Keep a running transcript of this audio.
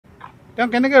তেওঁ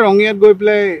কেনেকৈ ৰঙিয়াত গৈ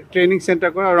পেলাই ট্ৰেইনিং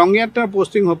চেণ্টাৰ কৰা ৰঙিয়াত তেওঁৰ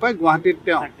পষ্টিং হৈ পায় গুৱাহাটীত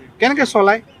তেওঁ কেনেকৈ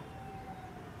চলায়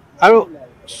আৰু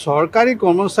চৰকাৰী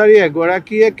কৰ্মচাৰী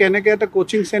এগৰাকীয়ে কেনেকৈ এটা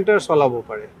কোচিং চেণ্টাৰ চলাব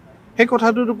পাৰে সেই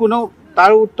কথাটোতো কোনো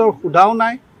তাৰ উত্তৰ সোধাও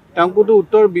নাই তেওঁকোতো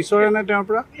উত্তৰ বিচৰা নাই তেওঁৰ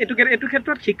পৰা এইটো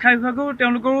ক্ষেত্ৰত শিক্ষা বিভাগৰ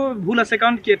তেওঁলোকৰ ভুল আছে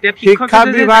কাৰণ শিক্ষা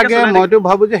বিভাগে মইতো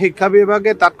ভাবোঁ যে শিক্ষা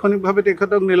বিভাগে তাৎক্ষণিকভাৱে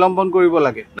তেখেতক নিলম্বন কৰিব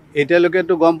লাগে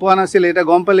এতিয়ালৈকেতো গম পোৱা নাছিল এতিয়া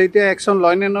গম পালে এতিয়া একশ্যন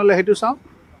লয় নে নলয় সেইটো চাওঁ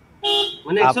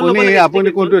আপুনি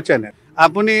কোনটো চেনেল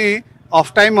আপুনি অফ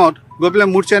টাইমত গৈ পেলাই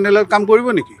মোৰ চেনেলত কাম কৰিব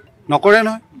নেকি নকৰে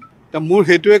নহয় তো মোৰ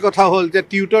সেইটোৱে কথা হ'ল যে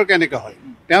টিউটৰ কেনেকৈ হয়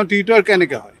তেওঁ টিউটৰ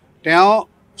কেনেকৈ হয় তেওঁ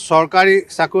চৰকাৰী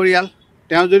চাকৰিয়াল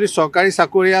তেওঁ যদি চৰকাৰী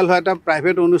চাকৰিয়াল হয় এটা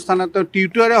প্ৰাইভেট অনুষ্ঠানত তেওঁ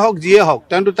টিউটৰে হওক যিয়ে হওক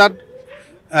তেওঁতো তাত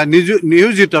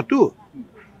নিয়োজিতটো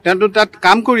তেওঁতো তাত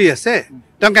কাম কৰি আছে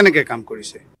তেওঁ কেনেকৈ কাম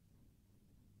কৰিছে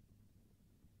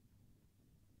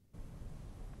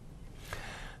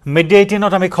মিডিয়া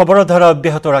 18ত আমি খবৰৰ ধাৰা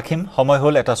অব্যাহত ৰাখিম সময়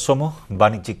হ'ল এটা চমু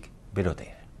বাণিজ্যিক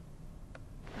বিৰতিৰ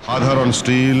সাধাৰণ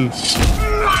ষ্টীল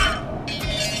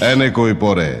এনেকৈ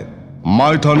পৰে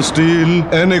মাইথন ষ্টীল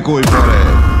এনেকৈ পৰে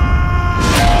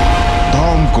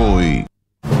ধমকৈ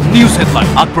নিউজ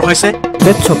 18 আগবঢ়াইছে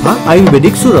পেট সোফা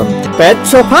আয়ুৰ্বেদিক চূৰণ পেট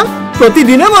সোফা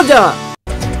প্ৰতিদিনে মজা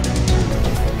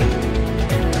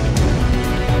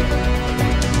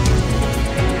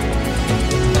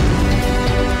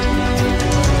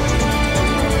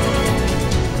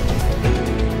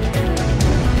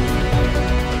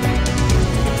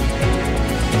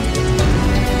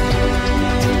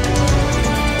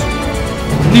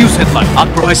নিউজ 18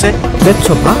 আগবঢ়াইছে পেট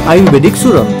সোফা আয়ুৰ্বেদিক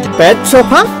চূৰণ পেট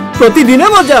সোফা প্ৰতিদিনে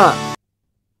মজা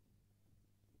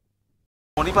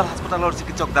মণিপাল হাস্পতালৰ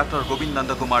চিকিৎসক ডাক্তৰ গোবিন্দ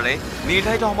নন্দ কুমাৰে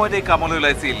নিৰ্ধাৰিত সময়তে কামলৈ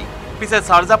ওলাইছিল পিছে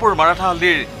চাৰজাপুৰ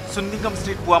মাৰাঠাহল্লিৰ সুন্নিগম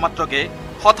ষ্ট্ৰীট পোৱা মাত্ৰকে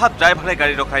হঠাৎ ড্ৰাইভাৰে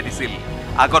গাড়ী ৰখাই দিছিল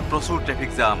আগত প্ৰচুৰ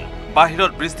ট্ৰেফিক জাম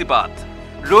বাহিৰত বৃষ্টিপাত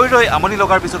ৰৈ আমনি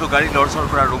লগাৰ পিছতো গাড়ী লৰচৰ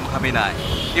কৰাৰ ৰুমখামি নাই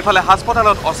ইফালে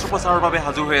হাস্পতালত অস্ত্ৰোপচাৰৰ বাবে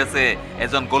সাজু হৈ আছে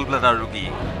এজন গলব্লাডাৰ ৰোগী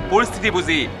পৰিস্থিতি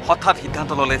বুজি হঠাৎ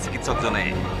সিদ্ধান্ত ল'লে চিকিৎসকজনে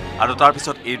আৰু তাৰ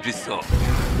পিছত এই দৃশ্য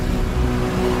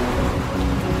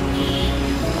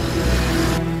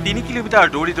 3 কিলোমিটাৰ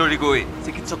দৌৰি গৈ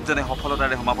চিকিৎসকজনে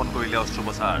সফলতাৰে সমাপন কৰিলে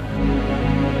অস্ত্ৰোপচাৰ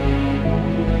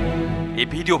এই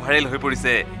ভিডিঅ' ভাইৰেল হৈ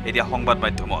পৰিছে এতিয়া সংবাদ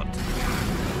মাধ্যমত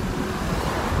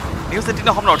নিউজ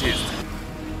 18 অসম নৰ্থ ইষ্ট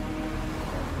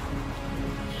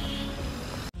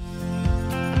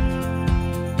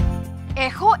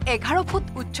এশ 11 ফুট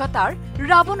উচ্চতাৰ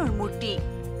ৰাৱণৰ মূৰ্তি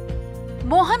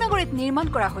মহানগৰীত নিৰ্মাণ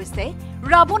কৰা হৈছে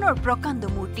ৰাৱণৰ প্ৰকাণ্ড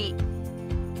মূৰ্তি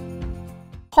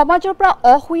সমাজৰ পৰা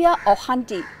অহুয়া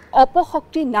অশান্তি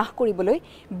অপশক্তি নাশ কৰিবলৈ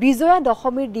বিজয়া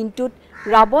দশমীৰ দিনটোত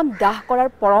ৰাৱণ দাহ কৰাৰ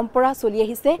পৰম্পৰা চলি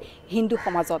আহিছে হিন্দু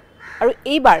সমাজত আৰু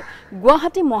এইবাৰ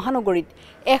গুৱাহাটী মহানগৰীত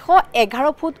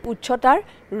 111 ফুট উচ্চতাৰ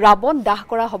ৰাৱণ দাহ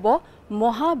কৰা হ'ব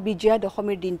মহা বিজয়া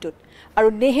দশমীৰ দিনটোত আৰু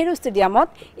নেহেৰু ষ্টেডিয়ামত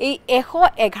এই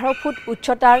 111 ফুট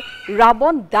উচ্চতাৰ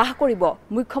ৰাৱণ দাহ কৰিব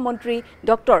মুখ্যমন্ত্ৰী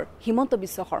ডক্টৰ হিমন্ত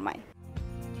বিশ্ব শৰ্মাই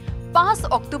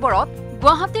 5 অক্টোবৰত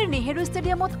গুৱাহাটীৰ নেহেৰু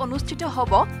ষ্টেডিয়ামত অনুষ্ঠিত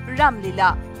হ'ব ৰামলীলা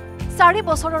 4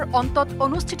 বছৰৰ অন্তত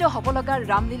অনুষ্ঠিত হ'ব লগা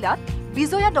ৰামলীলাত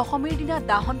বিজয়া দশমীৰ দিনা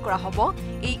দাহন কৰা হ'ব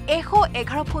এই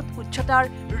 111 ফুট উচ্চতাৰ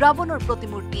ৰাৱণৰ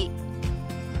প্ৰতিমূৰ্তি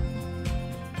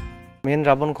মেইন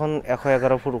ৰাৱণখন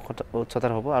 111 ফুট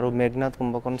উচ্চতাৰ হ'ব আৰু মেঘনাথ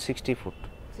কুম্ভখন 60 ফুট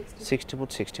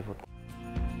 60 ফুট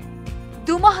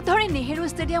দুমাহ ধৰি নেহেৰু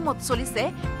ষ্টেডিয়ামত চলিছে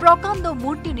প্ৰকাণ্ড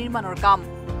মূৰ্তি নিৰ্মাণৰ কাম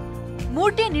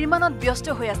মূৰ্তি নিৰ্মাণত ব্যস্ত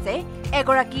হৈ আছে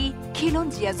এগৰাকী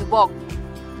খিলঞ্জীয়া যুৱক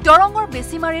দৰঙৰ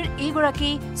বেছিমাৰীৰ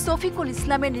এইগৰাকী ছফিকুল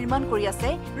ইছলামে নিৰ্মাণ কৰি আছে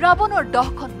ৰাৱণৰ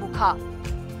 10খন মুখা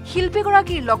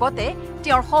শিল্পীগৰাকীৰ লগতে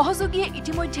তেওঁৰ সহযোগীয়ে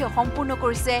ইতিমধ্যে সম্পূৰ্ণ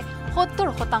কৰিছে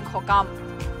 70% কাম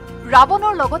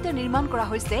ৰাৱণৰ লগতে নিৰ্মাণ কৰা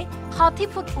হৈছে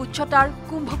 60 ফুট উচ্চতাৰ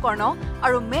কুম্ভকৰ্ণ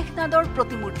আৰু মেঘনাদৰ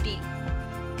প্ৰতিমূৰ্তি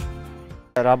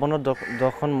ৰাৱণৰ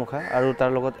 10খন মুখা আৰু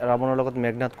তাৰ লগত ৰাৱণৰ লগত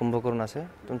মেঘনাদ কুম্ভকৰ্ণ আছে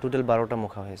টোটেল 12টা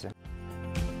মুখা হৈছে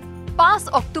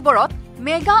 5 অক্টোবৰত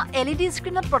মেগা এলইডি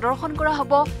স্ক্ৰিনত প্ৰদৰ্শন কৰা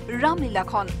হ'ব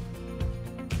ৰামলীলাখন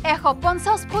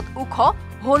 150 ফুট ওখ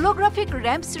হোলোগ্ৰাফিক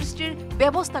ৰেম্প সৃষ্টিৰ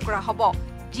ব্যৱস্থা কৰা হ'ব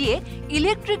যিয়ে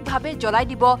ইলেক্ট্ৰিকভাৱে জ্বলাই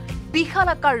দিব বিশাল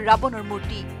আকাৰ ৰাৱণৰ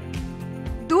মূৰ্তি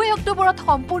 2 অক্টোবৰত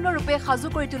সম্পূৰ্ণৰূপে সাজু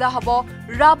কৰি তোলা হ'ব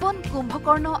ৰাৱণ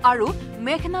কুম্ভকৰ্ণ আৰু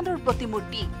মেঘনাদৰ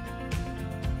প্ৰতিমূৰ্তি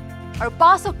আৰু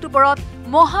 5 অক্টোবৰত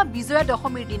মহা বিজয়া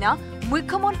দশমীৰ দিনা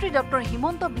মুখ্যমন্ত্ৰী ডক্টৰ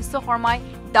হিমন্ত বিশ্ব শৰ্মাই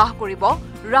দাহ কৰিব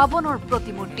ৰাৱণৰ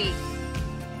প্ৰতিমূৰ্তি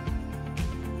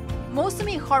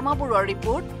মৌচুমী শৰ্মা বৰুৱাৰ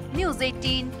report news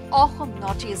 18 Assam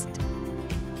north east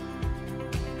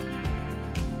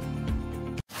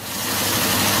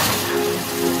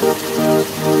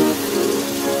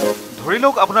ধৰি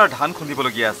লওক আপোনাৰ ধান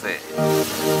খুন্দিবলগীয়া আছে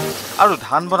আৰু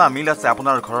ধান বনা মিল আছে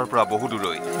আপোনাৰ ঘৰৰ পৰা বহু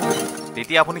দূৰৈ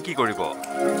তেতিয়া আপুনি কি কৰিব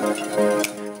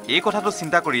এই কথাটো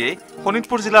চিন্তা কৰিয়ে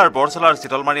শোণিতপুৰ জিলাৰ বৰচলাৰ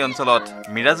চিতলমাৰী অঞ্চলত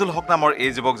মিৰাজুল হক নামৰ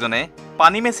এই যুৱকজনে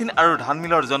পানী মেচিন আৰু ধান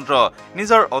মিলৰ যন্ত্ৰ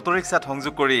নিজৰ অটোৰিক্সাত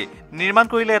সংযোগ কৰি নিৰ্মাণ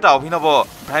কৰিলে এটা অভিনৱ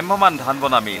ভ্ৰাম্যমান ধান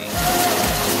বনা মিল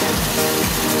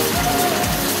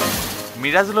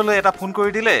মিৰাজুললৈ এটা ফোন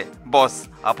কৰি দিলে বছ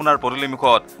আপোনাৰ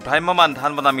পদূলিমুখত ভ্ৰাম্যমান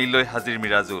ধান বনা মিল লৈ হাজিৰ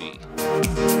মিৰাজুল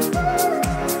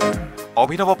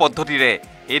অভিনৱ পদ্ধতিৰে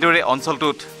এইদৰে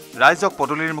অঞ্চলটোত ৰাইজক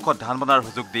পদূলিৰ মুখত ধান বনাৰ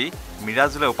সুযোগ দি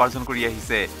মিৰাজুলে উপাৰ্জন কৰি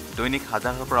আহিছে দৈনিক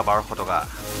 1000ৰ পৰা 1200 টকা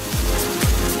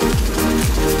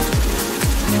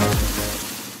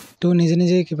তো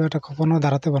নিজে কিবা এটা খপনৰ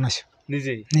ধাৰতে বনাইছো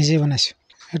নিজে বনাইছো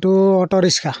এটো অটো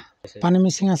ৰিক্সা পানী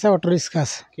মেচিন আছে অটো ৰিক্সা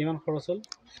আছে কিমান খৰচ হ'ল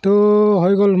এটো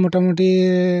হৈ গল মোটামুটি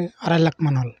 2.5 লাখ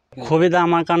মান হ'ল সুবিধা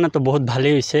আমাৰ কাৰণে তো বহুত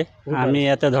ভালেই হৈছে আমি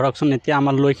ইয়াতে ধৰকচোন এতিয়া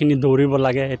আমাৰ লৈখিনি দৌৰিব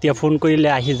লাগে এতিয়া ফোন কৰিলে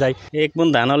আহি যায় এক বন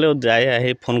ধানলৈও যায়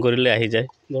আহি ফোন কৰিলে আহি যায়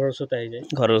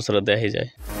ঘৰৰ ওচৰতে আহি যায়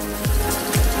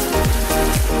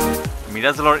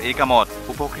মিৰাজুলৰ এই কামত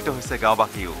উপকৃত হৈছে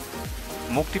গাঁওবাসীও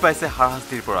মুক্তি পাইছে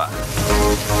হাৰাশাস্তিৰ পৰা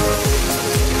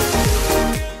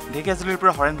ঢেকিয়াজুলিৰ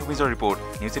পৰা Haren ভূমিজৰ report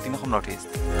news 18 Assam north east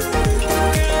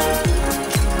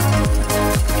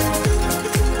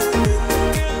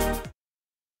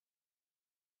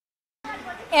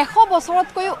এশ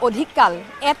বছৰতকৈও অধিক কাল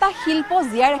এটা শিল্প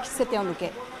জীয়াই ৰাখিছে তেওঁলোকে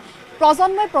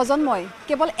প্ৰজন্মই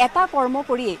কেৱল এটা কৰ্ম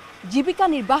কৰিয়ে জীৱিকা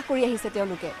নিৰ্বাহ কৰি আহিছে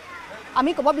তেওঁলোকে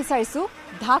আমি ক'ব বিচাৰিছোঁ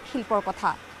ঢাক শিল্পৰ কথা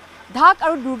ঢাক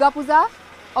আৰু দুৰ্গা পূজা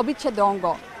অবিচ্ছেদ্য অংগ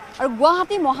আৰু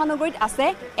গুৱাহাটী মহানগৰীত আছে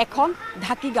এখন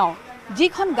ঢাকি গাঁও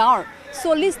যিখন গাঁৱৰ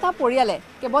 40টা পৰিয়ালে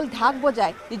কেৱল ঢাক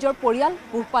বজাই নিজৰ পৰিয়াল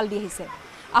পোহপাল দি আহিছে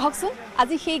আহকচোন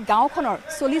আজি সেই গাঁওখনৰ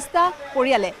 40টা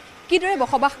পৰিয়ালে কিদৰে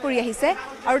বসবাস কৰি আহিছে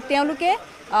আৰু তেওঁলোকে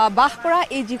বাস কৰা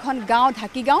এই যিখন গাঁও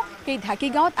ঢাকি গাঁও সেই ঢাকি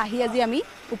গাঁৱত আহি আজি আমি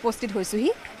উপস্থিত হৈছোহি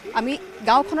আমি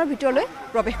গাঁওখনৰ ভিতৰলৈ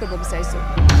প্ৰৱেশ কৰিব বিচাৰিছোঁ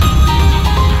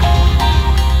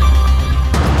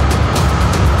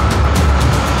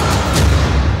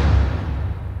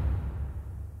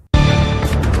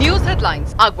নিউজ হেডলাইন্স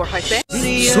আগবঢ়াইছে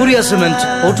সূৰ্যা সিমেন্ট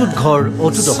অটুট ঘৰ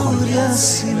অটুট অসম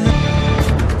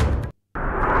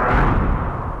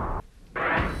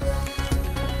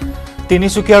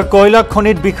তিনিচুকীয়াৰ কয়লা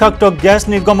খনিত বিষাক্ত গেছ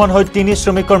নিৰ্গমন হৈ 3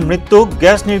 শ্ৰমিকৰ মৃত্যু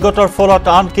গেছ নিৰ্গতৰ ফলত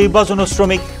আন কেইবাজনো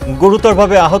শ্ৰমিক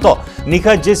গুৰুতৰভাৱে আহত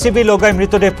নিশা জেচিবি লগাই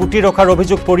মৃতদেহ পুতি ৰখাৰ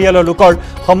অভিযোগ পৰিয়ালৰ লোকৰ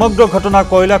সমগ্ৰ ঘটনাৰ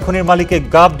কয়লা খনিৰ মালিকে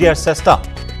গাব দিয়াৰ চেষ্টা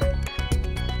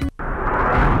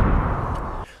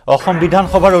অসম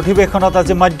বিধানসভাৰ অধিৱেশনত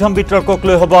আজি মাধ্যম বিতৰ্কক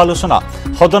লৈ হ'ব আলোচনা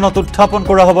সদনত উত্থাপন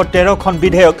কৰা হ'ব 13খন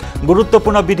বিধেয়ক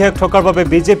গুৰুত্বপূৰ্ণ বিধেয়ক থকাৰ বাবে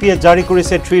বিজেপিয়ে জাৰি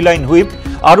কৰিছে 3 লাইন হুইপ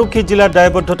আৰক্ষী জিলাৰ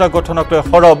দায়বদ্ধতা গঠনক লৈ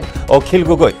সৰব অখিল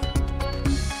গগৈ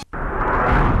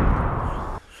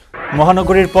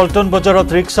মহানগৰীৰ পল্টন বজাৰত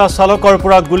ৰিক্সা চালকৰ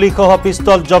পৰা গুলীসহ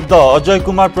পিস্তল জব্দ অজয়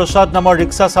কুমাৰ প্ৰসাদ নামৰ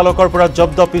ৰিক্সা চালকৰ পৰা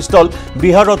জব্দ পিস্তল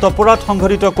বিহাৰত অপৰাধ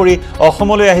সংঘটিত কৰি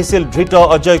অসমলৈ আহিছিল ধৃত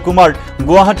অজয় কুমাৰ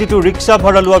গুৱাহাটীতো ৰিক্সা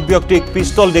ভাড়া লোৱা ব্যক্তিক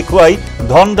পিস্তল দেখুৱাই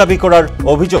ধন দাবী কৰাৰ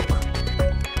অভিযোগ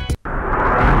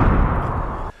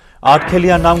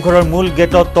আঠখেলীয়া নামঘৰৰ মূল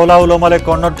গেটত তলা ওলমালে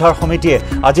কৰ্ণধাৰ সমিতিয়ে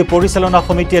আজি পৰিচালনা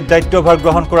সমিতিয়ে দায়িত্বভাৰ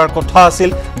গ্ৰহণ কৰাৰ কথা আছিল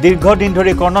দীৰ্ঘদিন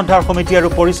ধৰি কৰ্ণধাৰ সমিতি আৰু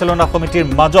পৰিচালনা সমিতিৰ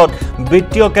মাজত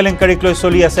বিত্তীয় কেলেংকাৰীক লৈ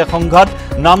চলি আছে সংঘাত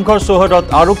নামঘৰ চৌহদত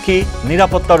আৰক্ষী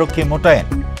নিৰাপত্তাৰক্ষী মোতায়েন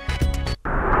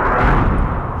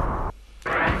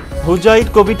হুজাইত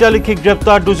কবিতা লিখি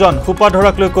গ্ৰেপ্তাৰ দুজন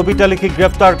সুপাধৰাক লৈ কবিতা লিখি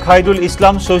গ্ৰেপ্তাৰ খাইদুল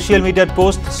ইছলাম সোশ্যাল মিডিয়াত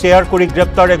পোষ্ট শ্বেয়াৰ কৰি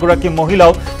গ্ৰেপ্তাৰ এগৰাকী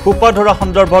মহিলাও সুপাধৰা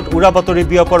সন্দৰ্ভত উৰা বাতৰি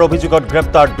বিয়পাৰ অভিযোগত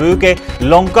গ্ৰেপ্তাৰ দুয়োকে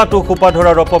লংকাটো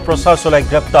সুপাধৰাৰ অপপ্ৰচাৰ চলাই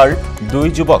গ্ৰেপ্তাৰ 2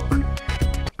 যুৱক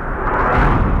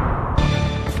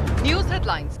নিউজ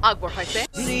হেডলাইন্স আগবঢ়াইছে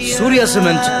সূৰ্যা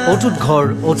সিমেন্ট অটুট ঘৰ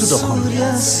অটুট অসম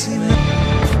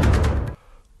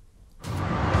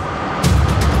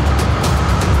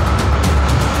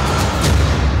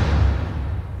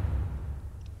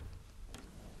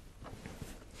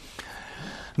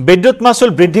বিদ্যুৎ মাচুল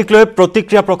বৃদ্ধিক লৈ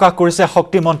প্ৰতিক্ৰিয়া প্ৰকাশ কৰিছে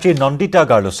শক্তি মন্ত্ৰী নন্দিতা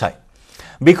গাৰ্লোছাই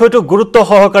বিষয়টো গুৰুত্ব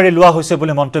সহকাৰে লোৱা হৈছে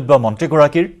বুলি মন্তব্য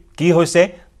মন্ত্ৰীগৰাকীৰ কি হৈছে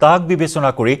তাক বিবেচনা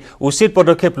কৰি উচিত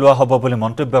পদক্ষেপ লোৱা হ'ব বুলি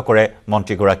মন্তব্য কৰে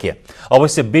মন্ত্ৰীগৰাকীয়ে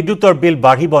অৱশ্যে বিদ্যুতৰ বিল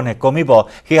বাঢ়িব নে কমিব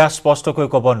সেয়া স্পষ্টকৈ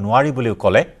ক'ব নোৱাৰি বুলিও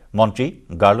ক'লে মন্ত্ৰী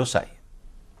Garlosa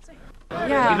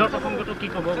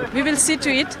We will see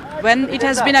to it when it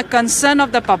has been a concern of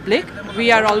the public. We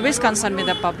are always concerned with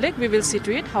the public. We will see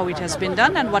to it how it has been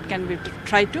done and what can we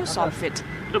try to solve it.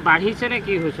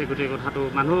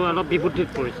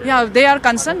 Yeah, they are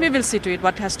concerned. We will see to it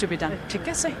what has to be done.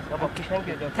 Okay.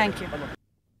 Thank you.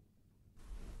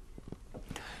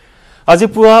 আজি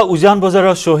পুৱা উজান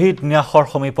বজাৰৰ শহীদ ন্যাসৰ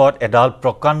সমীপত এডাল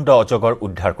প্ৰকাণ্ড অজগৰ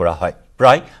উদ্ধাৰ কৰা হয়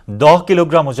প্ৰায় 10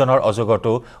 কিলোগ্ৰাম ওজনৰ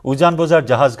অজগৰটো উজান বজাৰ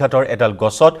জাহাজঘাটৰ এডাল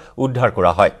গছত উদ্ধাৰ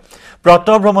কৰা হয়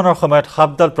প্ৰাতঃ ভ্ৰমণৰ সময়ত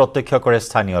সাপডাল প্ৰত্যক্ষ কৰে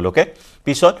স্থানীয় লোকে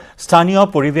পিছত স্থানীয়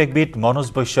পৰিৱেশবিদ মনোজ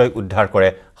বৈশ্যই উদ্ধাৰ কৰে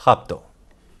সাপটো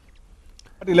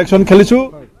ইলেকশ্যন খেলিছো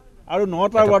আৰু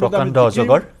 9টা ৱাৰ্ডত প্ৰকাণ্ড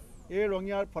অজগৰ এই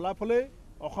ৰঙিয়াৰ ফলাফলে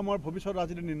অসমৰ ভৱিষ্যত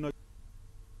ৰাজনীতি নিৰ্ণয়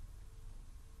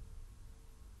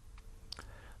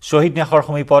শহীদ ন্যাসৰ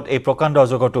সমীপত এই প্ৰকাণ্ড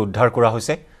অজগৰটো উদ্ধাৰ কৰা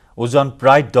হৈছে ওজন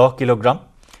প্ৰায় 10 কিলোগ্ৰাম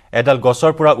এডাল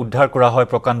গছৰ পৰা উদ্ধাৰ কৰা হয়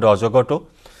প্ৰকাণ্ড অজগৰটো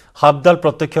সাপডাল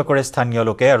প্ৰত্যক্ষ কৰে স্থানীয়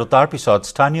লোকে আৰু তাৰ পিছত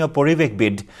স্থানীয়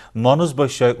পৰিৱেশবিদ মনোজ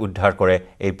বৈশ্যই উদ্ধাৰ কৰে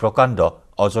এই প্ৰকাণ্ড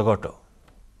অজগৰটো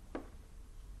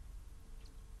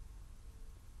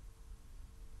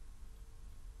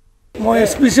মই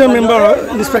স্পেচিয়েল মেম্বাৰ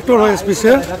ইন্সপেক্টৰ হয়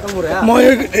স্পেচিয়েল মই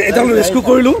এটা ৰেস্কিউ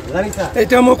কৰিলো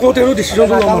এটা মই কোৰ্টেৰো ডিসিজন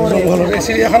ল'ম জংঘলৰ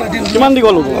চিৰিয়াখানা কিমান দি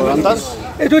গ'ল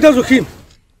এইটো এটা জখিম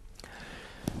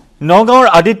নগাঁৱৰ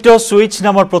আদিত্য সুইচ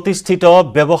নামৰ প্ৰতিষ্ঠিত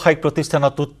ব্যৱসায়িক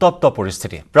প্ৰতিষ্ঠানত উত্তপ্ত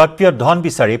পৰিস্থিতি প্ৰাপ্য ধন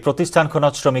বিচাৰি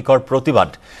প্ৰতিষ্ঠানখনত শ্ৰমিকৰ প্ৰতিবাদ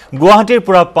গুৱাহাটীৰ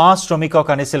পৰা 5 শ্ৰমিকক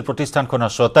আনিছিল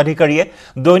প্ৰতিষ্ঠানখনৰ স্বত্বাধিকাৰীয়ে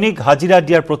দৈনিক হাজিৰা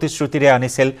দিয়াৰ প্ৰতিশ্ৰুতিৰে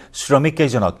আনিছিল শ্ৰমিক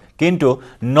কেইজনক কিন্তু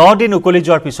 9 দিন উকলি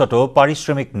যোৱাৰ পিছতো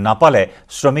পাৰিশ্ৰমিক নাপালে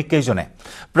শ্ৰমিক কেইজনে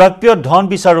প্ৰাপ্য ধন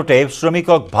বিচাৰোতে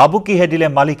শ্ৰমিকক ভাবুকিহে দিলে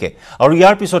মালিকে আৰু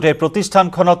ইয়াৰ পিছতে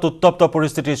প্ৰতিষ্ঠানখনত উত্তপ্ত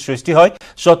পৰিস্থিতিৰ সৃষ্টি হয়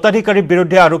স্বত্বাধিকাৰীৰ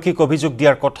বিৰুদ্ধে আৰক্ষীক অভিযোগ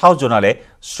দিয়াৰ কথাও জনালে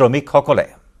শ্ৰমিকসকলে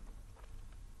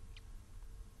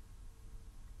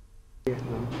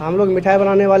हम लोग मिठाई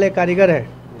बनाने वाले कारीगर हैं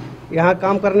यहाँ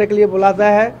काम करने के लिए बुलाता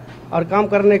है और काम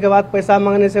करने के बाद पैसा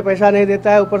मांगने से पैसा नहीं देता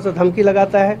है ऊपर से धमकी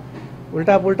लगाता है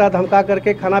उल्टा पुल्टा धमका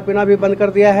करके खाना पीना भी बंद कर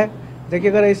दिया है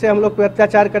देखिए अगर ऐसे हम लोग पे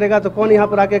अत्याचार करेगा तो कौन यहाँ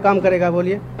पर आके काम करेगा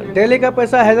बोलिए डेली का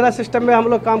पैसा हैदरा सिस्टम में हम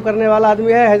लोग काम करने वाला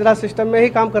आदमी है हैदरा सिस्टम में ही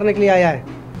काम करने के लिए आया है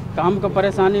काम का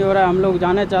परेशानी हो रहा है हम लोग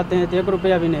जाने चाहते हैं तो 1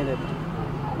 रुपया भी नहीं देते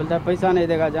बोलता है पैसा नहीं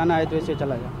देगा जाना है तो ऐसे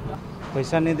चला जा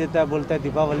पैसा नहीं देता है बोलता है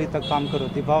दीपावली तक काम करो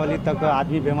दीपावली तक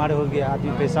आदमी बीमार हो गया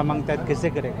आदमी पैसा मांगता है कैसे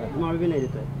करेगा भी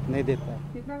नहीं देता है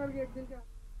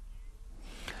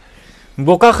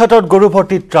বোকাখাটত গৰু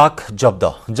ভৰ্তি ট্ৰাক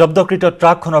জব্দকৃত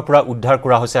ট্ৰাকখনৰ পৰা উদ্ধাৰ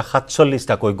কৰা হৈছে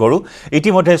 47টাকৈ গৰু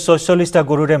ইতিমধ্যে 46টা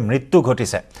গৰুৰে মৃত্যু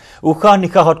ঘটিছে উশাহ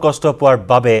নিশাহত কষ্ট পোৱাৰ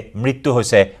বাবে মৃত্যু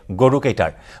হৈছে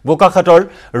গৰুকেইটাৰ বোকাখাটৰ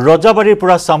ৰজাবাৰীৰ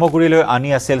পৰা সামগুৰিলৈ আনি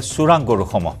আছিল চুৰাং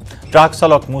গৰুসমূহ ট্ৰাক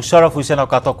চালক মুছাৰফ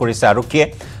হুছেইনক আটক কৰিছে আৰক্ষীয়ে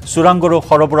চুৰাং গৰু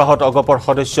সৰবৰাহত অগপৰ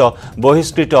সদস্য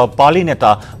বহিষ্কৃত পালি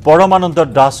নেতা পৰমানন্দ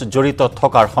দাস জড়িত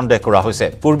থকাৰ সন্দেহ কৰা হৈছে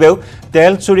পূৰ্বেও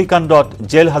তেল চুৰি কাণ্ডত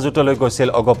জেল হাজতলৈ গৈছিল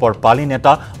অগপৰ পালি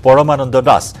নেতা পৰমানন্দ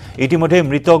দাস ইতিমধ্যে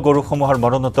মৃত গৰুসমূহৰ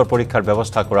মৰণোত্তৰ পৰীক্ষাৰ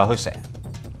ব্যৱস্থা কৰা হৈছে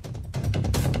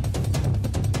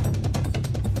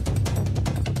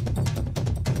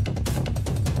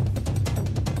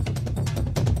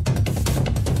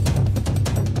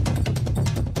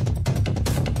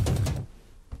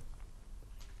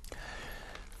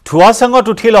ধুৱাচাঙত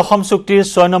উঠিল অসম চুক্তিৰ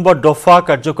 6 নম্বৰ দফা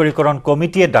কাৰ্যকৰীকৰণ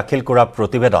কমিটিয়ে দাখিল কৰা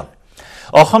প্ৰতিবেদন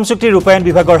অসম চুক্তি ৰূপায়ণ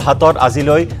বিভাগৰ হাতত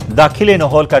আজিলৈ দাখিলে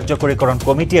নহল কাৰ্যকৰীকৰণ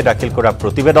কমিটিয়ে দাখিল কৰা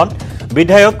প্ৰতিবেদন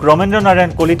বিধায়ক ৰমেন্দ্ৰ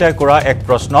নাৰায়ণ কলিতাই কৰা এক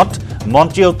প্ৰশ্নত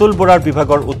মন্ত্ৰী অতুল বৰাৰ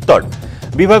বিভাগৰ উত্তৰ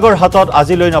বিভাগৰ হাতত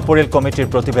আজিলৈ নপৰিল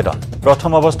কমিটিৰ প্ৰতিবেদন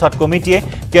প্ৰথম অৱস্থাত কমিটিয়ে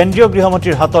কেন্দ্ৰীয়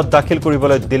গৃহমন্ত্ৰীৰ হাতত দাখিল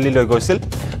কৰিবলৈ দিল্লীলৈ গৈছিল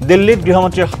দিল্লীত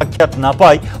গৃহমন্ত্ৰীৰ সাক্ষাৎ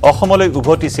নাপাই অসমলৈ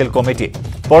উভতিছিল কমিটি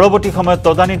পৰৱৰ্তী সময়ত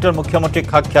তদানীন্তৰ মুখ্যমন্ত্ৰীক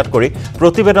সাক্ষাৎ কৰি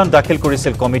প্ৰতিবেদন দাখিল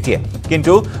কৰিছিল কমিটিয়ে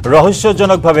কিন্তু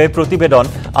ৰহস্যজনকভাৱে প্ৰতিবেদন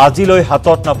আজিলৈ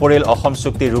হাতত নপৰিল অসম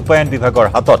চুক্তি ৰূপায়ণ বিভাগৰ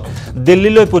হাতত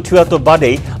দিল্লীলৈ পঠিওৱাটো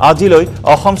বাদেই আজিলৈ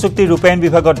অসম চুক্তি ৰূপায়ণ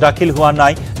বিভাগত দাখিল হোৱা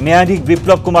নাই ন্যায়াধীশ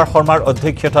বিপ্লৱ কুমাৰ শৰ্মাৰ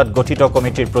অধ্যক্ষতাত গঠিত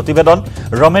কমিটিৰ প্ৰতিবেদন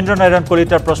ৰমেন্দ্ৰ নাৰায়ণ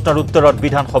কলিতাৰ প্ৰশ্নৰ উত্তৰত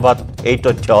বিধানসভাত এই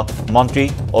তথ্য মন্ত্ৰী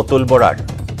অতুল বৰাৰ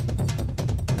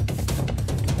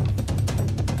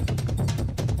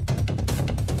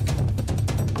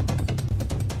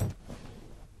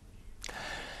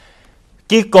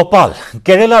কি কপাল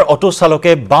কেৰালাৰ অটো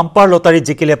চালকে বাম্পাৰ লটাৰী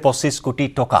জিকিলে 25 কোটি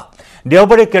টকা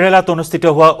দেওবাৰে কেৰালাত অনুষ্ঠিত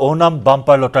হোৱা ওনাম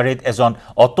বাম্পাৰ লটাৰীত এজন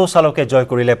অটো চালকে জয়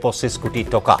কৰিলে 25 কোটি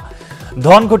টকা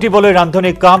ধন ঘটিবলৈ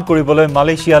ৰান্ধনী কাম কৰিবলৈ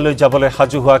মালয়েছিয়ালৈ যাবলৈ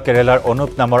সাজু হোৱা কেৰালাৰ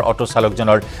অনুপ নামৰ অটো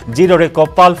চালকজনৰ যিদৰে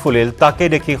কপাল ফুলিল তাকে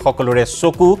দেখি সকলোৰে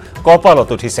চকু কপালত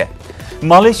উঠিছে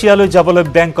মালয়েছিয়ালৈ যাবলৈ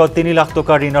বেংকত 3 লাখ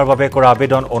টকা ঋণৰ বাবে কৰা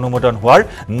আবেদন অনুমোদন হোৱাৰ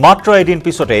মাত্ৰ এদিন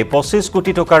পিছতে 25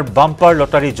 কোটি টকাৰ বাম্পাৰ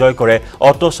লটাৰী জয় কৰে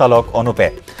অটো চালক অনুপে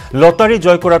লটাৰী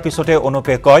জয় কৰাৰ পিছতে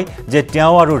অনুপে কয় যে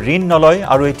তেওঁ আৰু ঋণ নলয়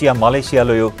আৰু এতিয়া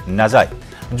মালয়েছিয়ালৈও নাযায়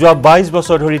যোৱা 22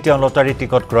 বছৰ ধৰি তেওঁ লটাৰী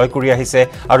টিকট ক্ৰয় কৰি আহিছে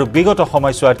আৰু বিগত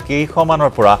সময়ছোৱাত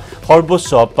কেইখমানৰ পৰা সৰ্বোচ্চ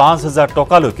 5000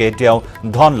 টকালৈকে তেওঁ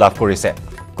ধন লাভ কৰিছে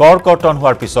কৰ কৰ্তন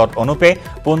হোৱাৰ পিছত অনুপে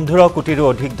 15 কোটিৰো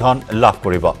অধিক ধন লাভ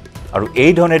কৰিব আৰু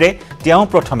এই ধনেৰে তেওঁ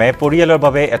প্ৰথমে পৰিয়ালৰ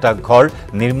বাবে এটা ঘৰ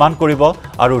নিৰ্মাণ কৰিব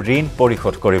আৰু ঋণ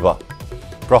পৰিশোধ কৰিব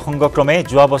প্ৰসংগক্ৰমে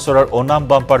যোৱা বছৰৰ ওনাম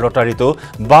বাম্পাৰ লটাৰীটো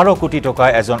 12 কোটি টকা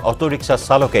এজন অটোৰিক্সা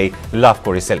চালকেই লাভ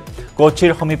কৰিছিল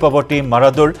কোচিৰ সমীপৱৰ্তী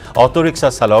মাৰাদুৰ অটোৰিক্সা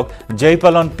চালক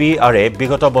জয়পালন PR-এ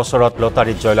বিগত বছৰত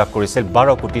লটাৰীত জয়লাভ কৰিছিল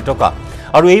 12 কোটি টকা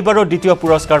আৰু এইবাৰৰ দ্বিতীয়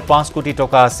পুৰস্কাৰ 5 কোটি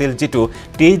টকা আছিল যেটো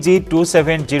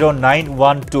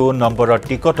TG270912 নম্বৰৰ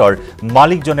টিকটৰ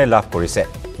মালিকজনে লাভ কৰিছে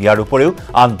ইয়াৰ উপৰিও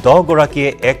আন 10 গৰাকীয়ে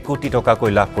 1 কোটি টকাকৈ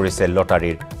লাভ কৰিছে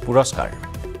লটাৰীৰ পুৰস্কাৰ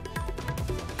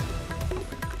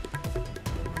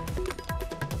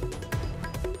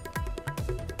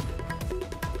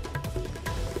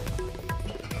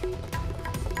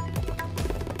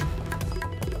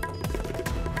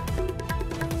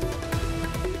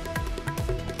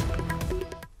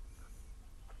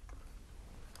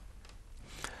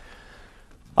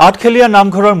আঠখেলীয়া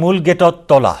নামঘৰৰ মূল গেটত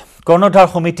তলা কৰ্ণধাৰ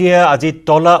সমিতিয়ে আজি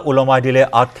তলা উলমাই দিলে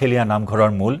আঠখেলীয়া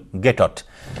নামঘৰৰ মূল গেটত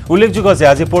উল্লেখযোগ্য যে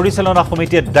আজি পৰিচালনা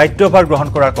সমিতিয়ে দায়িত্বভাৰ গ্ৰহণ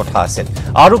কৰাৰ কথা আছিল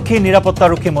আৰক্ষী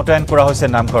নিৰাপত্তাৰক্ষী মোতায়েন কৰা হৈছে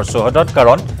নামঘৰ চৌহদত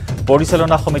কাৰণ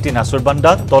পৰিচালনা সমিতি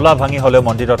নাছুৰবান্দা তলা ভাঙি হলে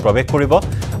মন্দিৰত প্ৰৱেশ কৰিব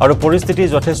আৰু পৰিস্থিতি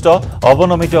যথেষ্ট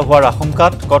অৱনমিত হোৱাৰ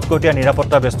আশংকাত কটকটীয়া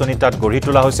নিৰাপত্তা বেষ্টনী তাত গঢ়ি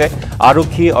তোলা হৈছে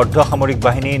আৰক্ষী অৰ্ধসামৰিক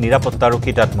বাহিনী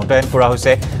নিৰাপত্তাৰক্ষী তাত মোতায়েন কৰা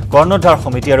হৈছে কৰ্ণধাৰ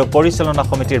সমিতি আৰু পৰিচালনা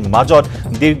সমিতিৰ মাজত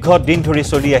দীৰ্ঘ দিন ধৰি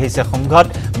চলি আহিছে সংঘাত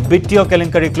বিত্তীয়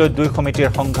কেলেংকাৰীক লৈ দুই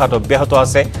সমিতিৰ সংঘাত অব্যাহত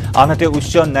আছে আনহাতে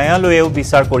উচ্চ ন্যায়ালয়েও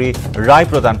বিচাৰ কৰি ৰায়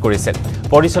প্ৰদান কৰিছিল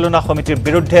পৰিচালনা সমিতিৰ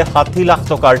বিৰুদ্ধে 60 লাখ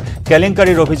টকাৰ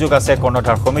কেলেংকাৰীৰ অভিযোগ আছে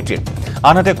কৰ্ণধাৰ সমিতিৰ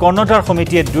আনহাতে কৰ্ণধাৰ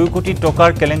সমিতিয়ে 2 কোটি টকাৰ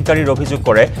কেলেংকাৰীৰ অভিযোগ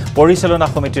কৰে পৰিচালনা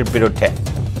সমিতিৰ বিৰুদ্ধে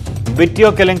বিত্তীয়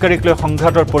কেলেংকাৰীক লৈ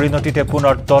সংঘাতৰ পৰিণতিতে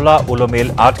পুনৰ তলা উলমিল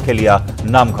আঠখেলীয়া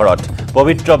নামঘৰত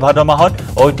পবিত্ৰ ভাদ মাহত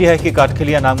ঐতিহাসিক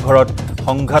আঠখেলীয়া নামঘৰত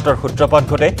সংঘাতৰ সূত্ৰপাত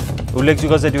ঘটে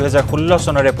উল্লেখযোগ্য যে 2016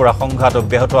 চনৰে পৰা সংঘাত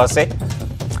অব্যাহত আছে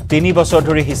 3 বছৰ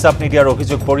ধৰি হিচাপ নিদিয়াৰ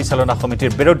অভিযোগ পৰিচালনা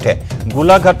সমিতিৰ বিৰুদ্ধে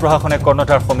গোলাঘাট প্ৰশাসনে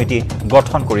কৰ্ণধাৰ সমিতি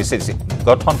গঠন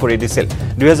কৰি দিছিল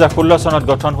 2016 চনত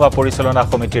গঠন হোৱা পৰিচালনা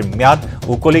সমিতিৰ ম্যাদ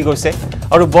উকলি গৈছে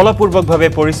আৰু বলপূৰ্বকভাৱে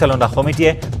পৰিচালনা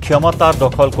সমিতিয়ে ক্ষমতা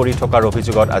দখল কৰি থকাৰ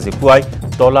অভিযোগত আজি পুৱাই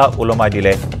তলা উলমাই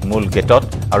দিলে মূল গেটত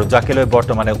আৰু যাকে লৈ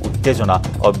বৰ্তমানে উত্তেজনা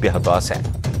অব্যাহত আছে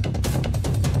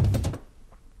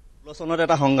চনত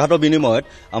এটা সংঘাতৰ বিনিময়ত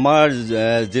আমাৰ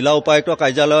জিলা উপায়ুক্ত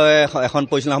কাৰ্যালয়ে এখন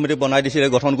পৰিচালনা সমিতি বনাই দিছিলে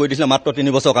গঠন কৰি দিছিলে মাত্ৰ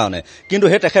 3 বছৰ কাৰণে কিন্তু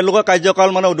হে তেখেতলোকৰ কাৰ্যকাল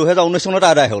মানে 2019 চনত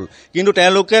আদায় হ'ল কিন্তু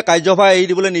তেওঁলোকে কাৰ্যভাৰ এৰি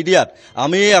দিবলৈ নিদিয়াত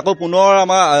আমি আকৌ পুনৰ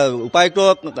আমাৰ উপায়ুক্ত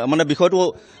মানে বিষয়টো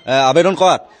আবেদন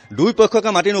কৰাত দুই পক্ষকে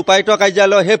মাতিন উপায়ুক্ত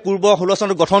কাৰ্যালয় হে পূৰ্ব 16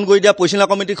 চনত গঠন কৰি দিয়া পৰিচালনা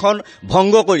কমিটিখন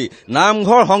ভংগ কৰি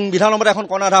নামঘৰ সংবিধানৰ মতে এখন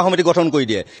কৰ্ণধাৰ সমিতি গঠন কৰি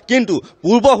দিয়ে কিন্তু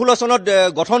পূৰ্ব 16 চনত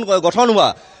গঠন হোৱা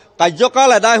কাৰ্যকাল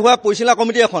আদায় হোৱা পৰিচালনা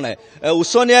কমিটি এখনে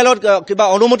উচ্চ ন্যায়ালয়ত কিবা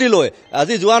অনুমতি লৈ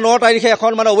আজি যোৱা 9 তাৰিখে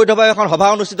এখন মানে অবৈধভাৱে এখন সভা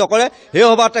অনুষ্ঠিত কৰে সেই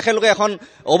সভাত তেখেতলোকে এখন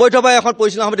অবৈধভাৱে এখন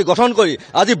পৰিচালনা সমিতি গঠন কৰি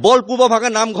আজি বলপূৰ্বভাৱে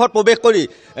নামঘৰত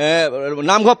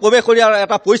প্ৰৱেশ কৰি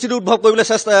এটা পৰিস্থিতি উদ্ভৱ কৰিবলৈ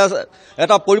চেষ্টা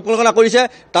এটা পৰিকল্পনা কৰিছে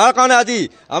তাৰ কাৰণে আজি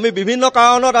আমি বিভিন্ন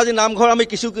কাৰণত আজি নামঘৰ আমি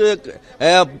কিছু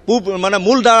মানে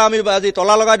মূল দ্বাৰা আমি আজি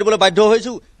তলা লগাই দিবলৈ বাধ্য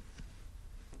হৈছো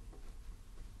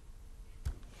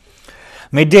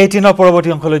মিড ডে 18 পৰৱৰ্তী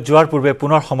অংশলৈ যোৱাৰ পূৰ্বে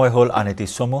পুনৰ সময় হ'ল আন এটি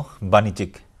সমূহ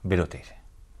বাণিজ্যিক বিৰতিৰ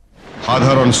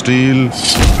সাধাৰণ ষ্টীল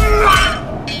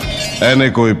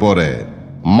এনেকৈ পৰে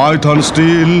মাইথন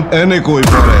ষ্টীল এনেকৈ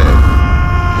পৰে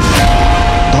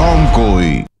ধমকৈ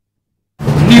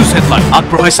নিউজ হেডলাইন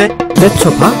আগবঢ়াইছে পেট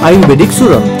চফা আয়ুৰ্বেদিক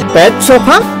চূৰণ পেট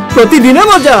চফা প্ৰতিদিনে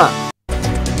মজা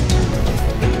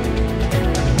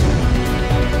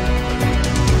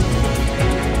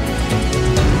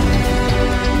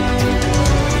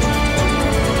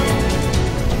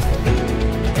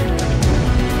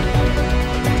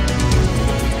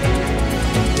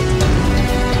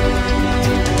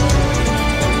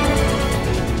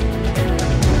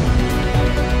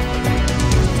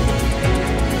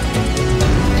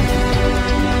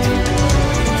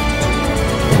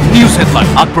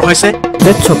আগবঢ়াইছে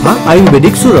পেট চফা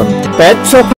আয়ুৰ্বেদিক চূৰণ পেট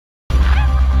চফা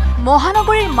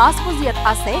মহানগৰীৰ মাছমজিয়াত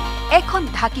আছে এখন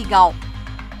ঢাকি গাঁও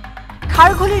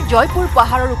খাৰঘুলিৰ জয়পুৰ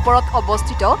পাহাৰৰ ওপৰত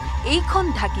অৱস্থিত এইখন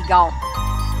ঢাকি গাঁও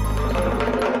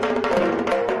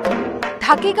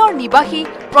ঢাকি গাঁৱৰ নিবাসী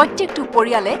প্ৰত্যেকটো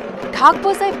পৰিয়ালে ঢাক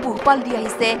বজাই পোহপাল দি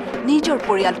আহিছে নিজৰ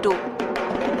পৰিয়ালটো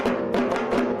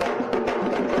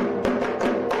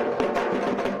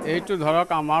এইটো ধৰক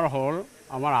আমাৰ হ'ল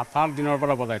আমাৰ 8 দিনৰ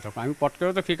পৰা বজাই থকা আমি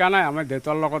পটকেতো ঠিকা নাই আমি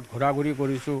দেউতাৰ লগত ঘূৰা ঘূৰি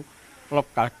কৰিছোঁ অলপ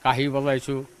কাহি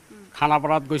বজাইছোঁ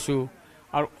খানাপাৰাত গৈছোঁ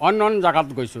আৰু অন্য জাগাত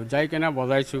গৈছোঁ যাই কেনে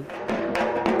বজাইছোঁ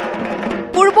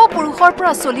পূৰ্বপুৰুষৰ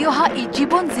পৰা চলি অহা এই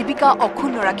জীৱন জীৱিকা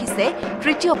অক্ষুণ্ণ ৰাখিছে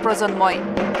তৃতীয় প্ৰজন্মই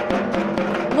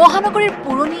মহানগৰীৰ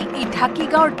পুৰণি এই ঢাকি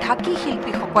গাঁৱৰ ঢাকি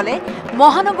শিল্পীসকলে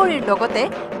মহানগৰীৰ লগতে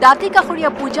দাঁতিকাষৰীয়া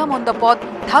পূজা মণ্ডপত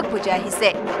ঢাক বজাই আহিছে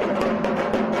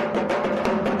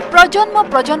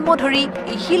প্ৰজন্ম ধৰি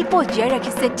এই শিল্প জীয়াই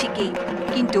ৰাখিছে ঠিকেই,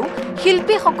 কিন্তু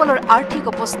শিল্পীসকলৰ আৰ্থিক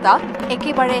অৱস্থা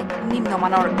একেবাৰে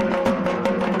নিম্নমানৰ।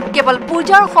 কেৱল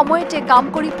পূজাৰ সময়তে কাম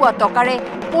কৰি পোৱা টকাৰে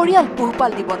পৰিয়াল পোহপাল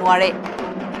দিব নোৱাৰে।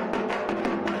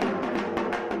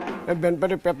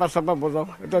 বেনপাতি পেপাৰ চাপা বজাওঁ,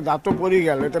 এতিয়া দাঁতো পৰি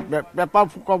গ'ল, এতিয়া পেপাৰ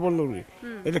ফুকাব নোৱাৰি,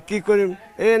 এতিয়া কি কৰিম?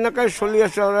 এনেকৈ চলি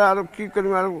আছে আৰু কি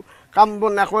কৰিম আৰু কাম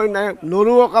বন একোৱেই নাই,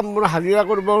 নৰোঁ কাম বন হাজিৰা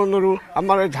কৰিব নোৱাৰোঁ,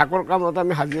 আমাৰ এই ঢাকৰ কামত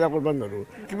আমি হাজিৰা কৰিব নোৱাৰোঁ,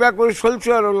 কিবা কৰি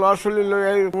চলিছোঁ আৰু ল'ৰা ছোৱালী লৈ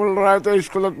আহি মোৰ ল'ৰাটো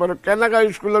স্কুলত পঢ়ে, কেনেকৈ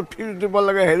স্কুলত ফিজ দিব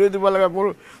লাগে হেৰি দিব লাগে, মোৰ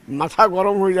মাথা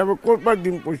গৰম হৈ যাব, ক'ৰ পৰা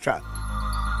দিম পইচা।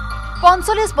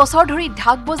 ৪৫ বছৰ ধৰি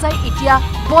ঢাক বজাই এতিয়া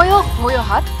বয়স হৈ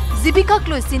অহাত জীৱিকাক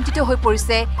লৈ চিন্তিত হৈ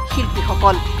পৰিছে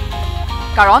শিল্পীসকল,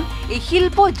 কাৰণ এই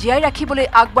শিল্প জীয়াই ৰাখিবলৈ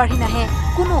আগবাঢ়ি নাহে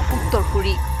কোনো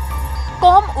উত্তৰসূৰী।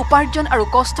 কম উপাৰ্জন আৰু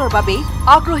কষ্টৰ বাবেই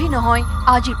আগ্ৰহী নহয়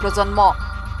আজিৰ প্ৰজন্ম।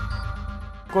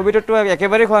 কোভিডতো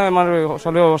একেবাৰে আমাৰ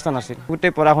চলোৱা অৱস্থা নাছিল,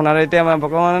 গোটেই পঢ়া শুনাৰ এতিয়া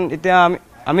বৰ্তমান এতিয়া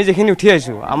আমি যিখিনি উঠি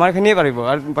আহিছোঁ আমাৰখিনিয়ে পাৰিব,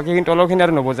 আৰু বাকীখিনি তলৰখিনি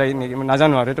আৰু নবজাই নেকি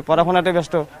নাজানো, আৰু এইটো পঢ়া শুনাতে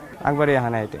ব্যস্ত, আগবাঢ়ি অহা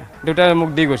নাই। এতিয়া দেউতাই মোক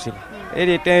দি গৈছিল,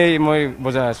 এতিয়াই মই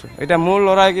বজাই আছোঁ, এতিয়া মোৰ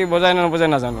ল'ৰাই কি বজাই নবজাই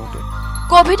নাজানো।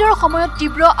 কোভিডৰ সময়ত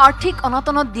তীব্ৰ আৰ্থিক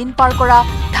অনাটনত দিন পাৰ কৰা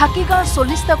ঢাকিগাঁৱৰ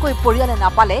 ৪০টাকৈ পৰিয়ালে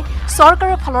নাপালে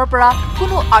চৰকাৰৰ ফালৰ পৰা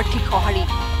কোনো আৰ্থিক সঁহাৰি।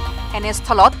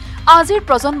 এনেস্থলত আজিৰ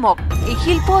প্ৰজন্মক এই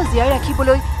শিল্প জীয়াই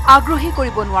ৰাখিবলৈ আগ্ৰহী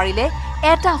কৰিব নোৱাৰিলে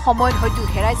এটা সময়ত হয়তো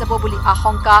হেৰাই যাব বুলি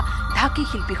আশংকা ঢাকি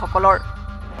শিল্পীসকলৰ।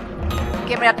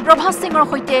 কেমেৰাত প্ৰভাস সিঙৰ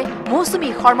সৈতে মৌচুমী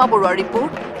শৰ্মা বৰুৱাৰ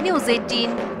report, news 18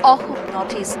 Assam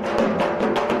north east.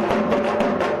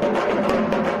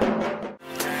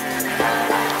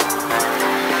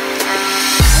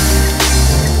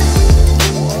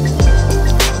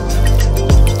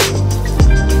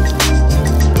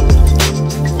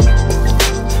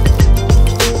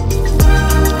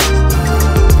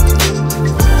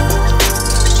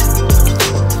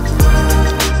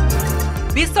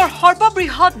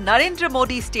 সৰ্ববৃহৎ নৰেন্দ্ৰ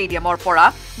মোদী ষ্টেডিয়ামৰ পৰা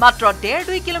মাত্ৰ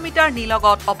 ১.৫-২ কিলোমিটাৰ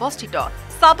নিলগত অৱস্থিত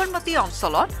সাবৰমতী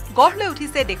অঞ্চলত গঢ় লৈ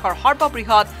উঠিছে দেশৰ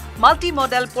সৰ্ববৃহৎ मल्टी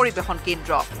मॉडल परिवहन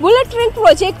केंद्र। बुलेट ट्रेन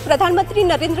प्रोजेक्ट प्रधानमंत्री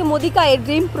नरेंद्र मोदी का एक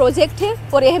ड्रीम प्रोजेक्ट है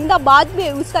और अहमदाबाद में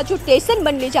उसका जो स्टेशन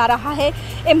बनने जा रहा है,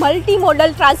 ये मल्टी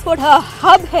मॉडल ट्रांसपोर्ट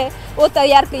हब है, वो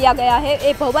तैयार किया गया है।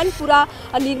 ये भवन पूरा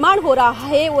निर्माण हो रहा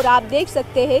है और आप देख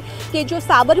सकते हैं कि जो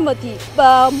साबरमती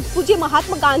पूज्य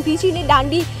महात्मा गांधी जी ने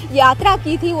दांडी यात्रा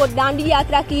की थी और दांडी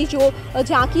यात्रा की जो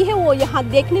झांकी है वो यहाँ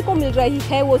देखने को मिल रही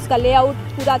है। वो उसका लेआउट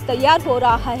पूरा तैयार हो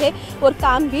रहा है और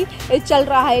काम भी चल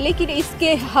रहा है। लेकिन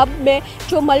इसके हब में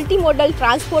जो मल्टी मॉडल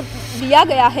ट्रांसपोर्ट दिया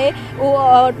गया है, वो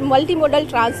मल्टी मॉडल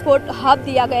ट्रांसपोर्ट हब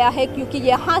दिया गया है, क्योंकि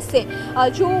यहाँ से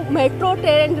जो मेट्रो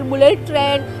ट्रेन, बुलेट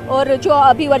ट्रेन और जो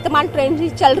अभी वर्तमान ट्रेन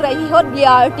चल रही है और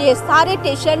BRT सारे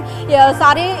स्टेशन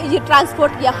सारे ये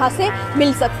ट्रांसपोर्ट यहाँ से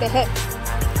मिल सकते हैं।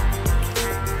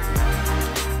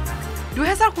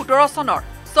 2017 চনৰ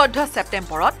 14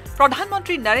 ছেপ্টেম্বৰত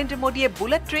প্ৰধানমন্ত্ৰী নৰেন্দ্ৰ মোদীয়ে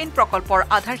বুলেট ট্ৰেইন প্ৰকল্পৰ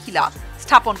আধাৰশিলা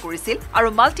স্থাপন কৰিছিল আৰু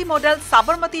মাল্টি মডেল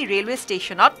সাবৰমতী ৰেলৱে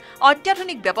ষ্টেচনত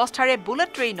অত্যাধুনিক ব্যৱস্থাৰে বুলেট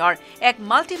ট্ৰেইনৰ এক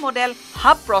মাল্টি মডেল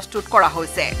হাব প্ৰস্তুত কৰা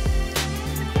হৈছে।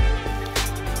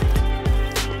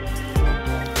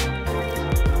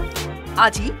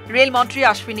 আজি ৰেল মন্ত্ৰী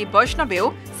অশ্বিনী বৈষ্ণৱেও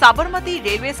সাবৰমতী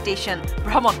ৰেলৱে ষ্টেচন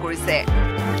ভ্ৰমণ কৰিছে।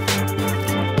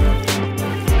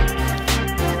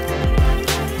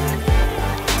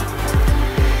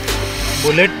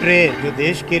 बुलेट ट्रेन जो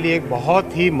देश के लिए एक बहुत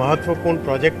ही महत्वपूर्ण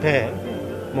प्रोजेक्ट है,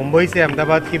 मुंबई से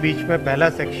अहमदाबाद के बीच में पहला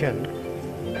सेक्शन,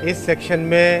 इस सेक्शन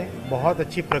में बहुत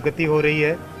अच्छी प्रगति हो रही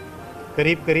है।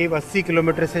 करीब 80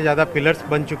 किलोमीटर से ज़्यादा पिलर्स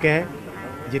बन चुके हैं।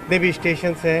 जितने भी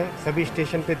स्टेशन हैं सभी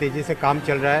स्टेशन पे तेज़ी से काम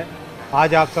चल रहा है।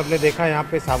 आज आप सब ने देखा यहाँ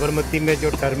पे साबरमती में जो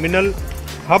टर्मिनल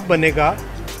हब बनेगा,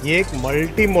 ये एक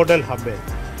मल्टी मॉडल हब है।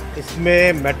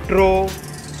 इसमें मेट्रो,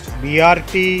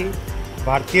 BRT,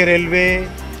 भारतीय रेलवे,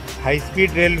 हाई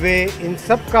स्पीड रेलवे, इन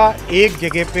सब का एक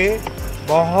जगह पे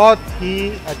बहुत ही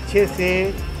अच्छे से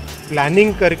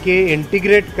प्लानिंग करके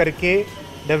इंटीग्रेट करके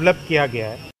डेवलप किया गया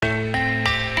है।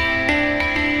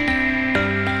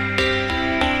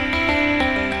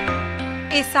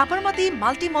 এই সাবৰমতী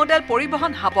মাল্টি মডেল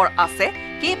পৰিবহন হাবৰ আছে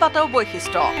কেইবাটাও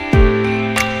বৈশিষ্ট্য।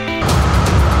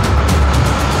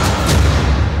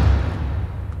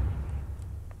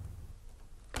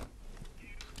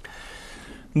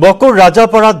 বকুৰ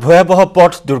ৰাজাপাৰাত ভয়াবহ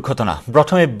পথ দুৰ্ঘটনা।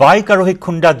 প্ৰথমে বাইক আৰোহী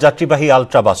খুন্দাত যাত্ৰীবাহী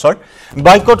আল্ট্ৰা বাছৰ,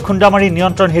 বাইকত খুন্দা মাৰি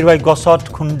নিয়ন্ত্ৰণ হেৰুৱাই গছত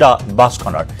খুন্দা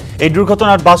বাছখনৰ। এই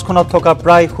দুৰ্ঘটনাত বাছখনত থকা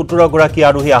প্ৰায় 17 গৰাকী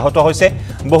আৰোহী আহত হৈছে।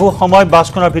 বহু সময়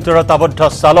বাছখনৰ ভিতৰত আবদ্ধ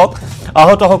চালক।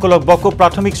 আহতসকলক বকু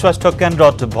প্ৰাথমিক স্বাস্থ্য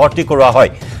কেন্দ্ৰত ভৰ্তি কৰোৱা হয়।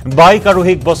 বাইক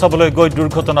আৰোহীক বচাবলৈ গৈ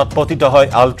দুৰ্ঘটনাত পতিত হয়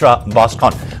আল্ট্ৰা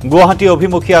বাছখন। গুৱাহাটী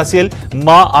অভিমুখী আছিল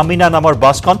মা আমিনা নামৰ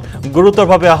বাছখন।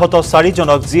 গুৰুতৰভাৱে আহত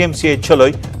 4জনক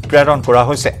GMCHলৈ প্ৰেৰণ কৰা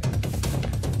হৈছে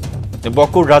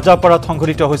বকুৰ ৰাজাপাৰাত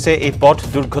সংঘটিত হৈছে এই পথ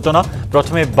দুৰ্ঘটনা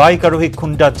প্ৰথমে বাইক আৰোহী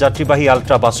খুন্দাত যাত্ৰীবাহী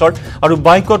আল্ট্ৰা বাছৰ আৰু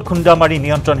বাইকত খুন্দা মাৰি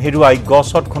নিয়ন্ত্ৰণ হেৰুৱাই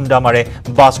গছত খুন্দা মাৰে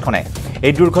বাছখনে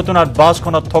এই দুৰ্ঘটনাত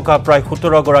বাছখনত থকা প্ৰায়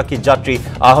 17 গৰাকী যাত্ৰী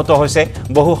আহত হৈছে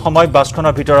বহু সময়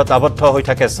বাছখনৰ ভিতৰত আবদ্ধ হৈ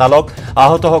থাকে চালক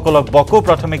আহতসকলক বকো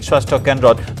প্ৰাথমিক স্বাস্থ্য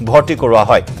কেন্দ্ৰত ভৰ্তি কৰোৱা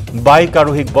হয় বাইক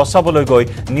আৰোহীক বচাবলৈ গৈ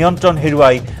নিয়ন্ত্ৰণ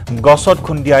হেৰুৱাই গছত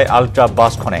খুন্দিয়াই আল্ট্ৰা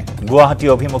বাছখনে গুৱাহাটী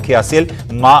অভিমুখী আছিল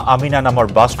মা আমিনা নামৰ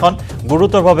বাছখন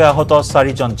গুৰুতৰভাৱে আহত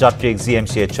 4 জন যাত্ৰীক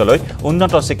জিএমচিএইচলৈ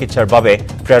উন্নত চিকিৎসাৰ বাবে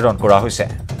প্ৰেৰণ কৰা হৈছে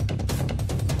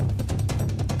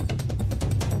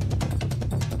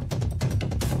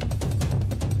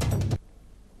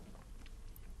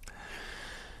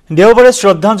দেওবাৰে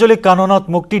শ্ৰদ্ধাঞ্জলি কাননত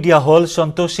মুক্তি দিয়া হল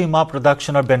সন্তোষী মা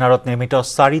প্ৰডাকশ্যনৰ বেনাৰত নিৰ্মিত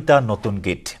 4টা নতুন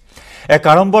গীত এক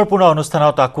আড়ম্বৰপূৰ্ণ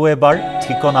অনুষ্ঠানত আকৌ এবাৰ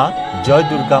ঠিকনা জয়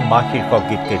দুৰ্গা মা শীৰ্ষক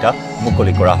গীতকেইটা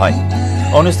মুকলি কৰা হয়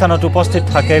অনুষ্ঠানত উপস্থিত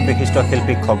থাকে বিশিষ্ট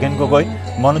শিল্পী খগেন গগৈ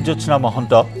মনোজ্যোৎস্না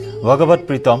মহন্ত ভগৱত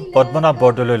প্ৰীতম পদ্মনাভ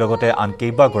বৰদলৈৰ লগতে আন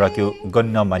কেইবাগৰাকীও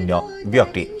গণ্যমান্য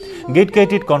ব্যক্তি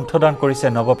গীতকেইটিত কণ্ঠদান কৰিছে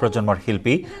নৱপ্ৰজন্মৰ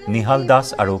শিল্পী নিহাল দাস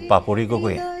আৰু পাপৰি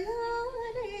গগৈয়ে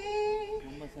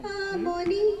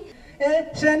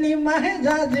শনি মাহে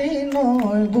জাজি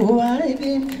নয় বুয়াই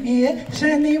দিম ইয়ে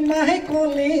শনি মাহে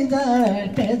কলি যায়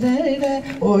তেজেৰে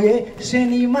ওয়ে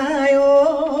শনি মায়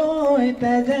ওই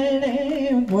তেজেৰে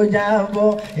বুজাব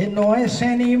এ নয়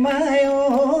শনি মায়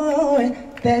ওই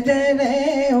তেজেৰে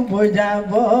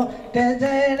বুজাব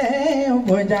তেজেৰে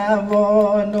বুজাব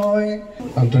নয়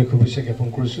আন্তৰিক শুভেচ্ছা জ্ঞাপন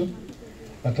কৰিছোঁ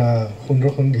এটা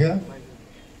সুন্দৰ সন্ধিয়া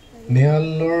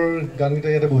নিহালৰ গানকেইটা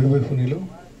ইয়াতে বহি বহি শুনিলোঁ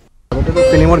আগতেতো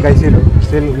ফিল্মত গাইছিলোঁ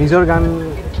ষ্টিল নিজৰ গান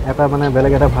এটা মানে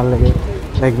বেলেগ এটা ভাল লাগে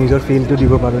লাইক নিজৰ ফিলটো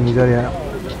দিব পাৰোঁ নিজৰ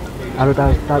আৰু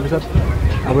তাৰপিছত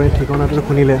আপুনি ঠিকনাটো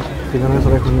শুনিলে ঠিকনা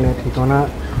চবে শুনিলে ঠিকনা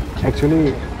একচুৱেলি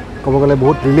ক'ব গ'লে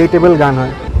বহুত ৰিলেটেবল গান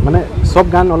হয় মানে চব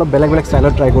গান অলপ বেলেগ বেলেগ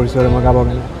ষ্টাইলত ট্ৰাই কৰিছোঁ আৰু মই গাবৰ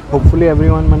কাৰণে হোপফুলি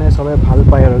এভৰিৱান মানে চবে ভাল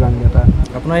পায় আৰু গানকেইটা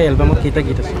আপোনাৰ এই এলবামত কেইটা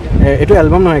গীত আছে এইটো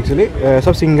এলবাম নহয় একচুৱেলি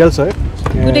চব ছিংগলছ হয়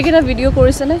গোটেইকেইটা ভিডিঅ'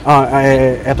 কৰিছেনে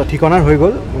এটা ঠিকনাৰ হৈ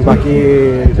গ'ল বাকী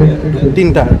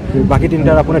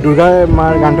তিনিটাৰ আপোনাৰ দুৰ্গা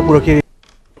মাৰ গানটো পৰহি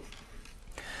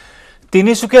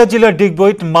তিনিচুকীয়া জিলাৰ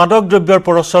ডিগবৈত মাদক দ্ৰব্যৰ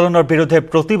প্ৰচলনৰ বিৰুদ্ধে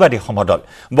প্ৰতিবাদী সমদল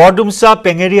বৰডুমছা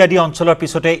পেঙেৰি আদি অঞ্চলৰ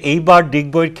পিছতে এইবাৰ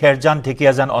ডিগবৈৰ খেৰজান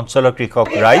ঢেকিয়াজান অঞ্চলৰ কৃষক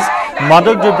ৰাইজ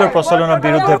মাদক দ্ৰব্যৰ প্ৰচলনৰ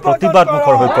বিৰুদ্ধে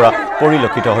প্ৰতিবাদমুখৰ হৈ পৰা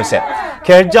পৰিলক্ষিত হৈছে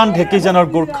খেৰজান ঢেকিজানৰ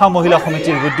গোৰ্খা মহিলা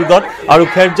সমিতিৰ উদ্যোগত আৰু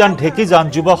খেৰজান ঢেকিজান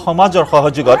যুৱ সমাজৰ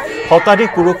সহযোগত শতাধিক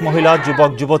পুৰুষ মহিলা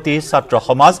যুৱক যুৱতী ছাত্ৰ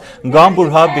সমাজ গাঁও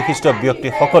বুঢ়া বিশিষ্ট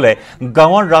ব্যক্তিসকলে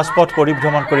গাঁৱৰ ৰাজপথ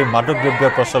পৰিভ্ৰমণ কৰি মাদক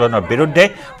দ্ৰব্যৰ প্ৰচলনৰ বিৰুদ্ধে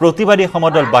প্ৰতিবাদী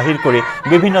সমদল বাহিৰ কৰি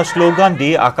বিভিন্ন শ্লোগান দি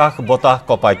আকাশ বতাহ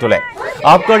কপাই তোলে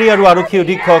আবকাৰী আৰু আৰক্ষী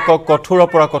অধীক্ষকক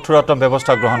কঠোৰৰ পৰা কঠোৰতম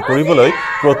ব্যৱস্থা গ্ৰহণ কৰিবলৈ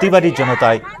প্ৰতিবাদী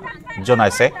জনতাই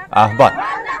জনাইছে আহ্বান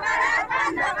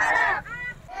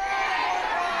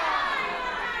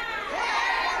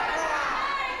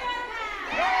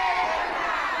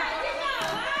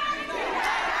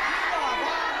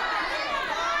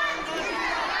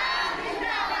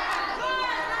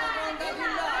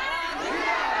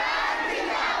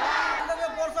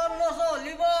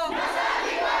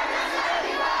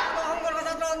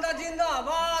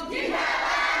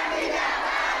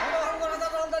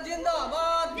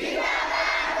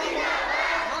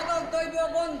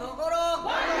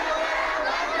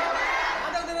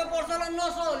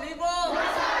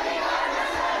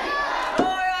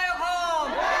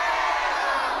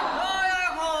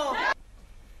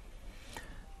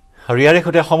হৰিয়াৰে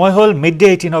খুটে সময় হল মিডডে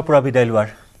 18 পৰা বিদায় লোৱাৰ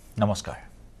নমস্কাৰ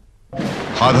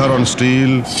সাধাৰণ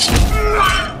ষ্টীল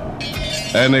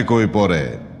এনেকৈ পৰে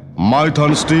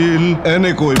মাইথন ষ্টীল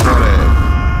এনেকৈ পৰে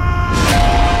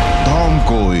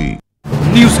ধমকৈ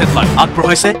নিউজ হেডলাইন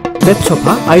আগবঢ়াইছে পেট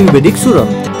চফা আয়ুৰ্বেদিক চূৰণ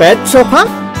পেট চফা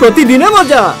প্ৰতিদিনে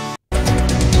মজা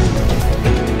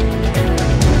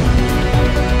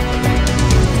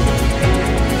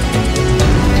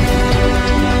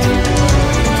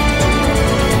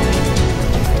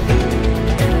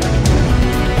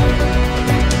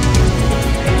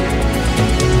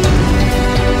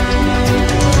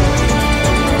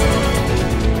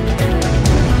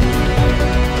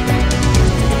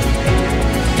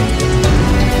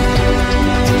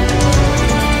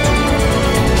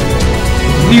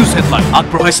নিউজ হেডলাইন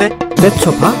আগবঢ়াইছে পেট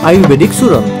চফা আয়ুৰ্বেদিক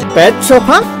চূৰণ পেট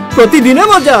চফা প্ৰতিদিনে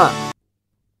মজা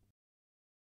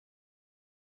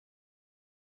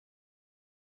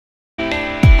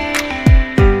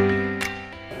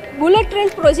बुलेट ट्रेन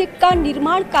प्रोजेक्ट का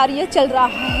निर्माण कार्य चल रहा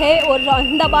है और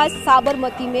अहमदाबाद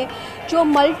साबरमती में जो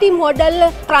मल्टी मॉडल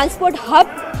ट्रांसपोर्ट हब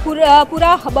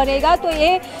पूरा बनेगा। तो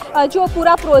ये जो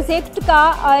पूरा प्रोजेक्ट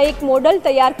का एक मॉडल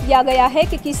तैयार किया गया है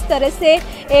कि किस तरह से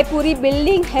ये पूरी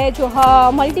बिल्डिंग है जो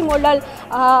मल्टी मॉडल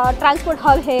ट्रांसपोर्ट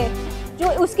हब है जो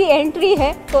उसकी एंट्री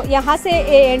है। तो यहाँ से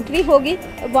ये एंट्री होगी,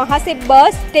 वहाँ से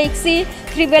बस, टैक्सी,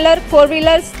 3 व्हीलर, 4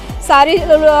 व्हीलर्स सारे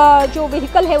जो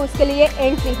व्हीकल है उसके लिए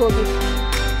एंट्री होगी।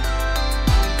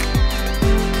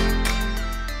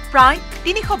 प्राय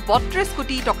 332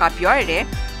 কোটি টকা ব্যয়েৰে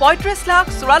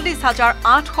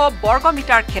 35,44,800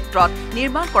 বৰ্গমিটাৰ ক্ষেত্ৰত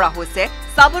নিৰ্মাণ কৰা হৈছে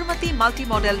Sabarmati multi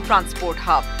model transport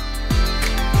hub.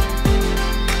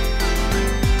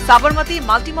 Sabarmati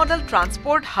multi model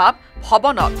transport hub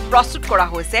ভৱনত প্ৰস্তুত কৰা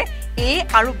হৈছে এ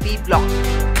আৰু বি ব্লক।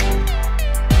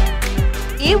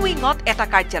 এ উইঙত এটা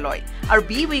কাৰ্যালয় আৰু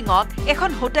বি উইঙত এখন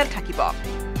হোটেল থাকিব।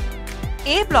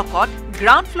 এ ব্লকত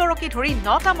গ্ৰাউণ্ড ফ্ল'ৰকে ধৰি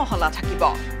 9টা মহলা থাকিব।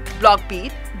 ব্লক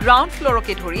বিত গ্ৰাউণ্ড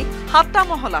ফ্ল'ৰকে ধৰি 7টা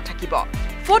মহলা থাকিব।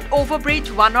 ফুট অভাৰব্ৰিজ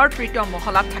 1ৰ 3য়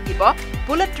মহলাত থাকিব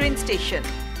বুলেট ট্ৰেইন ষ্টেচন।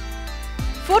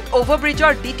 ফুট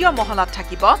অভাৰব্ৰিজৰ 2য় মহলাত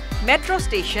থাকিব মেট্ৰ'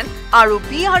 ষ্টেচন আৰু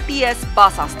BRTS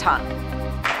বাছ আস্থান।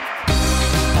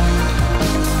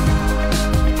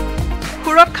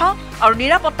 সুৰক্ষা আৰু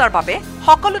নিৰাপত্তাৰ বাবে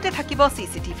সকলোতে থাকিব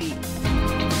CCTV।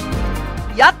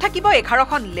 ইয়াত থাকিব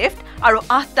 11খন লিফ্ট আৰু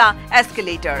 8টা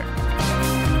এস্কেলেটৰ।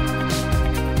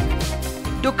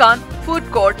 দোকান, ফুড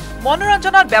কোৰ্ট,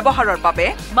 মনোৰঞ্জনৰ ব্যৱহাৰৰ বাবে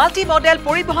মাল্টি মডেল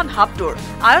পৰিবহন হাবটোৰ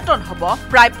আয়তন হ'ব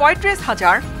প্ৰায়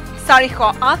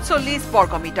 35,448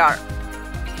 বৰ্গমিটাৰ।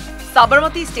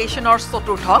 সাবৰমতী ষ্টেচনৰ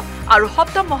 4ৰ্থ আৰু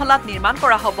 7ম মহলাত নিৰ্মাণ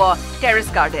কৰা হ'ব টেৰেছ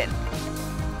গাৰ্ডেন।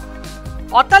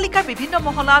 অট্টালিকাৰ বিভিন্ন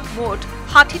মহলাত মুঠ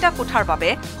 60টা কোঠাৰ বাবে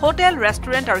হোটেল,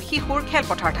 ৰেষ্টুৰেণ্ট আৰু শিশুৰ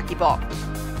খেলপথাৰ থাকিব।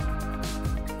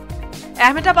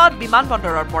 আহমেদাবাদ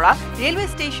বিমানবন্দৰৰ পৰা ৰেলৱে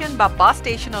ষ্টেচন বা বাছ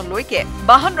ষ্টেচনলৈকে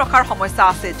বাহন ৰখাৰ সমস্যা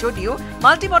আছে যদিও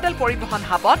মাল্টি মডেল পৰিবহন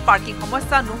হাবত পাৰ্কিং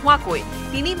সমস্যা নোহোৱাকৈ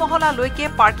 3 মহলালৈকে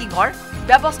পাৰ্কিঙৰ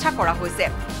ব্যৱস্থা কৰা হৈছে,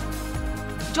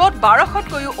 য'ত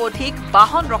 1200তকৈও অধিক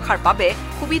বাহন ৰখাৰ বাবে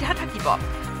সুবিধা থাকিব।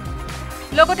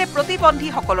 লগতে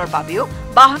প্ৰতিবন্ধীসকলৰ বাবেও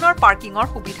বাহনৰ পাৰ্কিঙৰ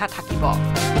সুবিধা থাকিব।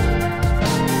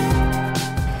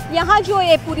 यहाँ जो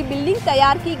ये पूरी बिल्डिंग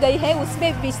तैयार की गई है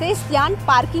उसमें विशेष ध्यान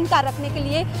पार्किंग का रखने के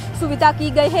लिए सुविधा की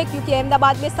गई है, क्योंकि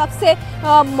अहमदाबाद में सबसे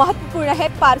महत्वपूर्ण है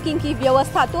पार्किंग की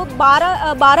व्यवस्था। तो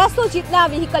 1200 जितना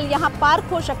व्हीकल यहाँ पार्क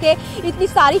हो सके इतनी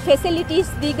सारी फैसिलिटीज़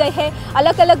दी गई है।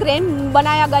 अलग अलग रैंप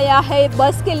बनाया गया है,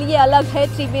 बस के लिए अलग है,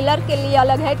 3 व्हीलर के लिए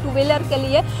अलग है, 2 व्हीलर के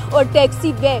लिए और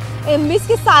टैक्सी वे,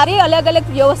 इसके सारे अलग अलग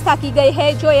व्यवस्था की गई है।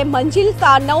 जो ये मंजिल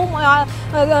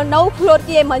 9 फ्लोर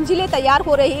की ये मंजिलें तैयार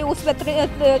हो रही है उसमें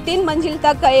 3 मंजिल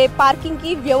तक पार्किंग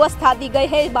की व्यवस्था दी गई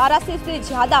है। 12 से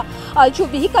ज़्यादा जो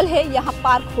व्हीकल है यहाँ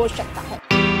पार्क हो सकता है।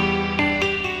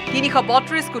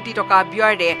 332 কোটি টকা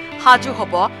ব্যয়েৰে সাজু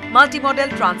হ'ব মাল্টি মডেল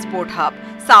ট্ৰান্সপোৰ্ট হাব।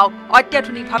 চাওক,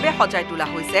 অত্যাধুনিকভাৱে সজাই তোলা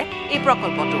হৈছে এই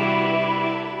প্ৰকল্পটো।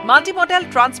 মাল্টি মডেল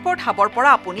ট্ৰান্সপোৰ্ট হাবৰ পৰা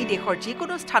আপুনি দেশৰ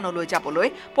যিকোনো স্থানলৈ যাবলৈ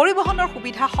পৰিবহনৰ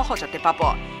সুবিধা সহজতে পাব।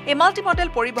 এই মাল্টি মডেল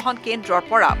পৰিবহন কেন্দ্ৰৰ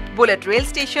পৰা বুলেট ৰেল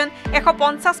ষ্টেচন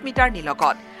 150 মিটাৰ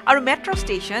নিলগত আৰু মেট্ৰ'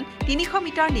 ষ্টেচন 300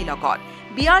 মিটাৰ নিলগত,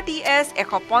 BRTS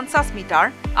 150 মিটাৰ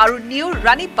আৰু নিউ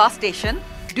ৰাণী বাছ ষ্টেচন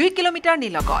 2 কিলোমিটাৰ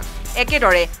নিলগত।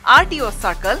 একেদৰে RTO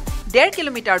চাৰ্কল 1.5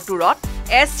 কিলোমিটাৰ দূৰত,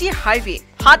 SG হাইৱে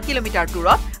 7 কিলোমিটাৰ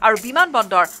দূৰত আৰু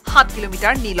বিমানবন্দৰ 7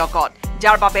 কিলোমিটাৰ নিলগত,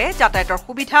 যাৰ বাবে যাতায়াতৰ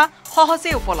সুবিধা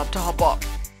সহজে উপলব্ধ হ'ব।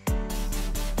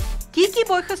 কি কি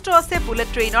বৈশিষ্ট্য আছে বুলেট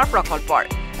ট্ৰেইনৰ প্ৰকল্পৰ?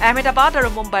 আহমেদাবাদ আৰু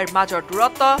মুম্বাইৰ মাজৰ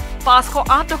দূৰত্ব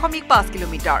 508.5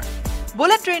 কিলোমিটাৰ।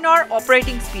 বুলেট ট্ৰেইনৰ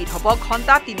অপাৰেটিং স্পীড হ'ব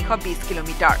ঘণ্টা 320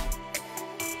 কিলোমিটাৰ।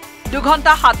 2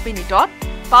 ঘণ্টা 7 মিনিটত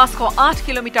 508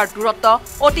 কিলোমিটাৰ দূৰত্ব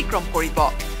অতিক্ৰম কৰিব।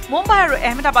 মুম্বাই আৰু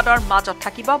আহমেদাবাদৰ মাজত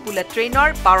থাকিব বুলেট ট্ৰেইনৰ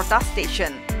 12টা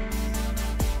ষ্টেচন।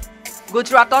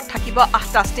 গুজৰাটত থাকিব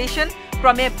 8টা ষ্টেচন,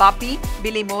 ক্ৰমে বাপি,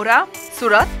 বিলিমোৰা,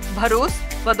 সুৰট, ভৰুচ,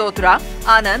 বদোদৰা,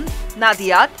 আনন্দ,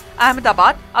 নাদিয়াদ,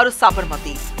 আহমেদাবাদ আৰু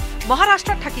সাবৰমতী।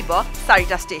 মহাৰাষ্ট্ৰত থাকিব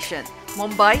 4টা ষ্টেচন,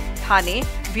 মুম্বাই, থানে,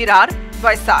 ভিৰাৰ,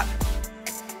 বৈশাখ।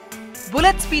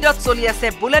 বুলেট স্পীডত চলি আছে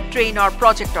বুলেট ট্ৰেইনৰ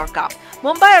প্ৰজেক্টৰ কাম।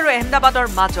 মুম্বাই আৰু আহমেদাবাদৰ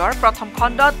মাজৰ প্ৰথম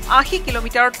খণ্ডত 80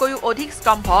 কিলোমিটাৰতকৈও অধিক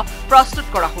স্তম্ভ প্ৰস্তুত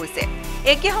কৰা হৈছে।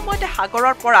 একে সময়তে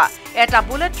সাগৰৰ পৰা এটা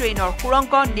বুলেট ট্ৰেইনৰ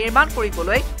সুৰংগ নিৰ্মাণ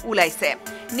কৰিবলৈ ওলাইছে।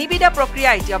 নিবিদা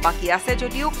প্ৰক্ৰিয়া এতিয়া বাকী আছে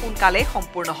যদিও সোনকালে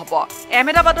সম্পূৰ্ণ হ'ব।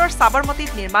 আহমেদাবাদৰ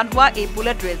সাবৰমতীত নিৰ্মাণ হোৱা এই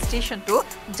বুলেট ৰেল ষ্টেচনটো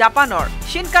জাপানৰ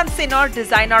শিনকানছেনৰ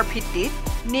ডিজাইনৰ ভিত্তিত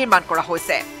নিৰ্মাণ কৰা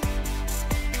হৈছে।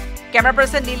 কেমেৰা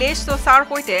পাৰ্চন নীলেশ সোচাৰ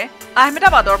সৈতে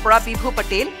আহমেদাবাদৰ পৰা বিভু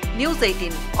Patel, news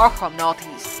 18 Assam north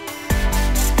east.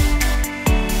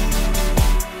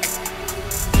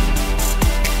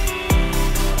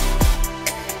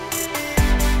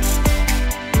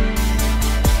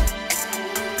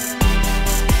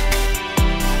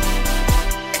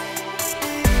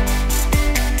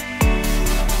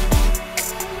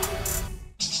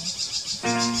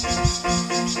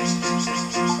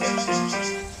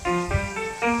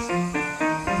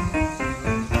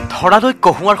 ধৰালৈ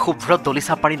কহুৱাৰ শুভ্ৰ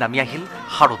দলিচা পাৰি নামি আহিল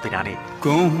শাৰদী ৰাণী।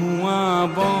 কহুৱা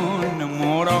বন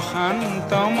মোৰ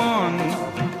শান্ত মন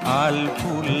আল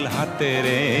ফুল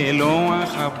হাতেৰে লোৱা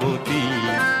সাবতি।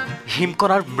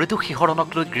 হিমকণাৰ মৃদু শিহৰণক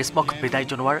লৈ গ্ৰীষ্মক বিদায়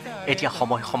জনোৱাৰ এতিয়া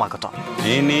সময় সমাগত।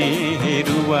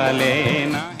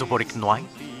 দুবৰিক নোৱাই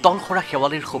তলসৰা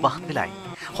শেৱালিৰ সুবাস মিলাই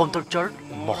সৌন্দৰ্যৰ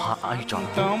মহা আয়োজন।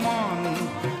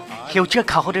 সেউজীয়া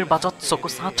ঘাঁহনিৰ মাজত চকু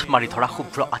চাঠ মাৰি ধৰা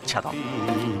শুভ্ৰ আচ্ছাদন।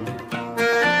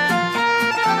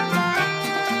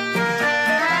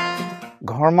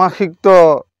 ঘৰ্মাসিক্ত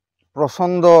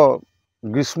প্ৰচণ্ড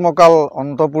গ্ৰীষ্মকাল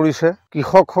অন্ত পৰিছে।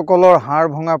 কৃষকসকলৰ হাড়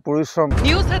ভঙা পৰিশ্ৰম।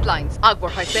 নিউজ হেডলাইন্স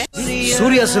আগবঢ়াইছে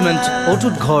সূৰ্য চিমেণ্ট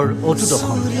অটুট ঘৰ অটুট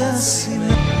অসম।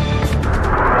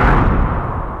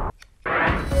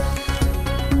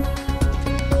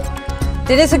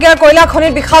 তিনিচুকীয়াৰ কয়লা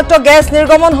খনিত বিষাক্ত গেছ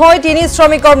নিৰ্গমন হৈ 3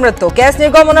 শ্ৰমিকৰ মৃত্যু। গেছ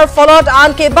নিৰ্গমনৰ ফলত আন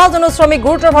কেইবাজনো শ্ৰমিক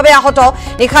গুৰুতৰভাৱে আহত।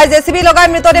 নিশাই জেচিবি লগাই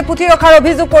মৃতদেহ পুতি ৰখাৰ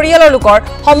অভিযোগ পৰিয়ালৰ লোকৰ।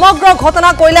 সমগ্ৰ ঘটনা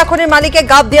কয়লা খনিৰ মালিকে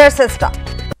গাপ দিয়াৰ চেষ্টা।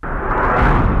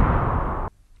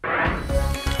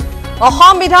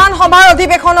 অসম বিধানসভাৰ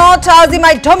অধিৱেশনত আজি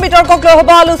মাধ্যম বিতৰ্কক লৈ হ'ব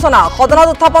আলোচনা। সদনত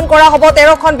উত্থাপন কৰা হ'ব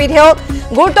 13খন বিধেয়ক।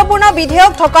 গুৰুত্বপূৰ্ণ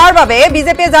বিধেয়ক থকাৰ বাবে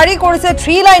বিজেপিয়ে জাৰি কৰিছে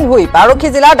 3 লাইন হুইপ। আৰক্ষী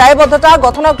জিলাৰ দায়বদ্ধতা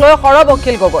গঠনক লৈ সৰব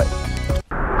অখিল গগৈ।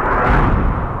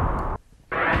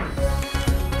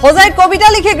 হোজাইত কবিতা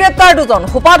লিখি গ্ৰেপ্তাৰ 2জন।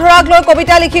 সোপাধৰাক লৈ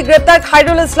কবিতা লিখি গ্ৰেপ্তাৰ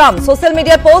খাইৰুল ইছলাম। ছচিয়েল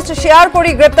মিডিয়াত পোষ্ট শ্বেয়াৰ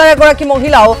কৰি গ্ৰেপ্তাৰ এগৰাকী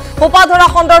মহিলাও। সোপাধৰা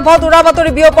সন্দৰ্ভত উৰা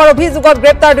বাতৰি বিয়পোৱাৰ অভিযোগত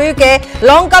গ্ৰেপ্তাৰ 2কে।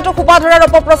 লংকাটো সোপাধৰাৰ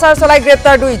অপপ্ৰচাৰ চলাই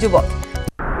গ্ৰেপ্তাৰ 2 যুৱক।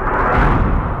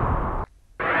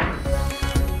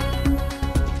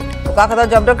 বোকাখাতত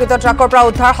জব্দকৃত ট্ৰাকৰ পৰা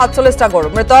উদ্ধাৰ 47টা গৰু।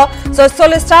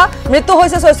 মৃত্যু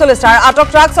হৈছে 46টাৰ। আটক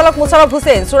ট্ৰাক চালক মুছাৰফ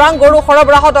হুছেইন। চোৰাং গৰু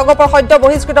সৰবৰাহত অগপৰ সদ্য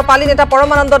বহিষ্কৃত পালি নেতা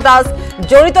পৰমানন্দ দাস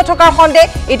জড়িত থকাৰ সন্দেহ।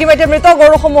 ইতিমধ্যে মৃত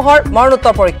গৰুসমূহৰ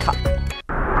মৰণোত্তৰ পৰীক্ষা।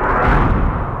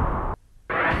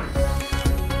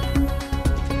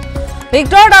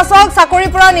 ভিক্টৰ দাসক চাকৰিৰ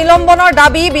পৰা নিলম্বনৰ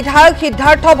দাবী বিধায়ক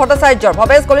সিদ্ধাৰ্থ ভট্টাচাৰ্যৰ।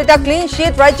 Bhabesh Kalita clean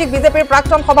sheet. ৰাজ্যিক বিজেপিৰ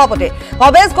প্ৰাক্তন সভাপতি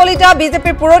ভৱেশ কলিতা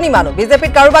বিজেপিৰ পুৰণি মানুহ।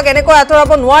 বিজেপিত কাৰোবাক এনেকৈ আঁতৰাব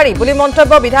নোৱাৰি বুলি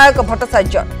মন্তব্য বিধায়ক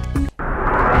ভট্টাচাৰ্যৰ।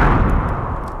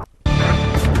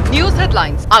 নিউজ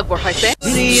হেডলাইন্স আগবঢ়াইছে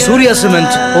সূৰ্য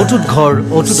চিমেণ্ট অটুট ঘৰ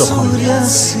অটুট অসম।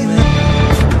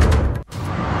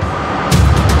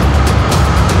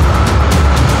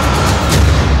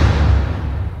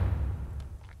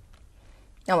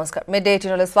 নমস্কাৰ। মিড-ডে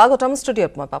 18লৈ স্বাগতম।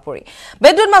 ষ্টুডিঅ'ত মই পাপৰি।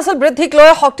 বিদ্যুৎ মাচুল বৃদ্ধিক লৈ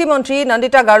শক্তিমন্ত্ৰী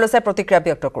নন্দিতা গাৰ্লোচাই প্ৰতিক্ৰিয়া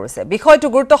ব্যক্ত কৰিছে। বিষয়টো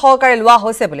গুৰুত্ব সহকাৰে লোৱা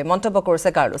হৈছে বুলি মন্তব্য কৰিছে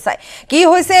গাৰ্লোচাই। কি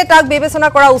হৈছে তাক বিবেচনা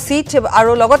কৰা উচিত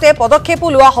আৰু লগতে পদক্ষেপো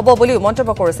লোৱা হ'ব বুলিও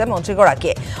মন্তব্য কৰিছে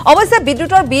মন্ত্ৰীগৰাকীয়ে। অৱশ্যে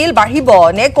বিদ্যুতৰ বিল বাঢ়িব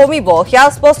নে কমিব সেয়া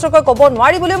স্পষ্টকৈ ক'ব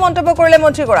নোৱাৰি বুলিও মন্তব্য কৰিলে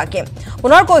মন্ত্ৰীগৰাকীয়ে।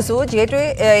 পুনৰ কৈছো, যিহেতু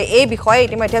এই বিষয়ে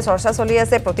ইতিমধ্যে চৰ্চা চলি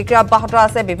আছে, প্ৰতিক্ৰিয়া অব্যাহত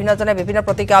আছে। বিভিন্নজনে বিভিন্ন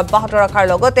প্ৰতিক্ৰিয়া অব্যাহত ৰখাৰ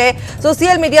লগতে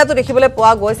ছচিয়েল মিডিয়াতো দেখিবলৈ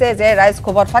পোৱা গৈছে যে ৰাইজ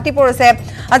ক্ষোভত ফাটি পৰিছে।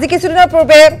 আজি কিছুদিনৰ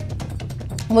পূৰ্বে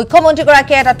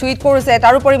মুখ্যমন্ত্ৰীগৰাকীয়ে এটা টুইট কৰিছে।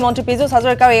 তাৰোপৰি মন্ত্ৰী পীযুষ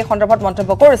হাজৰিকাও এই সন্দৰ্ভত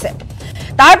মন্তব্য কৰিছে।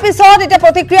 তাৰ পিছত এতিয়া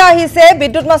প্ৰতিক্ৰিয়া আহিছে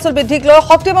বিদ্যুৎ মাচুল বৃদ্ধিক লৈ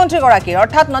শক্তিমন্ত্ৰীগৰাকীৰ,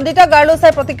 অৰ্থাৎ নন্দিতা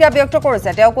গাৰ্লোচাই প্ৰতিক্ৰিয়া ব্যক্ত কৰিছে।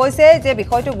 তেওঁ কৈছে যে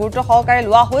বিষয়টো গুৰুত্ব সহকাৰে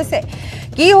লোৱা হৈছে।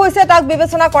 কি হৈছে তাক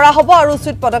বিবেচনা কৰা হ'ব আৰু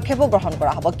উচিত পদক্ষেপো গ্ৰহণ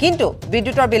কৰা হ'ব। কিন্তু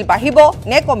বিদ্যুতৰ বিল বাঢ়িব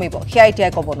নে কমিব সেয়া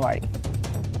এতিয়াই ক'ব নোৱাৰি।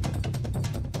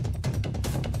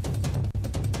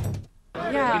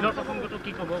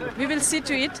 We will see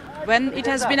to it when it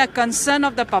has been a concern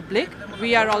of the public. We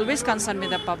are always concerned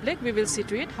with the public. We will see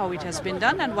to it how it has been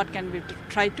done and what can we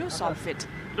try to solve it.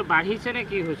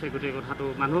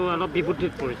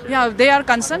 Yeah, they are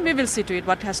concerned. We will see to it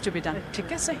what has to be done.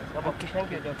 Okay,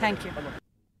 thank you.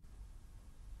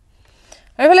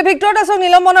 এইফালে Victor দাসক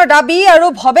নিলম্বনৰ দাবী আৰু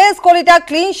Bhabesh Kalita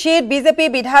clean sheet. BJP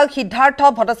বিধায়ক সিদ্ধাৰ্থ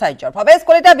ভট্টাচাৰ্যৰ। ভৱেশ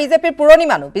কলিতা বিজেপিৰ পুৰণি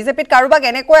মানুহ। বিজেপিত কাৰোবাক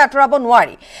এনেকৈ আঁতৰাব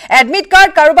নোৱাৰি। এডমিট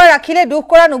কাৰ্ড কাৰোবাৰ ৰাখিলে দুখ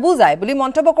কৰা নুবুজায় বুলি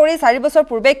মন্তব্য কৰি 4 বছৰ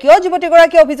পূৰ্বে কিয়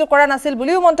যুৱতীগৰাকীয়ে অভিযোগ কৰা নাছিল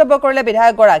বুলিও মন্তব্য কৰিলে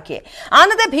বিধায়কগৰাকীয়ে।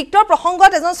 আনহাতে ভিক্টৰ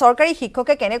প্ৰসংগত এজন চৰকাৰী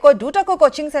শিক্ষকে কেনেকৈ দুটাকৈ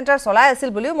কোচিং চেণ্টাৰ চলাই আছিল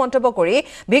বুলিও মন্তব্য কৰি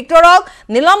ভিক্টৰক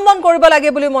নিলম্বন কৰিব লাগে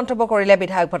বুলিও মন্তব্য কৰিলে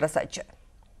বিধায়ক ভট্টাচাৰ্যই।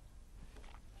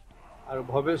 আৰু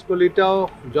ভৱেশ কলিতাও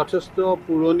যথেষ্ট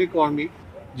পুৰণি কৰ্মী।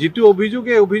 যিটো অভিযোগ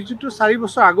এই অভিযোগটো 4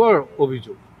 বছৰ আগৰ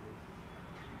অভিযোগ।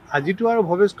 আজিতো আৰু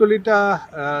ভৱেশ কলিতা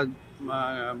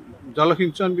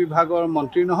জলসিঞ্চন বিভাগৰ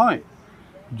মন্ত্ৰী নহয়।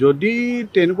 যদি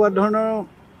তেনেকুৱা ধৰণৰ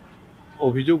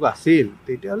অভিযোগ আছিল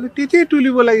তেতিয়াহ'লে তেতিয়াই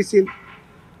তুলিব লাগিছিল।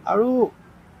 আৰু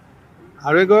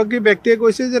এগৰাকী ব্যক্তিয়ে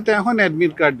কৈছে যে তেওঁ এখন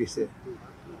এডমিট কাৰ্ড দিছে।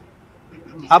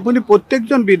 আপুনি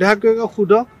প্ৰত্যেকজন বিধায়কে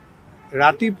সোধক,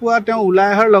 ৰাতিপুৱা তেওঁ ওলাই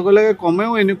অহাৰ লগে লগে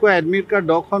কমেও এনেকুৱা এডমিট কাৰ্ড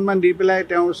 10খনমান দি পেলাই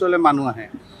তেওঁৰ ওচৰলৈ মানুহ আহে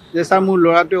যে ছাৰ মোৰ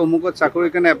ল'ৰাটোৱে অমুকত চাকৰিৰ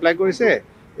কাৰণে এপ্লাই কৰিছে,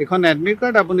 এইখন এডমিট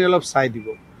কাৰ্ড আপুনি অলপ চাই দিব।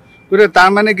 গতিকে তাৰ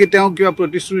মানে কি তেওঁ কিবা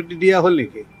প্ৰতিশ্ৰুতি দিয়া হ'ল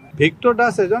নেকি? ভিক্টৰ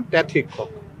দাস এজন টেট শিক্ষক।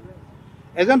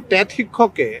 এজন টেট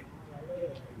শিক্ষকে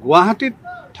গুৱাহাটীত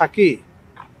থাকি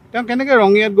তেওঁ কেনেকৈ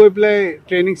ৰঙিয়াত গৈ পেলাই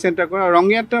ট্ৰেইনিং চেণ্টাৰ কৰে,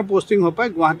 ৰঙিয়াত তেওঁৰ পষ্টিং হৈ পায়,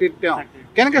 গুৱাহাটীত তেওঁ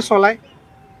কেনেকৈ চলায়,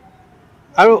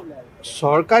 আৰু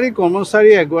চৰকাৰী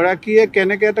কৰ্মচাৰী এগৰাকীয়ে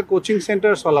কেনেকৈ এটা কোচিং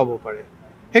চেণ্টাৰ চলাব পাৰে,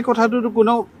 সেই কথাটোতো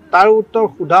কোনো তাৰ উত্তৰ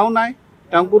সোধাও নাই,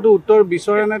 তেওঁকোতো উত্তৰ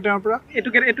বিচৰা নাই তেওঁৰ পৰা। এইটো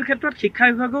ক্ষেত্ৰত শিক্ষা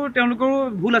বিভাগেও তেওঁলোকৰো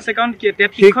ভুল আছে, কাৰণ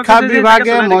শিক্ষা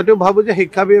বিভাগে মইতো ভাবোঁ যে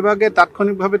শিক্ষা বিভাগে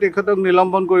তাৎক্ষণিকভাৱে তেখেতক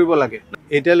নিলম্বন কৰিব লাগে।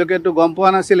 এতিয়ালৈকেতো গম পোৱা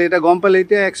নাছিল, এতিয়া গম পালে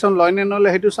এতিয়া একশ্যন লয় নে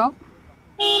নলয় সেইটো চাওঁ।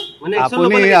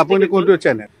 আপুনি কোনটো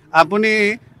চেনেল, আপুনি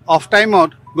অফ টাইমত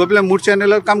গৈ পেলাই মোৰ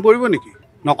চেনেলত কাম কৰিব নেকি?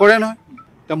 নকৰে নহয়।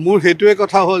 তো মোৰ সেইটোৱে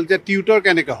কথা হ'ল যে টিউটৰ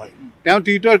কেনেকৈ হয়, তেওঁ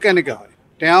টিউটৰ কেনেকৈ হয়,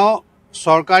 তেওঁ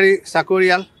চৰকাৰী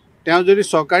চাকৰিয়াল, তেওঁ যদি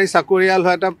চৰকাৰী চাকৰিয়াল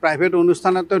হয় এটা প্ৰাইভেট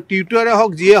অনুষ্ঠানত তেওঁ টিউটৰে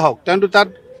হওক যিয়ে হওক তেওঁতো তাত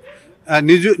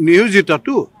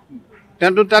নিয়োজিতটো,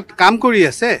 তেওঁতো তাত কাম কৰি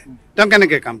আছে, তেওঁ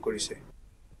কেনেকৈ কাম কৰিছে।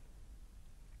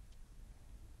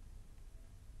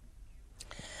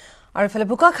 আৰু ইফালে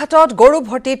বোকাখাটত গৰু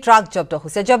ভৰ্তি ট্ৰাক জব্দ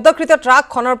হৈছে। জব্দকৃত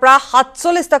ট্ৰাকখনৰ পৰা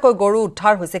 47টাকৈ গৰু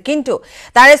উদ্ধাৰ হৈছে, কিন্তু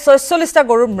তাৰে 46টা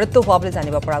গৰুৰ মৃত্যু হোৱা বুলি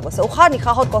জানিব পৰা গৈছে। উশাহ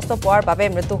নিশাহত কষ্ট পোৱাৰ বাবে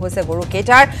মৃত্যু হৈছে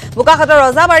গৰুকেইটাৰ। বোকাখাটৰ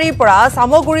ৰজাবাৰীৰ পৰা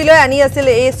চামগুৰিলৈ আনি আছিল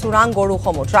এই চোৰাং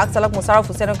গৰুসমূহ। ট্ৰাক চালক মুছাৰফ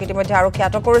হুছেইনক ইতিমধ্যে আৰক্ষীয়ে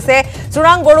আটক কৰিছে।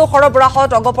 চোৰাং গৰু সৰবৰাহত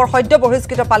অগপৰ সদ্য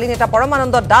বহিষ্কৃত পালি নেতা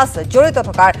পৰমানন্দ দাস জড়িত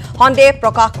থকাৰ সন্দেহ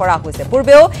প্ৰকাশ কৰা হৈছে।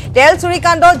 পূৰ্বেও তেল চুৰি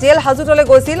কাণ্ড জেল হাজতলৈ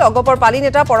গৈছিল অগপৰ পালি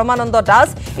নেতা পৰমানন্দ দাস।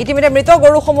 ইতিমধ্যে মৃত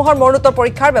গৰুসমূহৰ মৰণোত্তৰ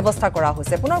পৰীক্ষাৰ ব্যৱস্থা কৰা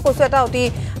হৈছে। পুনৰ কৈছো এটা অতি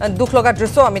দুখ লগা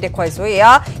দৃশ্য আমি দেখুৱাইছো।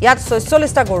 ইয়াত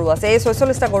 46টা গৰু আছে, এই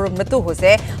 46টা গৰুৰ মৃত্যু হৈছে।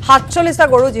 47টা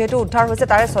গৰু যিহেতু উদ্ধাৰ হৈছে,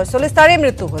 তাৰে 46টাৰে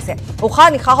মৃত্যু হৈছে। উশাহ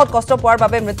নিশাহত কষ্ট পোৱাৰ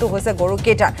বাবে মৃত্যু হৈছে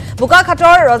গৰুকেইটাৰ।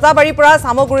 বোকাখাটৰ ৰজাবাৰীৰ পৰা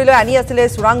চামগুৰিলৈ আনি আছিলে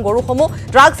চোৰাং গৰুসমূহ।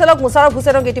 ট্ৰাক চালক মুছাৰফ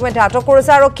হুছেইনক ইতিমধ্যে আটক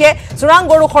কৰিছে আৰক্ষীয়ে। চোৰাং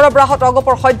গৰু সৰবৰাহত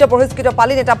অগপৰ সদ্য বহিষ্কৃত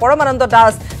পালি নেতা পৰমানন্দ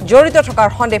দাস জড়িত থকাৰ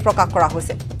সন্দেহ প্ৰকাশ কৰা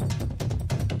হৈছে।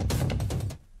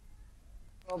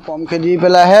 পম খেদি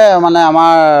পেলাইহে মানে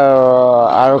আমাৰ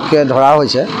আৰক্ষীয়ে ধৰা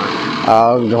হৈছে।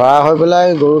 ধৰা হৈ পেলাই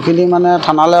গৰুখিনি মানে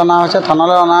থানালৈ অনা হৈছে।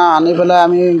 থানালৈ আনি পেলাই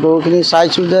আমি গৰুখিনি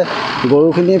চাইছোঁ যে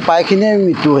গৰুখিনি প্ৰায়খিনিয়ে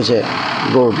মৃত্যু হৈছে।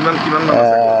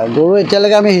 গৰু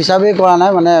এতিয়ালৈকে আমি হিচাপেই কৰা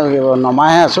নাই, মানে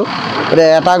নমাইহে আছোঁ। গতিকে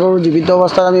এটা গৰু জীৱিত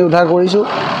অৱস্থাত আমি উদ্ধাৰ কৰিছোঁ,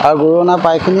 আৰু গৰু অনা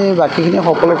প্ৰায়খিনি বাকীখিনি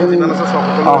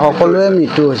সকলোৱে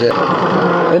মৃত্যু হৈছে।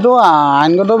 এইটো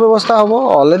আইনগত ব্যৱস্থা হ'ব।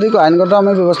 অলৰেডি আইনগত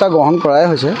আমি ব্যৱস্থা গ্ৰহণ কৰাই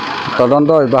হৈছে, তদন্ত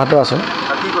অব্যাহত আছে।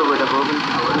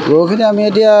 গৰুখিনি আমি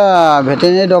এতিয়া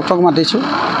ভেটেৰিনেৰী ডক্টৰক মাতিছোঁ,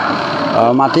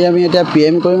 মাতি আমি এতিয়া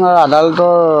PM কৰিম, আৰু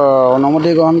আদালতৰ অনুমতি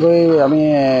গ্ৰহণ কৰি আমি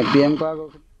PM কৰা।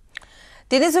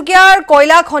 তিনিচুকীয়াৰ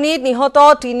কয়লা খনিত নিহত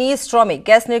 3 শ্ৰমিক।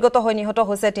 গেছ নিৰ্গত হৈ নিহত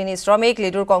হৈছে 3 শ্ৰমিক।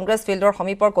 লিডুৰ কংগ্ৰেছ ফিল্ডৰ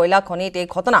সমীপৰ কয়লা খনিত এই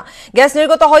ঘটনা। গেছ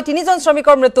নিৰ্গত হৈ 3জন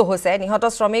শ্ৰমিকৰ মৃত্যু হৈছে। নিহত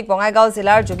শ্ৰমিক বঙাইগাঁও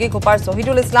জিলাৰ যোগীঘোপাৰ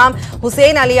শ্বহীদুল ইছলাম,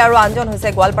 হুছেইন আলী, আৰু আনজন হৈছে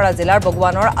গোৱালপাৰা জিলাৰ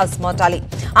বগুৱানৰ আজমত আলী।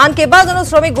 আন কেইবাজনো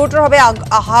শ্ৰমিক গুৰুতৰভাৱে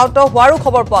আহত হোৱাৰো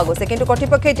খবৰ পোৱা গৈছে, কিন্তু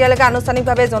কৰ্তৃপক্ষই এতিয়ালৈকে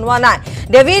আনুষ্ঠানিকভাৱে জনোৱা নাই।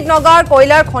 ডেভিড নগাৰ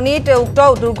কয়লাৰ খনিত উক্ত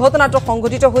দুৰ্ঘটনাটো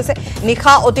সংঘটিত হৈছে।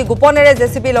 নিশা অতি গোপনেৰে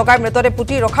JCB লগাই মৃতদেহ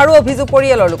পুতি ৰখাৰো অভিযোগ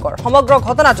পৰিয়ালৰ লোকৰ। সমগ্ৰ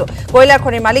ঘটনাটো কয়লা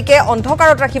খনিৰ মালিকে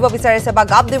অন্ধকাৰত ৰাখিব বিচাৰিছে বা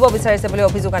গাপ দিব বিচাৰিছে বুলি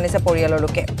অভিযোগ আনিছে পৰিয়ালৰ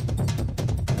লোকে।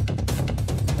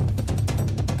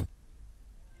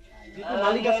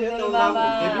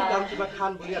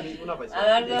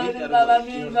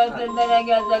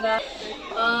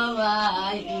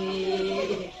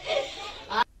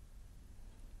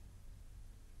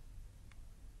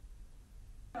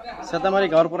 চেতামাৰী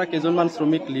গাঁৱৰ পৰা কেইজনমান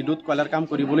শ্ৰমিক লিডুত কয়লাৰ কাম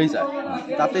কৰিবলৈ যায়।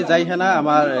 তাতে যাই হেনা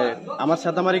আমাৰ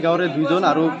চেতামাৰী গাঁৱৰে 2জন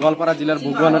আৰু গোৱালপাৰা জিলাৰ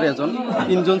বগুৱানৰে 1জন,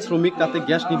 3জন শ্ৰমিক তাতে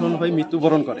গেছ নিৰ্গমন হৈ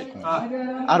মৃত্যুবৰণ কৰে।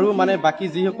 আৰু মানে বাকী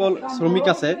যিসকল শ্ৰমিক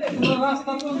আছে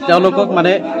তেওঁলোকক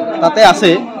মানে তাতে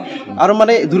আছে। আৰু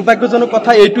মানে দুৰ্ভাগ্যজনক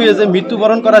কথা এইটোৱে যে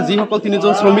মৃত্যুবৰণ কৰা যিসকল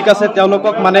 3জন শ্ৰমিক আছে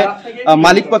তেওঁলোকক মানে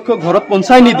মালিক পক্ষ ঘৰত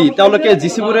পঞ্চাই নিদি তেওঁলোকে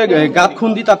JCBৰে গাঁত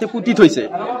খুন্দি তাতে পুতি থৈছে।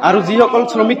 আৰু যিসকল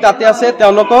শ্ৰমিক তাতে আছে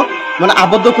তেওঁলোকক মানে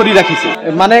আবদ্ধ কৰি ৰাখিছে।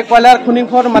 মানে কয়লাৰ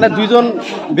খনিখন মানে 2জন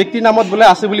ব্যক্তিৰ নামত বোলে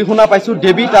আছে বুলি শুনা পাইছোঁ,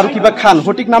 ডেভিড আৰু কিবা খান,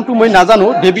 সঠিক নামটো মই নাজানো,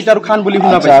 ডেভিড আৰু খান বুলি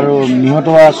শুনা পাইছোঁ। আৰু নিহত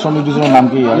হোৱা শ্ৰমিক 2জনৰ নাম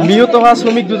কি? নিহত হোৱা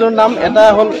শ্ৰমিক 2জনৰ নাম এটা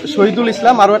হ'ল শ্বহীদুল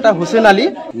ইছলাম আৰু এটা হুছেইন আলী।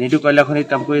 নিডু কয়লা খনিত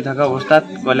কাম কৰি থকা অৱস্থাত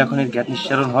কয়লা খনিত গেছ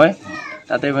নিঃসৰণ হয়।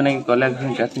 তাতে মানে কয়লা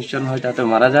খনিত গেছ নিঃসৰণ হয়, তাতে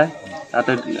মাৰা যায়।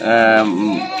 তাতে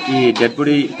কি ডেড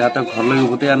বডি তাহাঁতক ঘৰলৈ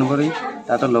উভতাই আনিবলৈ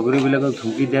তাহাঁতৰ লগৰীবিলাকক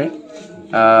ধমকি দিয়ে।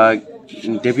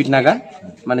 ডেভিড নাগা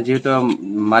মানে যিহেতু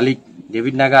মালিক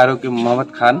ডেভিড নাগা আৰু কি মোহাম্মদ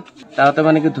খান, তাহাঁতে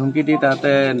মানে কি ধমকি দি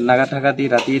তাহাঁতে নাগা থাকা দি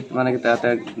ৰাতিত মানে কি তাহাঁতে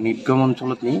নিৰ্গম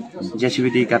অঞ্চলত নি JCB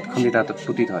দি গাঁত খুন্দি তাহাঁতক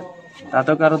পুতি থয়।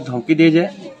 তাহাঁতক আৰু ধমকি দিয়ে যে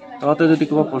তহঁতে যদি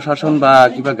কিবা প্ৰশাসন বা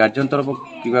কিবা গাৰ্জেন তৰফক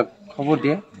কিবা খবৰ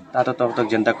দিয়ে তহঁতক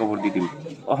জেন্তা খবৰ দি দিম।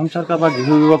 অসম চৰকাৰ বা গৃহ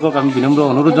বিভাগক আমি বিনম্ৰ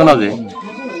অনুৰোধ জনাওঁ যে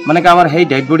মানে কি আমাৰ সেই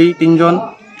ডেড বডি 3জন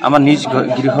আমাৰ নিজ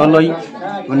গৃহলৈ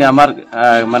মানে আমাৰ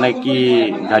মানে কি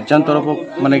গাৰ্জিয়ান তৰফক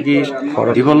মানে কি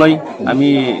দিবলৈ আমি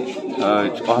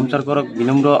অসম চৰকাৰক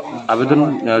বিনম্ৰ আবেদন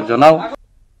জনাও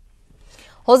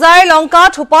হোজাইৰ লংকাত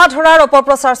থোপা ধৰাৰ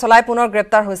অপপ্ৰচাৰ চলাই পুনৰ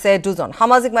গ্ৰেপ্তাৰ হৈছে দুজন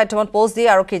সামাজিক মাধ্যমত পোষ্ট দি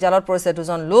আৰক্ষী জালত পৰিছে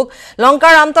দুজন লোক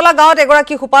লংকাৰ আমতলা গাঁৱত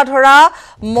এগৰাকী থোপা ধৰা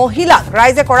মহিলাক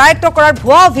ৰাইজে কৰায়ত্ব কৰাৰ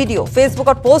ভুৱা ভিডিঅ'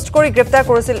 ফেচবুকত পোষ্ট কৰি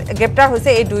গ্ৰেপ্তাৰ হৈছে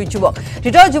এই দুই যুৱক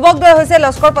ধৃত যুৱকদ্বয় হৈছে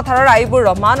লস্কৰ পথাৰৰ আইবুৰ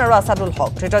ৰহমান আৰু আছাদুল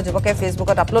হক ধৃত যুৱকে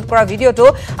ফেচবুকত আপলোড কৰা ভিডিঅ'টো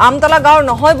আমতলা গাঁৱৰ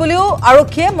নহয় বুলিও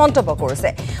আৰক্ষীয়ে মন্তব্য কৰিছে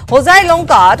হোজাইৰ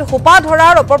লংকাত থোপা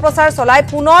ধৰাৰ অপপ্ৰচাৰ চলাই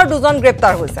পুনৰ দুজন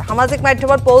গ্ৰেপ্তাৰ হৈছে সামাজিক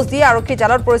মাধ্যমত পোষ্ট দি আৰক্ষী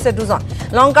জালত পৰিছে দুজন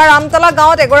লংকাৰ আমতলা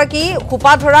গাঁৱত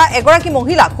এগৰাকী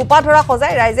মহিলা খোপা ধৰা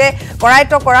সজাই ৰাইজে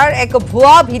কৰায়ত্ব কৰাৰ এক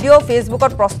ভুৱা ভিডিঅ'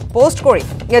 ফেচবুকত পোষ্ট কৰি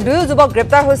এই দুয়ো যুৱক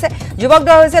গ্ৰেপ্তাৰ হৈছে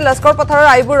যুৱকদ্বয় হৈছে লস্কৰ পথাৰৰ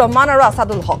আইবুৰ ৰহমান আৰু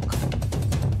আছাদুল হক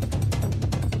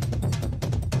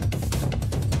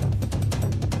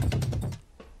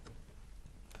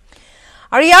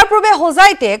আৰু ইয়াৰ পূৰ্বে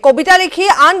হোজাইতে কবিতা লিখি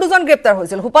আন দুজন গ্ৰেপ্তাৰ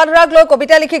হৈছিল হুপাধৰাক লৈ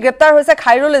কবিতা লিখি গ্ৰেপ্তাৰ হৈছে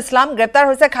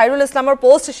খাইৰুল ইছলামৰ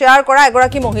পোষ্ট শ্বেয়াৰ কৰা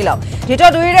এগৰাকী মহিলা ধৃত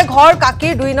দুইৰে ঘৰ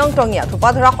কাকিৰ 2 নং টঙিয়া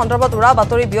হুপাধৰা সন্দৰ্ভত উৰা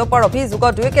বাতৰি বিয়পোৱাৰ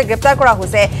অভিযোগত দুইকে গ্ৰেপ্তাৰ কৰা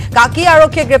হৈছে কাকি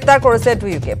আৰক্ষীয়ে গ্ৰেপ্তাৰ কৰিছে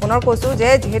দুইকে পুনৰ কৈছো যে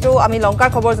যেহেতু আমি লংকাৰ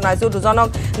খবৰ জনাইছো দুজনক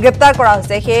গ্ৰেপ্তাৰ কৰা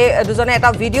হৈছে সেই দুজনে এটা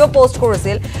ভিডিঅ' পোষ্ট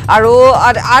কৰিছিল আৰু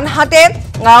আনহাতে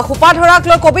হুপাধৰাক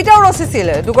লৈ কবিতাও ৰচিছিল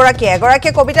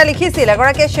এগৰাকীয়ে কবিতা লিখিছিল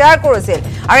এগৰাকীয়ে শ্বেয়াৰ কৰিছিল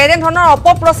আৰু এনে ধৰণৰ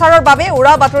অপপ্ৰচাৰৰ বাবে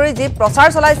উৰা বাতৰি যি প্ৰচাৰ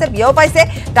চলাইছে বিয় পাইছে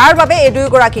তাৰ বাবে এই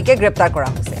দুইগৰাকীকে গ্ৰেপ্তাৰ কৰা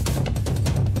হৈছে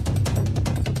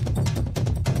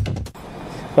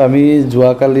আমি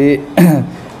যোৱাকালি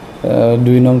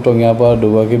 2 নং টঙিয়াৰ পৰা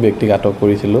দুগৰাকী ব্যক্তিক আটক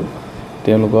কৰিছিলোঁ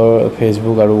তেওঁলোকৰ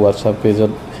ফেচবুক আৰু হোৱাটছআপ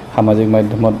পেজত সামাজিক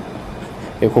মাধ্যমত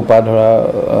এই খোপা ধৰা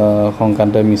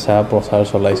সংক্ৰান্তে মিছা প্ৰচাৰ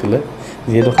চলাইছিলে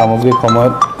যিহেতু সামগ্ৰিক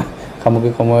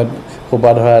সময়ত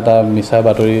খোপা ধৰা এটা মিছা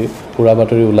বাতৰি পুৰা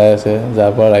বাতৰি ওলাই আছে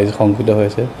যাৰ পৰা ৰাইজ শংকিত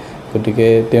হৈছে গতিকে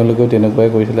তেওঁলোকেও তেনেকুৱাই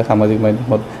কৰিছিলে সামাজিক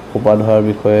মাধ্যমত খোপা ধৰাৰ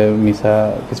বিষয়ে মিছা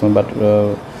কিছুমান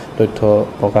তথ্য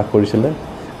প্ৰকাশ কৰিছিলে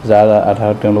যাৰ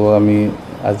আধাৰত তেওঁলোকক আমি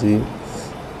আজি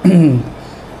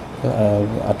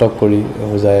আটক কৰি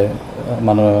হোজাই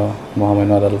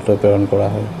মহামান্য আদালতলৈ প্ৰেৰণ কৰা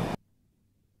হয়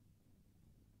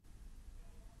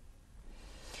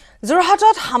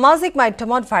যোৰহাটত সামাজিক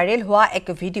মাধ্যমত ভাইৰেল হোৱা এক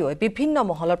ভিডিঅ'ই বিভিন্ন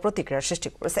মহলৰ প্ৰতিক্ৰিয়াৰ সৃষ্টি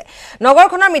কৰিছে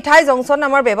নগৰখনৰ মিঠাই জংচন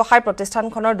নামৰ ব্যৱসায়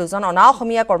প্ৰতিষ্ঠানখনৰ দুজন অনা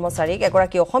অসমীয়া কৰ্মচাৰীক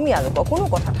এগৰাকী অসমীয়া লোকক কোনো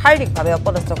কথাত শাৰীৰিকভাৱে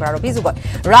অপদস্থ কৰাৰ অভিযোগত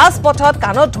ৰাজপথত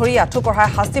কাণত ধৰি আঁঠু কঢ়াই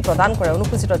শাস্তি প্ৰদান কৰে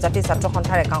অনুসূচিত জাতি ছাত্ৰ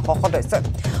সন্থাৰ একাংশ সদস্যই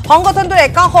সংগঠনটোৰ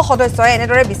একাংশ সদস্যই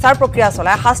এনেদৰে বিচাৰ প্ৰক্ৰিয়া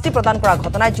চলাই শাস্তি প্ৰদান কৰা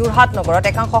ঘটনাই যোৰহাট নগৰত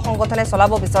একাংশ সংগঠনে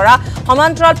চলাব বিচৰা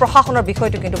সমান্তৰাল প্ৰশাসনৰ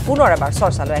বিষয়টো কিন্তু পুনৰ এবাৰ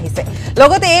চৰ্চালৈ আহিছে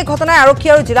লগতে এই ঘটনাই আৰক্ষী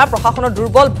আৰু জিলা প্ৰশাসনৰ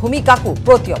দুৰ্বল ভূমিকাকো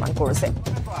প্ৰতীয়মান কৰিছে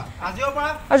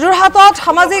যোৰহাটত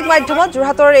সামাজিক মাধ্যমত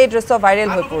যোৰহাটৰ এই দৃশ্য ভাইৰেল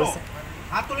হৈ পৰিছে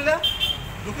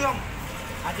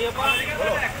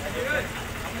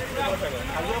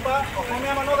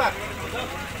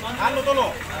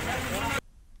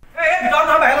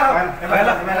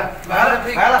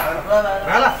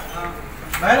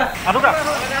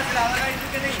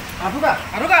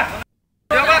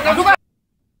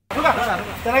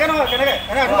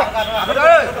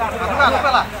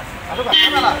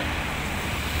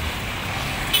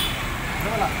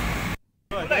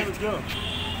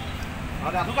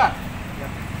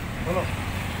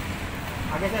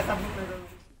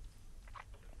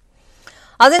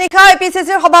আজি নিশা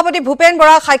এপিচিচিৰ সভাপতি ভূপেন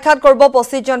বৰাক সাক্ষাৎ কৰিব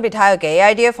 25 জন বিধায়কে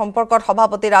এআইডিএফ সম্পৰ্কত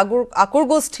সভাপতিৰ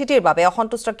আকুৰগু স্থিতিৰ বাবে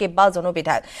অসন্তুষ্ট কেইবাজনো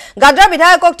বিধায়ক গাদ্দাৰ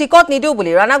বিধায়কক টিকট নিদিও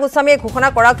বুলি ৰাণা গোস্বামীয়ে ঘোষণা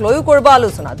কৰাক লৈও কৰিব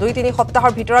আলোচনা 2-3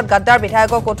 সপ্তাহৰ ভিতৰত গাদ্দাৰ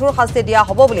বিধায়কক কঠোৰ শাস্তি দিয়া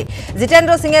হ'ব বুলি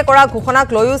জিতেন্দ্ৰ সিঙে কৰা ঘোষণাক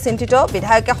লৈও চিন্তিত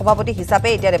বিধায়কে সভাপতি হিচাপে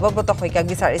এতিয়া দেৱব্ৰত শইকীয়াক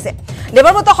বিচাৰিছে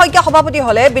দেৱব্ৰত শইকীয়া সভাপতি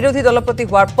হলে বিৰোধী দলৰ প্ৰতি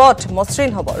হোৱাৰ পথ মসৃণ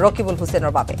হ'ব ৰকিবুল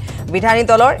হুছেইনৰ বাবে বিধায়িনী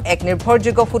দলৰ এক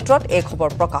নিৰ্ভৰযোগ্য সূত্ৰত এই খবৰ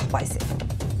প্ৰকাশ পাইছে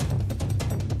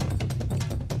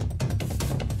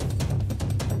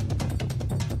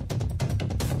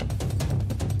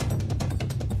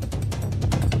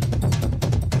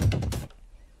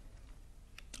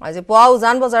আজি পুৱা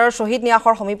উজান বজাৰৰ শহীদ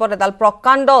নিয়াসৰ সমীপত এডাল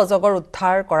প্ৰকাণ্ড অজগৰ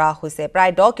উদ্ধাৰ কৰা হৈছে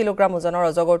প্ৰায় 10 কিলোগ্ৰাম ওজনৰ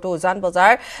অজগৰটো উজান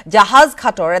বজাৰ জাহাজ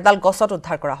ঘাটৰ এডাল গছত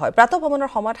উদ্ধাৰ কৰা হয় প্ৰাতঃ ভ্ৰমণৰ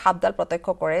সময়ত সাপডাল প্ৰত্যক্ষ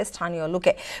কৰে স্থানীয়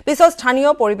লোকে পিছত স্থানীয়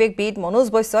পৰিৱেশবিদ মনোজ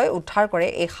বৈশ্যই উদ্ধাৰ কৰে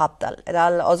এই সাপডাল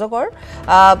এডাল অজগৰ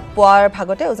পুৱাৰ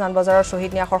ভাগতে উজান বজাৰৰ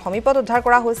শহীদ নিয়াসৰ সমীপত উদ্ধাৰ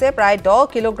কৰা হৈছে প্ৰায়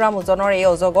 10 কিলোগ্ৰাম ওজনৰ এই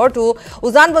অজগৰটো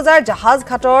উজান বজাৰ জাহাজ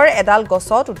ঘাটৰ এডাল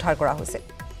গছত উদ্ধাৰ কৰা হৈছে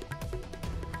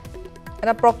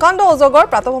এটা প্ৰকাণ্ড অজগৰ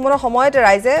প্ৰাতঃভ্ৰমণৰ সময়ত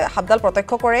ৰাইজে সাপডাল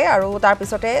প্ৰত্যক্ষ কৰে আৰু তাৰ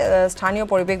পিছতে স্থানীয়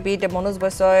পৰিৱেশবিদ মনোজ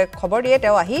বৈশ্যই খবৰ দিয়ে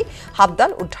তেওঁ আহি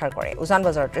সাপডাল উদ্ধাৰ কৰে উজান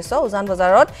বজাৰৰ দৃশ্য উজান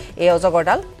বজাৰত এই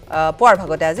অজগৰডাল পুৱাৰ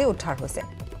ভাগতে আজি উদ্ধাৰ হৈছে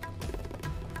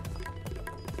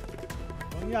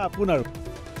আপোনাৰ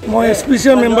মই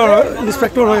স্পেচিয়েল মেম্বাৰ হয়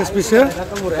ইন্সপেক্টৰ হয় স্পেচিয়েল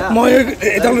মই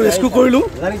এটা ৰেস্কিউ কৰিলোঁ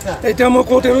এতিয়া মই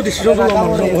ক'ত আৰু ডিচিশ্যন ল'ম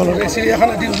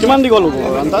চিৰিয়াখানা দিম কিমান দীঘল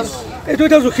হ'ব আন্দাজ এইটো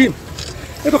এতিয়া জুখিম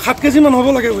এইটো 7 কেজি মান হ'ব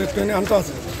লাগে ৱেটটো এনে আন্দাজ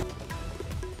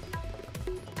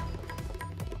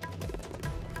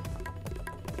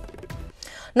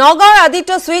নগাঁৱৰ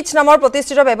আদিত্য সুইচ নামৰ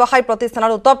প্ৰতিষ্ঠিত ব্যৱসায়িক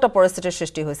প্ৰতিষ্ঠানত উত্তপ্ত পৰিস্থিতিৰ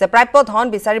সৃষ্টি হৈছে প্ৰাপ্য ধন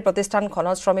বিচাৰি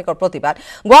প্ৰতিষ্ঠানখনৰ শ্ৰমিকৰ প্ৰতিবাদ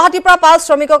গুৱাহাটীৰ পৰা 5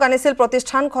 শ্ৰমিকক আনিছিল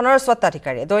প্ৰতিষ্ঠানখনৰ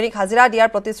স্বত্বাধিকাৰীয়ে দৈনিক হাজিৰা দিয়াৰ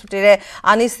প্ৰতিশ্ৰুতিৰে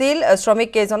আনিছিল শ্ৰমিক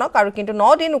কেইজনক আৰু কিন্তু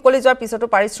 9 দিন উকলি যোৱাৰ পিছতো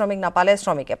পাৰিশ্ৰমিক নাপালে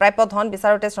শ্ৰমিকে প্ৰাপ্য ধন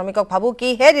বিচাৰোতে শ্ৰমিকক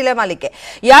ভাবুকিহে দিলে মালিকে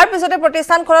ইয়াৰ পিছতে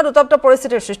প্ৰতিষ্ঠানখনত উত্তপ্ত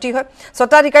পৰিস্থিতিৰ সৃষ্টি হয়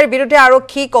স্বত্বাধিকাৰীৰ বিৰুদ্ধে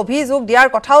আৰক্ষীক অভিযোগ দিয়াৰ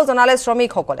কথাও জনালে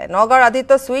শ্ৰমিকসকলে নগাঁৱৰ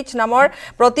আদিত্য সুইচ নামৰ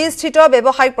প্ৰতিষ্ঠিত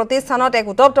ব্যৱসায়িক প্ৰতিষ্ঠানত এক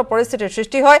উত্তপ্ত পৰিস্থিতিৰ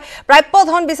সৃষ্টি হয় প্ৰাপ্য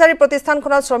ধন বিচাৰি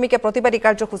প্ৰতিষ্ঠানখনৰ শ্ৰমিকে প্ৰতিবাদী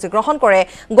কাৰ্যসূচী গ্ৰহণ কৰে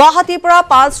গুৱাহাটীৰ পৰা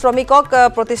 5 শ্ৰমিকক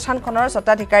প্ৰতিষ্ঠানখনৰ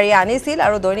স্বত্বাধিকাৰীয়ে আনিছিল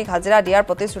আৰু দৈনিক হাজিৰা দিয়াৰ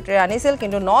প্ৰতিশ্ৰুতিৰে আনিছিল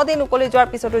কিন্তু 9 দিন উকলি যোৱাৰ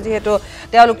পিছতো যেহেতু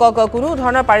তেওঁলোকক কোনো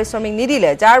ধৰণৰ পাৰিশ্ৰমিক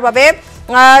নিদিলে যাৰ বাবে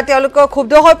তেওঁলোক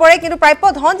ক্ষুব্ধ হৈ পৰে কিন্তু প্ৰাপ্য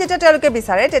ধন যেতিয়া তেওঁলোকে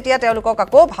বিচাৰে তেতিয়া তেওঁলোকক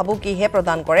আকৌ ভাবুকিহে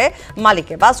প্ৰদান কৰে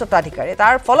মালিকে বা স্বত্বাধিকাৰীয়ে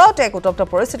তাৰ ফলত এক উত্তপ্ত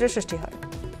পৰিস্থিতিৰ সৃষ্টি হয়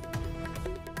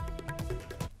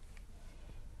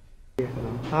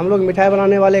हम लोग मिठाई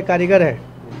बनाने वाले कारीगर हैं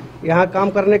यहाँ काम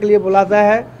करने के लिए बुलाता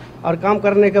है और काम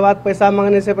करने के बाद पैसा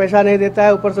मांगने से पैसा नहीं देता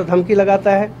है ऊपर से धमकी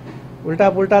लगाता है उल्टा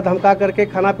पुल्टा धमका करके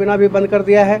खाना पीना भी बंद कर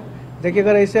दिया है देखिए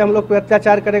अगर ऐसे हम लोग पे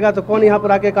अत्याचार करेगा तो कौन यहाँ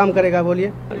पर आके काम करेगा बोलिए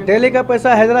डेली का पैसा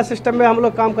हैदरा सिस्टम में हम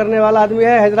लोग काम करने वाला आदमी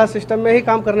है हैदरा सिस्टम में ही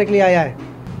काम करने के लिए आया है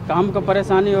काम का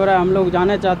परेशानी हो रहा है हम लोग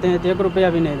जाने चाहते हैं तो 1 रुपया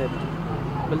भी नहीं देते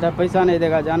बोलता है पैसा नहीं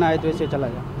देगा जाना है तो ऐसे चला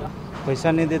जा पैसा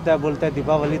नहीं देता है बोलता है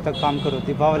दीपावली तक काम करो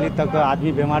दीपावली तक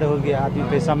आदमी बीमार हो गया आदमी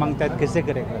पैसा मांगता है तो कैसे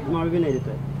करेगा भी नहीं देता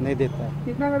है नहीं देता है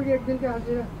कितना करके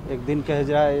एक दिन का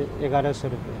हाजिरा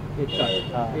 1100 रुपये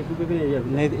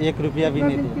 1 रुपया भी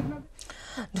नहीं दिया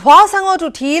ধোৱা চাঙত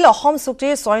উঠিল অসম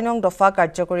চুক্তিৰ 6 নং দফা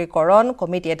কাৰ্যকৰীকৰণ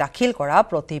কমিটিয়ে দাখিল কৰা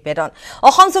প্ৰতিবেদন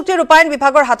অসম চুক্তিৰ ৰূপায়ণ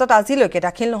বিভাগৰ হাতত আজিলৈকে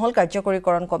দাখিল নহল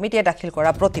কাৰ্যকৰীকৰণ কমিটিয়ে দাখিল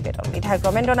কৰা প্ৰতিবেদন বিধায়ক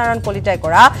ৰমেন্দ্ৰ নাৰায়ণ কলিতাই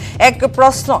কৰা এক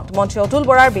প্ৰশ্নত মন্ত্ৰী অতুল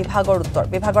বৰাৰ বিভাগৰ উত্তৰ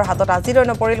বিভাগৰ হাতত আজিলৈ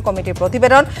নপৰিল কমিটিৰ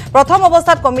প্ৰতিবেদন প্ৰথম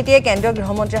অৱস্থাত কমিটিয়ে কেন্দ্ৰীয়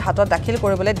গৃহমন্ত্ৰীৰ হাতত দাখিল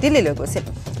কৰিবলৈ দিল্লীলৈ গৈছিল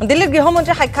দিল্লীত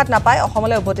গৃহমন্ত্ৰী সাক্ষাৎ নাপায়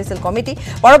অসমলৈ উভতিছিল কমিটি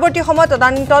পৰৱৰ্তী সময়ত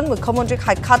তদানীন্তন মুখ্যমন্ত্ৰীক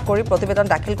সাক্ষাৎ কৰি প্ৰতিবেদন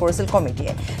দাখিল কৰিছিল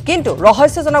কমিটিয়ে কিন্তু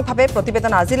ৰহস্যজনকভাৱে প্ৰতিবেদন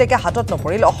আজিলৈকে হাতত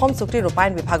নপৰিল অসম চুক্তিৰ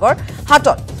ৰূপায়ণ বিভাগৰ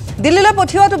হাতত দিল্লীলৈ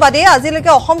পঠিওৱাটো বাদে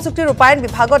আজিলৈকে অসম চুক্তিৰ ৰূপায়ণ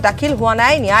বিভাগত দাখিল হোৱা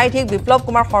নাই ন্যায়াধীশ বিপ্লৱ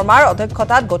কুমাৰ শৰ্মাৰ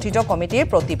অধ্যক্ষতাত গঠিত কমিটিৰ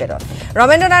প্ৰতিবেদন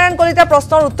ৰমেন্দ্ৰ নাৰায়ণ কলিতাৰ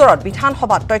প্ৰশ্নৰ উত্তৰত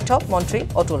বিধানসভাত তথ্য মন্ত্ৰী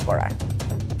অতুল বৰাৰ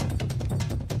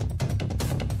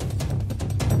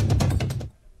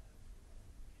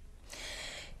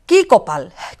কি কপাল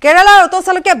কেৰালাৰ অটো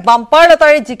চালকে বাম্পাৰ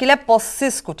লটাৰীত জিকিলে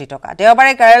 25 কোটি টকা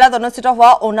দেওবাৰে কেৰালাত অনুষ্ঠিত হোৱা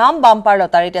ওনাম বাম্পাৰ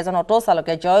লটাৰীত এজন অটো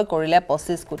চালকে জয় কৰিলে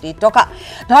 25 কোটি টকা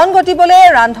ধন ঘটিবলৈ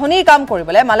ৰান্ধনীৰ কাম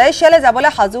কৰিবলৈ মালয়েছিয়ালৈ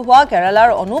যাবলৈ সাজু হোৱা কেৰালাৰ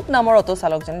অনুপ নামৰ অটো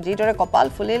চালকজন যিদৰে কপাল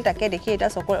ফুলিল তাকে দেখি এটা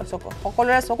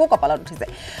সকলোৰে চকু কপালত উঠিছে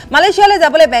মালয়েছিয়ালৈ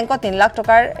যাবলৈ বেংকত 3 লাখ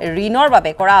টকাৰ ঋণৰ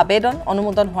বাবে কৰা আবেদন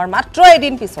অনুমোদন হোৱাৰ মাত্ৰ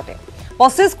এদিন পিছতে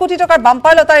 25 কোটি টকাৰ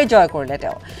বাম্পাৰ লটাৰী জয় কৰিলে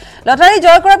তেওঁ লটাৰী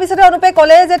জয় কৰাৰ পিছতে অনুপে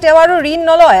কলে যে তেওঁ আৰু ঋণ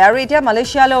নলয় আৰু এতিয়া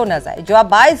মালয়েছিয়ালৈও নাযায় যোৱা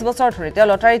 22 বছৰ ধৰি তেওঁ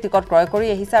লটাৰী টিকট ক্ৰয় কৰি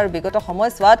আহিছে আৰু বিগত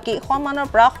সময়ছোৱাত কেইখনমানৰ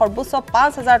পৰা সৰ্বোচ্চ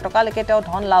 5000 টকালৈকে তেওঁ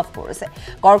ধন লাভ কৰিছে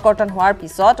কৰকৰ্তন হোৱাৰ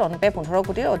পিছত অনুপে 15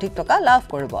 কোটিৰ অধিক টকা লাভ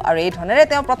কৰিব আৰু এই ধনেৰে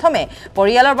তেওঁ প্ৰথমে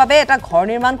পৰিয়ালৰ বাবে এটা ঘৰ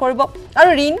নিৰ্মাণ কৰিব আৰু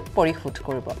ঋণ পৰিশোধ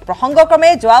কৰিব প্ৰসংগক্ৰমে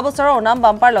যোৱা বছৰৰ ওনাম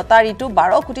বাম্পাৰ লটাৰীটো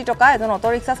 12 কোটি টকা এজন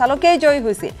অটোৰিক্সা চালকেই জয়ী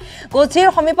হৈছিল কোচিৰ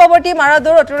সমীপৱৰ্তী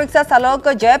মাৰাদুৰ অটোৰিক্সা চালক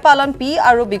জয় পালন পি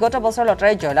আৰু বিগত বছৰ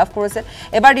লটাৰী জয়লাভ কৰিছে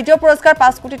এবাৰ দ্বিতীয় পুৰস্কাৰ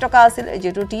 5 কোটি টকা আছিল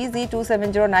যেটো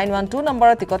TG270912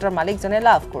 নম্বৰৰ টিকটৰ মালিকজনে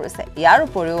লাভ কৰিছে ইয়াৰ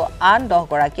উপৰিও আন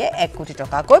 10 গৰাকীয়ে 1 কোটি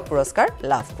টকাকৈ পুৰস্কাৰ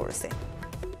লাভ কৰিছে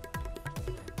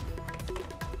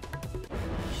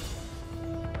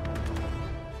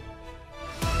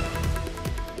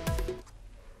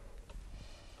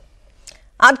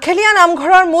আঠখেলীয়া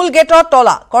নামঘৰৰ মূল গেটত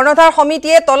তলা কৰ্ণধাৰ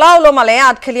সমিতিয়ে তলা ওলমালে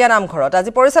আঠখেলীয়া নামঘৰত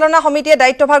আজি পৰিচালনা সমিতিয়ে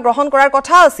দায়িত্বভাৰ গ্ৰহণ কৰাৰ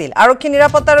কথা আছিল আৰক্ষী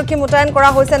নিৰাপত্তাৰক্ষী মুতায়ন কৰা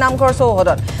হৈছে নামঘৰ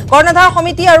চৌহদত কৰ্ণধাৰ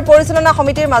সমিতি আৰু পৰিচালনা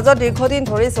সমিতিৰ মাজত দীৰ্ঘদিন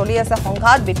ধৰি চলি আছে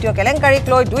সংঘাত বিত্তীয় কেলেংকাৰীক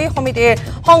লৈ দুই সমিতিৰ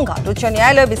সংঘাত উচ্চ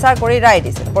ন্যায়ালয়ে বিচাৰ কৰি ৰায়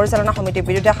দিছিল পৰিচালনা সমিতিৰ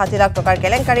বিৰুদ্ধে 60 লাখ টকাৰ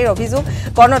কেলেংকাৰীৰ অভিযোগ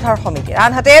কৰ্ণধাৰ সমিতিৰ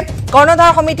আনহাতে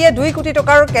কৰ্ণধাৰ সমিতিয়ে 2 কোটি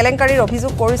টকাৰ কেলেংকাৰীৰ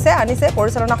অভিযোগ আনিছে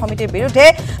পৰিচালনা সমিতিৰ বিৰুদ্ধে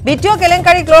বিত্তীয়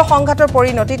কেলেংকাৰীক লৈ সংঘাতৰ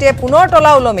পৰিণতিতে পুনৰ তলা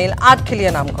উলমিল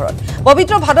আঠখেলীয়া নামঘৰত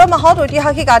পবিত্ৰ ভাদ মাহত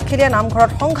ঐতিহাসিক আঠখেলীয়া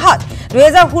নামঘৰত সংঘাত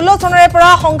 2016 চনৰে পৰা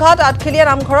সংঘাত আঠখেলীয়া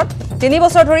নামঘৰত 3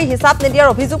 বছৰ ধৰি হিচাপ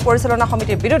নিদিয়াৰ অভিযোগ পৰিচালনা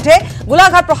সমিতিৰ বিৰুদ্ধে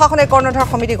গোলাঘাট প্ৰশাসনে কৰ্ণধাৰ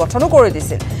সমিতি গঠনো কৰি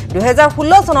দিছিল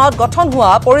 2016 চনত গঠন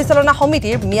হোৱা পৰিচালনা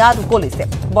সমিতিৰ মিয়াদ উকলিছে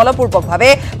বলপূৰ্বকভাৱে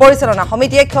পৰিচালনা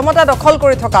সমিতিয়ে ক্ষমতা দখল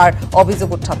কৰি থকাৰ অভিযোগ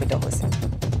উত্থাপিত হৈছে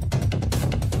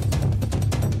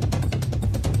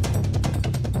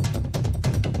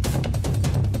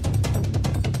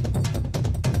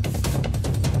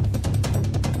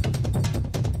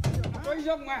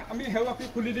আমি হেৱাকি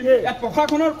খুলি দিম ইয়াত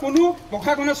প্ৰশাসনৰ কোনো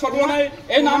প্ৰশাসনে চলোৱা নাই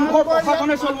এই নামঘৰ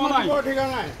প্ৰশাসনে চলোৱা নাই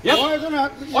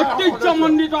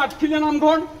ঐতিহ্যমণ্ডিত আঠখিলীয়া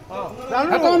নামঘৰ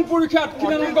হেতন পৰীক্ষা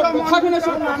আঠখিলীয়া নামঘৰ প্ৰশাসনে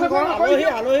চলোৱা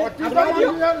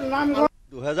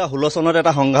 2016 চনত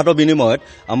এটা সংঘাত বিনিময়ত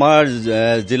আমাৰ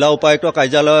জিলা উপায়ুক্ত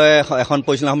কাৰ্যালয়ে এখন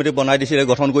পৰিচালনা সমিতি বনাই দিছিলে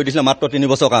গঠন কৰি দিছিলে মাত্ৰ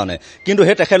 3 বছৰৰ কাৰণে কিন্তু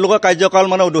সেই তেখেতলোকৰ কাৰ্যকাল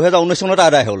মানে 2019 চনত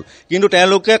আদায় হ'ল কিন্তু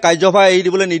তেওঁলোকে কাৰ্যভাৰ এৰি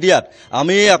দিবলৈ নিদিয়াত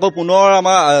আমি আকৌ পুনৰ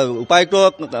আমাৰ উপায়ুক্ত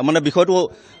মানে বিষয়টো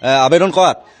আবেদন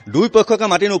কৰাত দুই পক্ষকে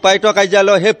মাতি উপায়ুক্ত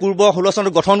কাৰ্যালয় সেই পূৰ্ব 16 চনত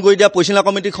গঠন কৰি দিয়া পৰিচালনা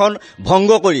কমিটিখন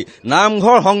ভংগ কৰি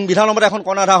নামঘৰ সংবিধানৰ মতে এখন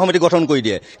কৰ্ণাধাৰ সমিতি গঠন কৰি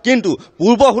দিয়ে কিন্তু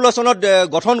পূৰ্ব 16 চনত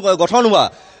গঠন হোৱা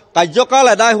কাৰ্যকাল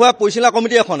আদায় হোৱা পৰিচালনা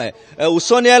কমিটি এখনে উচ্চ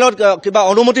ন্যায়ালয়ত কিবা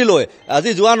অনুমতি লৈ আজি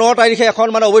যোৱা 9 তাৰিখে এখন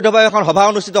মানে অবৈধভাৱে এখন সভা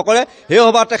অনুষ্ঠিত কৰে সেই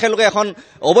সভাত তেখেতলোকে এখন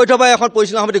অবৈধভাৱে এখন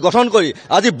পৰিচালনা সমিতি গঠন কৰি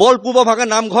আজি বলপূৰ্বভাৱে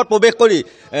নামঘৰত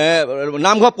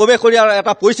প্ৰৱেশ কৰি আৰু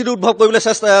এটা পৰিস্থিতি উদ্ভৱ কৰিবলৈ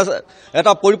চেষ্টা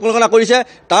এটা পৰিকল্পনা কৰিছে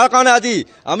তাৰ কাৰণে আজি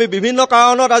আমি বিভিন্ন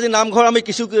কাৰণত আজি নামঘৰ আমি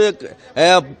কিছু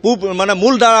মানে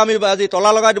মূল দ্বাৰা আমি আজি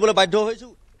তলা লগাই দিবলৈ বাধ্য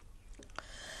হৈছোঁ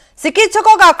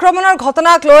চিকিৎসকক আক্ৰমণৰ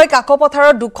ঘটনাক লৈ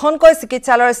কাকপথাৰৰ দুখনকৈ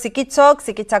চিকিৎসালয়ৰ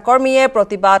চিকিৎসাকৰ্মীয়ে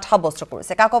প্ৰতিবাদ সাব্যস্ত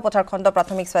কৰিছে কাকপথাৰ খণ্ড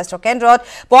প্ৰাথমিক স্বাস্থ্য কেন্দ্ৰত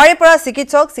পুৱাৰে পৰা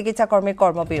চিকিৎসাকৰ্মীৰ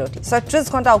কৰ্মবিৰতি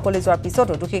 36 ঘণ্টা উকলি যোৱাৰ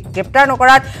পিছতো দোষীক গ্ৰেপ্তাৰ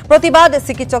নকৰাত প্ৰতিবাদ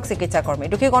চিকিৎসাকৰ্মী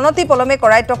দোষীক অনতি পলমে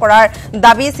কৰায়ত্ব কৰাৰ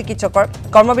দাবী চিকিৎসকৰ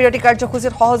কৰ্মবিৰতি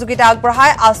কাৰ্যসূচীত সহযোগিতা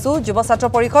আগবঢ়ায় আসু যুৱ ছাত্ৰ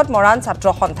পৰিষদ মৰাণ ছাত্ৰ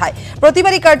সন্থাই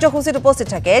প্ৰতিবাদী কাৰ্যসূচীত উপস্থিত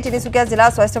থাকে তিনিচুকীয়া জিলা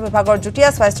স্বাস্থ্য বিভাগৰ যুটীয়া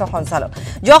স্বাস্থ্য সঞ্চালক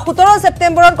যোৱা 17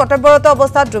 ছেপ্টেম্বৰত কৰ্তব্যৰত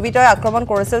অৱস্থাত আক্ৰমণ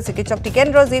কৰিছিল চিকিৎসক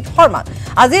টিকেন্দ্ৰজিৎ শৰ্মাক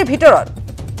আজিৰ ভিতৰত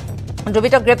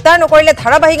দুবিতক গ্ৰেপ্তাৰ নকৰিলে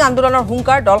ধাৰাবাহিক আন্দোলনৰ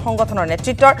হুংকাৰ দল সংগঠনৰ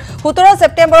নেতৃত্বৰ 17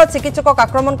 ছেপ্টেম্বৰত চিকিৎসকক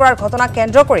আক্ৰমণ কৰাৰ ঘটনা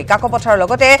কেন্দ্ৰ কৰি কাকপথাৰৰ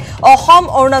লগতে অসম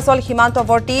অৰুণাচল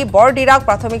সীমান্তৱৰ্তী বৰডিৰাক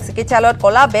প্ৰাথমিক চিকিৎসালয়ত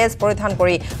কলা বেজ পৰিধান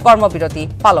কৰি কৰ্মবিৰতি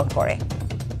পালন কৰে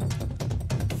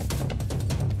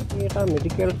এটা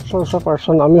মেডিকেল সোৰ্স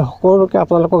পাৰ্সন আমি সকলোকে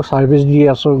আপোনালোকক সাৰ্ভিস দি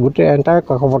আছো গোটে এন্টায়াৰ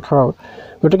কাকপথাৰৰ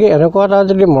গতিকে এনেকুৱা এটা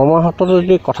যদি মৰ্মাহত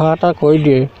যদি কথা এটা কৈ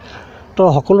দিয়ে তো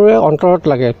সকলোৰে অন্তৰত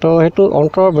লাগে তো হেতু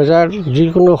অন্তৰ বেজাৰ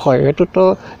যিকোনো হয়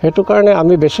হেতু কাৰণে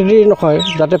আমি বেছি দেৰি নহয়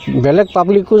যাতে বেলেগ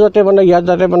পাব্লিকো যাতে মানে ইয়াত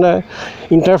যাতে মানে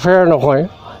ইন্টাৰফেয়াৰ নহয়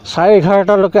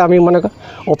 11:30 লৈকে আমি মানে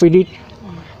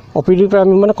অপিডি পৰা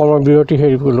আমি মানে কৰ্মবিৰতি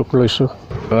লৈছো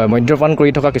মদ্যপান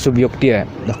কৰি থকা কিছু ব্যক্তিয়ে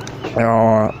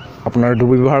আপোনাৰ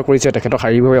দুৰ্ব্যৱহাৰ কৰিছে তেখেতক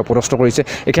শাৰীৰিকভাৱে অপদস্থ কৰিছে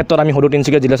এই ক্ষেত্ৰত আমি সদৌ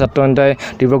তিনিচুকীয়া জিলা ছাত্ৰ সন্থাই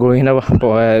তীব্ৰ গৰিহণা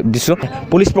দিছোঁ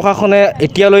পুলিচ প্ৰশাসনে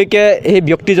এতিয়ালৈকে এই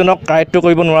ব্যক্তিজনক কাৰ্য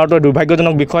কৰিব নোৱাৰাটো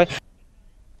দুৰ্ভাগ্যজনক বিষয়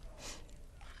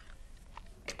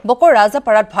বকৰ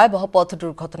ৰাজাপাৰাত ভয়াবহ পথ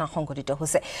দুৰ্ঘটনা সংঘটিত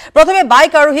হৈছে প্ৰথমে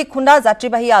বাইক আৰোহী খুন্দা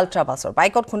যাত্ৰীবাহী আল্ট্ৰা বাছৰ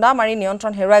বাইকত খুন্দা মাৰি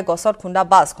নিয়ন্ত্ৰণ হেৰুৱাই গছত খুন্দা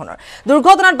বাছখনৰ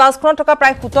দুৰ্ঘটনাত বাছখনত থকা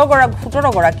প্ৰায়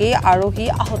 17 গৰাকী আৰোহী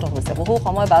আহত হৈছে বহু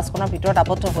সময় বাছখনৰ ভিতৰত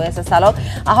আবদ্ধ হৈ আছে চালক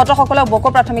আহতসকলক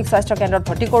বকৰ প্ৰাথমিক স্বাস্থ্য কেন্দ্ৰত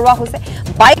ভৰ্তি কৰোৱা হৈছে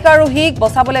বাইক আৰোহীক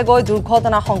বচাবলৈ গৈ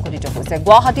দুৰ্ঘটনা সংঘটিত হৈছে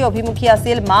গুৱাহাটী অভিমুখী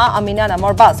আছিল মা আমিনা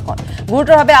নামৰ বাছখন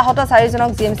গুৰুতৰভাৱে আহত 4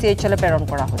 জনক জিএমচিএইচলৈ প্ৰেৰণ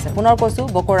কৰা হৈছে পুনৰ কৈছো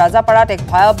বকৰ ৰাজাপাৰাত এক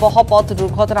ভয়াবহ পথ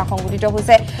দুৰ্ঘটনা সংঘটিত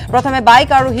হৈছে প্ৰথমে বাইক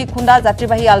আৰোহী খুন্দা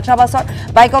যাত্ৰীবাহী আল্ট্ৰা বাছৰ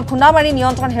বাইকত খুন্দা মাৰি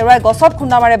নিয়ন্ত্ৰণ হেৰুৱাই গছত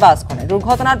খুন্দা মাৰে বাছখনে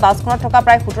দুৰ্ঘটনাত বাছখনত থকা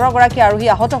প্ৰায় 17 গৰাকী আৰোহী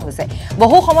আহত হৈছে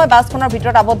বহু সময় বাছখনৰ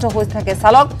ভিতৰত আবদ্ধ হৈ থাকে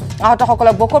চালক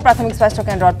আহতসকলক বকৰ প্ৰাথমিক স্বাস্থ্য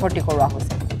কেন্দ্ৰত ভৰ্তি কৰোৱা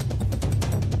হৈছে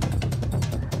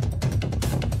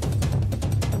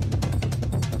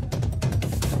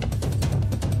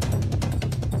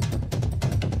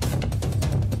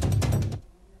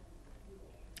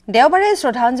দেওবাৰে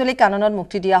শ্ৰদ্ধাঞ্জলি কাননত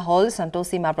মুক্তি দিয়া হল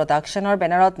সন্তোষী মা প্ৰডাকশ্যনৰ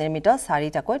বেনাৰত নিৰ্মিত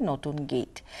 4টাকৈ নতুন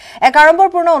গীত এক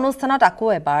আড়ম্বৰপূৰ্ণ অনুষ্ঠানত আকৌ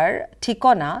এবাৰ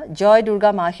ঠিকনা জয়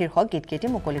দুৰ্গা মা শীৰ্ষক গীতকেইটি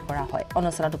মুকলি কৰা হয়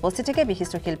অনুষ্ঠানত উপস্থিত থাকে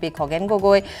বিশিষ্ট শিল্পী খগেন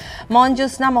গগৈ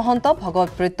মঞ্জুস্না মহন্ত ভগৱত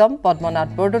প্ৰীতম পদ্মনাথ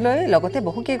বৰদলৈ লগতে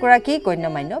বহুকেইগৰাকী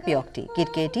গণ্যমান্য ব্যক্তি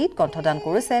গীতকেইটিত কণ্ঠদান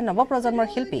কৰিছে নৱপ্ৰজন্মৰ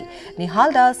শিল্পী নিহাল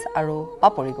দাস আৰু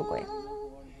পাপৰি গগৈ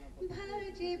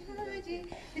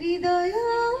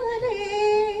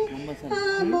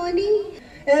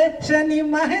শনি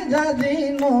মাহে যাজি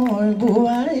নয়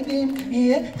বুয়াই দিম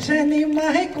শনি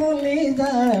মাহে কলি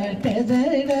যায়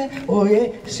তেজেৰে ঐ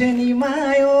শনি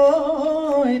মায়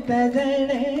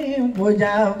তেজেৰে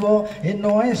বুজাব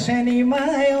নয় শনি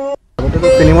মায়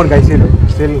ফিল্মত গাইছিলোঁ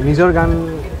ষ্টিল নিজৰ গান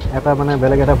এটা মানে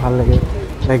বেলেগ এটা ভাল লাগে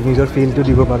লাইক নিজৰ ফিলটো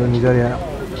দিব পাৰোঁ নিজৰ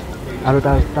আৰু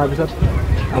তাৰপিছত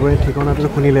আপুনি ঠিকনাটো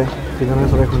শুনিলে ঠিকনা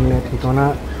চবে শুনিলে ঠিকনা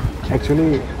একচুৱেলি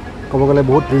ক'ব গ'লে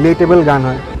বহুত ৰিলেটেবল গান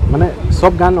হয় মানে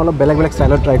সব গান অলপ বেলেগ বেলেগ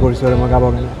ষ্টাইলত ট্ৰাই কৰিছোঁ আৰু মই গাব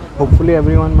কাৰণে হোপফুলি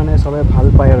এভৰিৱান মানে সবে ভাল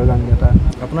পায় আৰু গানকেইটা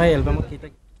আপোনাৰ এই এলবামত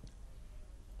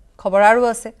খবৰ আৰু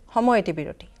আছে সময় এটি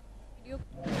বিৰতি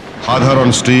সাধাৰণ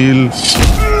ষ্টীল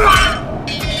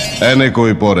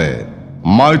এনেকৈ পৰে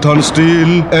মাইথন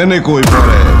ষ্টীল এনেকৈ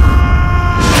পৰে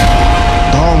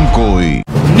ধম নতুনকৈ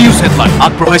নিউজ হেডলাইন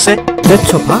আগবঢ়াইছে পেট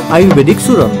চফা আয়ুৰ্বেদিক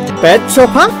চূৰণ পেট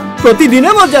চফা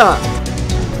প্ৰতিদিনে মজা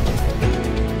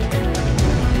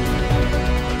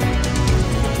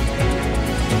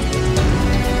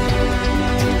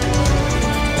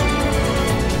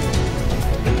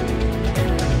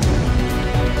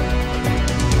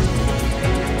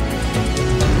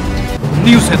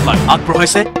নিউজ হেডলাইন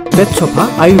আগবঢ়াইছে পেট চফা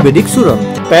আয়ুৰ্বেদিক চূৰণ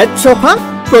পেট চফা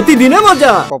প্ৰতিদিনে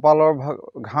মজা কপালৰ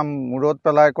ঘাম মূৰত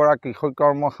পেলাই কৰা কৃষি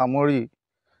কৰ্ম সামৰি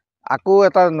আকৌ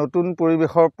এটা নতুন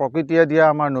পৰিৱেশৰ প্ৰকৃতিয়ে দিয়া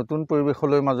আমাৰ নতুন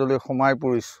পৰিৱেশলৈ মাজলৈ সোমাই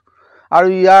পৰিছোঁ আৰু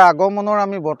ইয়াৰ আগমনৰ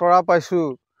আমি বতৰা পাইছোঁ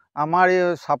আমাৰ এই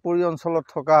চাপৰি অঞ্চলত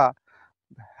থকা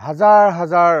হাজাৰ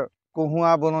হাজাৰ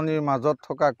কহুৱা বননিৰ মাজত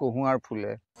থকা কহুৱাৰ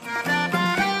ফুলে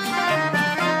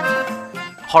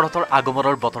শৰতৰ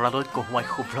আগমনৰ বতৰালৈ কহুৱাই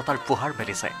শুভ্ৰতাৰ পোহাৰ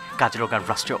মেলিছে কাজিৰঙাৰ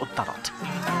ৰাষ্ট্ৰীয় উদ্যানত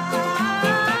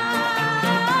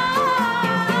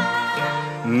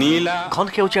ঘন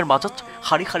সেউজীয়াৰ মাজত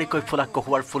শাৰী শাৰীকৈ ফুলা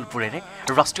কহুৱাৰ ফুলবোৰেৰে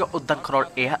ৰাষ্ট্ৰীয় উদ্যানখনৰ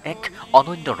এয়া এক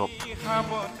অনন্য ৰূপ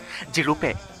যি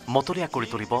ৰূপে মতলীয়া কৰি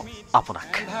তুলিব আপোনাক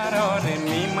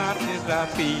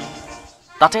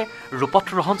তাতে ৰূপত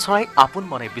ৰহন চৰাই আপোন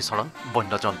মনে বিচৰণ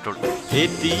বন্যজন্তুৰ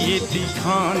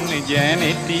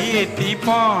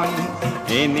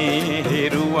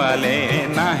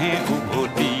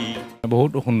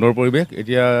বহুত সুন্দৰ পৰিৱেশ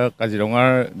এতিয়া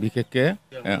কাজিৰঙাৰ বিশেষকৈ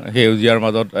সেউজীয়াৰ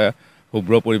মাজত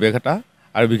শুভ্ৰ পৰিৱেশ এটা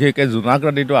আৰু বিশেষকৈ জোনাক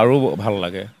ৰাতিটো আৰু ভাল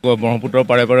লাগে ব্ৰহ্মপুত্ৰৰ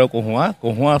পাৰে পাৰে কহুৱা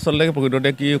আচলতে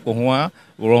প্ৰকৃততে কি কহুৱা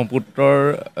ব্ৰহ্মপুত্ৰৰ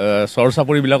চৰ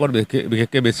চাপৰিবিলাকত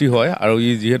বিশেষকৈ বেছি হয় আৰু ই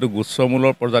যিহেতু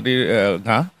গুচ্ছমূলৰ প্ৰজাতিৰ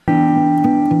ঘাঁহ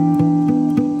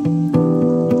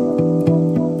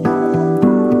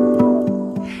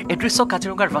এই দৃশ্য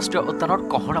কাজিৰঙাৰ ৰাষ্ট্ৰীয় উদ্যানৰ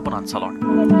কহৰা বনাঞ্চলৰ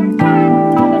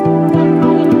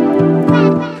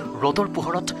ৰ'দৰ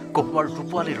পোহৰত কহুৱাৰ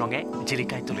ৰূপোৱালী ৰঙে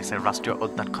জিলিকাই তুলিছে ৰাষ্ট্ৰীয়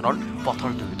উদ্যানখনৰ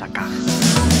পথৰ দুয়োটা কাষ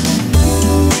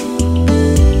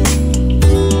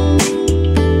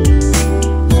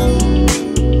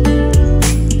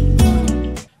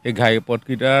এই ঘাই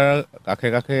পথকেইটাৰ কাষে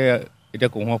কাষে এতিয়া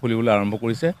কহুৱা ফুলিবলৈ আৰম্ভ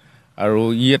কৰিছে আৰু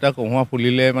ই এটা কহুৱা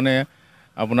ফুলিলে মানে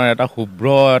আপোনাৰ এটা শুভ্ৰ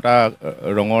এটা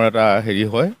ৰঙৰ এটা হেৰি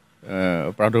হয়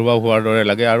প্ৰাদুৰ্ভাৱ হোৱাৰ দৰে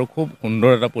লাগে আৰু খুব সুন্দৰ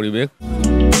এটা পৰিৱেশ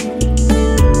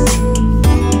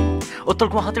উত্তৰ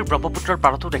গুৱাহাটীৰ ব্ৰহ্মপুত্ৰৰ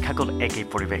পাৰতো দেখা গ'ল একেই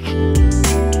পৰিৱেশ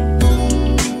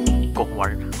কহুৱাৰ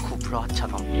শুভ্ৰ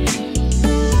আচ্ছাদন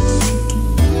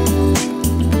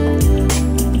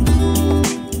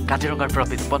কাজিৰঙাৰ পৰা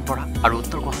বিদ্যুৎ বৰা আৰু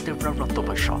উত্তৰ গুৱাহাটীৰ পৰা ৰত্ন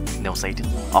Baishya news 18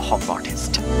 Assam north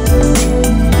east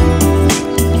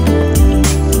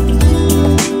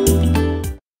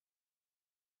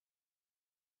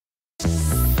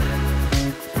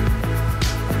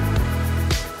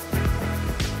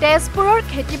তেজপুৰৰ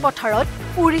খেতি পথাৰত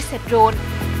উৰিছে ড্ৰোন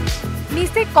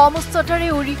নিচে কম উচ্চতাৰে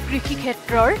উৰি কৃষি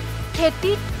ক্ষেত্ৰৰ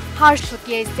খেতিত সাৰ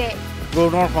ছটিয়াইছে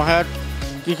ড্ৰোনৰ সহায়ত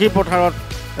কৃষি পথাৰত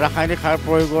ৰাসায়নিক সাৰ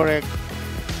প্ৰয়োগৰ এক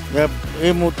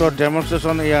এই মুহূৰ্তত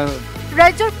ডেমনষ্ট্ৰেশ্যন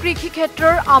ৰাজ্যৰ কৃষি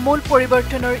ক্ষেত্ৰৰ আমূল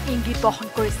পৰিৱৰ্তনৰ ইংগিত বহন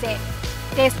কৰিছে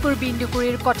তেজপুৰ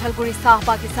বিন্দুগুৰিৰ কঠালগুৰি চাহ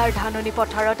বাগিচাৰ ধাননি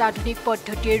পথাৰত আধুনিক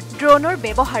পদ্ধতিৰ ড্ৰোনৰ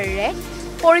ব্যৱহাৰেৰে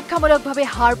পৰীক্ষামূলকভাৱে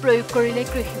সাৰ প্ৰয়োগ কৰিলে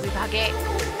কৃষি বিভাগে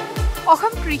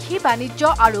অসম কৃষি বাণিজ্য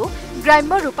আৰু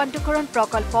গ্ৰাম্য ৰূপান্তৰকৰণ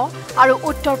প্ৰকল্প আৰু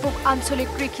উত্তৰ পূব আঞ্চলিক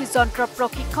কৃষি যন্ত্ৰ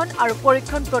প্ৰশিক্ষণ আৰু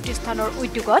পৰীক্ষণ প্ৰতিষ্ঠানৰ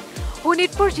উদ্যোগত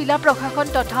শোণিতপুৰ জিলা প্ৰশাসন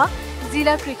তথা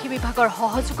জিলা কৃষি বিভাগৰ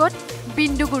সহযোগত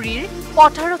বিন্দুগুৰিৰ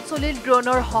পথাৰত চলিল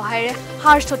ড্ৰোনৰ সহায়েৰে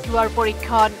সাৰ ছটিওৱাৰ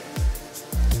পৰীক্ষণ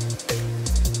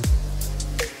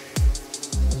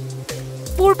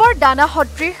পূৰ্বৰ দানা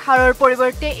সদৃশ সাৰৰ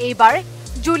পৰিৱৰ্তে এইবাৰ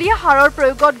জুলীয়া সাৰৰ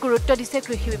প্ৰয়োগত গুৰুত্ব দিছে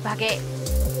কৃষি বিভাগে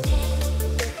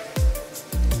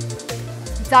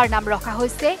যাৰ নাম ৰখা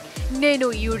হৈছে নেনো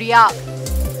ইউৰিয়া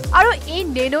আৰু এই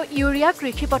নেনো ইউৰিয়া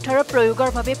কৃষি পথাৰৰ প্ৰয়োগৰ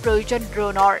বাবে প্ৰয়োজন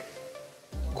ড্ৰোনৰ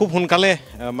খুব সোনকালে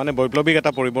মানে বৈপ্লৱিক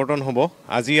এটা পৰিৱৰ্তন হ'ব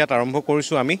আজি ইয়াত আৰম্ভ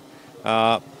কৰিছোঁ আমি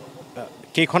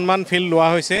কেইখনমান ফিল্ড লোৱা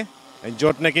হৈছে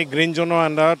য'ত নেকি গ্ৰীণ জোনৰ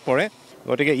আণ্ডাৰত পৰে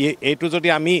গতিকে এইটো যদি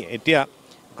আমি এতিয়া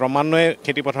ক্ৰমান্বয়ে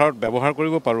খেতি পথাৰত ব্যৱহাৰ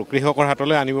কৰিব পাৰোঁ কৃষকৰ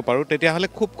হাতলৈ আনিব পাৰোঁ তেতিয়াহ'লে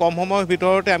খুব কম সময়ৰ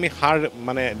ভিতৰতে আমি সাৰ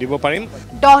মানে দিব পাৰিম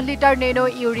 10 লিটাৰ নেনো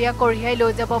ইউৰিয়া কঢ়িয়াই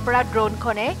লৈ যাব পৰা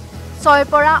ড্ৰোনখনে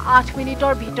 6 পৰা 8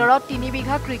 মিনিটৰ ভিতৰত 3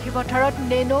 বিঘা কৃষি পথাৰত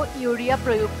নেনো ইউৰিয়া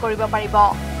প্ৰয়োগ কৰিব পাৰিব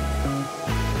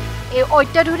এই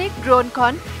অত্যাধুনিক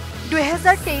ড্ৰোনখন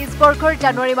 2023 বৰ্ষৰ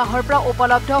জানুৱাৰী মাহৰ পৰা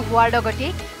উপলব্ধ হোৱাৰ লগতে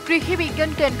কৃষি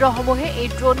বিজ্ঞান কেন্দ্ৰসমূহে এই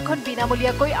ড্ৰোনখন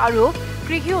বিনামূলীয়াকৈ আৰু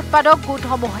কৃষি উৎপাদক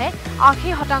গোটসমূহে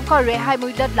 80% ৰেহাই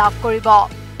মূল্যত লাভ কৰিব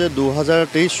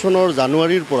 2023 চনৰ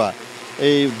জানুৱাৰীৰ পৰা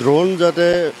এই ড্ৰোন যাতে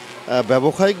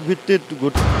ব্যৱসায়িক ভিত্তিত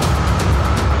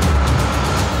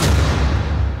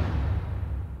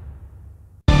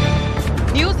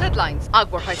নিউজ হেডলাইন্স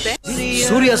আগবঢ়াইছে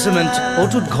সূৰ্য চিমেণ্ট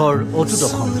অটুট ঘৰ অটুট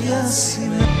অসম।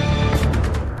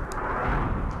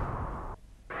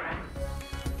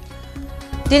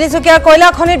 তিনিচুকীয়াৰ কয়লা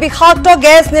খনিত বিষাক্ত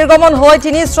গেছ নিৰ্গমন হৈ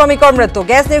 3 শ্ৰমিকৰ মৃত্যু।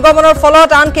 গেছ নিৰ্গমনৰ ফলত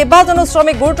আন কেইবাজনো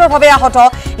শ্ৰমিক গুৰুতৰভাৱে আহত।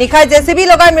 নিশাই জেচিবি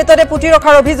লগাই মৃতদেহ পুতি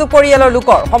ৰখাৰ অভিযোগ পৰিয়ালৰ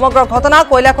লোকৰ। সমগ্ৰ ঘটনা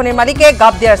কয়লা খনিৰ মালিকে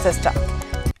গাপ দিয়াৰ চেষ্টা।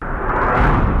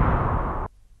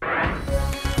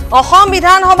 অসম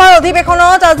বিধানসভাৰ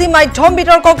অধিৱেশনত আজি মাধ্যম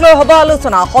বিতৰ্কক লৈ হ'ব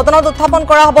আলোচনা। সদনত উত্থাপন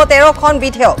কৰা হ'ব 13খন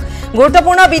বিধেয়ক।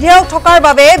 গুৰুত্বপূৰ্ণ বিধেয়ক থকাৰ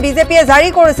বাবে বিজেপিয়ে জাৰি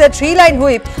কৰিছে 3 লাইন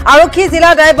হুইপ। আৰক্ষী জিলা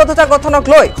দায়বদ্ধতা গঠনক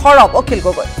লৈ সৰব অখিল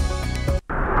গগৈ।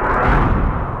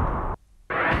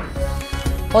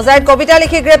 হোজাইত কবিতা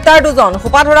লিখি গ্ৰেপ্তাৰ 2জন।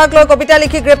 সোপাধৰাক লৈ কবিতা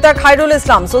লিখি গ্ৰেপ্তাৰ খাইৰুল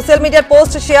ইছলাম। ছ'চিয়েল মিডিয়াত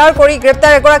পোষ্ট শ্বেয়াৰ কৰি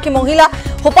গ্ৰেপ্তাৰ এগৰাকী মহিলা।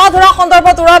 সোপাধৰা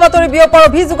সন্দৰ্ভত উৰা বাতৰি বিয়পোৱাৰ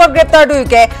অভিযোগত গ্ৰেপ্তাৰ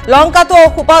 2কে। লংকাতো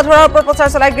সোপাধৰাৰ ওপৰত প্ৰচাৰ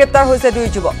চলাই গ্ৰেপ্তাৰ হৈছে 2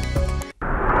 যুৱক।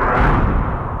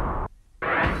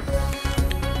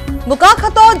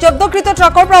 বোকাখাতত জব্দকৃত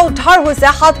ট্ৰাকৰ পৰা উদ্ধাৰ হৈছে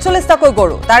 47টাকৈ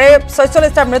গৰু। তাৰে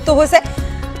 46টাৰ মৃত্যু হৈছে।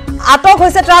 আটক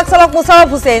হৈছে ট্ৰাক চালক মুছাৰফ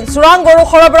হুছেইন। চোৰাং গৰু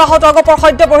সৰবৰাহত অগপৰ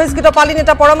সদ্য বহিষ্কৃত পালি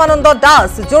নেতা পৰমানন্দ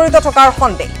দাস জড়িত থকাৰ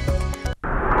সন্দেহ।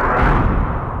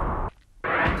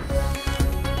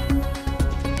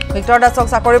 ভিক্টৰ দাসক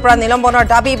চাকৰিৰ পৰা নিলম্বনৰ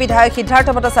দাবী বিধায়ক সিদ্ধাৰ্থ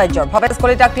ভট্টাচাৰ্যৰ। ভৱেশ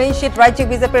কলিতা ক্লিন চিট ৰাজ্যিক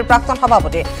বিজেপিৰ প্ৰাক্তন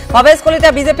সভাপতি। ভৱেশ কলিতা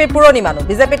বিজেপিৰ পুৰণি মানুহ।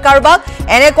 বিজেপিত কাৰোবাক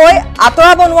এনেকৈ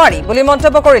আঁতৰাব নোৱাৰি বুলি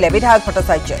মন্তব্য কৰিলে বিধায়ক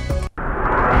ভট্টাচাৰ্যই।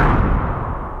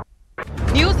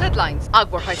 নিউজ হেডলাইন্স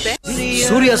আগবঢ়াইছে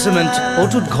সূৰ্য চিমেণ্ট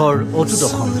অটুট ঘৰ অটুট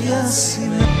অসম।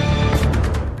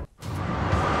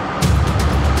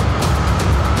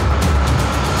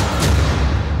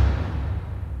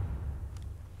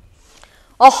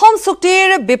 অসম চুক্তিৰ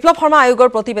বিপ্লৱ শৰ্মা আয়োগৰ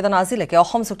প্ৰতিবেদন আজিলৈকে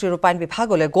অসম চুক্তিৰ ৰূপায়ণ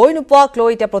বিভাগলৈ গৈ নোপোৱাক লৈ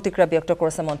এতিয়া প্ৰতিক্ৰিয়া ব্যক্ত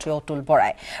কৰিছে মন্ত্ৰী অতুল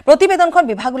বৰাই। প্ৰতিবেদনখন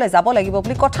বিভাগলৈ যাব লাগিব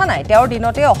বুলি কথা নাই। তেওঁৰ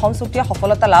দিনতে অসম চুক্তিয়ে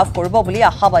সফলতা লাভ কৰিব বুলি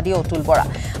আশাবাদী অতুল বৰা।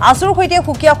 আছুৰ সৈতে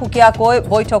সুকীয়াকৈ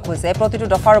বৈঠক হৈছে। প্ৰতিটো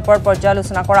দফাৰ ওপৰত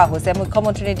পৰ্যালোচনা কৰা হৈছে।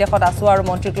 মুখ্যমন্ত্ৰীৰ নিৰ্দেশত আছু আৰু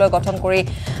মন্ত্ৰীক লৈ গঠন কৰি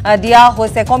দিয়া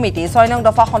হৈছে কমিটি। 6 নং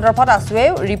দফা সন্দৰ্ভত আছুৱে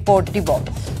ৰিপৰ্ট দিব।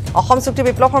 অসম চুক্তি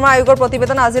বিপ্লৱ শৰ্মা আয়োগৰ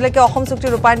প্ৰতিবেদন আজিলৈকে অসম চুক্তি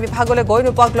ৰূপায়ণ বিভাগলৈ গৈ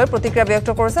নোপোৱাক লৈ প্ৰতিক্ৰিয়া ব্যক্ত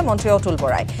কৰিছে মন্ত্ৰী অতুল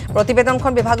বৰাই।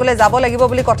 প্ৰতিবেদনখন বিভাগলৈ যাব লাগিব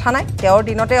বুলি কথা নাই। তেওঁৰ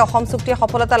দিনতে অসম চুক্তিয়ে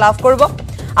সফলতা লাভ কৰিব।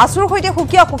 আছুৰ সৈতে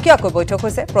সুকীয়াকৈ বৈঠক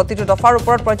হৈছে। প্ৰতিটো দফাৰ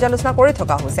ওপৰত পৰ্যালোচনা কৰি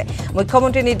থকা হৈছে।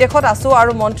 মুখ্যমন্ত্ৰীৰ নিৰ্দেশত আছু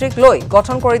আৰু মন্ত্ৰীক লৈ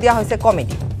গঠন কৰি দিয়া হৈছে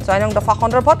কমিটি। 6 নং দফা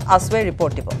সন্দৰ্ভত আছুৱে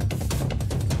ৰিপৰ্ট দিব।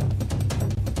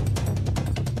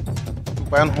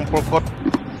 ৰূপায়ণ সম্পৰ্কত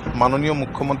মাননীয়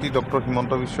মুখ্যমন্ত্ৰী ডক্টৰ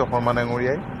হিমন্ত বিশ্ব শৰ্মা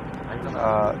ডাঙৰীয়াই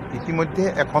ইতিমধ্যে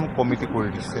এখন কমিটি কৰি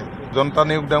দিছে। জনতা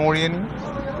নিয়োগ ডাঙৰীয়ানী,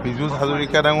 পীযুষ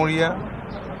হাজৰিকা ডাঙৰীয়া,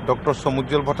 ডক্টৰ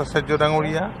সমুজ্জ্বল ভট্টাচাৰ্য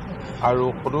ডাঙৰীয়া আৰু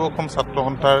সদৌ অসম ছাত্ৰ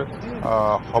সন্থাৰ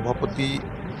সভাপতি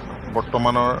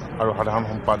বৰ্তমানৰ আৰু সাধাৰণ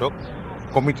সম্পাদক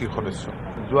কমিটিৰ সদস্য।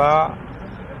 যোৱা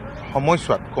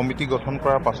সময়ছোৱাত কমিটি গঠন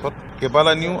কৰাৰ পাছত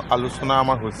কেইবালানিও আলোচনা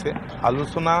আমাৰ হৈছে।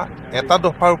 আলোচনা এটা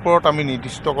দফাৰ ওপৰত আমি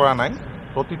নিৰ্দিষ্ট কৰা নাই।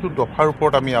 প্ৰতিটো দফাৰ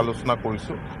ওপৰত আমি আলোচনা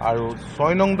কৰিছোঁ আৰু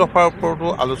 6 নং দফাৰ ওপৰতো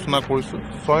আলোচনা কৰিছোঁ।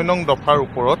 6 নং দফাৰ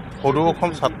ওপৰত সদৌ অসম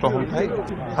ছাত্ৰ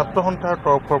সন্থাৰ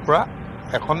তৰফৰ পৰা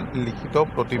এখন লিখিত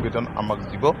প্ৰতিবেদন আমাক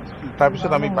দিব।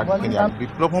 তাৰপিছত আমি বাকীখিনি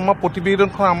বিপ্লৱ শৰ্মা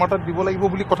প্ৰতিবেদনখন আমাৰ তাত দিব লাগিব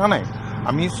বুলি কথা নাই।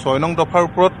 আমি 6 নং দফাৰ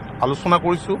ওপৰত আলোচনা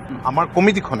কৰিছোঁ আমাৰ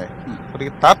কমিটিখনে।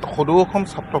 গতিকে তাত সদৌ অসম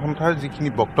ছাত্ৰ সন্থাৰ যিখিনি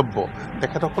বক্তব্য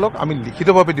তেখেতসকলক আমি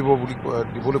লিখিতভাৱে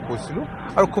দিবলৈ কৈছিলোঁ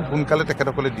আৰু খুব সোনকালে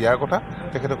তেখেতসকলে দিয়াৰ কথা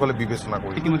তেখেতসকলে বিবেচনা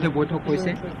কৰি ইতিমধ্যে বৈঠক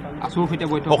হৈছে।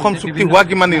 অসম চুক্তি হোৱা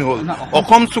কিমান দিন হ'ল?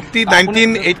 অসম চুক্তি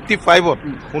 1985ত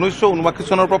 1979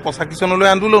 চনৰ পৰা 85 চনলৈ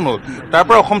আন্দোলন হ'ল। তাৰ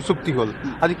পৰা অসম চুক্তি হ'ল।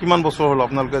 আজি কিমান বছৰ হ'ল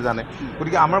আপোনালোকে জানে।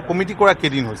 গতিকে আমাৰ কমিটি কৰা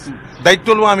কেইদিন হৈছে, দায়িত্ব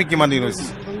লোৱা আমি কিমান দিন হৈছে।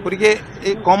 গতিকে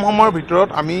এই কম সময়ৰ ভিতৰত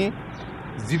আমি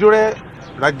যিদৰে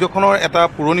ৰাজ্যখনৰ এটা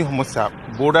পুৰণি সমস্যা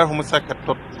বৰ্ডাৰ সমস্যাৰ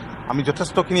ক্ষেত্ৰত আমি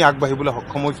যথেষ্টখিনি আগবাঢ়িবলৈ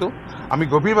সক্ষম হৈছোঁ। আমি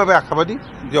গভীৰভাৱে আশাবাদী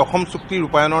যে অসম চুক্তি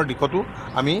ৰূপায়ণৰ দিশতো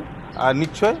আমি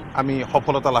নিশ্চয়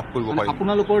সফলতা লাভ কৰিব পাৰিম।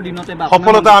 আপোনালোকৰ দিনতে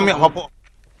সফলতা আমি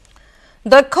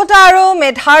দক্ষতা আৰু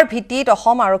মেধাৰ ভিত্তিত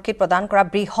অসম আৰক্ষীত প্ৰদান কৰা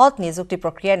বৃহৎ নিযুক্তি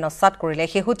প্ৰক্ৰিয়াই নস্বাত কৰিলে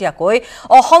শেহতীয়াকৈ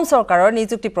অসম চৰকাৰৰ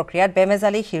নিযুক্তি প্ৰক্ৰিয়াত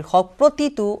বেমেজালি শীৰ্ষক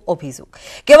প্ৰতিটো অভিযোগ।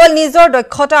 কেৱল নিজৰ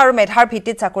দক্ষতা আৰু মেধাৰ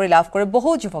ভিত্তিত চাকৰি লাভ কৰি বহু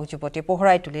যুৱক যুৱতীয়ে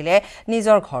পোহৰাই তুলিলে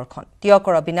নিজৰ ঘৰখন।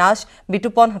 তিয়কৰ অবিনাশ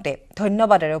বিতুপনহঁতে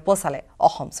ধন্যবাদেৰে উপচালে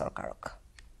অসম চৰকাৰক।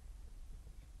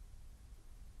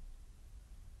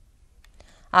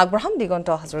 আগবঢ়াম দিগন্ত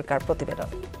হাজৰিকাৰ প্ৰতিবেদন।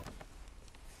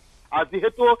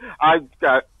 যিহেতু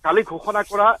কালি ঘোষণা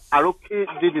কৰা আৰক্ষী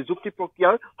যি নিযুক্তি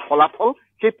প্ৰক্ৰিয়াৰ ফলাফল,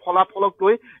 সেই ফলাফলক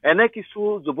লৈ এনে কিছু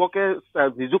যুৱকে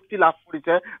নিযুক্তি লাভ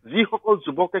কৰিছে, যিসকল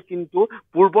যুৱকে কিন্তু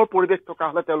পূৰ্বৰ পৰিৱেশ থকা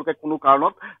হলে তেওঁলোকে কোনো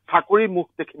কাৰণত চাকৰি মুখ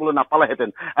দেখিবলৈ নাপালেহেঁতেন।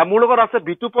 মোৰ লগত আছে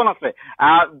বিতুপন আছে,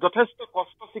 যথেষ্ট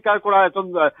কষ্ট স্বীকাৰ কৰা এজন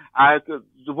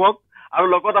যুৱক, আৰু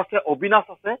লগত আছে অবিনাশ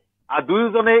আছে,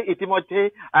 দুয়োজনে ইতিমধ্যে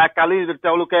কালি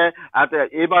তেওঁলোকে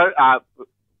এইবাৰ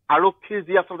আৰক্ষীৰ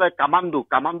যি আচলতে কামাণ্ডো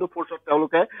ফ'ৰ্চত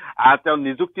তেওঁলোকে তেওঁ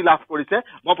নিযুক্তি লাভ কৰিছে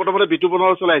মই প্ৰথমতে বিতু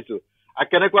বনৰ ওচৰলৈ আহিছো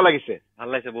কেনেকুৱা লাগিছে ভাল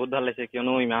লাগিছে বহুত ভাল লাগিছে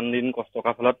কিয়নো ইমান দিন কষ্ট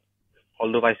কৰাৰ ফলত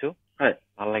ফলটো পাইছো হয়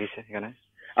ভাল লাগিছে সেইকাৰণে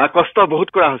কষ্ট বহুত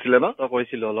কৰা হৈছিলে ন কষ্ট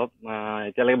কৰিছিলো অলপ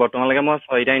এতিয়ালৈকে বৰ্তমানলৈকে মই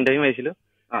 6টা ইণ্টাৰভিউ মাৰিছিলো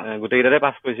গোটেইকেইটাতে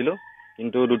পাছ কৰিছিলো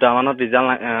কিন্তু দুটামানত ৰিজাল্ট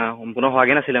সম্পূৰ্ণ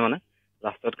হোৱাগে নাছিলে মানে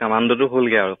লাষ্টত কামাণ্ডোটো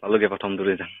হ'লগে আৰু পালোগে প্ৰথমটো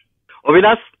ৰিজাল্ট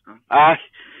অবিনাশ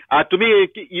তুমি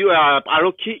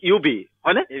আৰক্ষী ইউবি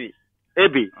হয়নে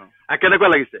এবি কেনেকুৱা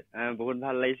লাগিছে বহুত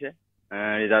ভাল লাগিছে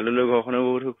ৰিজাল্টটো লৈ ঘৰখনো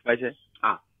বহুত সুখ পাইছে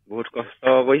বহুত কষ্ট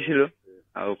কৰিছিলো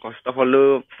আৰু কষ্ট ফলটো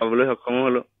পাবলৈ সক্ষম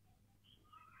হলো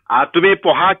তুমি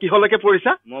পঢ়া কিহলৈকে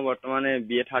পঢ়িছা মই বৰ্তমানে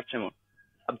BA 3rd চেমৰ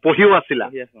পঢ়িও আছিলা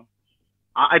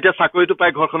এতিয়া চাকৰিটো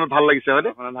পাই ঘৰখনত ভাল লাগিছে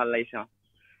হয়নে ভাল লাগিছে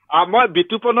মই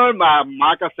বিতুপনৰ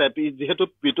মাক আছে যিহেতু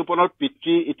বিতুপনৰ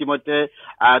পিতৃ ইতিমধ্যে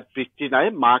পিতৃ নাই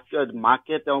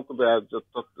মাকে তেওঁক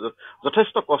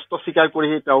যথেষ্ট কষ্ট স্বীকাৰ কৰি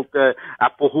তেওঁক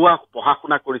পঢ়া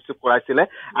শুনা কৰাইছিলে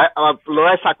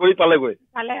ল'ৰাই চাকৰি পালেগৈ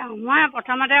মই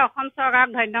প্ৰথমতে অসম চৰকাৰক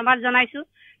ধন্যবাদ জনাইছো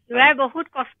ল'ৰাই বহুত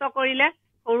কষ্ট কৰিলে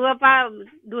সৰুৰে পৰা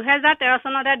 2013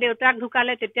 চনতে দেউতাক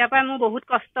ঢুকালে তেতিয়াৰ পৰাই মোৰ বহুত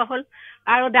কষ্ট হ'ল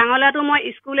আৰু ডাঙৰলাটো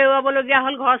মই স্কুল এৰুৱাবলগীয়া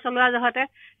হ'ল ঘৰ চলোৱা জহতে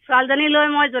ছোৱালীজনী লৈ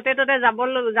মই য'তে ত'তে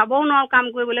যাবও নোৱাৰো কাম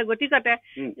কৰিবলৈ গতিকতে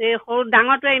এই সৰু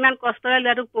ডাঙৰটোৱে ইমান কষ্টৰে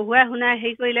ল'ৰাটোক পঢ়ুৱাই শুনাই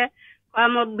হেৰি কৰিলে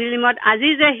বিনিময়ত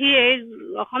আজি যে সি এই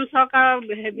অসম চৰকাৰৰ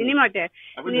বিনিময়তে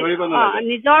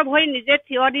নিজৰ ভৰি নিজে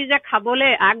থিয় দি যে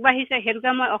খাবলৈ আগবাঢ়িছে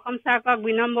সেইটোকে মই অসম চৰকাৰক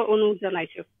বিনম্ৰ অনুৰোধ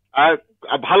জনাইছো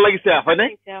ভাল লাগিছে হয়নে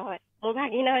হয় মোৰ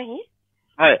ভাগিন হয় সি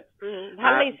হয়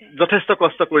ভাল লাগিছে যথেষ্ট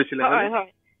কষ্ট কৰিছিলে হয় হয়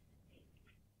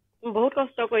বহুত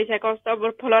কষ্ট কৰিছে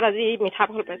কষ্টৰ ফলত আজি মিঠা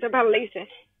ফল পাইছে ভাল লাগিছে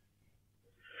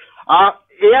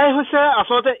এয়াই হৈছে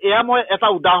আচলতে এয়া মই এটা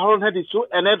উদাহৰণহে দিছো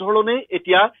এনেধৰণেই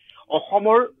এতিয়া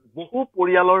অসমৰ বহু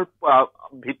পৰিয়ালৰ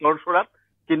ভিতৰ চৰাত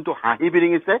কিন্তু হাঁহি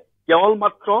বিৰিঙিছে কেৱল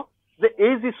মাত্ৰ যে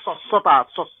এই যি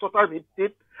স্বচ্ছতাৰ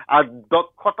ভিত্তিত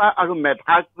দক্ষতা আৰু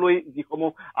মেধাক লৈ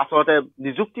যিসমূহ আচলতে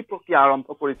নিযুক্তি প্ৰক্ৰিয়া আৰম্ভ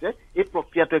কৰিছে এই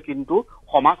প্ৰক্ৰিয়াটোৱে কিন্তু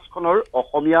সমাজখনৰ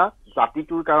অসমীয়া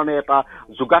জাতিটোৰ কাৰণে এটা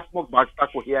যোগাত্মক বাৰ্তা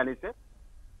কঢ়িয়াই আনিছে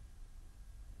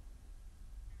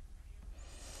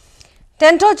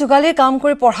টেণ্টৰ যোগালীৰ কাম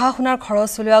কৰি পঢ়া শুনাৰ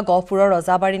খৰচ উলিওৱা গহপুৰৰ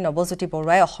ৰজাবাৰী নৱজ্যোতি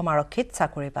বৰুৱাই অসম আৰক্ষীত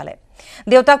চাকৰি পালে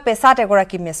দেউতাক পেছাত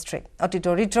এগৰাকী মিস্ত্ৰী অতি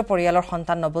দৰিদ্ৰ পৰিয়ালৰ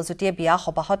সন্তান নৱজ্যোতিয়ে বিয়া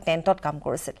সবাহত টেণ্টত কাম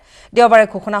কৰিছিল দেওবাৰে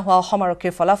ঘোষণা হোৱা অসম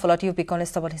আৰক্ষীৰ ফলাফলত ইউপি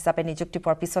কনষ্টেবল হিচাপে নিযুক্তি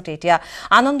পোৱাৰ পিছতে এতিয়া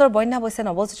আনন্দৰ বন্যা বৈছে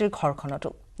নৱজ্যোতিৰ ঘৰখনতো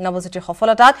নৱজ্যোতিৰ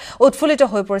সফলতাত উৎফুল্লিত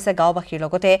হৈ পৰিছে গাঁওবাসীৰ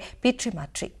লগতে পিতৃ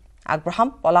মাতৃ আগবঢ়াম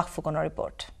পলাশ ফুকনৰ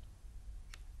ৰিপৰ্ট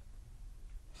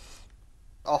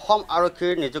অসম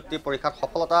আৰক্ষীৰ নিযুক্তি পৰীক্ষাত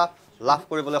সফলতা লাভ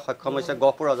কৰিবলৈ সক্ষম হৈছে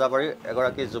গহপুৰ ৰজাবাৰীৰ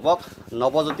এগৰাকী যুৱক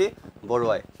নৱজ্যোতি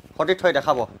বৰুৱাই সতীৰ্থই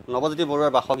দেখাব নৱজ্যোতি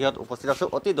বৰুৱাৰ বাসগৃহত উপস্থিত আছোঁ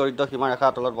অতি দৰিদ্ৰ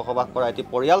সীমাৰেখাৰ তলত বসবাস কৰা এটি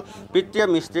পৰিয়াল পিতৃয়ে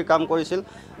মিস্ত্ৰীৰ কাম কৰিছিল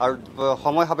আৰু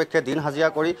সময় সাপেক্ষে দিন হাজিৰা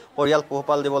কৰি পৰিয়াল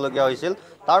পোহপাল দিবলগীয়া হৈছিল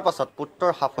তাৰ পাছত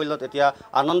পুত্ৰৰ সাফল্যত এতিয়া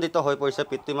আনন্দিত হৈ পৰিছে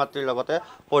পিতৃ মাতৃৰ লগতে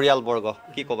পৰিয়ালবৰ্গ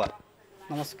কি ক'বা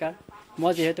নমস্কাৰ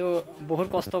মই যেহেতু বহুত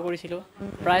কষ্ট কৰিছিলোঁ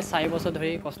প্ৰায় 4 বছৰ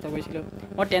ধৰি কষ্ট কৰিছিলোঁ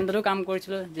মই টেণ্টতো কাম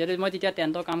কৰিছিলোঁ যেহেতু মই যেতিয়া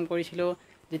টেণ্টৰ কাম কৰিছিলোঁ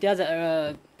যেতিয়া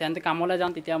টেণ্ট কামলৈ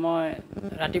যাওঁ তেতিয়া মই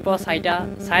ৰাতিপুৱা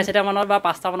 4:30 মানত বা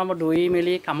 5টা মানত মই দৌৰি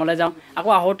মেলি কামলৈ যাওঁ আকৌ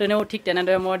আহোঁতেনেও ঠিক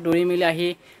তেনেদৰে মই দৌৰি মেলি আহি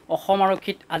অসম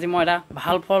আৰক্ষীত আজি মই এটা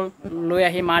ভাল ফল লৈ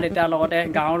আহি মা দেউতাৰ লগতে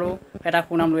গাঁৱৰো এটা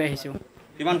সুনাম লৈ আহিছোঁ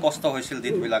কিমান কষ্ট হৈছিল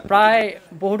দিনবিলাক প্ৰায়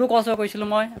বহুতো কষ্ট কৰিছিলোঁ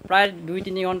মই প্ৰায়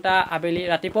 2-3 ঘণ্টা আবেলি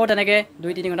ৰাতিপুৱাও তেনেকৈ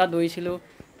 2-3 ঘণ্টা দৌৰিছিলোঁ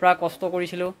প্ৰায় কষ্ট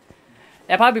কৰিছিলোঁ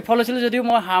এবাৰ বিফল হৈছিলোঁ যদিও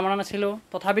মই হাৰ মনা নাছিলোঁ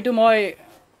তথাপিতো মই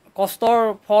কষ্টৰ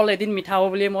ফল এদিন মিঠা হ'ব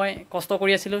বুলি মই কষ্ট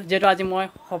কৰি আছিলোঁ যেহেতু আজি মই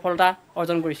সফলতা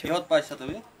অৰ্জন কৰিছোঁ কিহত পাইছা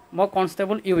তুমি মই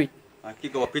কনষ্টেবল ইউইত কি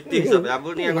ক'ব পিতৃ হিচাপে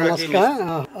আপুনি এগৰাকী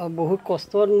বহুত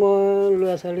কষ্টত মই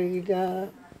ল'ৰা ছোৱালীকেইটা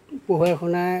পঢ়াই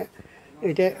শুনাই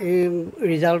এতিয়া এই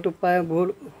ৰিজাল্টটো পাই বহুত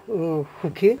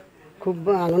সুখী খুব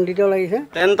আনন্দিত লাগিছে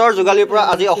টেণ্টৰ যোগালীৰ পৰা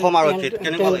আজি অসম আৰক্ষীত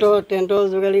টেণ্টৰ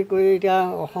যোগালী কৰি এতিয়া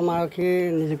অসম আৰক্ষীৰ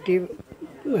নিযুক্তি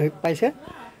পাইছে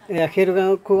সেইটো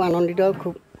কাৰণে খুব আনন্দিত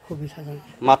খুব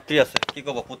মাতৃ আছে কি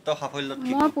ক'ব পুত্ৰ সাফল্যত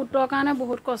মই পুত্ৰৰ কাৰণে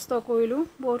বহুত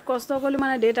কষ্ট কৰিলোঁ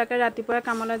মানে দেউতাকে ৰাতিপুৱাই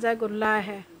কামলৈ যায় গধূলা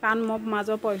আহে কাৰণ মই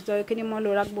মাজৰ পৰ্যায়খিনি মই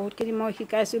ল'ৰাক বহুতখিনি মই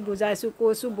শিকাইছোঁ বুজাইছোঁ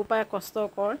কৈছোঁ বোপাই কষ্ট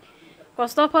কৰ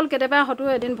কষ্টৰ ফল কেতিয়াবা হয়তো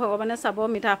এদিন ভগৱানে চাব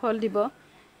মিঠা ফল দিব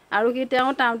আৰু কি তেওঁ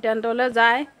টেণ্টলৈ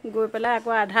যায় গৈ পেলাই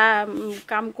আকৌ আধা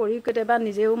কাম কৰি কেতিয়াবা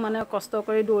নিজেও মানে কষ্ট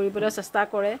কৰি দৌৰিবলৈ চেষ্টা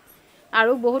কৰে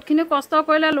আৰু বহুতখিনি কষ্ট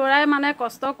কৰিলে ল'ৰাই মানে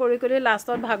কষ্ট কৰি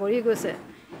লাষ্টত ভাগৰি গৈছে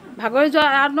ভাগৰি যোৱা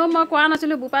আৰু মই কোৱা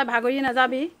নাছিলোঁ বোপাই ভাগৰি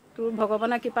নাযাবি তোৰ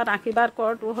ভগৱানে কৃপাত আশীৰ্বাদ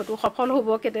কৰ তোৰ হয়তো সফল হ'ব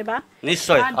কেতিয়াবা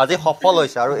নিশ্চয় আজি সফল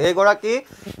হৈছে আৰু এইগৰাকী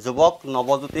যুৱক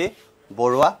নৱজ্যোতি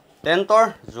বৰুৱা টেণ্টৰ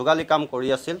যোগালী কাম কৰি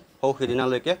আছিল সৌ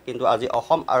সিদিনালৈকে কিন্তু আজি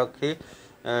অসম আৰক্ষীৰ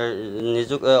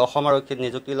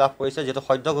নিযুক্তি লাভ কৰিছে যেটো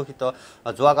সদ্য ঘোষিত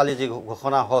যোৱাকালি যি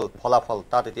ঘোষণা হ'ল ফলাফল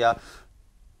তাত এতিয়া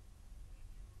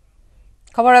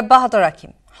খবৰ অব্যাহত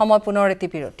ৰাখিম সময় পুনৰ এটি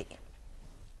বিৰতি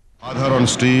সাধাৰণ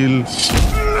ষ্টীল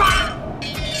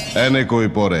এনেকৈ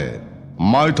পৰে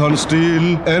মাইথন ষ্টীল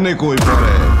এনেকৈ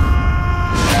পৰে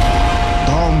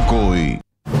ধমকৈ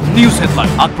নিউজ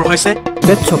 18 আগবঢ়াইছে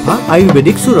পেট সোফা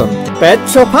আয়ুৰ্বেদিক চূৰণ পেট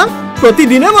সোফা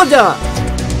প্ৰতিদিনে মজা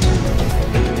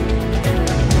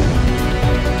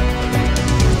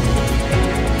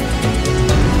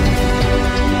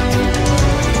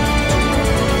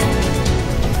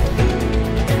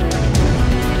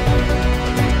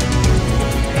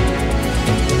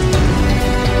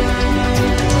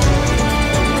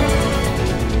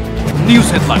নিউজ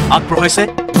 18 আগবঢ়াইছে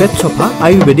পেট সোফা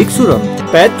আয়ুৰ্বেদিক চূৰণ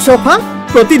পেট সোফা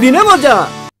প্ৰতিদিনে মজা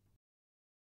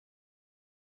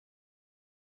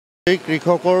এই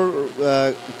কৃষকৰ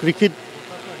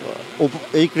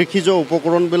কৃষিজ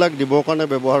উপকৰণবিলাক দিবৰ কাৰণে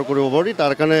ব্যৱহাৰ কৰিব পাৰি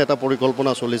তাৰ কাৰণে এটা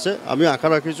পৰিকল্পনা চলিছে আমি আশা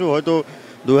ৰাখিছোঁ হয়তো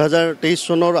 2023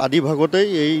 চনৰ আদি ভাগতেই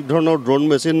এই ধৰণৰ ড্ৰোন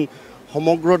মেচিন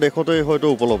সমগ্ৰ দেশতে হয়তো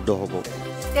উপলব্ধ হ'ব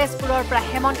তেজপুৰৰ পৰা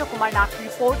Hemanta Kumar Nath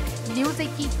report news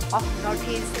 18 of north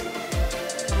east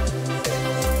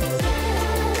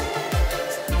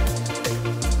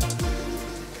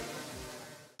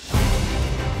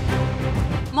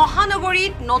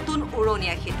মহানগৰীত নতুন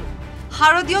উৰণীয়া সেতু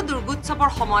শাৰদীয়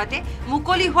দুৰ্গোৎসৱৰ সময়তে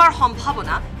মুকলি হোৱাৰ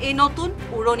সম্ভাৱনা এই নতুন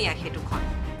উৰণীয়া সেতুখন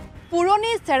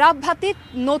পুৰণি চেৰাবভাটিত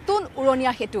নতুন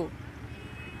উৰণীয়া সেতু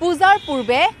পূজাৰ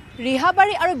পূৰ্বে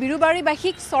ৰিহাবাৰী আৰু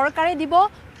বিৰুবাৰীবাসীক চৰকাৰে দিব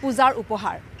পূজাৰ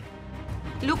উপহাৰ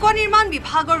লোক নিৰ্মাণ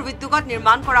বিভাগৰ উদ্যোগত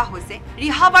নিৰ্মাণ কৰা হৈছে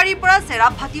ৰিহাবাৰীৰ পৰা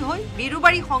চেৰাবভাটি হৈ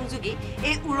বিৰুবাৰী সংযোগী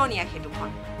এই উৰণীয়া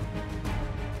সেতুখন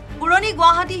পুৰণি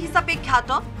গুৱাহাটী হিচাপে খ্যাত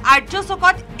আৰ্য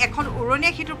চকত এখন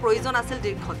উৰণীয়া সেতুৰ প্ৰয়োজন আছিল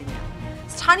দীৰ্ঘদিনীয়া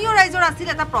স্থানীয় ৰাইজৰ আছিল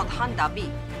এটা প্ৰধান দাবী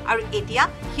আৰু এতিয়া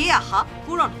সেই আশা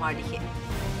পূৰণ হোৱাৰ দিশে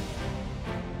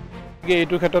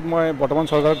এইটো ক্ষেত্ৰত মই বৰ্তমান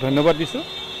চৰকাৰক ধন্যবাদ দিছোঁ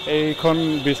এইখন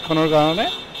ব্ৰিজখনৰ কাৰণে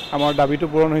আমাৰ দাবীটো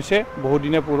পূৰণ হৈছে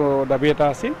বহুদিনীয়া দাবী এটা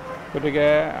আছিল গতিকে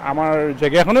আমাৰ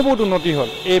জেগাখনে বহুত উন্নতি হ'ল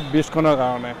এই ব্ৰিজখনৰ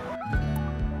কাৰণে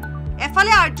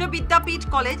এফালে আৰ্য বিদ্যাপীঠ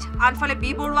কলেজ আনফালে বি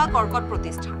বৰুৱা কৰ্কট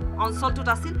প্ৰতিষ্ঠান অঞ্চলটোত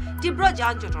আছিল তীব্ৰ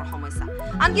যান-জঁটৰ সমস্যা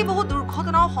আনকি বহু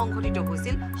দুৰ্ঘটনাও সংঘটিত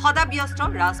হৈছিল সদাব্যস্ত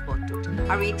ৰাজপথটোত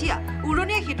আৰু এতিয়া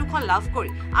উৰণীয়া সেতুখন লাভ কৰি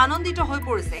আনন্দিত হৈ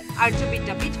পৰিছে আৰ্য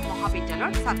বিদ্যাপীঠ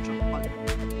মহাবিদ্যালয়ৰ ছাত্ৰসকল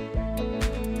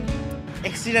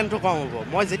এক্সিডেণ্টটো কম হ'ব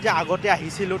মই যেতিয়া আগতে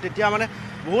আহিছিলোঁ তেতিয়া মানে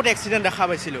বহুত এক্সিডেণ্ট দেখা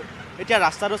পাইছিলোঁ এতিয়া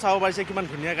ৰাস্তাটো চাব পাৰিছে কিমান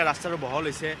ধুনীয়াকৈ ৰাস্তাটো বহল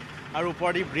হৈছে আৰু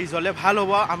ওপৰেদি ব্ৰিজ হ'লে ভাল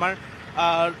হ'ব আমাৰ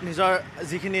নিজৰ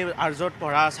যিখিনি আৰ্যত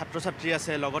পঢ়া ছাত্ৰ ছাত্ৰী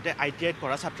আছে লগতে ITIত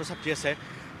পঢ়া ছাত্ৰ ছাত্ৰী আছে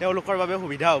তেওঁলোকৰ বাবে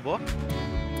সুবিধা হ'ব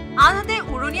আনহাতে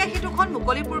উৰণীয়া সেতুখন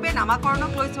মুকলিৰ পূৰ্বে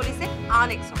নামাকৰণক লৈ চলিছে আন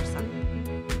এক চৰ্চা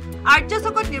আৰ্য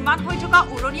চকত নিৰ্মাণ হৈ থকা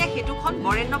উৰণীয়া সেতুখন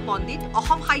বৰেণ্য পণ্ডিত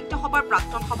অসম সাহিত্য সভাৰ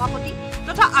প্ৰাক্তন সভাপতি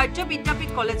তথা আৰ্য বিদ্যাপীঠ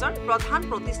কলেজৰ প্ৰধান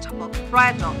প্ৰতিষ্ঠাপক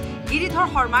প্ৰয়াত গিৰিধৰ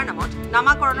শৰ্মাৰ নামত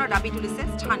নামাকৰণৰ দাবী তুলিছে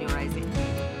স্থানীয় ৰাইজে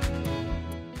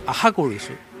আশা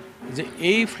কৰিছোঁ যে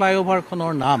এই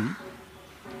ফ্লাইঅভাৰখনৰ নাম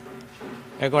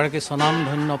এগৰাকী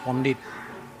স্বনামধন্য পণ্ডিত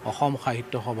অসম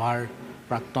সাহিত্য সভাৰ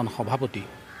প্ৰাক্তন সভাপতি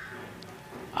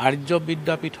আৰ্য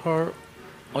বিদ্যাপীঠৰ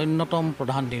অন্যতম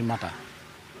প্ৰধান নিৰ্মাতা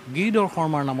গিৰিধৰ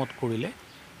শৰ্মাৰ নামত কৰিলে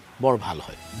বৰ ভাল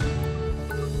হয়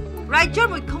ৰাজ্যৰ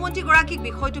মুখ্যমন্ত্ৰীগৰাকীক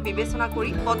বিষয়টো বিবেচনা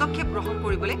কৰি পদক্ষেপ গ্ৰহণ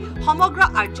কৰিবলৈ সমগ্ৰ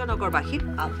আৰ্যনগৰবাসীৰ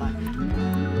আহ্বান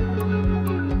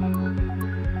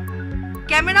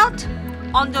কেমেৰাত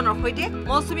অঞ্জনৰ সৈতে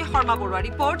মৌচুমী Sharma Barua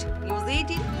report news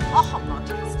 18 Assam north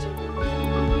east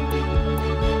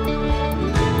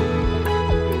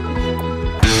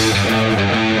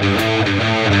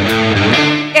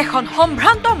এখন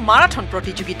সম্ভ্ৰান্ত মাৰাথন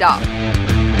প্ৰতিযোগিতা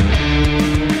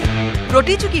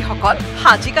প্ৰতিযোগীসকল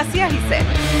সাজি কাচি আহিছে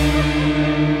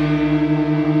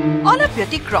অলপ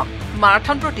ব্যতিক্ৰম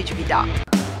মাৰাথন প্ৰতিযোগিতা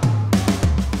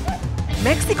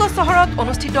মেক্সিকো চহৰত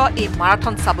অনুষ্ঠিত এই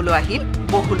মাৰাথন চাবলৈ আহিল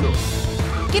বহু লোক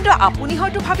কিন্তু আপুনি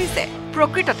হয়তো ভাবিছে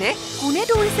প্ৰকৃততে কোনে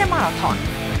দৌৰিছে মাৰাথন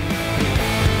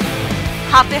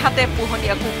হাতে হাতে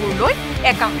পোহনীয়া কুকুৰ লৈ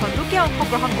একাংশ লোকে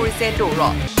অংশগ্ৰহণ কৰিছে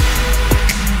দৌৰত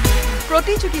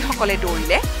প্ৰতিযোগীসকলে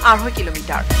দৌৰিলে 2.5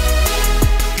 কিলোমিটাৰ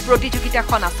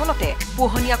প্ৰতিযোগিতাখন আচলতে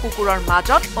পোহনীয়া কুকুৰৰ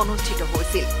মাজত অনুষ্ঠিত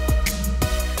হৈছিল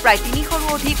প্ৰায় 300ৰো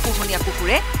অধিক পোহনীয়া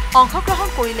কুকুৰে অংশগ্ৰহণ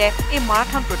কৰিলে এই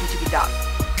মাৰাথন প্ৰতিযোগিতাত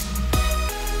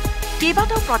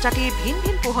কেইবাটাও প্ৰজাতিৰ ভিন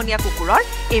ভিন পোহনীয়া কুকুৰৰ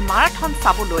এই মাৰাথন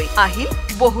চাবলৈ আহিল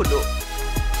বহু লোক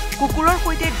কুকুৰৰ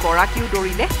সৈতে গৰাকীও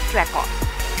দৌৰিলে ট্ৰেকত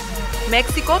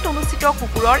মেক্সিকোত অনুষ্ঠিত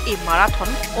কুকুৰৰ এই মাৰাথন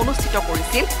অনুষ্ঠিত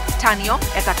কৰিছিল স্থানীয়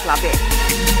এটা ক্লাবে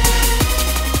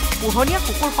পোহনীয়া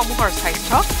কুকুৰসমূহৰ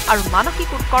স্বাস্থ্য আৰু মানসিক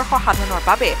উৎকৰ্ষ সাধনৰ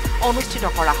বাবে অনুষ্ঠিত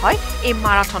কৰা হয় এই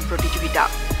মাৰাথন প্ৰতিযোগিতা।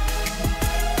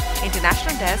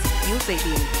 International desk News18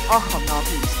 Assam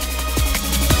Northeast।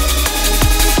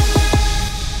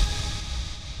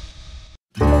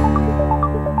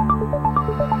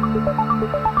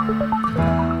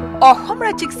 Assam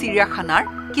ৰাজ্যিক চিৰিয়াখানাৰ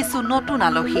কিছু নতুন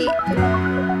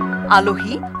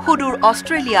আলহী সুদূৰ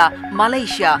অষ্ট্ৰেলিয়া,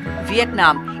 মালয়েছিয়া,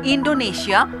 ভিয়েটনাম,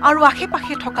 ইণ্ডোনেছিয়া আৰু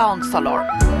আশে-পাশে থকা অঞ্চলৰ।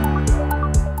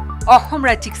 অসম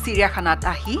ৰাজ্যিক চিৰিয়াখানাত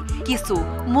আহি কিছু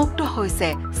মুক্ত হৈছে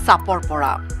চাপৰ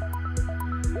পৰা।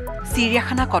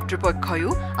 চিৰিয়াখানা কৰ্তৃপক্ষইও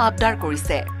আবদাৰ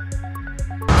কৰিছে।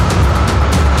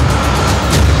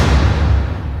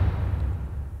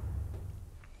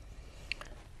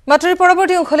 মাতৰি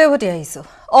পৰৱৰ্তী অংশলৈ উভতি আহিছো।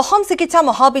 অসম চিকিৎসা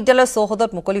মহাবিদ্যালয়ৰ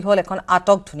চৌহদত মুকলি হ'ল এখন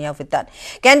আটক ধুনীয়া উদ্যান।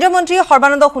 কেন্দ্ৰীয় মন্ত্ৰী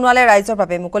সৰ্বানন্দ সোণোৱালে ৰাইজৰ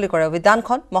বাবে মুকলি কৰে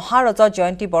উদ্যানখন। মহাৰজৰ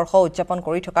জয়ন্তী বৰ্ষ উদযাপন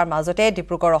কৰি থকাৰ মাজতে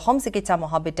ডিব্ৰুগড় অসম চিকিৎসা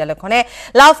মহাবিদ্যালয়খনে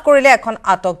লাভ কৰিলে এখন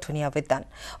আটক ধুনীয়া উদ্যান।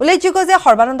 উল্লেখযোগ্য যে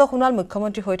সৰ্বানন্দ সোণোৱাল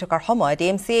মুখ্যমন্ত্ৰী হৈ থকাৰ সময়ত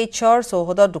MCHৰ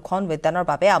চৌহদত দুখন উদ্যানৰ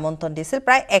বাবে আমন্ত্ৰণ দিছিল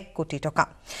প্ৰায় 1 কোটি টকা।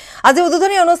 আজি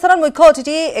উদ্বোধনী অনুষ্ঠানত মুখ্য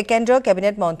অতিথি কেন্দ্ৰীয়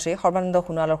কেবিনেট মন্ত্ৰী সৰ্বানন্দ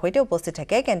সোণোৱালৰ সৈতে উপস্থিত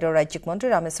থাকে কেন্দ্ৰীয় ৰাজ্যিক মন্ত্ৰী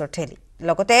ৰামেশ্বৰ থেলী,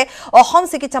 লগতে অসম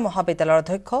চিকিৎসা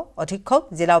মহাবিদ্যালয়ৰ অধীক্ষক,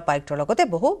 জিলা উপায়ুক্তৰ লগতে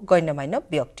বহু গণ্যমান্য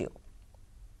ব্যক্তিও।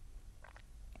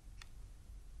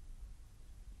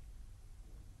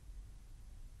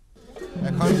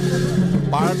 এখন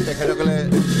পাৰ্ক তেখেতসকলে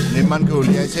নিৰ্মাণ কৰি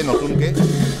উলিয়াইছে নতুনকৈ।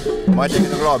 মই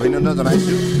তেখেতসকলক অভিনন্দন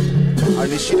জনাইছোঁ আৰু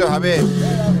নিশ্চিতভাৱে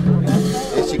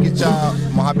এই চিকিৎসা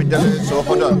মহাবিদ্যালয়ৰ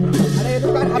চৌহদত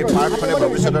এই পাৰ্কখনে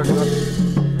ভৱিষ্যতৰ দিনত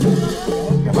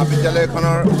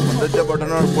মহাবিদ্যালয়খনৰ সৌন্দৰ্য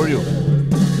বৰ্ধনৰ উপৰিও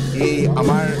এই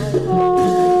আমাৰ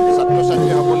ছাত্ৰ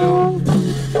ছাত্ৰীসকলেও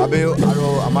বাবেও আৰু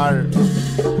আমাৰ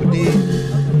গোটেই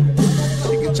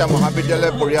চিকিৎসা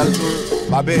মহাবিদ্যালয় পৰিয়ালটোৰ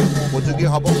বাবে উপযোগী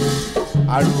হ'ব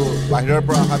আৰু বাহিৰৰ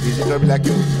পৰা অহা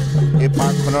ভিজিটৰবিলাকেও এই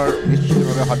পাৰ্কখনৰ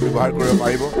নিশ্চিতভাৱে সদব্যৱহাৰ কৰিব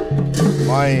পাৰিব।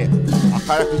 মই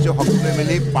আশা ৰাখিছোঁ সকলোৱে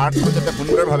মিলি পাৰ্কখন যাতে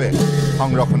সুন্দৰভাৱে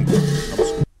সংৰক্ষণ কৰিব।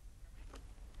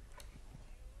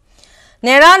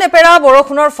 নেৰা-নেপেৰা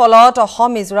বৰষুণৰ ফলত অসম,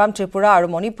 মিজোৰাম, ত্ৰিপুৰা আৰু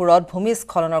মণিপুৰত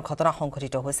ভূমিস্খলনৰ ঘটনা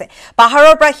সংঘটিত হৈছে।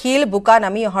 পাহাৰৰ পৰা শিল বোকা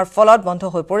নামি অহাৰ ফলত বন্ধ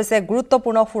হৈ পৰিছে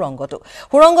গুৰুত্বপূৰ্ণ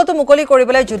সুৰংগটো মুকলি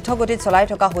কৰিবলৈ যুদ্ধগতিত চলাই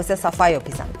থকা হৈছে চাফাই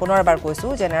অভিযান। পুনৰ এবাৰ কৈছো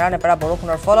যে নেৰা-নেপেৰা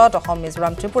বৰষুণৰ ফলত অসম,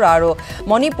 মিজোৰাম, ত্ৰিপুৰা আৰু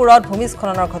মণিপুৰত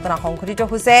ভূমিস্খলনৰ ঘটনা সংঘটিত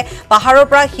হৈছে। পাহাৰৰ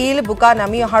পৰা শিল বোকা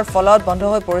নামি অহাৰ ফলত বন্ধ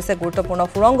হৈ পৰিছে গুৰুত্বপূৰ্ণ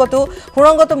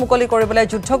সুৰংগটো মুকলি কৰিবলৈ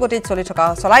যুদ্ধগতিত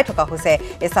চলাই থকা হৈছে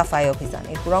এই চাফাই অভিযান।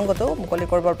 এই সুৰংগটো মুকলি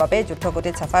কৰিবৰ বাবে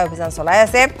গতিত চাফাই অভিযান চলাই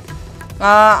আছে।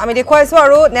 আমি দেখুৱাইছো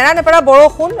আৰু নেৰা-নেপেৰা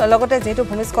বৰষুণ লগতে যেহেতু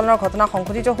ভূমিস্খলনৰ ঘটনা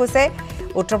সংঘটিত হৈছে,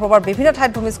 উত্তৰ পূবৰ বিভিন্ন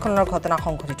ঠাইত ভূমিস্খলনৰ ঘটনা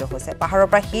সংঘটিত হৈছে। পাহাৰৰ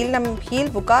পৰা শিল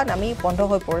বোকা নামি বন্ধ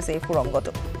হৈ পৰিছে এই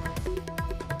সুৰংগটো।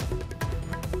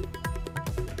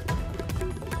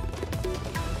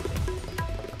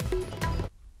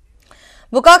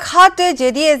 বোকাখাত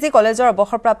JDAG কলেজৰ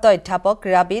অৱসৰপ্ৰাপ্ত অধ্যাপক,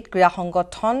 ক্ৰীড়াবিদ, ক্ৰীড়া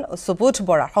সংগঠক সুবোধ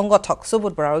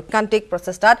বৰাৰ ঐকান্তিক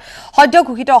প্ৰচেষ্টাত সদ্য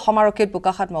ঘোষিত অসম আৰক্ষীত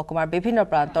বোকাখাত মহকুমাৰ বিভিন্ন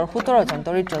প্ৰান্তৰ 17 জন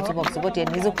দৰিদ্ৰ যুৱক যুৱতীয়ে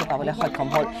নিযুক্তি পাবলৈ সক্ষম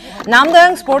হ'ল।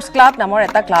 নামদয়াং স্পৰ্টছ ক্লাব নামৰ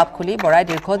এটা ক্লাব খুলি বৰাই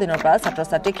দীৰ্ঘদিনৰ পৰা ছাত্ৰ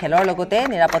ছাত্ৰীক খেলৰ লগতে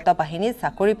নিৰাপত্তা বাহিনীত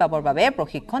চাকৰি পাবৰ বাবে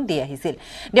প্ৰশিক্ষণ দি আহিছিল।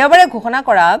 দেওবাৰে ঘোষণা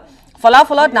কৰা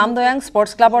ফলাফলত নামদয়াং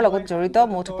স্পৰ্টছ ক্লাবৰ লগত জড়িত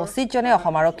মুঠ 25 জনে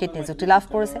অসম আৰক্ষীত নিযুক্তি লাভ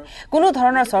কৰিছে। কোনো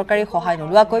ধৰণৰ চৰকাৰী সহায়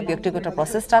নোলোৱাকৈ ব্যক্তিগত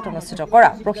প্ৰচেষ্টাত অনুষ্ঠিত কৰা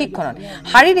প্ৰশিক্ষণত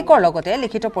শাৰীৰিকৰ লগতে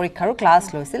লিখিত পৰীক্ষাৰো ক্লাছ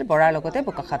লৈছিল বৰাৰ লগতে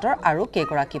বোকাখাতৰ আৰু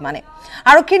কেইগৰাকী মানে।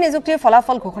 আৰক্ষীৰ নিযুক্তিৰ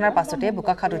ফলাফল ঘোষণাৰ পাছতে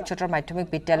বোকাখাত উচ্চতৰ মাধ্যমিক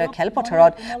বিদ্যালয়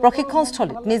খেলপথাৰত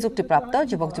প্ৰশিক্ষণস্থলীত নিযুক্তিপ্ৰাপ্ত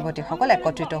যুৱক যুৱতীসকল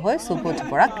একত্ৰিত হৈ সুবোধ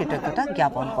বৰাক কৃতজ্ঞতা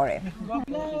জ্ঞাপন কৰে।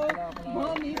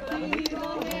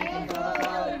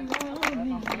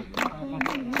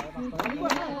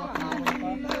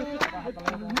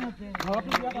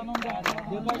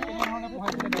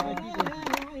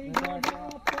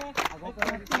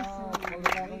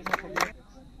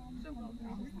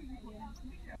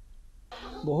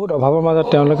 বহুত অভাৱৰ মাজত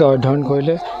তেওঁলোকে অধ্যয়ন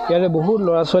কৰিলে। ইয়াৰে বহুত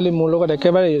ল'ৰা ছোৱালী মোৰ লগত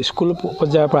একেবাৰে স্কুল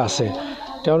পৰ্যায়ৰ পৰা আছে।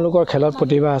 তেওঁলোকৰ খেলত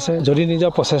প্ৰতিভা আছে। যদি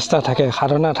নিজৰ প্ৰচেষ্টা থাকে,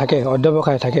 সাধনা থাকে,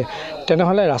 অধ্যৱসায় থাকে,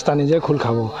 তেনেহ'লে ৰাস্তা নিজে খোল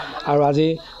খাব। আৰু আজি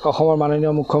অসমৰ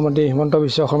মাননীয় মুখ্যমন্ত্ৰী হিমন্ত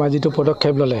বিশ্ব শৰ্মাই যিটো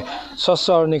পদক্ষেপ ল'লে, স্বচ্ছ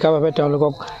আৰু নিকাভাৱে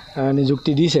তেওঁলোকক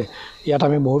নিযুক্তি দিছে, ইয়াত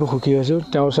আমি বহুত সুখী হৈছোঁ।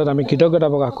 তেওঁৰ ওচৰত আমি কৃতজ্ঞতা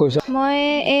প্ৰকাশ কৰিছোঁ। মই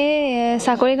এই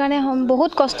চাকৰিৰ কাৰণে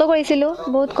বহুত কষ্ট কৰিছিলোঁ।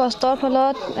 বহুত কষ্টৰ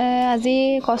ফলত আজি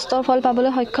কষ্টৰ ফল পাবলৈ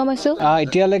সক্ষম হৈছোঁ।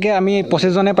 এতিয়ালৈকে আমি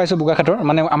 25 জনে পাইছোঁ বোকাখাটৰ,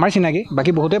 মানে আমাৰ চিনাকি,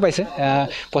 বাকী বহুতেই পাইছে।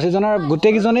 25 জনৰ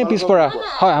গোটেইকেইজনেই পিছপৰা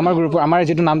হয়। আমাৰ গ্ৰুপৰ, আমাৰ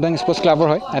যিটো নামদয়াং স্পৰ্টছ ক্লাবৰ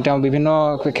হয়, তেওঁ বিভিন্ন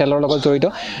খেলৰ লগত জড়িত।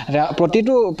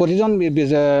 প্ৰতিজন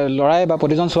ল'ৰাই বা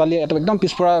প্ৰতিজন ছোৱালীয়ে একদম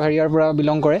পিছপৰা হেৰিয়াৰ পৰা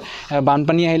বিলং কৰে।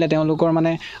 বানপানী আহিলে তেওঁলোকৰ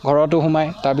মানে ঘৰতো সোমায়,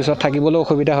 তাৰপিছত পিছত থাকিবলৈ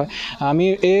অসুবিধা হয় আমি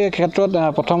এই ক্ষেত্ৰত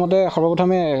প্ৰথমতে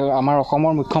সৰ্বপ্ৰথমে আমাৰ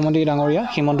অসমৰ মুখ্যমন্ত্ৰী ডাঙৰীয়া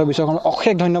হিমন্ত বিশ্ব শৰ্মাক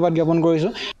অশেষ ধন্যবাদ জ্ঞাপন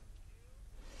কৰিছোঁ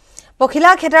পখিলা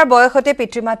খেতাৰ বয়সতে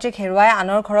পিতৃ-মাতৃক হেৰুৱাই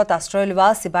আনৰ ঘৰত আশ্ৰয় লোৱা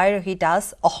শিবাই ৰহি দাস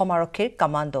অসম আৰক্ষীৰ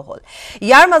কামাণ্ডো হ'ল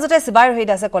ইয়াৰ মাজতে শিবাই ৰহি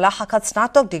দাসে কলা শাখাত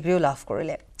স্নাতক ডিগ্ৰীও লাভ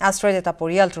কৰিলে আশ্ৰয় এটা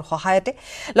পৰিয়ালটোৰ সহায়তে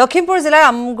লখিমপুৰ জিলাৰ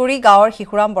আমগুৰি গাঁৱৰ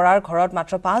শিশুৰাম বৰাৰ ঘৰত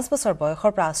মাত্ৰ 5 বছৰ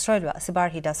বয়সৰ পৰা আশ্ৰয় লোৱা শিবাই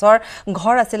ৰহি দাসৰ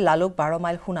ঘৰ আছিল লালুক 12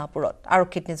 মাইল সোণাপুৰত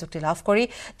আৰক্ষীত নিযুক্তি লাভ কৰি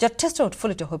যথেষ্ট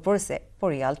উৎফুল্লিত হৈ পৰিছে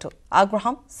পৰিয়ালটো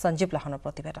আগ্ৰহাম সঞ্জীৱ লাহনৰ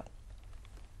প্ৰতিবেদন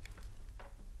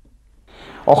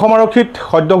অসম আৰক্ষীত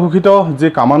সদ্য ঘোষিত যে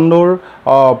কামাণ্ডোৰ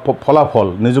ফলাফল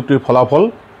নিযুক্তিৰ ফলাফল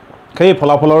সেই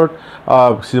ফলাফলৰ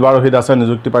শিবাই ৰহি দাসে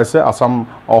নিযুক্তি পাইছে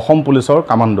অসম পুলিচৰ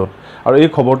কামাণ্ডোত আৰু এই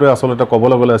খবৰটোৱে আচলতে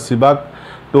ক'বলৈ গ'লে শিবাক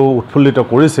তো উৎফুল্লিত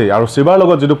কৰিছে আৰু শিবাৰ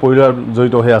লগত যিটো পৰিয়াল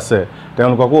জড়িত হৈ আছে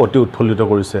তেওঁলোককো অতি উৎফুল্লিত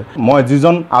কৰিছে মই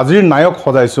যিজন আজিৰ নায়ক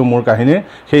সজাইছোঁ মোৰ কাহিনীৰ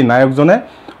সেই নায়কজনে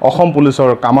অসম পুলিচৰ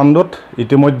কামাণ্ডোত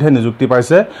ইতিমধ্যে নিযুক্তি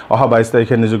পাইছে অহা 22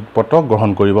 তাৰিখে নিযুক্তি পত্ৰ গ্ৰহণ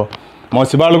কৰিব মই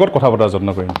শিবাৰ লগত কথা পতাৰ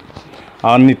যত্ন কৰিম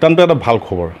নিতান্ত এটা ভাল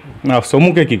খবৰ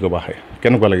চমুকে কি ক'বা হয়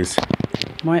কেনেকুৱা লাগিছে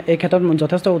মই এই ক্ষেত্ৰত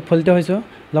যথেষ্ট উৎফুল্লিত হৈছোঁ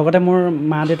লগতে মোৰ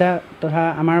মা দেউতা তথা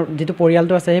আমাৰ যিটো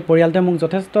পৰিয়ালটো আছে সেই পৰিয়ালটোৱে মোক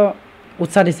যথেষ্ট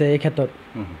উৎসাহ দিছে এই ক্ষেত্ৰত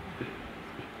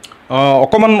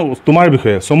অকণমান তোমাৰ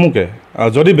বিষয়ে চমুকে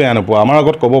যদি বেয়া নোপোৱা আমাৰ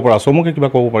আগত ক'ব পৰা চমুকে কিবা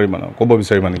ক'ব পাৰিবা ক'ব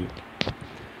বিচাৰিবা নেকি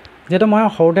যিহেতু মই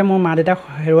সৰুতে মোৰ মা দেউতাক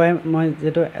হেৰুৱাই মই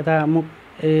যিহেতু এটা মোক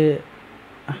এই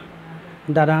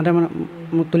দাদাহঁতে মানে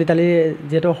মোক তুলি তালি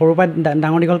যিহেতু সৰুৰ পৰা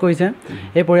ডাঙৰ দীঘল কৰিছে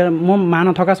এই পৰিয়াল মোৰ মা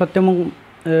নথকা স্বত্তেও মোক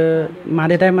মা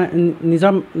দেউতাই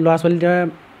নিজৰ ল'ৰা ছোৱালীৰ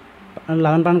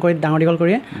লালন পালন কৰি ডাঙৰ দীঘল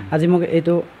কৰি আজি মোক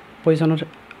এইটো পজিশ্যনত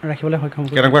ৰাখিবলৈ সক্ষম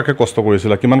হৈছে কেনেকুৱাকৈ কষ্ট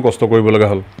কৰিছিলা কিমান কষ্ট কৰিব লগা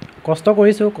হ'ল কষ্ট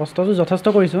কৰিছোঁ কষ্টটো যথেষ্ট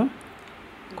কৰিছোঁ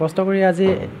কষ্ট কৰি আজি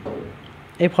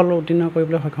এই ফল উত্তীৰ্ণ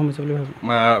কৰিবলৈ সক্ষম হৈছে বুলি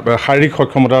ভাবোঁ শাৰীৰিক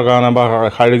সক্ষমতাৰ কাৰণে বা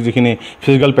শাৰীৰিক যিখিনি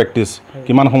ফিজিকেল প্ৰেক্টিছ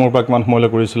কিমান সময়ৰ পৰা কিমান সময়লৈ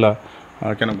কৰিছিলা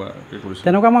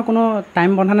তেনেকুৱা মই কোনো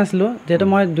টাইম বন্ধা নাছিলোঁ যিহেতু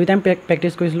মই 2 টাইম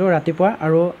প্ৰেক্টিছ কৰিছিলোঁ ৰাতিপুৱা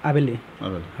আৰু আবেলি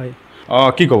হয়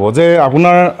কি ক'ব যে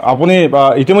আপুনি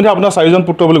ইতিমধ্যে আপোনাৰ 4জন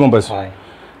পুত্ৰ বুলি গম পাইছোঁ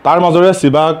তাৰ মাজৰে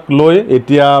শিবাক লৈ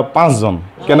এতিয়া 5জন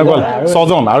কেনেকুৱা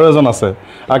 6জন আৰু এজন আছে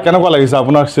কেনেকুৱা লাগিছে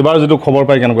আপোনাৰ শিবাৰ যিটো খবৰ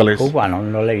পাই কেনেকুৱা লাগিছে খুব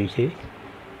আনন্দ লাগিছে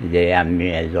যে আমি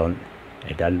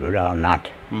এটা ল'ৰা অনাথ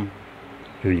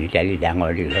তুলি তালি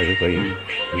ডাঙৰ দীঘল কৰি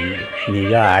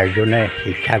নিজৰ আৰ্জনে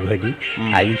শিক্ষা ঘটি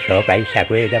আজি চৰকাৰী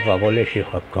চাকৰি এটা পাবলৈ সি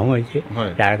সক্ষম হৈছে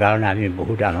তাৰ কাৰণে আমি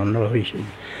বহুত আনন্দ হৈছোঁ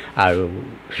আৰু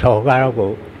চৰকাৰকো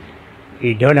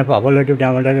ইধৰণে পাবলৈতো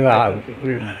তেওঁলোকে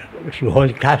সহজ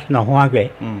খাচ নোহোৱাকৈ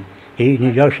এই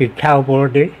নিজৰ শিক্ষাৰ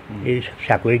ওপৰতে এই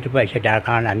চাকৰিটো পাইছে তাৰ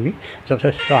কাৰণে আমি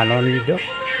যথেষ্ট আনন্দিত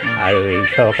আৰু এই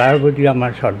চৰকাৰৰ প্ৰতি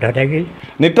আমাৰ শ্ৰদ্ধা থাকিল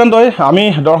নিতান্তই আমি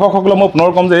দৰ্শকসকলক মই পুনৰ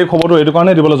ক'ম যে এই খবৰটো এইটো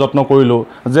কাৰণে দিবলৈ যত্ন কৰিলোঁ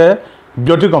যে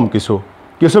ব্যতিক্ৰম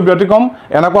কিছু ব্যতিক্ৰম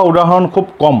এনেকুৱা উদাহৰণ খুব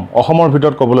কম অসমৰ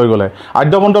ভিতৰত ক'বলৈ গ'লে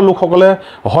আদ্যৱন্ত লোকসকলে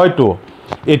হয়তো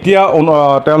এতিয়া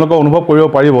তেওঁলোকে অনুভৱ কৰিব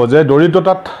পাৰিব যে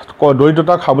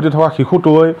দৰিদ্ৰতাক সাৱটি থকা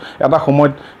শিশুটোৱে এটা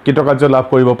সময়ত কৃতকাৰ্য লাভ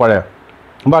কৰিব পাৰে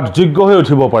বা যোগ্য হৈ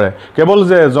উঠিব পাৰে কেৱল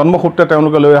যে জন্মসূত্ৰে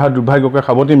তেওঁলোকে লৈ অহা দুৰ্ভাগ্যকে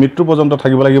সাৱটি মৃত্যু পৰ্যন্ত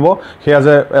থাকিব লাগিব সেয়া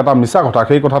যে এটা মিছা কথা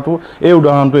সেই কথাটো এই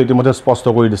উদাহৰণটো ইতিমধ্যে স্পষ্ট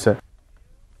কৰি দিছে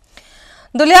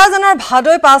দুলিয়াজানৰ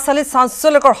ভাদৈ পাছালিত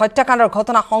চাঞ্চল্যকৰ হত্যাকাণ্ডৰ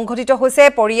ঘটনা সংঘটিত হৈছে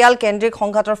পৰিয়াল কেন্দ্ৰিক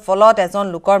সংঘাতৰ ফলত এজন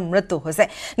লোকৰ মৃত্যু হৈছে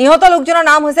নিহত লোকজনৰ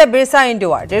নাম হৈছে বিৰছা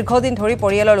ইন্দুৱাৰ দীৰ্ঘদিন ধৰি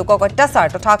পৰিয়ালৰ লোকক অত্যাচাৰ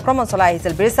তথা আক্ৰমণ চলাই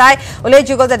আহিছিল বিৰছাই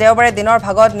উল্লেখযোগ্য যে দেওবাৰে দিনৰ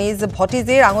ভাগত নিজ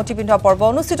ভতিজীৰ আঙুঠি পিন্ধোৱা পৰ্ব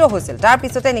অনুষ্ঠিত হৈছিল তাৰ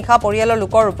পিছতে নিশা পৰিয়ালৰ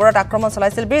লোকৰ ওপৰত আক্ৰমণ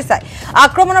চলাইছিল বিৰছাই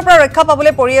আক্ৰমণৰ পৰা ৰক্ষা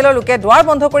পাবলৈ পৰিয়ালৰ লোকে দুৱাৰ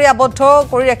বন্ধ কৰি আবদ্ধ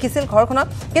কৰি ৰাখিছিল ঘৰখনত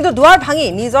কিন্তু দুৱাৰ ভাঙি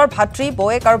নিজৰ ভাতৃ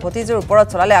বৌয়েক আৰু ভতিজীৰ ওপৰত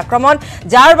চলালে আক্ৰমণ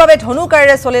যাৰ বাবে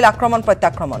ধনুকাঁড়েৰে চলিল আক্ৰমণ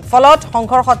ফলত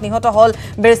সংঘৰ্ষত নিহত হ'ল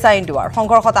বিৰছা ইন্দুৱাৰ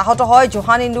সংঘৰ্ষত আহত হয়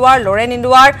জোহান ইন্দুৱাৰ লৰেন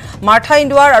ইন্দুৱাৰ মাৰ্থা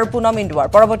ইন্দুৱাৰ আৰু পুনম ইন্দুৱাৰ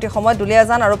পৰৱৰ্তী সময়ত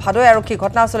দুলিয়াজান আৰু ভাদৈ আৰক্ষী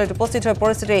ঘটনাস্থলীত উপস্থিত হৈ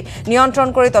পৰিস্থিতি নিয়ন্ত্ৰণ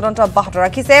কৰি তদন্ত অব্যাহত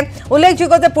ৰাখিছে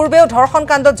উল্লেখযোগ্য যে পূৰ্বেও ধৰ্ষণ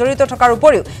কাণ্ডত জড়িত থকাৰ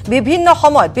উপৰিও বিভিন্ন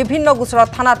সময়ত বিভিন্ন গোচৰত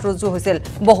থানাত ৰুজু হৈছিল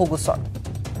বহু গোচৰ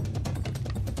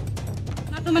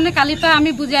মানে কালিৰ পৰা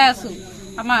আমি বুজাই আছো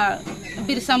আমাৰ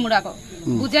বিৰছা মুৰাকক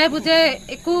বুজাই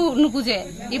একো নুবুজে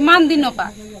ইমান দিনৰ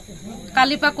পৰা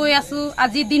কালিৰ পৰা কৈ আছো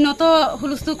আজি দিনতো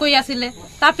হুলস্থুল কৰি আছিলে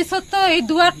তাৰপিছততো এই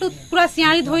দুৱাৰটোত পুৰা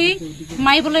চিঞাৰি ধৰি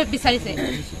মাৰিবলৈ বিচাৰিছে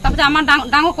তাৰপিছত আমাৰ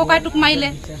ডাঙৰ ককাইটোক মাৰিলে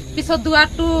পিছত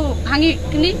দুৱাৰটো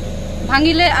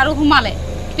ভাঙিলে আৰু সোমালে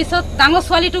পিছত ডাঙৰ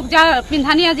ছোৱালীটোক যাৰ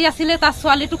পিন্ধানি আজি আছিলে তাৰ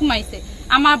ছোৱালীটোক মাৰিছে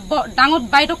আমাৰ ডাঙৰ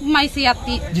বাইদেউক মাৰিছে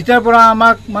ইয়াতে যেতিয়াৰ পৰা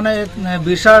আমাক মানে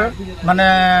বিৰছাৰ মানে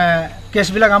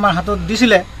কেছবিলাক আমাৰ হাতত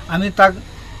দিছিলে আমি তাক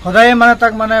সদায় মানে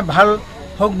তাক মানে ভাল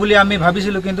হওক বুলি আমি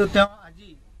ভাবিছিলোঁ কিন্তু তেওঁ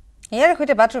ইয়াৰ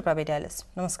সৈতে বাটৰ পৰা বিদায় লৈছো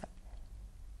নমস্কাৰ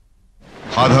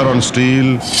সাধাৰণ ষ্টীল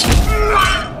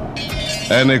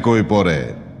এনেকৈ পৰে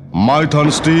মাইথন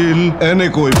ষ্টীল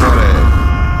এনেকৈ পৰে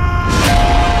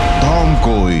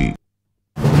ধমকৈ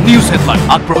নিউজ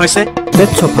 18 আগবঢ়াইছে পেট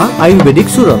চফা আয়ুৰ্বেদিক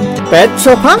চূৰণ পেট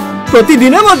চফা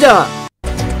প্ৰতিদিনে মজা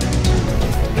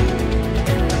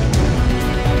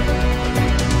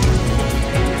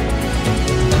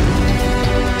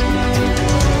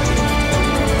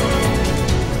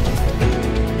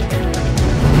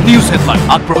নিউজ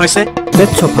 18 আগবঢ়াইছে পেট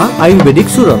চফা আয়ুৰ্বেদিক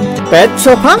চূৰণ পেট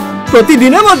চফা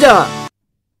প্ৰতিদিনে মজা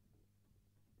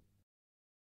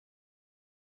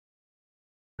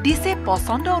দিছে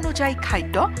পছন্দ অনুযায়ী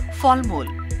খাদ্য ফলমূল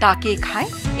তাকে খাই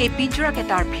এই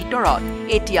পিঞ্জৰাকেইটাৰ ভিতৰত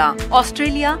এতিয়া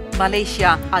অষ্ট্ৰেলিয়া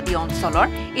মালয়েছিয়া আদি অঞ্চলৰ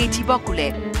এই জীৱকুলে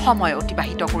সময়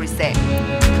অতিবাহিত কৰিছে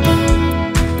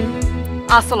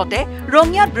আসলতে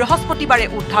ৰঙিয়াত বৃহস্পতিবাৰে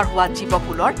উদ্ধাৰ হোৱা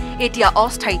জীৱকুলৰ এতিয়া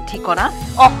অস্থায়ী ঠিকনা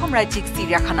অসম ৰাজ্যিক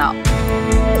চিৰিয়াখানা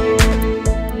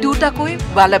দুটাকৈ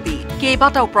ৱালাবী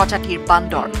কেইবাটাও প্ৰজাতিৰ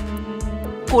বান্দৰ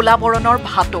ক'লা বৰণৰ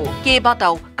ভাটৌ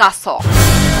কেইবাটাও কাছ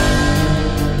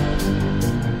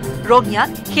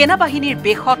ৰঙিয়াত সেনাবাহিনীৰ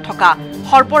বেশত থকা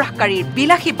সৰ্বৰাহকাৰীৰ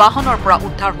বিলাসী বাহনৰ পৰা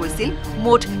উদ্ধাৰ হৈছিল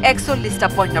মুঠ ৪১টা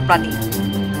বন্যপ্ৰাণী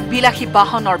বিলাসী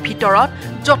বাহনৰ ভিতৰত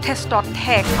যথেষ্ট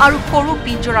ঠেক আৰু সৰু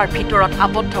পিঞ্জৰাৰ ভিতৰত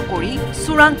আবদ্ধ কৰি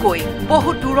চোৰাংকৈ বহু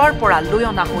দূৰৰ পৰা লৈ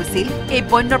অনা হৈছিল এই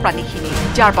বন্যপ্ৰাণীখিনি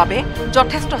যাৰ বাবে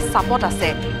যথেষ্ট চাপত আছে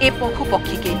এই পশু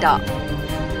পক্ষীকেইটা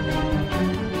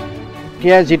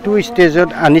এতিয়া যেটো ষ্টেজত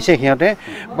আনিছে সিহঁতে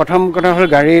প্ৰথম কথা হ'ল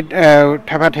গাড়ীত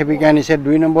ঠেপা ঠেপিকে আনিছে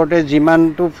 2 নম্বৰতে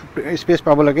যিমানটো স্পেচ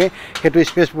পাব লাগে সেইটো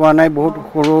স্পেচ পোৱা নাই বহুত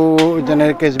সৰু যেনে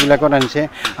কেছবিলাকত আনিছে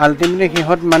আল্টিমেটলি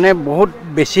সিহঁত মানে বহুত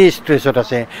বেছি ষ্ট্ৰেছত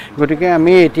আছে গতিকে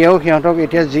আমি এতিয়াও সিহঁতক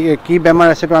এতিয়া কি বেমাৰ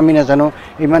আছেতো আমি নাজানো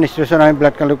ইমান ষ্ট্ৰেছত আমি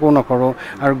ব্লাড কালেক্টও নকৰোঁ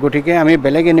আৰু গতিকে আমি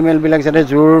বেলেগ এনিমেলবিলাক যাতে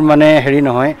জোৰ মানে হেৰি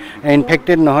নহয়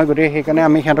ইনফেক্টেড নহয় গতিকে সেইকাৰণে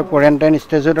আমি সিহঁতক কোৱাৰেণ্টাইন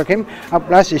ষ্টেজত ৰাখিম আৰু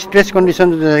প্লাছ ষ্ট্ৰেছ কণ্ডিশ্যন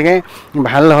যাতে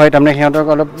ভাল হয় তাৰমানে সিহঁতক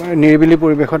অলপ নিৰিবিলি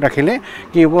পৰিৱেশত ৰাখিলে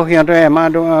কি হ'ব সিহঁতে এমাহ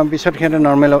পিছত সিহঁতে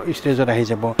নৰ্মেল ষ্টেজত আহি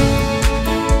যাব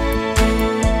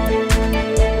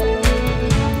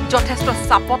যথেষ্ট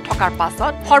চাপত থকাৰ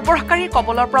পাছত সৰ্বৰাহকাৰীৰ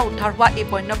কবলৰ পৰা উদ্ধাৰ হোৱা এই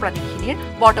বন্যপ্ৰাণীখিনিৰ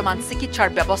বৰ্তমান চিকিৎসাৰ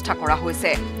ব্যৱস্থা কৰা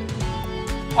হৈছে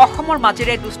অসমৰ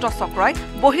মাজেৰে দুষ্ট চক্ৰই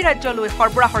বহিৰাজ্যলৈ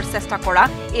সৰবৰাহৰ চেষ্টা কৰা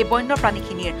এই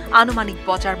বন্যপ্ৰাণীখিনিৰ আনুমানিক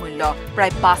বজাৰ মূল্য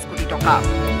প্ৰায় 5 কোটি টকা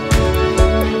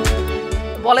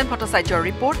বলেন ভট্টাচাৰ্যৰ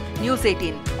report news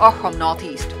 18 Assam north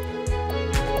east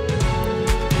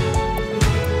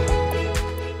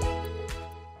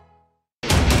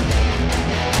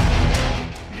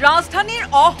ৰাজধানীৰ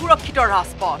অসুৰক্ষিত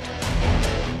ৰাজপথ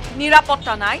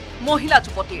নিৰাপত্তা নাই মহিলা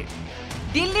যুৱতীৰ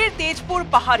দিল্লীৰ তেজপুৰ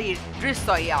পাহাৰীৰ দৃশ্য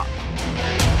এয়া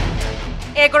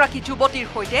এগৰাকী যুৱতীৰ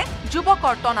সৈতে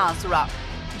যুৱকৰ টনা আজোৰা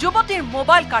যুৱতীৰ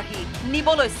মোবাইল কাঢ়ি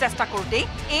নিবলৈ চেষ্টা কৰোঁতেই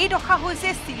এই দশা হৈছে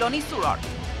চিলনী চোৰৰ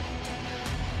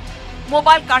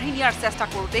মোবাইল কাঢ়ি নিয়াৰ চেষ্টা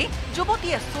কৰোঁতেই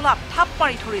যুৱতীয়ে চোলাত থাপ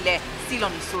মাৰি ধৰিলে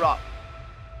চিলনী চোৰক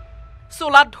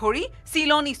চোলাত ধৰি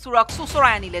চিলনী চোৰক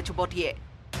চোচৰাই আনিলে যুৱতীয়ে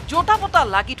জোটা বটা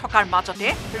লাগি থকাৰ মাজতে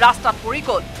ৰাস্তাত পৰি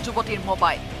গ'ল যুৱতীৰ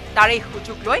মোবাইল তাৰে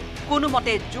সুযোগ লৈ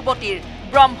কোনোমতে যুৱতীৰ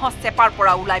ব্ৰহ্ম চেপাৰ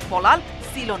পৰা ওলাই পলাল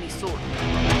চিলনী চোৰ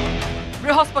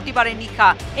বৃহস্পতিবাৰে নিশা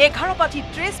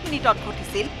 11:30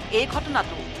 ঘটিছিল এই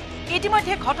ঘটনাটো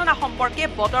ইতিমধ্যে ঘটনা সম্পৰ্কে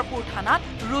বদৰপুৰ থানাত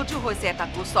ৰুজু হৈছে এটা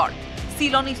গোচৰ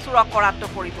চিলনী চোৰক কৰাত্ত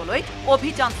কৰিবলৈ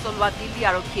অভিযান চলোৱা দিল্লী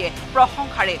আৰক্ষীয়ে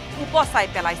প্ৰশংসাৰে উপচাই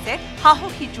পেলাইছে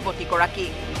সাহসী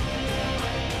যুৱতীগৰাকীৰ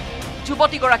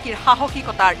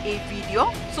সাহসিকতাৰ এই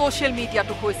ভিডিঅ' ছ'চিয়েল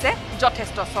মিডিয়াতো হৈছে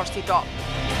যথেষ্ট চৰ্চিত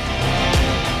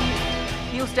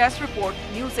news desk report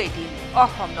news 18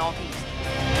 Assam north east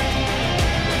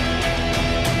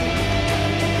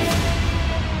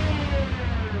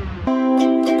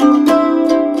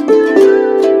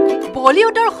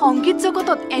বলিউডৰ সংগীত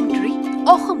জগতত এন্ট্ৰি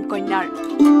অসম কন্যাৰ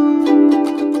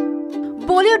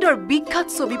বলিউডৰ বিখ্যাত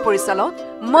ছবি পৰিচালক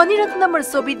মণিৰত্নমৰ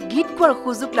ছবিত গীত গোৱাৰ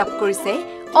সুযোগ লাভ কৰিছে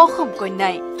অসম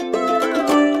কন্যাই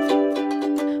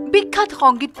বিখ্যাত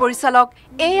সংগীত পৰিচালক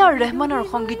A.R. ৰহমানৰ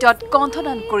সংগীতত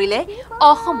কণ্ঠদান কৰিলে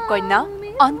অসম কন্যা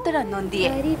অন্তৰা নন্দীয়ে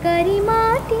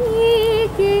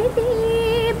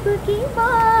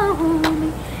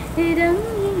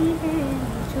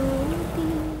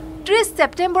 30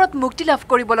 ছেপ্টেম্বৰত মুক্তি লাভ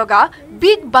কৰিব লগা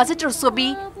বিগ বাজেটৰ ছবি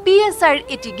PSIৰ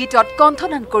এটি গীতত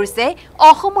কণ্ঠদান কৰিছে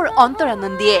অসমৰ অন্তৰা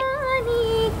নন্দীয়ে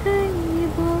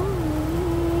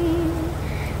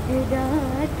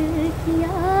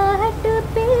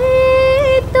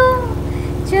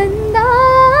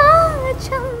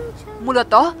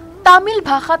মূলতঃ তামিল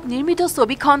ভাষাত নিৰ্মিত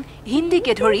ছবিখন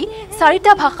হিন্দীকে ধৰি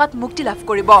 4টা ভাষাত মুক্তি লাভ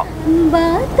কৰিব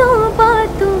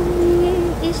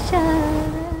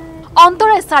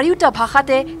অন্তৰাই 4টা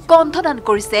ভাষাতে কণ্ঠদান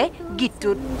কৰিছে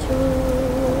গীতটোত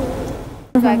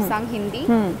So I've sung Hindi,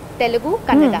 Telugu,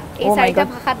 Kannada. এই চাৰিটা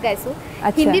ভাষাত গাইছো।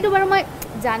 হিন্দীটো বাৰু মই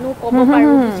জানো ক'ব পাৰো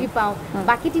বুজি পাওঁ।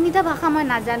 বাকি তিনিটা ভাষা মই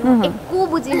নাজানো একো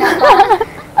বুজি নাপাওঁ।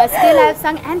 Still I have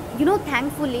sung and you know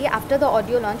thankfully after the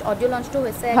audio launch to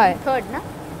হৈছে third na?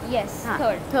 Yes,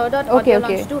 third audio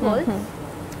launch to hol.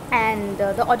 And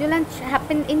the audio launch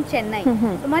happened in Chennai.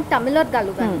 So মই তামিলত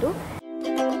গালো গানটো।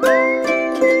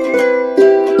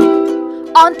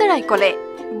 অন্তৰাই কলে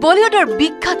বলিউডৰ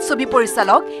বিখ্যাত ছবি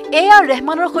পৰিচালক A.R.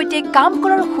 ৰেহমানৰ সৈতে কাম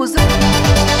কৰাৰ সুযোগ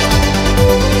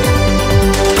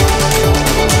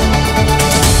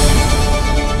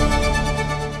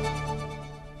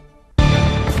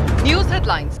নিউজ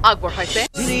হেডলাইন্স আগবঢ়াইছে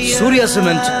সূৰ্য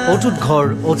সিমেন্ট অটুট ঘৰ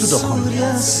অটুট অসম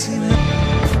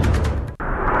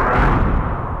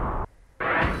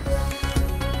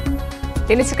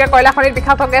তিনিচুকীয়া কয়লা খনিত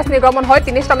বিষাক্ত গেছ নিৰ্গমন হয়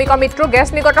 3 শ্ৰমিকৰ মৃত্যু গেছ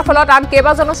নিৰ্গতৰ ফলত আন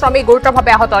কেইবাজনো শ্ৰমিক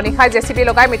গুৰুতৰভাৱে আহত নিশাই জেচিবি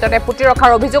লগাই মৃতদেহ পুতি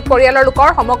ৰখাৰ অভিযোগ পৰিয়ালৰ লোকৰ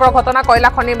সমগ্ৰ ঘটনা কয়লা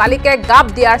খনিৰ মালিকে গাপ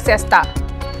দিয়াৰ চেষ্টা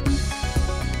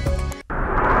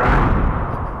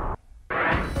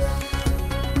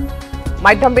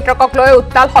মাধ্যম বিতৰ্কক লৈ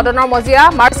উত্তাল সদনৰ মজিয়া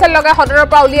মাৰ্চেল লগাই সদনৰ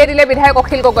পৰা উলিয়াই দিলে বিধায়ক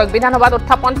অখিল গগৈক বিধানসভাত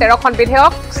উত্থাপন 13খন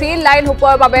বিধেয়ক 3 লাইন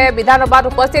হুপৰ বাবে বিধানসভাত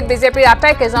উপস্থিত বিজেপিৰ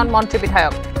আটাইকেইজন মন্ত্ৰী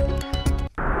বিধায়ক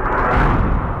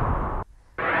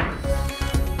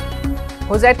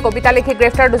হুজাইত কবিতা লিখি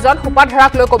গ্ৰেফতাৰ দুজন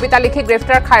হুপাধৰাক লৈ কবিতা লিখি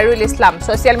গ্ৰেফতাৰ খায়ৰুল ইছলাম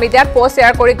সোশ্যাল মিডিয়াত পোষ্ট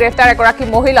শ্বেয়াৰ কৰি গ্ৰেফতাৰ এগৰাকী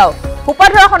মহিলাও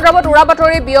হুপাধৰা সন্দৰ্ভত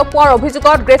উৰাবাতৰি বিয়পোৱাৰ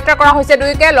অভিযোগত গ্ৰেফতাৰ কৰা হৈছে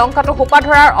দুইকে লংকাটো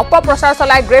হুপাধৰাৰ অপপ্ৰচাৰ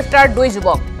চলাই গ্ৰেফতাৰ দুই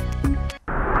যুৱক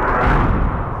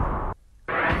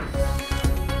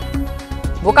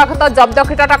বোকাখাতত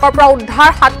জব্দকৃত টাকৰ পৰা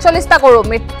উদ্ধাৰ 47টা গৰু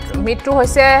মৃত্যু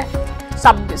হৈছে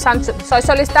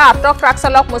 46টা আটক ট্ৰাক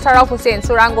চালক মুছাৰফ হুছেইন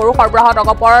চুৰাং গৰু সৰবৰাহত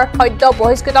অগপৰ সদ্য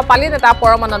বহিষ্কৃত পালি নেতা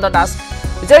পৰমানন্দ দাস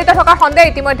জড়িত থকাৰ সন্দেহ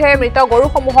ইতিমধ্যে মৃত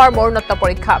গৰুসমূহৰ মৰণোত্তৰ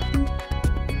পৰীক্ষা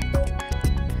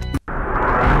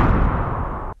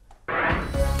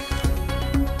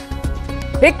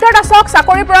ভিক্টৰ দাসক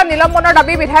চাকৰিৰ পৰা নিলম্বনৰ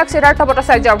দাবী বিধায়ক সিদ্ধাৰ্থ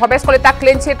ভট্টাচাৰ্যৰ ভৱেশ কলিতা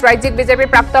ক্লিন চিট ৰাজ্যিক বিজেপিৰ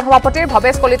প্ৰাক্তন সভাপতিৰ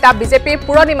ভৱেশ কলিতা বিজেপিৰ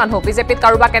পুৰণি মানুহ বিজেপিত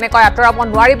কাৰোবাক কেনেকৈ আঁতৰাব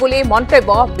নোৱাৰি বুলি মন্তব্য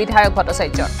বিধায়ক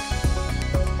ভট্টাচাৰ্যৰ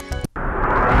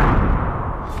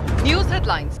নিউজ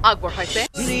হেডলাইন্স আগবঢ়াইছে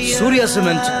সূৰ্য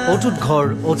সিমেন্ট অটুট ঘৰ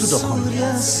অটুট অসম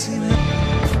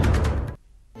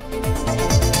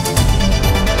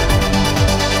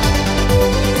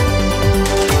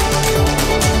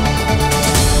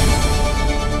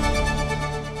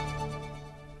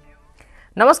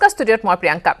নমস্কাৰ ষ্টুডিঅ'ত মই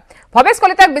প্ৰিয়ংকা ভৱেশ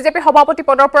কলিতাক বিজেপি সভাপতি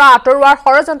পদৰ পৰা আঁতৰোৱাৰ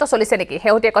ষড়যন্ত্ৰ চলিছে নেকি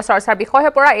শেহতীয়াকৈ চৰ্চাৰ বিষয়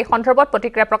হৈ পৰা এই সন্দৰ্ভত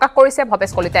প্ৰতিক্ৰিয়া প্ৰকাশ কৰিছে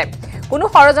ভৱেশ কলিতাই কোনো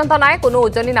ষড়যন্ত্ৰ নাই কোনো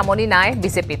উজনি নামনি নাই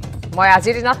বিজেপিত মই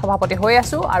আজিৰ দিনত সভাপতি হৈ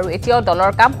আছো আৰু এতিয়াও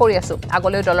দলৰ কাম কৰি আছো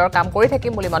আগলৈ দলৰ কাম কৰি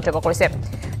থাকিম বুলি মন্তব্য কৰিছে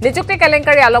নিযুক্তি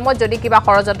কেলেংকাৰী আলমত যদি কিবা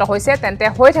ষড়যন্ত্ৰ হৈছে তেন্তে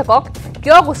হৈ থাকক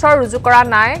কিয় গোচৰ ৰুজু কৰা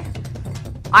নাই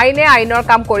আইনে আইনৰ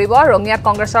কাম কৰিব ৰঙিয়াত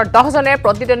কংগ্ৰেছৰ 10 জনে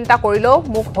প্ৰতিদ্বন্দ্বিতা কৰিলেও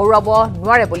মুখ হৰুৱাব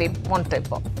নোৱাৰে বুলি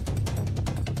মন্তব্য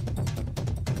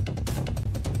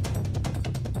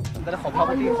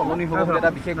সভাপতি সলনি হ'ব বুলি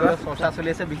এটা বিশেষভাৱে চৰ্চা চলি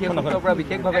আছে বিশেষ সূত্ৰৰ পৰা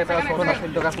বিশেষভাৱে এটা চৰ্চা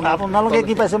চলি থকা আপোনালোকে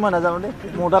কি পাইছে মই নাজানো দেই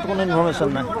মোৰ তাত কোনো ইনফৰমেশ্যন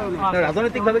নাই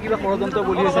ৰাজনৈতিকভাৱে কিবা ষড়যন্ত্ৰ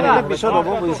বুলি হৈছে পিছত হ'ব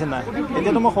বুজিছে নাই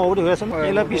এতিয়াতো মই সভাপতি হৈ আছো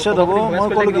এইবিলাক পিছত হ'ব মই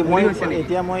ক'লো কি মই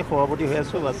এতিয়া মই সভাপতি হৈ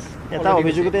আছো বাছ এটা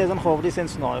অভিযোগতে এজন সভাপতি চেঞ্জ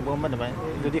নহয় গম নাপায়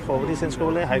যদি সভাপতি চেঞ্জ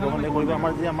কৰিবলৈ হাইকমাণ্ডে কৰিব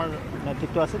আমাৰ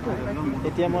নেতৃত্ব আছে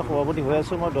এতিয়া মই সভাপতি হৈ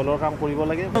আছো মই দলৰ কাম কৰিব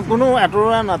লাগে কোনো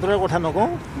আঁতৰোৱা নাতৰোৱাৰ কথা নকওঁ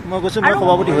মই কৈছোঁ মই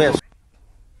সভাপতি হৈ আছো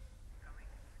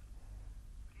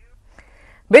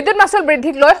বিদ্যুৎ মাচুল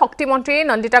বৃদ্ধিক লৈ শক্তিমন্ত্ৰী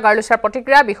নন্দিতা গাৰ্লুছাৰ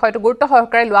প্ৰতিক্ৰিয়া বিষয়টো গুৰুত্ব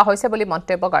সহকাৰে লোৱা হৈছে বুলি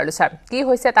মন্তব্য গাৰ্লুছাৰ কি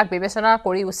হৈছে তাক বিবেচনা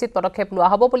কৰি উচিত পদক্ষেপ লোৱা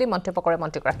হ'ব বুলি মন্তব্য কৰে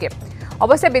মন্ত্ৰীগৰাকীয়ে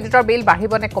অৱশ্যে বিদ্যুতৰ বিল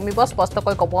বাঢ়িব নে কমিব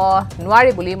স্পষ্টকৈ ক'ব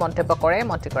নোৱাৰি বুলি মন্তব্য কৰে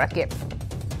মন্ত্ৰীগৰাকীয়ে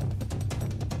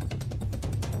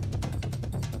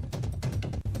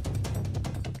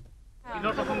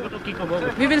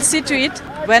We will see to it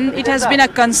when it has been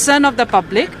a concern of the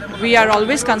public. We are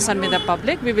always concerned with the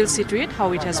public. We will see to it how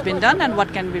it has been done and what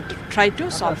can we try to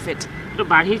solve it.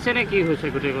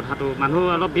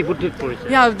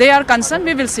 Yeah, they are concerned.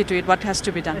 We will see to it what has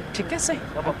to be done.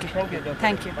 Okay.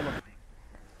 Thank you.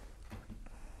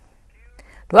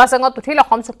 ধুৱাচাঙত উঠিল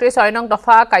অসম চুক্তিৰ 6 নং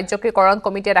দফা কাৰ্যকৰীকৰণ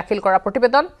কমিটিয়ে দাখিল কৰা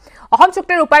প্ৰতিবেদন অসম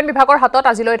চুক্তিৰ ৰূপায়ণ বিভাগৰ হাতত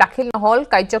আজিলৈ দাখিল নহল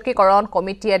কাৰ্যকৰীকৰণ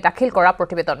কমিটিয়ে দাখিল কৰা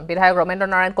প্ৰতিবেদন বিধায়ক ৰমেন্দ্ৰ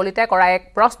নাৰায়ণ কলিতাই কৰা এক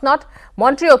প্ৰশ্নত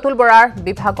মন্ত্ৰী অতুল বৰাৰ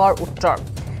বিভাগৰ উত্তৰ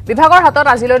বিভাগৰ হাতত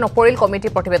আজিলৈ নপৰিল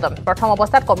কমিটিৰ প্ৰতিবেদন প্ৰথম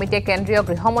অৱস্থাত কমিটিয়ে কেন্দ্ৰীয়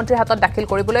গৃহমন্ত্ৰীৰ হাতত দাখিল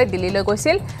কৰিবলৈ দিল্লীলৈ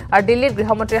গৈছিল আৰু দিল্লীৰ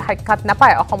গৃহমন্ত্ৰীৰ সাক্ষাৎ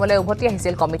নাপায় অসমলৈ উভতি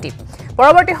আহিছিল কমিটি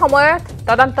পৰৱৰ্তী সময়ত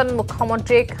তদন্তন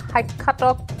মুখ্যমন্ত্ৰীক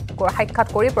সাক্ষাৎ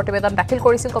কৰি প্ৰতিবেদন দাখিল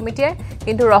কৰিছিল কমিটিয়ে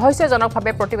কিন্তু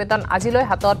ৰহস্যজনকভাৱে প্ৰতিবেদন আজিলৈ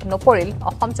হাতত নপৰিল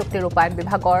অসম চুক্তি ৰূপায়ণ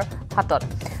বিভাগৰ হাতত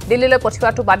দিল্লীলৈ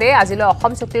পঠিওৱাটো বাদে আজিলৈ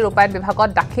অসম চুক্তি ৰূপায়ণ বিভাগত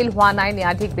দাখিল হোৱা নাই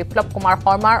ন্যায়াধীশ বিপ্লৱ কুমাৰ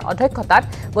শৰ্মাৰ অধ্যক্ষতাত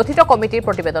গঠিত কমিটিৰ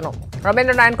প্ৰতিবেদনো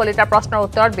ৰমেন্দ্ৰ নাৰায়ণ কলিতাৰ প্ৰশ্নৰ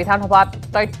উত্তৰত বিধানসভাত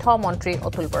তথ্য মন্ত্ৰী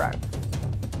অতুল বৰাৰ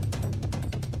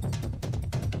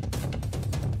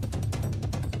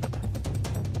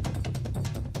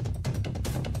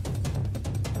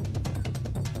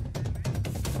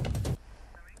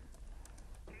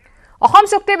অসম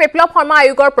চুক্তি বিপ্লৱ শৰ্মা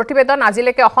আয়োগৰ প্ৰতিবেদন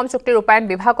আজিলৈকে অসম চুক্তি ৰূপায়ণ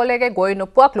বিভাগলৈকে গৈ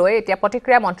নোপোৱাক লৈ এতিয়া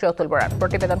প্ৰতিক্ৰিয়া মন্ত্ৰী অতুল বৰাৰ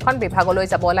প্ৰতিবেদনখন বিভাগলৈ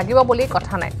যাব লাগিব বুলি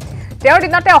কথা নাই তেওঁৰ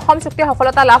দিনতে অসম চুক্তি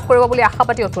সফলতা লাভ কৰিব বুলি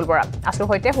আশাবাদী অতুল বৰা আছুৰ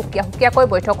সৈতে সুকীয়াকৈ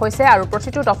বৈঠক হৈছে আৰু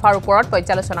প্ৰতিটো দফাৰ ওপৰত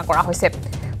পৰ্যালোচনা কৰা হৈছে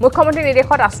মুখ্যমন্ত্ৰীৰ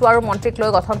নিৰ্দেশত আছু আৰু মন্ত্ৰীক লৈ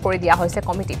গঠন কৰি দিয়া হৈছে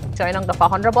কমিটি ৬ নং দফা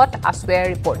সন্দৰ্ভত আছুৱে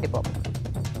ৰিপৰ্ট দিব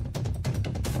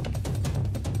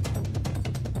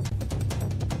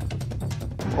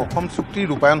অসম চুক্তি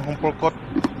ৰূপায়ণ সম্পৰ্কত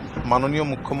মাননীয়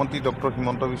মুখ্যমন্ত্ৰী ডক্টৰ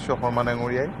হিমন্ত বিশ্ব শৰ্মা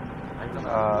ডাঙৰীয়াই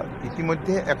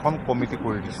ইতিমধ্যে এখন কমিটি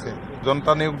কৰি দিছে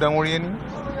জনতা নিয়োগ ডাঙৰীয়ানী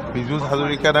বিজুজ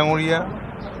হাজৰিকা ডাঙৰীয়া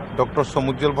ডক্টৰ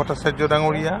সমুজ্জ্বল ভট্টাচাৰ্য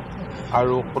ডাঙৰীয়া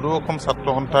আৰু সদৌ অসম ছাত্ৰ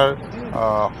সন্থাৰ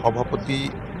সভাপতি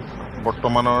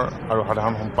বৰ্তমানৰ আৰু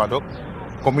সাধাৰণ সম্পাদক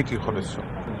কমিটিৰ সদস্য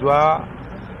যোৱা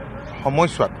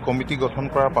সময়ছোৱাত কমিটি গঠন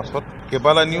কৰাৰ পাছত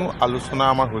কেইবালানিও আলোচনা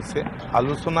আমাৰ হৈছে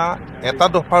আলোচনা এটা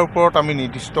দফাৰ ওপৰত আমি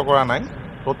নিৰ্দিষ্ট কৰা নাই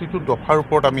প্ৰতিটো দফাৰ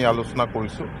ওপৰত আমি আলোচনা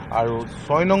কৰিছোঁ আৰু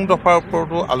 ৬ নং দফাৰ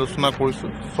ওপৰতো আলোচনা কৰিছোঁ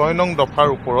 ৬ নং দফাৰ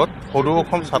ওপৰত সদৌ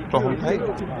অসম ছাত্ৰ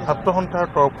সন্থাৰ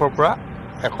তৰফৰ পৰা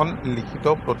এখন লিখিত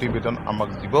প্ৰতিবেদন আমাক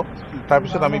দিব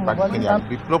তাৰপিছত আমি বাকীখিনি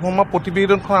বিপ্লৱ শৰ্মা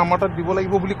প্ৰতিবেদনখন আমাৰ তাত দিব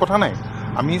লাগিব বুলি কথা নাই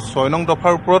আমি ৬ নং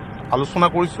দফাৰ ওপৰত আলোচনা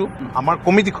কৰিছোঁ আমাৰ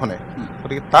কমিটিখনে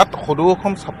গতিকে তাত সদৌ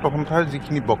অসম ছাত্ৰ সন্থাৰ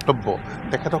যিখিনি বক্তব্য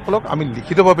তেখেতসকলক আমি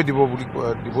লিখিতভাৱে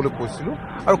দিবলৈ কৈছিলোঁ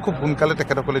আৰু খুব সোনকালে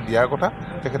তেখেতসকলে দিয়াৰ কথা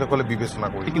তেখেতসকলে বিবেচনা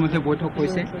কৰি ইতিমধ্যে বৈঠক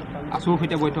হৈছে আছুৰ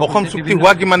সৈতে বৈঠক অসম চুক্তি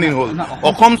হোৱা কিমান দিন হ'ল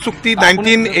অসম চুক্তি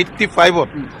 1985ত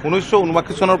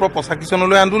 1979 চনৰ পৰা 85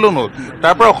 চনলৈ আন্দোলন হ'ল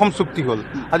তাৰ পৰা অসম চুক্তি হ'ল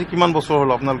আজি কিমান বছৰ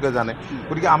হ'ল আপোনালোকে জানে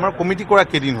গতিকে আমাৰ কমিটি কৰা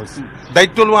কেইদিন হৈছে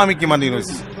দায়িত্ব লোৱা আমি কিমান দিন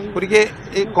হৈছে গতিকে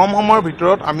এই কম সময়ৰ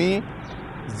ভিতৰত আমি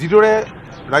যিদৰে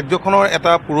ৰাজ্যখনৰ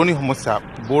এটা পুৰণি সমস্যা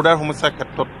বৰ্ডাৰ সমস্যাৰ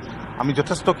ক্ষেত্ৰত আমি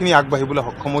যথেষ্টখিনি আগবাঢ়িবলৈ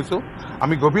সক্ষম হৈছোঁ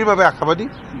আমি গভীৰভাৱে আশাবাদী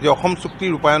যে অসম চুক্তি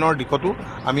ৰূপায়ণৰ দিশতো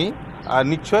আমি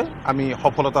নিশ্চয় আমি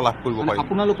সফলতা লাভ কৰিব পাৰিম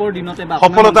আপোনালোকৰ দিনতে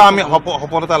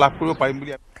সফলতা লাভ কৰিব পাৰিম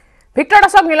বুলি ভিক্টৰ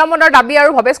দাসক নিলম্বনৰ দাবী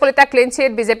আৰু Bhabesh Kalita clean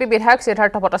chit BJP বিধায়ক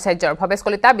সিদ্ধাৰ্থ ভট্টাচাৰ্যৰ ভৱেশ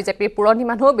কলিতা বিজেপিৰ পুৰণি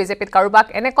মানুহ বিজেপিত কাৰোবাক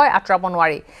এনেকৈ আঁতৰাব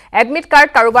নোৱাৰি এডমিট কাৰ্ড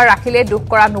কাৰোবাৰ ৰাখিলে দুখ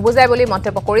কৰা নুবুজায় বুলি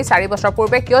মন্তব্য কৰি 4 বছৰ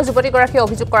পূৰ্বে কিয় যুৱতীগৰাকীয়ে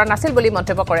অভিযোগ কৰা নাছিল বুলি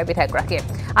মন্তব্য কৰে বিধায়কগৰাকীয়ে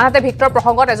আনহাতে ভিক্টৰ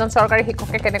প্ৰসংগত এজন চৰকাৰী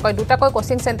শিক্ষকে কেনেকৈ দুটাকৈ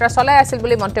কোচিং চেণ্টাৰ চলাই আছিল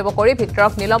বুলি মন্তব্য কৰি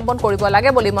ভিক্টৰক নিলম্বন কৰিব লাগে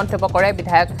বুলি মন্তব্য কৰে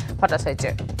বিধায়ক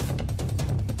ভট্টাচাৰ্যই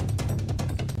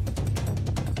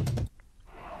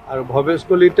আৰু ভৱেশ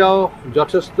কলিতাও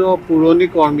যথেষ্ট পুৰণি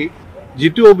কৰ্মী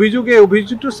যিটো অভিযোগ এই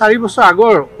অভিযোগটো 4 বছৰ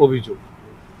আগৰ অভিযোগ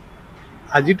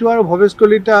আজিতো আৰু ভৱেশ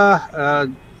কলিতা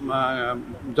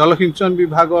জলসিঞ্চন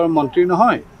বিভাগৰ মন্ত্ৰী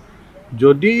নহয়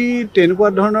যদি তেনেকুৱা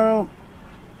ধৰণৰ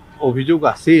অভিযোগ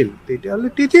আছিল তেতিয়াহ'লে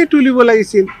তেতিয়াই তুলিব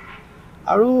লাগিছিল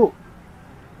আৰু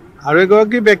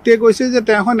এগৰাকী ব্যক্তিয়ে কৈছে যে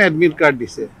তেওঁ এখন এডমিট কাৰ্ড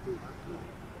দিছে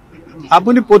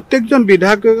আপুনি প্ৰত্যেকজন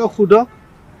বিধায়কক সোধক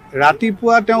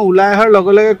ৰাতিপুৱা তেওঁ ওলাই অহাৰ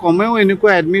লগে লগে কমেও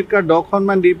এনেকুৱা এডমিট কাৰ্ড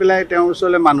 10খনমান দি পেলাই তেওঁৰ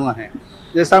ওচৰলৈ মানুহ আহে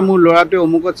যে ছাৰ মোৰ ল'ৰাটোৱে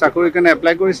অমুকত চাকৰিৰ কাৰণে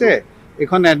এপ্লাই কৰিছে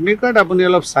এখন এডমিট কাৰ্ড আপুনি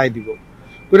অলপ চাই দিব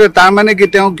গতিকে তাৰ মানে কি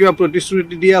তেওঁ কিবা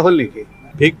প্ৰতিশ্ৰুতি দিয়া হ'ল নেকি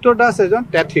ভিক্টৰ দাস এজন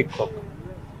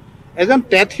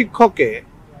টেট শিক্ষকে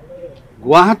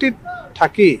গুৱাহাটীত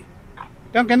থাকি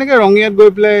তেওঁ কেনেকৈ ৰঙিয়াত গৈ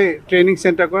পেলাই ট্ৰেইনিং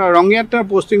চেণ্টাৰ কৰা ৰঙিয়াত তেওঁৰ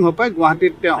পষ্টিং হৈ পায়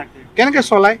গুৱাহাটীত তেওঁ কেনেকৈ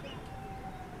চলায়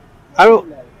আৰু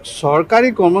চৰকাৰী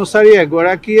কৰ্মচাৰী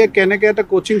এগৰাকীয়ে কেনেকৈ এটা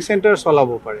কোচিং চেণ্টাৰ চলাব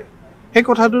পাৰে সেই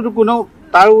কথাটোতো কোনো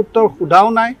তাৰ উত্তৰ সোধাও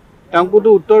নাই তেওঁকোতো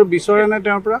উত্তৰ বিচৰা নাই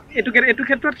তেওঁৰ পৰা এইটো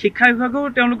ক্ষেত্ৰত শিক্ষা বিভাগৰ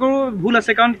তেওঁলোকৰ ভুল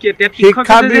আছে কাৰণ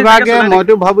শিক্ষা বিভাগে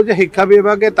মইতো ভাবোঁ যে শিক্ষা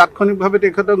বিভাগে তাৎক্ষণিকভাৱে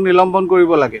তেখেতক নিলম্বন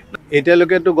কৰিব লাগে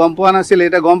এতিয়ালৈকেতো গম পোৱা নাছিল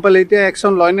এতিয়া গম পালে এতিয়া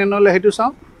একশ্যন লয় নে নলয় সেইটো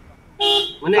চাওঁ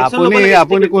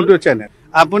আপুনি কোনটো চেনেল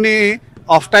আপুনি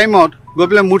অফ টাইমত গৈ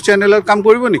পেলাই মোৰ চেনেলত কাম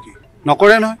কৰিব নেকি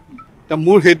নকৰে নহয়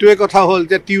মোৰ সেইটোৱে কথা হ'ল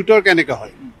যে টিউটৰ কেনেকৈ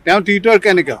হয়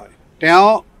তেওঁ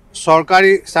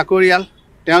চৰকাৰী চাকৰিয়াল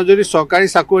তেওঁ যদি চৰকাৰী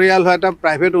চাকৰিয়াল হয় এটা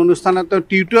প্ৰাইভেট অনুষ্ঠানত তেওঁ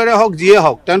টিউটৰে হওক যিয়ে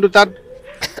হওক তেওঁতো তাত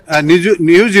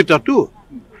নিয়োজিতটো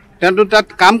তেওঁতো তাত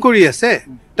কাম কৰি আছে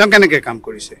তেওঁ কেনেকৈ কাম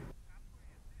কৰিছে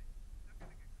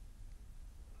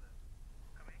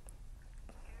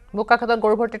বোকাখাতত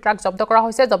গৰু ভৰ্তি ট্ৰাক জব্দ কৰা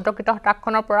হৈছে জব্দকৃত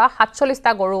ট্ৰাকখনৰ পৰা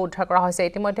 47টা গৰু উদ্ধাৰ কৰা হৈছে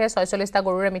ইতিমধ্যে 46টা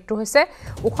গৰুৰে মৃত্যু হৈছে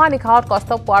উশাহ নিশাহত কষ্ট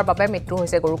পোৱাৰ বাবে মৃত্যু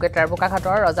হৈছে গৰুকেইটাৰ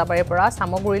বোকাখাতৰ ৰজাবাৰীৰ পৰা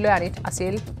সামগুৰিলৈ আনি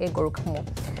আছিল এই গৰুসমূহ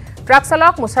ট্ৰাক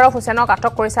চালক মুছাৰফ হুছেইনক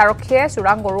আটক কৰিছে আৰক্ষীয়ে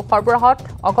চোৰাং গৰু সৰবৰাহত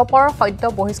অগপৰ সদ্য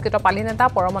বহিষ্কৃত পালি নেতা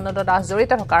পৰমানন্দ দাস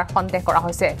জড়িত থকাৰ সন্দেহ কৰা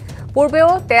হৈছে পূৰ্বেও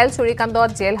তেল চুৰিকাণ্ডত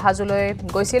জেল হাজুলৈ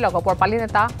গৈছিল অগপৰ পালি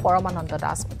নেতা পৰমানন্দ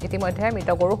দাস ইতিমধ্যে মৃত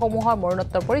গৰুসমূহৰ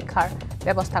মৰণোত্তৰ পৰীক্ষাৰ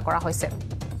ব্যৱস্থা কৰা হৈছে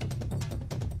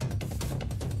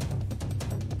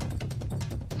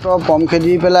পম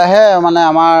খেদি পেলাইহে মানে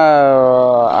আমাৰ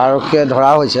আৰক্ষীয়ে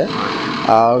ধৰা হৈছে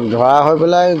ধৰা হৈ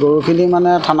পেলাই গৰুখিনি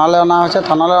মানে থানালৈ অনা হৈছে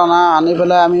থানালৈ আনি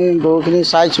পেলাই আমি গৰুখিনি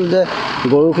চাইছোঁ যে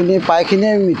গৰুখিনি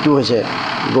প্ৰায়খিনিয়ে মৃত্যু হৈছে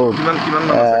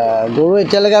গৰু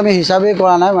এতিয়ালৈকে আমি হিচাপেই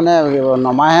কৰা নাই মানে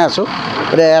নমাইহে আছোঁ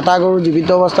গতিকে এটা গৰু জীৱিত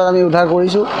অৱস্থাত আমি উদ্ধাৰ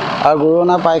কৰিছোঁ আৰু গৰু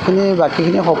অনা প্ৰায়খিনি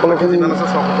বাকীখিনি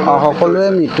সকলোৱে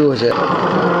মৃত্যু হৈছে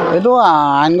এইটো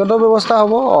আইনগত ব্যৱস্থা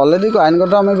হ'ব অলৰেডি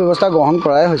আইনগত আমি ব্যৱস্থা গ্ৰহণ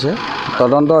কৰাই হৈছে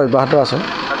তদন্ত অব্যাহত আছে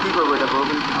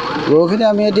গৰুখিনি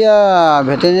আমি এতিয়া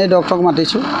ভেটেৰিনেৰী ডক্টৰক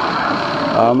মাতিছোঁ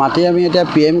মাতি আমি এতিয়া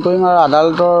PM কৰিম আৰু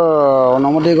আদালতৰ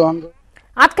অনুমতি গ্ৰহণ কৰিম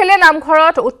আঠখেলীয়া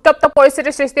নামঘৰত উত্তপ্ত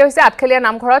পৰিস্থিতিৰ সৃষ্টি হৈছে আঠখেলীয়া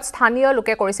নামঘৰত স্থানীয়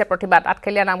লোকে কৰিছে প্ৰতিবাদ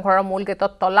আঠখেলীয়া নামঘৰৰ মূল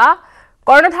গেটত তলা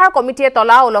কৰ্ণধাৰ কমিটিয়ে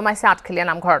তলা ওলমাইছে আঠখেলীয়া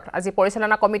নামঘৰত আজি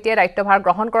পৰিচালনা কমিটিয়ে দায়িত্বভাৰ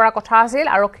গ্ৰহণ কৰাৰ কথা আছিল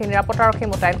আৰক্ষী নিৰাপত্তাৰক্ষী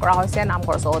মুতায়ন কৰা হৈছে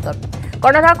নামঘৰ চৌহদত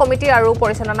কৰ্ণধাৰ কমিটি আৰু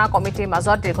পৰিচালনা কমিটিৰ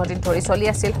মাজত দীৰ্ঘদিন ধৰি চলি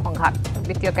আছিল সংঘাত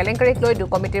বিত্তীয় কেলেংকাৰীক লৈ দুই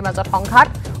কমিটিৰ মাজত সংঘাত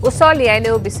উচ্চ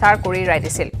ন্যায়ালয়েও বিচাৰ কৰি ৰায়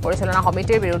দিছিল পৰিচালনা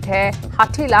সমিতিৰ বিৰুদ্ধে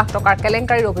 60 লাখ টকাৰ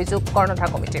কেলেংকাৰীৰ অভিযোগ কৰ্ণধাৰ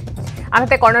কমিটিৰ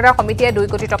আনহাতে কৰ্ণধাৰ কমিটিয়ে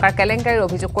 2 কোটি টকাৰ কেলেংকাৰীৰ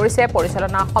অভিযোগ কৰিছে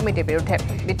পৰিচালনা সমিতিৰ বিৰুদ্ধে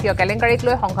বিত্তীয় কেলেংকাৰীক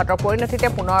লৈ সংঘাতৰ পৰিণতিতে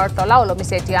পুনৰ তলা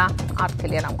ওলমিছে এতিয়া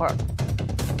আঠখেলীয়া নামঘৰত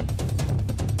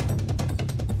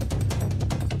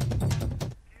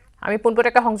আমি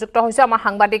পুনপটকে সংযুক্ত হৈছো আমাৰ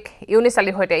সাংবাদিক ইউনিছ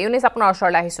আলীৰ সৈতে ইউনিছ আপোনাৰ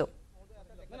ওচৰলৈ আহিছো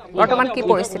বৰ্তমান কি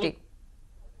পৰিস্থিতি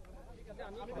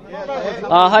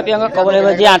হয় প্ৰিয়ংকা ক'ব লাগিব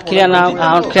যে আঠখেলীয়া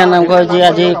নামঘৰ যি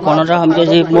আজি কৰ্ণধাৰ সমিতিয়ে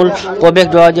যি মূল প্ৰৱেশ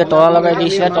দ্বাৰ যে তলা লগাই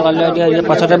দিছিলে তলা লগাই দিয়াৰ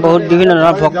পাছতে বহুত বিভিন্ন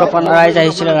ধৰণৰ ভক্তপ্ৰাণ ৰাইজ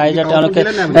আহিছিলে ৰাইজে তেওঁলোকে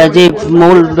যি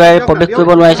মূল দ্বাৰে প্ৰৱেশ কৰিব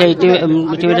নোৱাৰিছে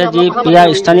ইতিমধ্যে যি ইয়াৰ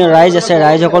স্থানীয় ৰাইজ আছে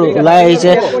ৰাইজসকল ওলাই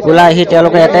আহিছে ওলাই আহি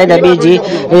তেওঁলোকে এটাই দাবী যি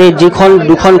যিখন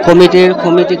দুখন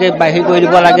কমিটিকে বাহিৰ কৰি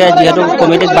দিব লাগে যিহেতু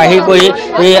কমিটিক বাহিৰ কৰি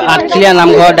এই আঠখেলীয়া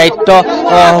নামঘৰৰ দায়িত্ব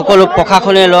সকলো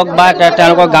প্ৰশাসনে লওক বা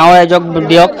তেওঁলোকৰ গাঁৱৰ ৰাইজক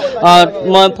দিয়ক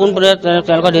মই পোনপটে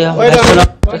তেওঁলোকৰ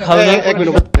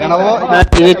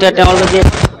তেওঁলোকে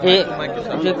এই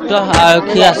অতিৰিক্ত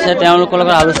আৰক্ষী আছে তেওঁলোকৰ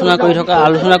লগত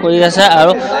আলোচনা কৰি আছে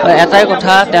আৰু এটাই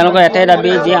কথা তেওঁলোকৰ এটাই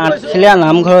দাবী যে আঠখেলীয়া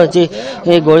নামঘৰৰ যি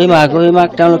এই গৰিমাক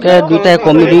তেওঁলোকে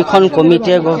দুইখন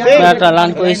কমিটিয়ে লাভ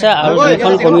কৰিছে আৰু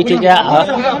দুইখন কমিটিকে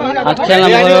আঠখেলীয়া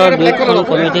নামঘৰৰ দুইখন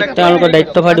কমিটিক তেওঁলোকৰ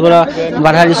দায়িত্বভাৰ দিবলৈ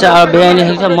বাধা দিছে আৰু বেআইনী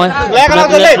হৈছে মই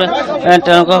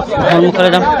তেওঁলোকৰ সন্মুখলৈ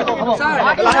যাম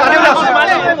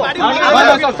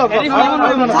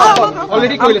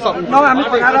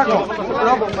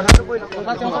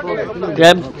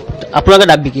আপোনালোকে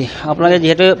দাবী কি আপোনালোকে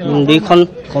যিহেতু দুইখন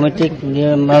কমিটিক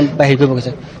বাহিৰ কৰিব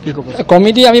গৈছে কি ক'ব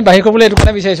কমিটি আমি বাহিৰ কৰিবলৈ এইটো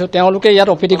কাৰণে বিচাৰিছোঁ তেওঁলোকে ইয়াত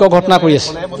অপ্ৰীতিকৰ ঘটনা কৰি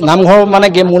আছে নামঘৰ মানে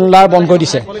মূল দ্বাৰ বন্ধ কৰি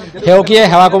দিছে সেৱকীয়ে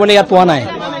সেৱা কৰিবলৈ ইয়াত পোৱা নাই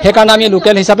সেইকাৰণে আমি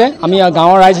লোকেল হিচাপে আমি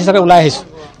গাঁৱৰ ৰাইজ হিচাপে ওলাই আহিছোঁ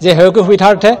যে সেৱকী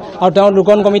সুবিধাৰ্থে আৰু তেওঁ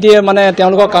দুখন কমিটিয়ে মানে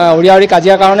তেওঁলোকক উৰিয়াউৰি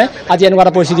কাজিয়াৰ কাৰণে আজি এনেকুৱা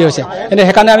এটা পৰিস্থিতি হৈছে কিন্তু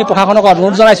সেইকাৰণে আমি প্ৰশাসনক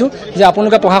অনুৰোধ জনাইছোঁ যে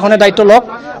আপোনালোকে প্ৰশাসনে দায়িত্ব লওক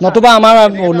নতুবা আমাৰ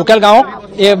লোকেল গাঁৱক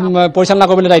এই পৰিচালনা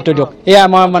কৰিবলৈ দায়িত্ব দিয়ক এয়া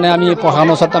আমাৰ মানে আমি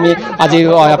প্ৰশাসনৰ ওচৰত আমি আজি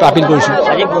আপিল কৰিছোঁ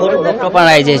আজি বহুত ভক্তপ্ৰাণ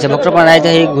ৰাইজ আহিছে ভক্তপ্ৰাণ ৰাইজ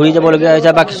আহি ঘূৰি যাবলগীয়া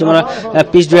হৈছে বা কিছুমানৰ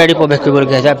পিছ দুৱাৰেদি প্ৰৱেশ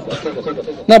কৰিবলগীয়া হৈছে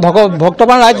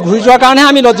ভক্তপ্ৰাণ ৰাইজ ঘূৰি যোৱাৰ কাৰণেহে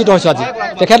আমি লজ্জিত হৈছোঁ আজি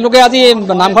তেখেতলোকে আজি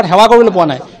নামঘৰত সেৱা কৰিবলৈ পোৱা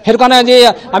নাই সেইটো কাৰণে আজি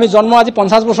আমি জন্ম আজি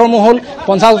 50 বছৰ মোৰ হ'ল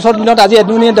 50 বছৰ দিনত আজি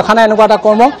এদিন দেখা নাই এনেকুৱা এটা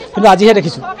কৰ্ম কিন্তু আজিহে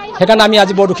দেখিছোঁ সেইকাৰণে আমি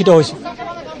আজি বৰ দুখিত হৈছোঁ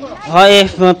হয়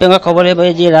প্ৰিয়ংকা ক'ব লাগিব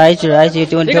যে ৰাইজ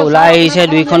ইতিমধ্যে ওলাই আহিছে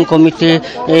দুইখন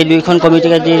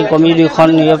কমিটিকে যি কমিটি দুইখন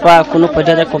পৰা কোনো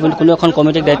পৰ্যায়ত কোনো এখন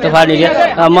কমিটিক দায়িত্বভাৰ নিদিয়ে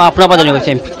মই আপোনাৰ পৰা জানিব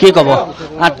বিচাৰিম কি ক'ব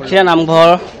আঠখেলীয়া নামঘৰ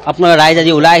আপোনাৰ ৰাইজ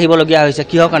আজি ওলাই আহিবলগীয়া হৈছে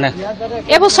কিহৰ কাৰণে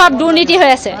এইবোৰ চব দুৰ্নীতি হৈ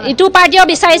আছে ইটো পাৰ্টিও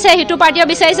বিচাৰিছে সিটো পাৰ্টিও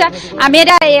বিচাৰিছে আমি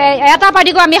এটা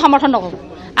পাৰ্টিকো আমি সমৰ্থন নকৰোঁ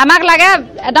আমাক লাগে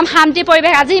একদম শান্তি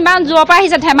পৰিৱেশ আজি ইমান দূৰৰ পৰা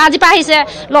আহিছে ধেমাজিৰ পৰা আহিছে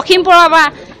লখিমপুৰৰ পৰা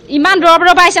ইমান দূৰৰ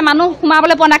পৰা আহিছে মানুহ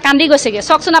সোমাবলৈ পোৱা নাই কান্দি গৈছেগৈ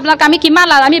চাওকচোন আপোনাক আমি কিমান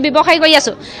লাজ আমি ব্যৱসায় কৰি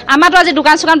আছোঁ আমাৰতো আজি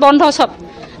দোকান চোকান বন্ধ চব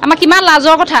আমাৰ কিমান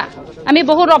লাজৰ কথা আমি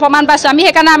বহুত অপমান পাইছোঁ আমি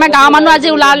সেইকাৰণে আমাৰ গাঁৱৰ মানুহ আজি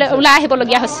ওলাই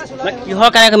আহিবলগীয়া হৈছে কিহৰ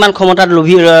কাৰণে কিমান ক্ষমতাত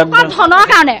লোভী ধনৰ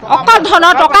কাৰণে অকল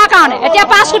ধনৰ টকাৰ কাৰণে এতিয়া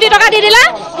 5 কোটি টকা দি দিলে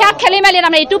সেয়াত খেলি মেলি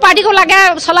তাৰমানে ইটো পাৰ্টিকো লাগে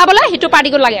চলাবলৈ সিটো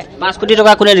পাৰ্টিকো লাগে 5 কোটি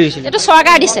টকা কোনে দিছিল এইটো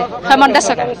চৰকাৰে দিছে হেমন্ত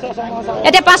চৰকাৰ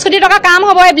এতিয়া 5 কোটি টকা কাম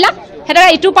হ'ব এইবিলাক সেইটো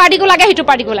ইটো পাৰ্টিকো লাগে সিটো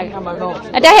পাৰ্টিকো লাগে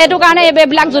এতিয়া সেইটো কাৰণে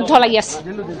এইবিলাক যুদ্ধ লাগি আছে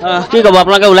কি ক'ব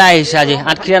আপোনালোকে ওলাই আহিছে আজি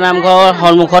আঠখেলীয়া নামঘৰৰ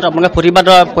সন্মুখত আপোনালোকে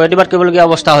প্ৰতিবাদ কৰিবলগীয়া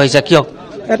অৱস্থা হৈছে কিয়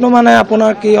এইটো মানে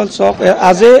আপোনাৰ কি হ'ল চক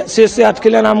আজি শ্ৰী শ্ৰী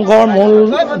আঠখিলীয়া নামঘৰ মূল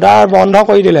দ্বাৰ বন্ধ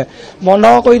কৰি দিলে বন্ধ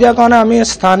কৰি দিয়াৰ কাৰণে আমি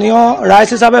স্থানীয় ৰাইজ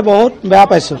হিচাপে বহুত বেয়া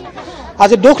পাইছোঁ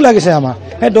আজি দুখ লাগিছে আমাৰ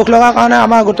সেই দুখ লগাৰ কাৰণে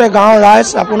আমাৰ গোটেই গাঁৱৰ ৰাইজ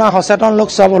আপোনাৰ সচেতন লোক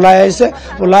চব ওলাই আহিছে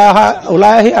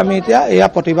ওলাই আহি আমি এতিয়া এয়া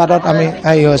প্ৰতিবাদত আমি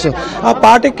হেৰি হৈছোঁ আৰু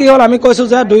পাৰ্টিক কি হ'ল আমি কৈছোঁ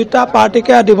যে দুইটা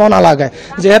পাৰ্টিকে দিব নালাগে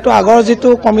যিহেতু আগৰ যিটো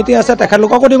কমিটি আছে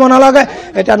তেখেতলোককো দিব নালাগে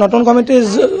এতিয়া নতুন কমিটি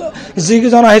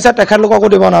যিকেইজন আহিছে তেখেতলোককো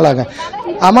দিব নালাগে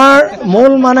আমাৰ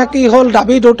মূল মানে কি হ'ল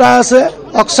দাবী দুটা আছে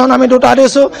অকশ্যন আমি দুটা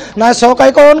দিছোঁ নাই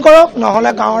চৰকাৰীকৰণ কৰক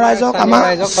নহ'লে গাঁৱৰ ৰাইজক আমাৰ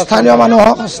স্থানীয়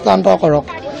মানুহক হস্তান্তৰ কৰক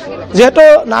যেহেতু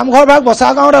নামঘৰ ভাগ বচা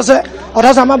গাঁৱত আছে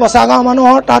অথচ আমাৰ বচা গাঁৱৰ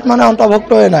মানুহৰ তাত মানে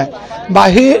অন্তৰ্ভুক্তই নাই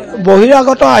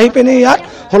বহিৰাগত আহি পিনি ইয়াত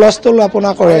হুলস্থুল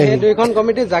আপোনাৰ কৰে দুইখন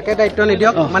কমিটি যাকে দায়িত্ব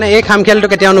নিদিয়ক মানে এই খাম খেলটো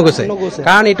কেতিয়াও নুগুছে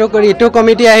কাৰণ ইটো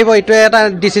কমিটি আহিব ইটোৱে এটা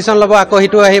ডিচিশ্যন ল'ব আকৌ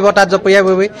সিটো আহিব তাত জপিয়াই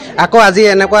বহি আকৌ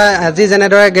আজি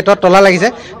যেনেদৰে গেটত তলা লাগিছে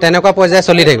তেনেকুৱা পৰ্যায়ে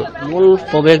চলি থাকিব মূল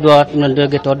প্ৰৱেশ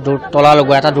গেটত তলা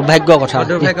লগোৱা এটা দুৰ্ভাগ্যৰ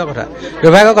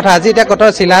কথা আজি এতিয়া কত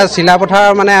চিলাপথাৰ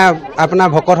মানে আপোনাৰ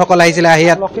ভকতসকল আহিছিলে আহি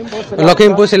ইয়াত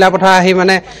লখিমপুৰ চিলাপথাৰ আহি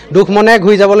মানে দুখ মনে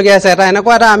ঘূৰি যাবলগীয়া আছে এটা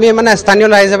এনেকুৱা এটা আমি মানে স্থানীয়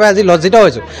ৰাইজ হিচাপে আজি লজ্জিত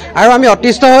হৈছোঁ আৰু আমি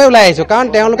অতিষ্ঠ হৈ ওলাই আহিছোঁ কাৰণ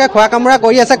তেওঁলোকে খোৱা কামোৰা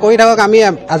কৰি আছে কৰি থাকক আমি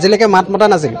আজিলৈকে মাত মতা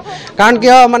নাছিলোঁ কাৰণ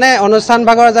কিয় মানে অনুষ্ঠান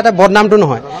ভাগৰ যাতে বদনামটো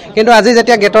নহয় কিন্তু আজি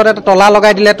যেতিয়া গেটত এটা তলা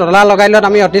লগাই দিলে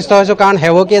আমি অতিষ্ঠ হৈছোঁ কাৰণ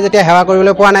সেৱকীয়ে যেতিয়া সেৱা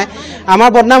কৰিবলৈ পোৱা নাই আমাৰ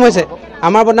বদনাম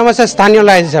হৈছে স্থানীয়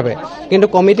ৰাইজ হিচাপে কিন্তু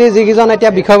কমিটিৰ যিকেইজন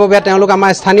এতিয়া বিষয়ববীয়া তেওঁলোক আমাৰ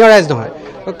স্থানীয় ৰাইজ নহয়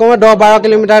কমে 10-12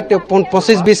 কিলোমিটাৰ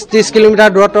 25-20-30 কিলোমিটাৰ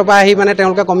দূৰত্বৰ পৰা আহি মানে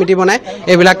তেওঁলোকে কমিটি বনাই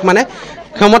এইবিলাক মানে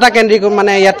ক্ষমতা কেন্দ্ৰিক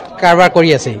মানে ইয়াত কাৰবাৰ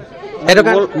কৰি আছে সেইটো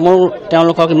মোৰ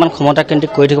তেওঁলোকক ইমান ক্ষমতা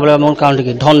কেন্দ্ৰিক কৰি থাকিবলৈ মোৰ কাৰণটো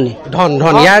কি ধন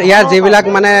ইয়াৰ যিবিলাক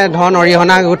মানে ধন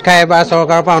অৰিহণা গোট খায় বা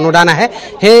চৰকাৰৰ পৰা অনুদান আহে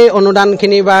সেই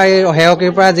অনুদানখিনি বা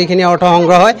সেৱকীৰ পৰা যিখিনি অৰ্থ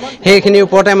সংগ্ৰহ হয় সেইখিনিৰ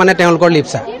ওপৰতে মানে তেওঁলোকৰ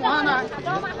লিপচা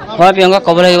হয় প্ৰিয়ংকা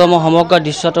ক'ব লাগিব মই সমগ্ৰ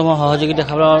দৃশ্যটো মই সহযোগী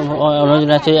দেখাবলৈ অনুৰোধ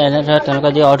জনাইছোঁ এনেদৰে তেওঁলোকে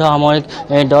যি অৰ্ধ সামৰিক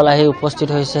দল আহি উপস্থিত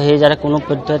হৈছে সেই যাতে কোনো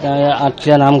পধ্যে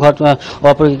আঠখেলীয়া নামঘৰত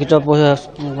অপৰিকৃত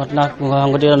ঘটনা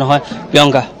সংঘটিত নহয়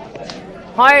প্ৰিয়ংকা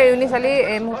হয় ইউনিচালি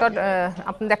এই মুহূৰ্তত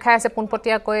আপুনি দেখাই আছে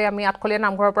পোনপটীয়াকৈ আমি আঠখলীয়া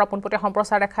নামঘৰৰ পৰা পোনপটীয়া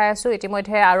সম্প্ৰচাৰ দেখাই আছোঁ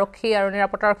ইতিমধ্যে আৰক্ষী আৰু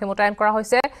নিৰাপত্তাৰক্ষী মোতায়েন কৰা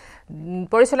হৈছে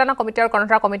পৰিচালনা কমিটি আৰু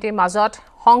কৰ্ণধাৰ কমিটিৰ মাজত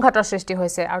সংঘাতৰ সৃষ্টি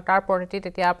হৈছে আৰু তাৰ পৰিণতিত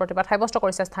এতিয়া প্ৰতিবাদ সাব্যস্ত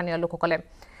কৰিছে স্থানীয় লোকসকলে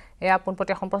এয়া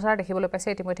পোনপটীয়া সম্প্ৰচাৰ দেখিবলৈ পাইছে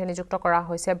ইতিমধ্যে নিযুক্ত কৰা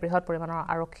হৈছে বৃহৎ পৰিমাণৰ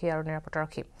আৰক্ষী আৰু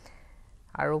নিৰাপত্তাৰক্ষী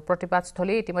আৰু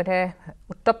প্ৰতিবাদস্থলী ইতিমধ্যে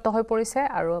উত্তপ্ত হৈ পৰিছে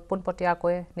আৰু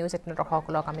পোনপটীয়াকৈ নিউজ 18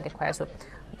 দৰ্শকসকলক আমি দেখুৱাই আছোঁ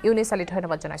ইউনিচালি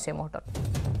ধন্যবাদ জনাইছোঁ এই মুহূৰ্তত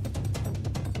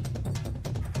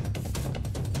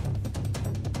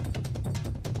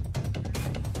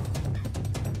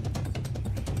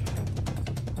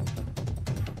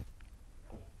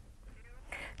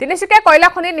তিনিচুকীয়া কয়লা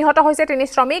খনিত নিহত হৈছে 3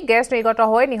 শ্ৰমিক গেছ নিৰ্গত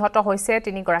হৈ নিহত হৈছে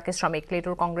 3 গৰাকী শ্ৰমিক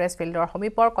লিটুৰ কংগ্ৰেছ ফিল্ডৰ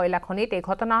সমীপৰ কয়লা খনিত এই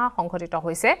ঘটনা সংঘটিত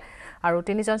হৈছে আৰু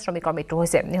 3জন শ্ৰমিকৰ মৃত্যু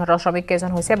হৈছে নিহত শ্ৰমিক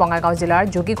কেইজন হৈছে বঙাইগাঁও জিলাৰ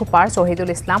যোগীঘোপাৰ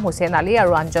শহীদুল ইছলাম হুছেইন আলী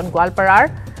আৰু আনজন গোৱালপাৰাৰ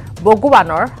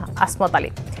বগুৱানৰ আসমত আলী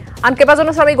আন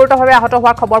কেইবাজনো শ্ৰমিক গুৰুতৰভাৱে আহত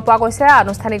হোৱাৰ খবৰ পোৱা গৈছে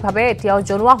আনুষ্ঠানিকভাৱে এতিয়াও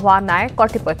জনোৱা হোৱা নাই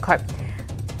কৰ্তৃপক্ষই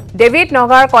ডেভিড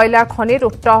নগাৰ কয়লাৰ খনিত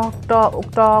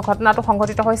উক্ত ঘটনাটো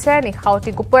সংঘটিত হৈছে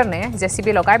নিশাৱতী গোপনে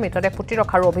জেচিবি লগাই মৃতদেহ পুতি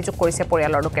ৰখাৰ অভিযোগ কৰিছে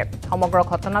পৰিয়ালৰ লোকে সমগ্ৰ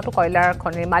ঘটনাটো কয়লাৰ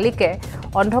খনিৰ মালিকে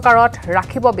অন্ধকাৰত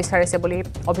ৰাখিব বিচাৰিছে বুলি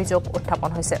অভিযোগ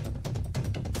উত্থাপন হৈছে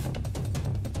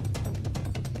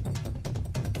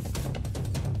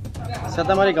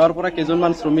চেতামাৰী গাঁৱৰ পৰা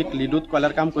কেইজনমান শ্ৰমিক লিডুত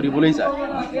কয়লাৰ কাম কৰিবলৈ যায়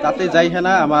তাতে যাই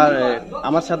হেনা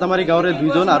আমাৰ চেতামাৰী গাঁৱৰে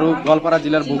 2জন আৰু গোৱালপাৰা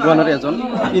জিলাৰ বগুৱানৰ এজন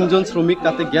 3জন শ্ৰমিক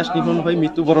তাতে গেছ নিৰ্গমন হৈ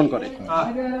মৃত্যুবৰণ কৰে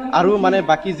আৰু মানে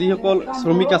বাকী যিসকল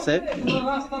শ্ৰমিক আছে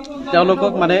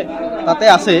তেওঁলোকক মানে তাতে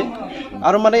আছে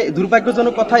আৰু মানে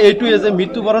দুৰ্ভাগ্যজনক কথা এইটোৱে যে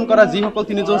মৃত্যুবৰণ কৰা যিসকল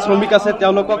 3জন শ্ৰমিক আছে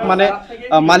তেওঁলোকক মানে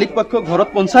মালিক পক্ষ ঘৰত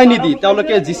পঞ্চাই নিদি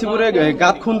তেওঁলোকে জিচিবোৰে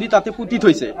গাঁত খুন্দি তাতে পুতি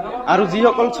থৈছে আৰু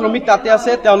যিসকল শ্ৰমিক তাতে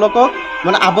আছে তেওঁলোকক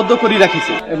মানে আবদ্ধ কৰি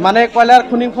ৰাখিছে মানে কয়লাৰ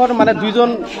খনিখৰ মানে 2জন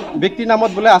ব্যক্তিৰ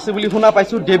নামত বোলে আছে বুলি শুনা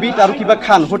পাইছো ডেভিড আৰু কিবা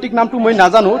খান সঠিক নামটো মই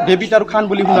নাজানো ডেভিড আৰু খান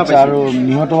বুলি শুনা পাইছো আৰু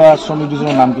নিহত হোৱা শ্ৰমিক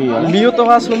দুজনৰ নাম কি নিহত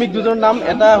হোৱা শ্ৰমিক দুজনৰ নাম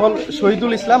এটা হ'ল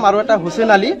শহীদুল ইছলাম আৰু এটা হুছেইন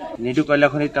আলী নিডু কয়লা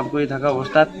খনিত কাম কৰি থকা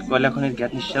অৱস্থাত কয়লা খনিত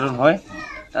গেছ নিঃসৰণ হয়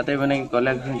তাতে মানে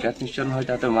কয়লা খনিত গেছ নিঃসৰণ হয়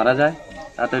তাতে মাৰা যায়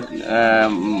তাতে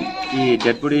কি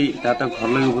ডেড বডি তাতে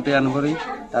ঘৰলৈ উভতাই আনিবলৈ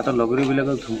তাতে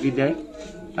লগৰীবিলাকক ধমকি দিয়ে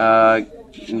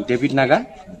ডেভিড নাগা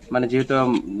মানে যেহেতু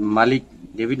মালিক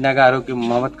ডেভিড নাগা আৰু কি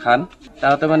মোহাম্মদ খান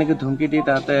তাতে মানে কি ধমকি দি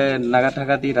তাতে নাগা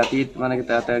থাকা দি ৰাতিত মানে কি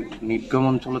তাতে নিৰ্গম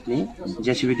অঞ্চলত নি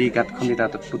জেচিবি দি গাঁত খুন্দি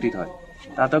তাতে পুতি থয়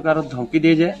তাতক আৰু ধমকি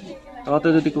দিয়ে যে তহঁতে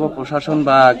যদি কিবা প্ৰশাসন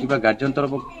বা কিবা গাৰ্জেন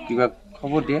তৰফত কিবা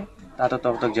খবৰ দিয়ে তাতে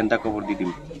তহঁতক জেন্টা খবৰ দি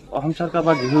দিম অসম চৰকাৰ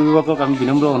বা গৃহ বিভাগক আমি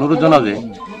বিনম্ৰ অনুৰোধ জনাওঁ যে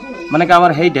মানে কি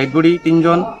আমাৰ সেই ডেড বডি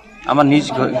 3জন আমাৰ নিজ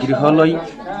গৃহলৈ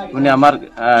মানে আমাৰ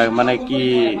মানে কি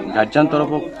গাৰ্জিয়ান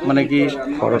তৰফক মানে কি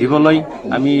দিবলৈ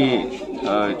আমি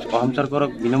অসম চৰকাৰক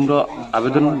বিনম্ৰ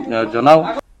আবেদন জনাওঁ।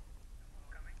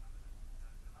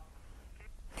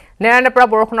 নেৰানেপেৰা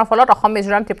পৰা বৰষুণৰ ফলত অসম,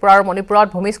 মিজোৰাম, ত্ৰিপুৰা আৰু মণিপুৰত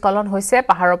ভূমিস্খলন হৈছে।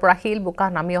 পাহাৰৰ পৰা শিল বোকা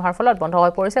নামি অহাৰ ফলত বন্ধ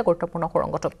হৈ পৰিছে গুৰুত্বপূৰ্ণ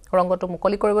সুৰংগটো। সুৰংগটো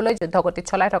মুকলি কৰিবলৈ যুদ্ধগতিত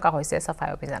চলাই থকা হৈছে চাফাই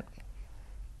অভিযান।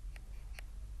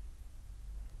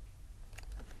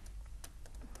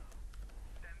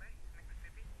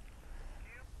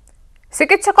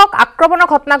 চিকিৎসকক আক্ৰমণৰ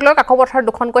ঘটনাক লৈ কাকপথাৰ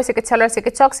দুখনকৈ চিকিৎসালয়ৰ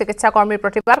চিকিৎসা কৰ্মীৰ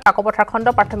প্ৰতিবাদ। কাকপথাৰ খণ্ড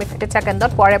প্ৰাথমিক চিকিৎসা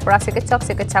কেন্দ্ৰত পুৱাৰে পৰা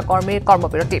চিকিৎসা কৰ্মীৰ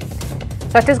কৰ্মবিৰতি।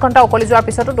 ৩৬ ঘণ্টা উকলি যোৱাৰ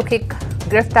পিছতো দোষীক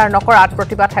গ্ৰেফতাৰ নকৰাত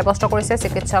প্ৰতিবাদ সাব্যস্ত কৰিছে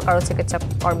চিকিৎসক আৰু চিকিৎসা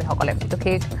কৰ্মীসকলে।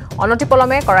 দোষীক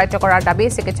অনতিপলমে কৰায়ত্ব কৰাৰ দাবী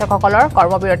চিকিৎসকসকলৰ।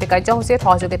 কৰ্মবিৰতি কাৰ্যসূচীত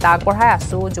সহযোগিতা আগবঢ়ায়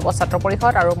আছু যুৱ ছাত্ৰ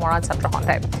পৰিষদ আৰু মৰাণ ছাত্ৰ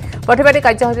সন্থাই। প্ৰতিবাদী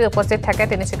কাৰ্যসূচীত উপস্থিত থাকে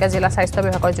তিনিচুকীয়া জিলা স্বাস্থ্য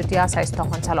বিভাগৰ যুটীয়া স্বাস্থ্য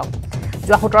সঞ্চালক।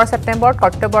 যোৱা ১৭ ছেপ্টেম্বৰত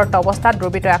কৰ্তব্যৰত অৱস্থাত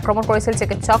দুৰ্বৃত্তই আক্ৰমণ কৰিছিল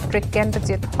চিকিৎসক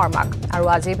ত্ৰিকেন্দ্ৰজিৎ শৰ্মাক আৰু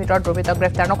আজিৰ ভিতৰত দুৰ্বৃত্তক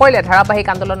গ্ৰেফতাৰ নকৰিলে ধাৰাবাহিক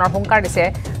আন্দোলনৰ হুংকাৰ দিছে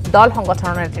দল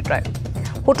সংগঠনৰ নেতৃত্বই।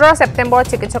 ১৭ ছেপ্টেম্বৰত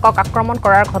চিকিৎসকক আক্ৰমণ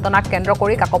কৰাৰ ঘটনাক কেন্দ্ৰ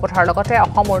কৰি কাকপথাৰৰ লগতে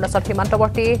অসম অৰুণাচল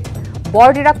সীমান্তৱৰ্তী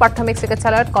বৰদিৰাক প্ৰাথমিক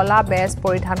চিকিৎসালয়ত কলা বেজ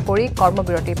পৰিধান কৰি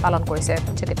কৰ্মবিৰতি পালন কৰিছে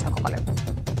চিকিৎসকসকলে।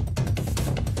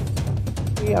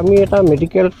 আমি এটা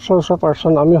মেডিকেল চ'ৰ্চৰ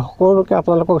পাৰ্চন, আমি সকলোকে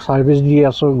আপোনালোকক ছাৰ্ভিচ দি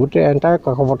আছোঁ গোটেই এণ্টায়াৰ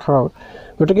কাকপথাৰৰ।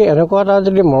 গতিকে এনেকুৱা এটা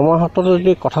যদি মৰ্মাহত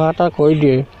যদি কথা এটা কৈ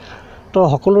দিয়ে তো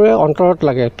সকলোৰে অন্তৰত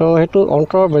লাগে। তো সেইটো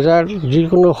অন্তৰ বেজাৰ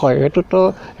যিকোনো হয়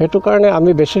সেইটো কাৰণে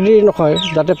আমি বেছি দেৰি নহয়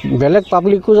যাতে বেলেগ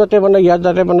পাব্লিকো যাতে মানে ইয়াত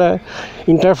যাতে মানে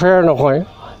ইণ্টাৰফেয়াৰ নহয়।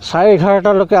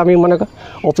 11:30লৈকে আমি মানে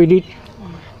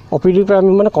অপিডিৰ পৰা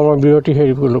আমি মানে কৰ্মবিৰতি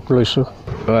হেৰি লৈছোঁ।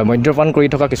 মদ্যপান কৰি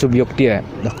থকা কিছু ব্যক্তিয়ে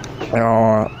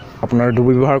আপোনাৰ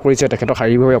দুৰ্ব্যৱহাৰ কৰিছে, তেখেতক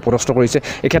শাৰীৰিকভাৱে অপদস্থ কৰিছে।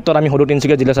 এই ক্ষেত্ৰত আমি সদৌ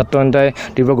তিনিচুকীয়া জিলা ছাত্ৰ সন্থাই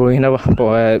তীব্ৰ গৰিহণা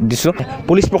দিছোঁ।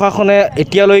 পুলিচ প্ৰশাসনে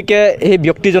এতিয়ালৈকে এই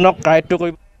ব্যক্তিজনক কাৰ্যত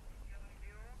কৰিব।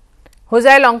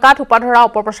 হোজাই লংকাত উপাধৰা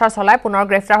অপপ্ৰচাৰ চলাই পুনৰ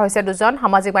গ্ৰেফতাৰ হৈছে দুজন।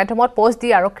 সামাজিক মাধ্যমত পোষ্ট দি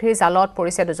আৰক্ষীৰ জালত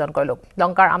পৰিছে দুজনকৈ লোক।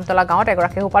 লংকাৰ আমতলা গাঁৱত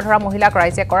এগৰাকী উপাধৰা মহিলাক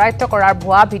ৰাইজে কৰায়ত্ব কৰাৰ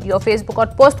ভুৱা ভিডিঅ' ফেচবুকত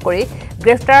পোষ্ট কৰি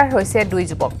গ্ৰেফতাৰ হৈছে 2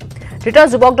 যুৱক। ধৃত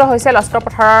যুৱকদ্বয় হৈছে লস্কৰ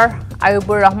পথাৰৰ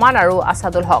আয়ুবুৰ ৰহমান আৰু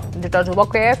আছাদুল হক। ধৃত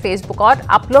যুৱকে ফেচবুকত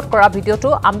আপলোড কৰা ভিডিঅ'টো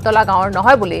আমতলা গাঁৱৰ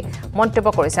নহয় বুলি মন্তব্য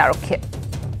কৰিছে আৰক্ষীয়ে।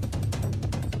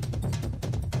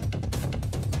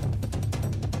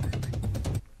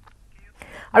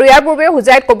 আৰু ইয়াৰ পূৰ্বে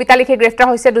হোজাইত কবিতা লিখি গ্ৰেফতাৰ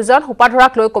হৈছে দুজন।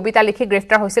 উপাধৰাক লৈ কবিতা লিখি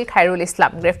গ্ৰেফতাৰ হৈছিল খাইৰুল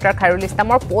ইছলাম। গ্ৰেফতাৰ খাইৰুল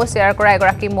ইছলামৰ পোষ্ট শ্বেয়াৰ কৰা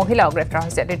এগৰাকী মহিলাও গ্ৰেফতাৰ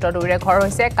হৈছে। ধৃত দুয়োৰে ঘৰ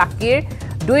হৈছে কাকিৰ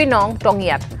 2 নং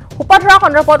টঙিয়াত। উপাধৰা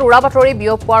সন্দৰ্ভত উৰা বাতৰি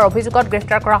বিয়পোৱাৰ অভিযোগত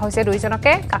গ্ৰেফতাৰ কৰা হৈছে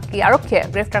 2জনকে। কাকি আৰক্ষীয়ে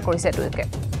গ্ৰেফতাৰ কৰিছে 2কে।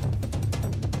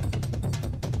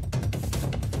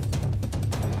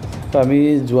 আমি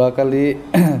যোৱাকালি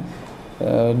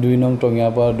 2 নং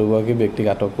টঙিয়াৰ পৰা দুগৰাকী ব্যক্তিক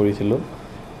আটক কৰিছিলোঁ।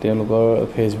 তেওঁলোকৰ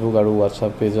ফেচবুক আৰু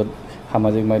হোৱাটছআপ পেজত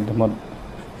সামাজিক মাধ্যমত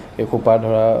এই খোপা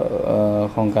ধৰা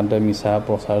সংক্ৰান্তে মিছা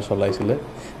প্ৰচাৰ চলাইছিলে।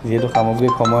 যিহেতু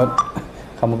সামগ্ৰিক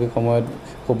সময়ত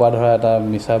খোপা ধৰা এটা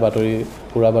মিছা বাতৰি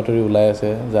পুৰা বাতৰি ওলাই আছে,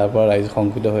 যাৰ পৰা ৰাইজ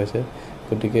শংকিত হৈছে।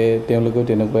 গতিকে তেওঁলোকেও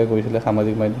তেনেকুৱাই কৰিছিলে,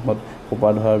 সামাজিক মাধ্যমত খোপা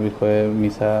ধৰাৰ বিষয়ে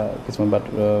মিছা কিছুমান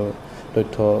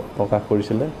তথ্য প্ৰকাশ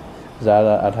কৰিছিলে, যাৰ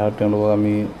আধাৰত তেওঁলোকক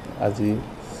আমি আজি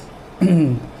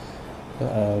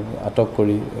আটক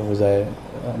কৰি হোজাই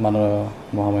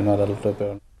মহামান্য আদালতলৈ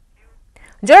প্ৰেৰণ।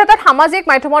 যোৰহাটত সামাজিক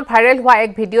মাধ্যমত ভাইৰেল হোৱা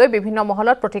এক ভিডিঅ'ই বিভিন্ন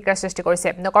মহলত প্ৰতিক্ৰিয়াৰ সৃষ্টি কৰিছে।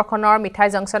 নগৰখনৰ মিঠাই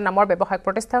জংচন নামৰ ব্যৱসায়িক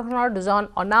প্ৰতিষ্ঠানখনৰ 2জন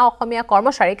অনা অসমীয়া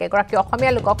কৰ্মচাৰীক এগৰাকী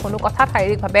অসমীয়া লোকক কোনো কথাত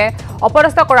শাৰীৰিকভাৱে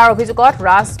অপদস্থ কৰাৰ অভিযোগত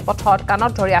ৰাজপথত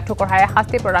কাণত ধৰি আঁঠু কঢ়াই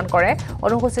শাস্তি প্ৰদান কৰে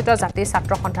অনুসূচিত জাতি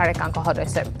ছাত্ৰ সন্থাৰ একাংশ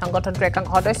সদস্যই। সংগঠনটোৰ একাংশ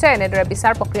সদস্যই এনেদৰে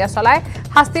বিচাৰ প্ৰক্ৰিয়া চলাই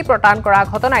শাস্তি প্ৰদান কৰা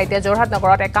ঘটনা এতিয়া যোৰহাট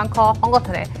নগৰত একাংশ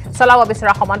সংগঠনে চলাব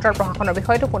বিচৰা সমান্তৰাল প্ৰশাসনৰ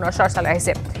বিষয়টো পুনৰ চৰ্চালৈ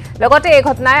আহিছে। লগতে এই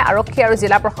ঘটনাই আৰক্ষী আৰু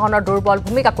জিলা প্ৰশাসনৰ দুৰ্বল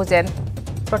ভূমিকাকো যেন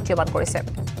প্ৰত্যাহ্বান কৰিছে।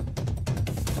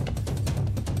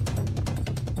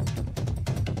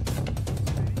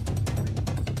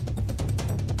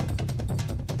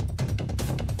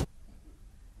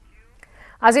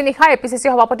 আজি নিশা এপিচিচি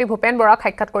সভাপতি ভূপেন বৰাক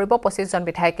সাক্ষাৎ কৰিব 25জন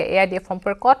বিধায়কে। এআইডিএফ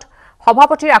সম্পৰ্কত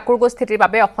সভাপতিৰ আকুৰ্গো স্থিতিৰ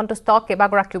বাবে অসন্তুষ্ট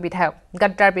কেইবাগৰাকীও বিধায়ক।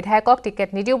 গদ্দাৰ বিধায়কক টিকেট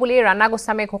নিদিও বুলি ৰাণা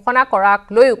গোস্বামীয়ে ঘোষণা কৰাক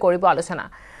লৈও কৰিব আলোচনা।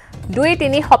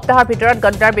 2-3 সপ্তাহৰ ভিতৰত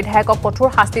গদ্দাৰ বিধায়কক কঠোৰ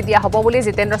শাস্তি দিয়া হ'ব বুলি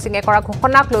জিতেন্দ্ৰ সিঙে কৰা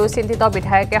ঘোষণাক লৈও চিন্তিত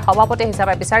বিধায়কে সভাপতি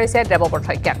হিচাপে বিচাৰিছে দেৱব্ৰত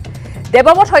শইকীয়াক।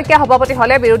 দেৱব্ৰত শইকীয়া সভাপতি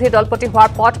হ'লে বিৰোধী দলপতি হোৱাৰ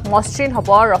পথ মসৃণ হ'ব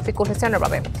ৰফিকুল হুছেইনৰ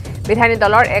বাবে। বিধায়িনী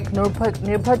দলৰ এক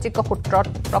নিৰ্ভৰযোগ্য সূত্ৰত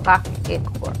প্ৰকাশ এই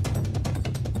খবৰ।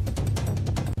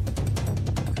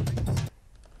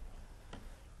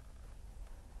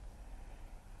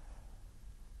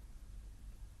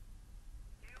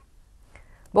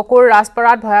 বকুৰ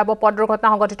ৰাজপাৰাত ভয়াবহ পথ দুৰ্ঘটনা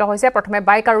সংঘটিত হৈছে প্ৰথমে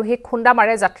বাইক আৰোহীক খুন্দা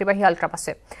মাৰে যাত্ৰীবাহী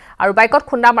আল্ট্ৰাবাছে আৰু বাইকত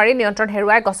খুন্দা মাৰি নিয়ন্ত্ৰণ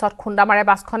হেৰুৱাই গছত খুন্দা মাৰে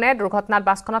বাছখনে দুৰ্ঘটনাত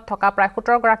বাছখনত থকা প্ৰায়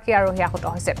 17 গৰাকী আৰোহী আহত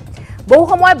হৈছে বহু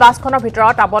সময় বাছখনৰ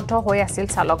ভিতৰত আবদ্ধ হৈ আছিল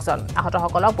চালকজন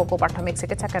আহতসকলক বকু প্ৰাথমিক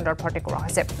চিকিৎসা কেন্দ্ৰত ভৰ্তি কৰা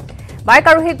হৈছে বাইক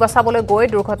আৰোহীক বচাবলৈ গৈ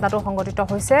দুৰ্ঘটনাটো সংঘটিত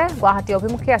হৈছে গুৱাহাটী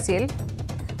অভিমুখী আছিল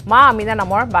মা আমিনা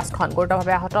নামৰ বাছখন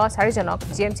গুৰুতৰভাৱে আহত 4 জনক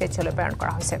জিএমচিএইচলৈ প্ৰেৰণ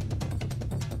কৰা হৈছে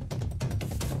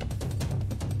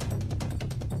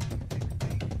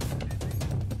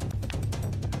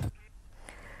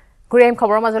ঘূৰিম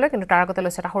খবৰৰ মাজলৈ কিন্তু তাৰ আগতে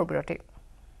লৈছে এটা সৰু বিৰতি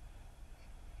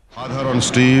সাধাৰণ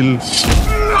ষ্টীল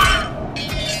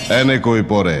এনেকৈ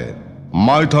পৰে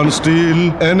মাইথন ষ্টীল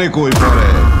এনেকৈ পৰে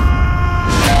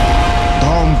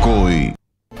ধমকৈ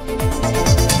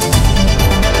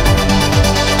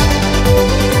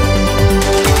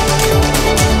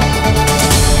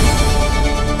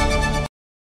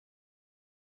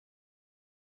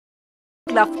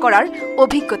লাভ কৰাৰ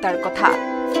অভিজ্ঞতাৰ কথা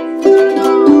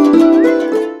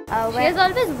She has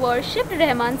always worshipped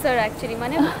Rahman sir actually.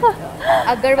 Mane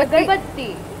agarbatti.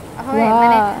 Hoy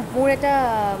mane mur eta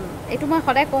etu moi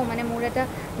khodai ko mane mur eta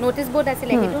notice board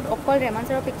asile etu okol Rahman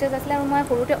sir pictures asile aru moi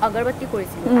horute agarbatti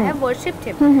korisilu. I have worshipped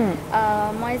him.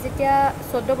 Moi jetia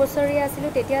 14 bosoria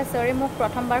asilu tetia sir e mok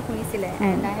prothom bar hunisile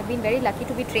and I have been very lucky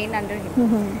to be trained under him.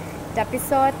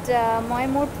 Tapisot moi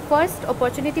mur first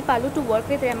opportunity palu to work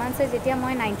with Rahman sir jetia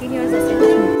moi 19 years asilu.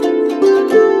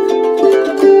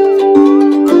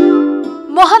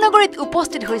 মহানগৰীত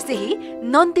উপস্থিত হৈছেহি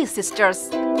নন্দী সিস্টাৰ্স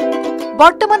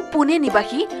বৰ্তমান পুনে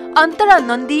নিবাসী অন্তৰা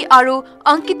নন্দী আৰু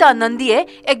অংকিতা নন্দীয়ে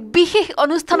এক বিশেষ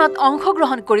অনুষ্ঠানত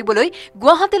অংশগ্ৰহণ কৰিবলৈ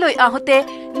গুৱাহাটীলৈ আহোতে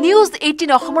নিউজ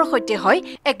 18 অসমৰ সৈতে হয়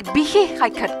এক বিশেষ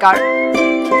সাক্ষাৎকাৰ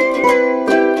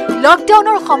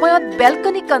লকডাউনৰ সময়ত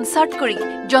বেলকনি কনসাৰ্ট কৰি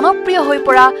জনপ্ৰিয় হৈ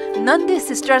পৰা নন্দী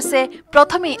সিস্টাৰ্সে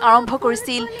প্ৰথমে আৰম্ভ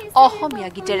কৰিছিল অসমীয়া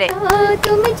গীতেৰে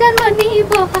তুমি জন্মনি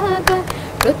বহাগ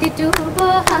প্ৰতিটো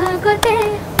বহাগতে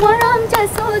মৰম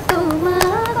যাছো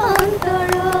তোমাৰ অন্তৰ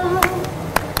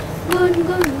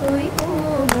গুনগুন গৈ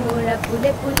মোৰা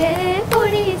ফুলে ফুলে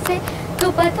পৰিছে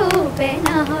থোপা থোপে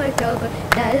নাহৰ টব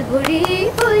ডাল ভৰি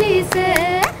ফুলিছে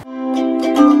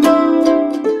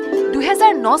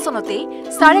 2009 চনতে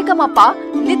সাৰেগামাপা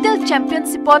লিটল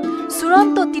চেম্পিয়নশ্বিপত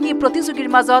চূড়ান্ত 3 প্ৰতিযোগীৰ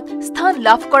মাজত স্থান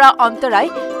লাভ কৰা অন্তৰাই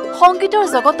সংগীতৰ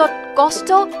জগতত কষ্ট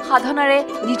সাধনাৰে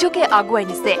নিজকে আগুৱাই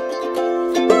নিছে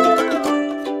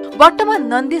বৰ্তমান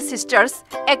নন্দী সিস্টাৰ্স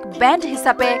এক ব্যান্ড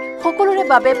হিচাপে সকলোৰে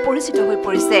বাবে পৰিচিত হৈ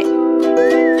পৰিছে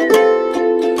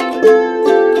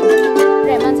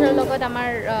Rahman sir লগত আমাৰ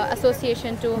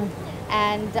association to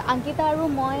and Ankita aru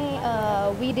moi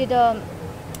we did a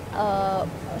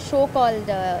show called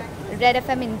Red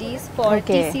FM Indies for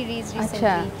T series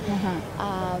recently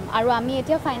aru ami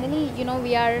etia finally you know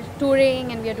we are touring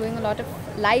and we are doing a lot of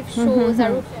live shows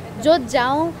aru jot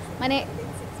jao mane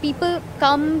people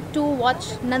come to watch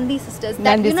Nandi sisters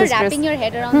that you know wrapping your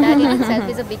head around that in itself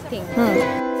is a big thing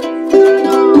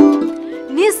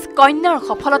নিজ কন্যাৰ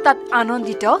সফলতাত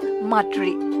আনন্দিত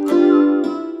মাতৃ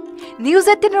news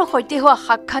 18 সৈতে হোৱা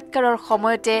সাক্ষাৎকাৰৰ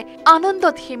সময়তে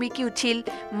আনন্দত হেমিকি উঠিল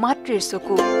মাতৃৰ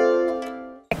চকু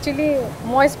Actually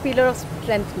মই pillar of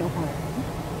strength no হয়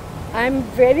I am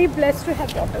very blessed to have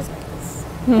daughters like this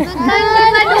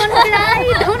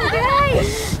don't cry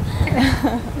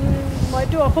মই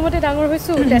তো অসমতে ডাঙৰ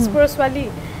হৈছো তেজপুৰৰ ছোৱালী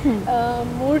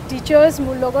মোৰ টিচাৰ্স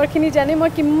মোৰ লগৰখিনি জানে মই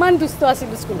কিমান দুষ্ট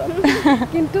আছিলো স্কুলত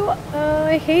কিন্তু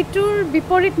হেইটোৰ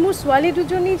বিপৰীত মোৰ ছোৱালী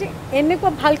দুজনী যে এনেকুৱা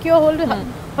ভাল কিয় হ'ল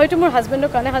হয়তো মোৰ হাজবেণ্ডৰ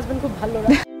কাৰণে হাজবেণ্ড খুব ভাল ল'ৰা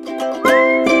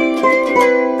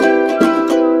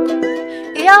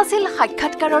এয়া আছিল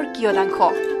সাক্ষাৎকাৰৰ কিয়দাংশ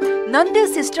নন্দী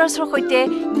সিস্টাৰ্সৰ সৈতে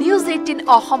নিউজ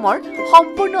 18 অসমৰ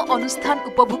সম্পূৰ্ণ অনুষ্ঠান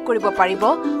উপভোগ কৰিব পাৰিব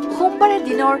সোমবাৰে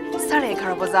দিনৰ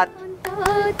 11:30 বজাত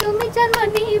তুমি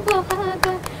জন্মনি বহাগ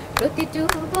প্ৰতিটো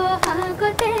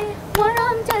বহাগতে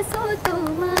মৰম যাছো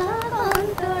তোমাৰ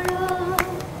অন্তৰ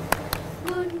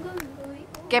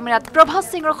কেমেৰাত প্ৰভাস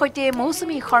সিংৰ সৈতে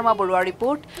মৌসুমী শৰ্মা বৰুৱাৰ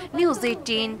report news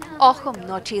 18 Assam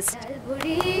north east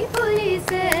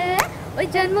ওই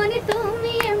জন্মনি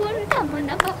তুমি মোৰ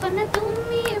কামনা বখনা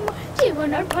তুমি মোৰ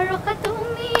জীৱনৰ ভৰসা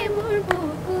তুমি মোৰ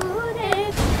বুকুৰে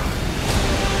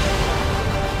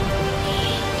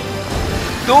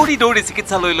দৌৰি দৌৰি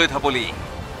চিকিৎসালয়লৈ ধাপলি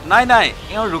নাই নাই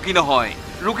এওঁ ৰোগী নহয়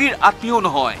ৰোগীৰ আত্মীয়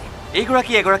নহয়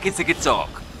এগৰাকী চিকিৎসক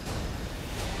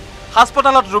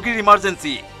হাস্পতালত ৰোগীৰ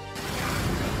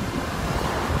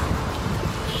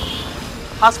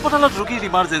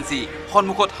ইমাৰ্জেন্সি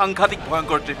সন্মুখত সাংঘাতিক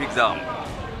ভয়ংকৰ ট্ৰেফিক জাম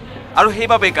আৰু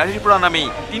সেইবাবে গাড়ীৰ পৰা নামি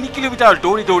 3 কিলোমিটাৰ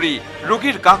দৌৰি দৌৰি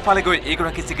ৰোগীৰ কাষ পালেগৈ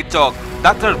এগৰাকী চিকিৎসক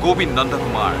ডাক্তৰ গোবিন্দ নন্দ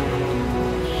কুমাৰ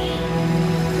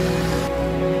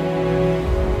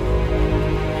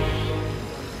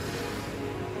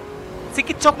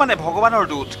চিকিৎসক মানে ভগৱানৰ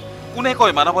দূত কোনে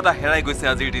কয় মানৱতা হেৰাই গৈছে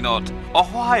আজিৰ দিনত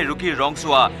অসহায় ৰোগীৰ ৰং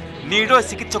চোৱা নিৰ্দয়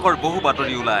চিকিৎসকৰ বহু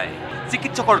বাতৰি ওলায়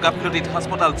চিকিৎসকৰ গাফিলতিত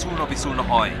হাস্পতাল চূৰ্ণ বিচূৰ্ণ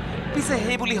হয় পিছে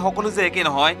সেই বুলি সকলো যে একে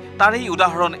নহয় তাৰেই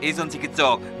উদাহৰণ এইজন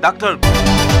চিকিৎসক ডাক্তৰ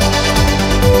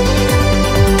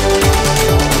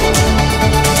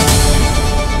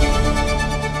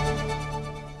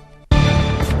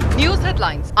নিউজ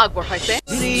হেডলাইন্স আগবঢ়াইছে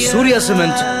সূৰ্য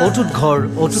সিমেন্ট অটুট ঘৰ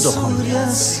অটুট অসম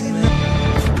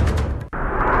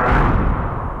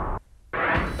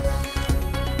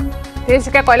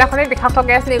তিনিচুকীয়া কয়লা খনিত বিষাক্ত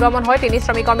গেছ নিৰ্গমন হৈ 3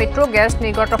 শ্ৰমিকৰ মৃত্যু গেছ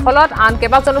নিৰ্গতৰ ফলত আন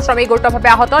কেইবাজনো শ্ৰমিক গুৰুতৰভাৱে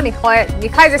আহত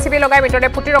নিশাই জেচিবি লগাই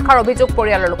মৃতদেহ পুতি ৰখাৰ অভিযোগ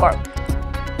পৰিয়ালৰ লোকৰ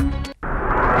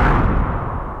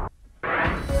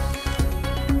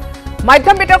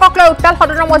মাধ্যম বিতৰ্কক লৈ উত্তাল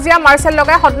সদনৰ মজিয়া মাৰ্চেল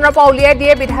লগাই সদনৰ পৰা উলিয়াই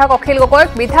দিয়ে বিধায়ক অখিল গগৈক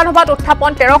বিধানসভাত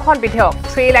উত্থাপন 13খন বিধেয়ক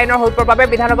 3 লাইনৰ হৈপৰ বাবে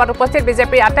বিধানসভাত উপস্থিত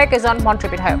বিজেপিৰ আটাইকেইজন মন্ত্ৰী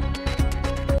বিধায়ক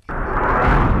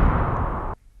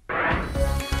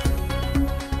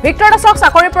ভিক্টৰ দাসক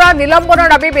চাকৰিৰ পৰা নিলম্বনৰ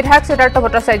দাবী বিধায়ক সিদ্ধাৰ্থ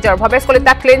ভট্টাচাৰ্যৰ ভৱেশ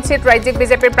কলিতা ক্লিন চিট ৰাজ্যিক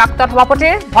বিজেপিৰ প্ৰাক্তন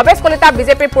সভাপতিৰ ভৱেশ কলিতা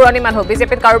বিজেপিৰ পুৰণি মানুহ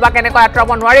বিজেপিত কাৰোবাক এনেকৈ আঁতৰাব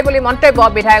নোৱাৰি বুলি মন্তব্য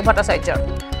বিধায়ক ভট্টাচাৰ্যৰ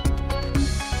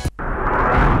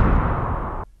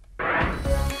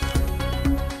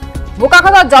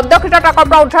বোকাখাতত জব্দকৃত ট্ৰাকৰ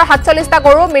পৰা উদ্ধাৰ 47টা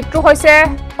গৰু মৃত্যু হৈছে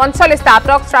 45টা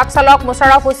আটক ট্ৰাক চালক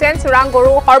মুছাৰফ হুছেইন চোৰাং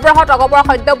গৰু সৰবৰাহত অগপৰা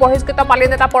সদ্য বহিষ্কৃত পালি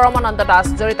নেতা পৰমানন্দ দাস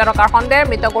জড়িত থকাৰ সন্দেহ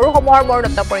মৃত গৰুসমূহৰ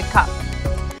মৰণোত্তৰ পৰীক্ষা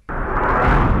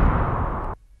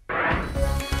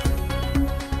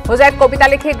হোজাইত কবিতা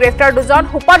লিখি গ্ৰেপ্তাৰ দুজন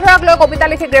হুপাধৰাক লৈ কবিতা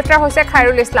লিখি গ্ৰেপ্তাৰ হৈছে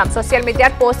খাইৰুল ইছলাম ছ'চিয়েল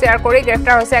মিডিয়াত পোষ্ট শ্বেয়াৰ কৰি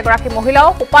গ্ৰেপ্তাৰ হৈছে এগৰাকী মহিলাও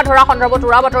হুপাধৰা সন্দৰ্ভত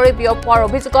উৰা বাতৰি বিয়পোৱাৰ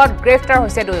অভিযোগত গ্ৰেপ্তাৰ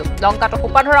হৈছে দুয়ো লংকাটো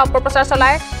হুপাধৰা অপপ্ৰচাৰ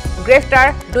চলাই গ্ৰেপ্তাৰ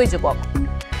দুই যুৱক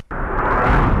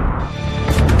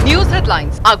নিউজ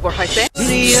হেডলাইন্স আগবঢ়াইছে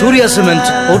সূৰ্য সিমেন্ট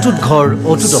অটুট ঘৰ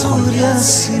অটুট অসম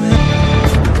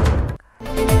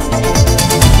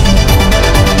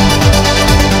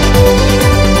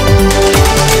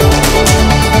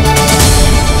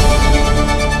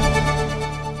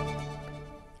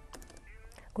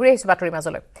ঘূৰি আহিছোঁ বাতৰিৰ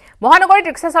মাজলৈ মহানগৰীত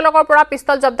ৰিক্সা চালকৰ পৰা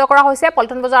পিষ্টল জব্দ কৰা হৈছে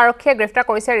পল্টন বজাৰ আৰক্ষীয়ে গ্ৰেপ্তাৰ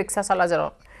কৰিছে ৰিক্সা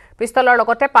চালকজনক পিষ্টলৰ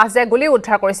লগতে 5 জেগ গুলী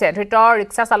উদ্ধাৰ কৰিছে ধৃত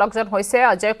ৰিক্সা চালকজন হৈছে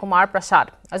অজয় কুমাৰ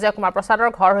প্ৰসাদৰ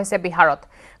ঘৰ হৈছে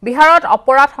বিহাৰত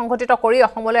অপৰাধ সংঘটিত কৰি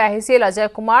অসমলৈ আহিছিল অজয়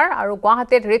কুমাৰ আৰু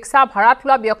গুৱাহাটীত ৰিক্সা ভাড়াত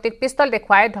লোৱা ব্যক্তিক পিষ্টল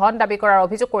দেখুৱাই ধন দাবী কৰাৰ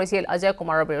অভিযোগ কৰিছিল অজয়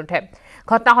কুমাৰৰ বিৰুদ্ধে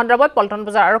ঘটনা সন্দৰ্ভত পল্টন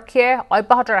বজাৰ আৰক্ষীয়ে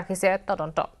অব্যাহত ৰাখিছে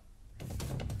তদন্ত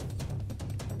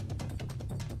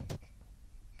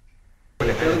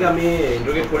তেওঁলোকে আমি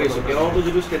ইণ্টাৰগেট কৰি আছোঁ তেওঁতো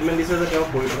যিটো ষ্টেটমেণ্ট দিছে যে তেওঁ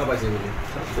পঢ়ি থকা পাইছে বুলি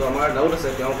তো আমাৰ ডাউট আছে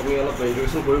তেওঁক আমি অলপ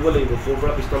ইণ্টাৰগেশ্যন কৰিব লাগিব ক'ৰ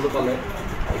পৰা পিষ্টলটো পালে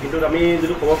কিন্তু আমি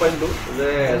যিটো খবৰ পাইছিলোঁ যে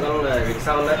এজন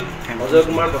ৰিক্সাৱালাই অজয়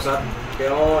কুমাৰ প্ৰসাদ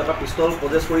তেওঁ এটা পিষ্টল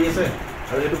পজেছ কৰি আছে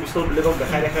আৰু সেইটো পিষ্টল বেলেগক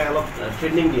দেখাই অলপ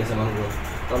থ্ৰেটনিং দি আছে মানুহবোৰক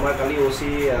তো আমাৰ কালি অ' চি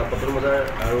পল্টন বজাৰ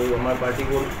আৰু আমাৰ পাৰ্টি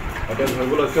গ'ল আৰু তেওঁক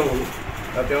ধৰিবলৈ সক্ষম হ'ল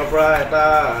আৰু তেওঁৰ পৰা এটা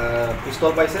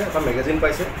পিষ্টল পাইছে এটা মেগাজিন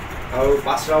পাইছে আৰু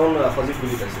 5 ৰাউণ্ড সজীৱ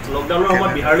গুলি পাইছে লকডাউনৰ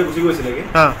সময়ত বিহাৰলৈ গুচি গৈছে নেকি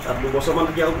তাত 2 বছৰমান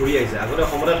থাকি আকৌ ঘূৰি আহিছে আগতে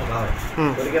অসমতে থকা হয়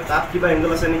গতিকে তাত কিবা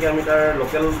এংগল আছে নেকি আমি তাৰ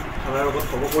লোকেল থানাৰ লগত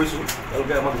খবৰ কৰিছোঁ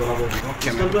তেওঁলোকে আমাক জনাব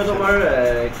পিষ্টলটো এইটো আমাৰ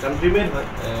কাণ্ট্ৰি মেড হয়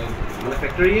মানে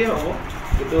ফেক্টৰীয়ে হ'ব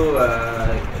কিন্তু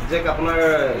একজেক্ট আপোনাৰ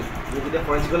যেতিয়া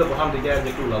ফৰেঞ্চিকলৈ পঠাম তেতিয়া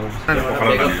একজেক্টটো ওলাব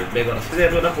বেগত আছে যে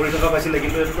এইটো এটা পৰি থকা পাইছিলে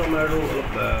কিন্তু এইটোতো আমাৰ আৰু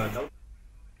অলপ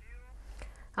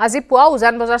আজি পুৱা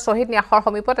উজান বজাৰ শ্বহীদ ন্যাসৰ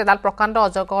সমীপত এডাল প্ৰকাণ্ড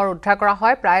অজগৰ উদ্ধাৰ কৰা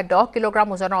হয় প্ৰায় 10 কিলোগ্ৰাম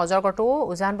ওজনৰ অজগৰটো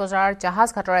উজান বজাৰ জাহাজ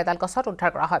ঘাটৰ এডাল গছত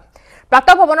উদ্ধাৰ কৰা হয় প্ৰাপ্ত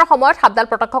ভ্ৰমণৰ সময়ত সাপডাল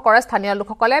প্ৰত্যক্ষ কৰে স্থানীয়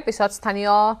লোকসকলে পিছত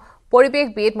স্থানীয়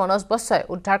পৰিৱেশবিদ মনোজ বচ্চই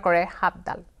উদ্ধাৰ কৰে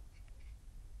সাপডাল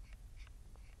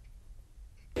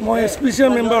মই এছপিচিৰ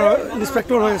মেম্বাৰ হয়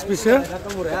ইনস্পেক্টৰ হয় এছপিচিৰ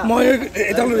মই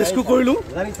এডাল ৰেস্কিউ কৰিলোঁ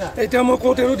এতিয়া মই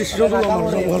কওঁতে ডিচিশ্যনটো ল'ম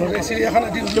জংঘলৰ চিৰিয়াখানা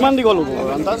কিমান দীঘল হ'ব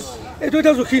এইটো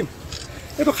এতিয়া জুখিম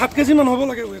এইটো 7 কেজি মান হ'ব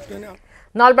লাগে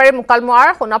নলবাৰীৰ মুকালমুৱাৰ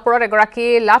সোণাপুৰত এগৰাকী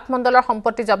লাট মণ্ডলৰ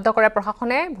সম্পত্তি জব্দ কৰে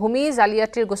প্ৰশাসনে ভূমি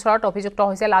জালিয়াতিৰ গোচৰত অভিযুক্ত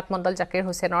হৈছে লাট মণ্ডল জাকিৰ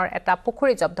হুছেইনৰ এটা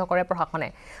পুখুৰী জব্দ কৰে প্ৰশাসনে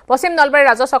পশ্চিম নলবাৰীৰ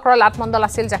ৰাজচক্ৰৰ লাট মণ্ডল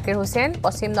আছিল জাকিৰ হুছেইন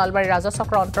পশ্চিম নলবাৰীৰ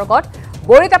ৰাজচক্ৰৰ অন্তৰ্গত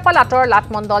বৰিটাপা লাটৰ লাট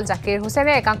মণ্ডল জাকিৰ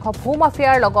হুছেইনে একাংশ ভূ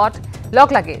মাফিয়াৰ লগত লগ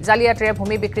লাগি জালিয়াতিৰে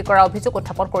ভূমি বিক্ৰী কৰাৰ অভিযোগ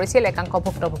উত্থাপন কৰিছিল একাংশ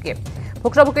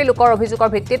ভুক্তভোগী লোকৰ অভিযোগৰ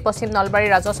ভিত্তিত পশ্চিম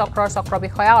নলবাৰীৰ ৰাজচক্ৰৰ চক্ৰ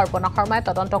বিষয়া অৰ্পণা শৰ্মাই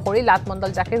তদন্ত কৰি লাট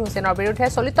মণ্ডল জাকিৰ হুছেইনৰ বিৰুদ্ধে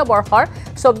চলিত বৰ্ষৰ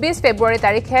 24 ফেব্ৰুৱাৰী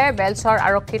তাৰিখে বেলচৰ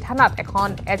আৰক্ষী থানাত এখন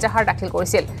এজাহাৰ দাখিল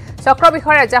কৰিছিল চক্ৰ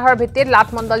বিষয়ৰ এজাহাৰৰ ভিত্তিত লাট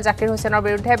মণ্ডল জাকিৰ হুছেইনৰ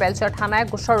বিৰুদ্ধে বেলচৰ থানাই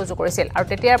গোচৰ ৰুজু কৰিছিল আৰু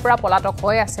তেতিয়াৰ পৰা পলাতক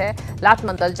হৈ আছে লাট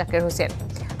মণ্ডল জাকিৰ হুছেইন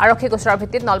আৰক্ষী গোচৰৰ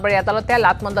ভিত্তিত নলবাৰী আদালতে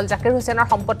লাট মণ্ডল জাকিৰ হুছেইনৰ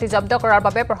সম্পত্তি জব্দ কৰাৰ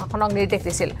বাবে প্ৰশাসনক নিৰ্দেশ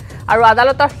দিছিল আৰু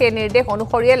আদালতৰ সেই নিৰ্দেশ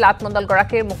অনুসৰিয়ে লাট মণ্ডল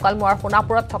গৰাকীৰ মুকালমুৱাৰ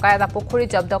সোণাপুৰত থকা এটা পুখুৰী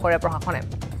জব্দ কৰে প্ৰশাসনে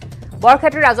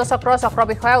বৰক্ষেত্ৰীৰ ৰাজচক্ৰ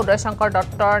বিষয়া উদয় শংকৰ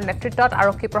দত্তৰ নেতৃত্বত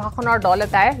আৰক্ষী প্ৰশাসনৰ দল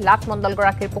এটাই লাট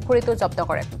মণ্ডলগৰাকীৰ পুখুৰীটো জব্দ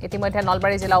কৰে ইতিমধ্যে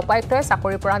নলবাৰী জিলা উপায়ুক্তই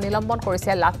চাকৰিৰ পৰা নিলম্বন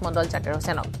কৰিছে লাট মণ্ডল জাকিৰ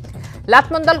হোসেনক লাট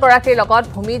মণ্ডলগৰাকীৰ লগত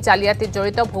ভূমি জালিয়াতিত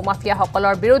জড়িত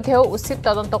ভূমাফিয়াসকলৰ বিৰুদ্ধেও উচিত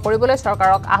তদন্ত কৰিবলৈ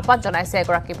চৰকাৰক আহ্বান জনাইছে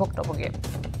এগৰাকী ভুক্তভোগীয়ে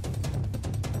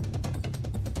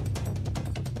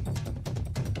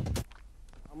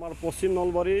আমাৰ পশ্চিম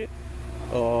নলবাৰী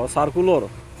সাৰ্কুলৰ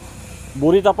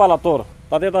বৰিটাপা লাটৰ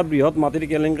তাতে এটা বৃহৎ মাটিৰ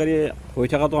কেলেংকাৰী হৈ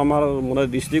থকাটো আমাৰ মানে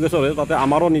দৃষ্টিগোচৰ হয় তাতে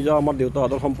আমাৰো নিজৰ আমাৰ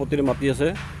দেউতাহঁতৰ সম্পত্তিৰ মাটি আছে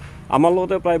আমাৰ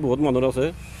লগতে প্ৰায় বহুত মানুহ আছে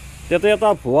তাতে এটা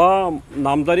ভুৱা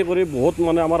নামজাৰি কৰি বহুত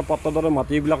মানে আমাৰ পাট্টাদাৰৰ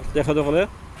মাটিবিলাক তেখেতসকলে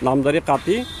নামজাৰি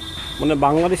কাটি মানে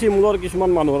বাংলাদেশী মূলৰ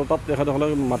কিছুমান মানুহৰ তাত তেখেতসকলে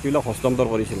মাটিবিলাক হস্তান্তৰ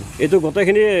কৰিছিল এইটো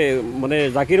গোটেইখিনি মানে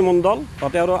জাকিৰ মণ্ডল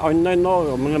তাতে আৰু অন্যান্য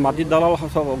মানে মাটিৰ দালাল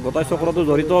গোটাই চক্ৰটো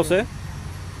জড়িত আছে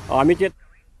আমি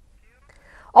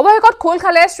অৱশেষত খোল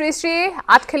খালে শ্ৰী শ্ৰী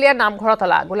আঠখেলীয়া নামঘৰৰ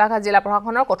তলা গোলাঘাট জিলা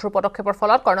প্ৰশাসনৰ কঠোৰ পদক্ষেপৰ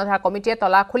ফলত কৰ্ণধাৰ কমিটিয়ে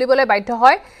তলা খুলিবলৈ বাধ্য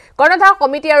হয় কৰ্ণধাৰ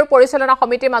কমিটি আৰু পৰিচালনা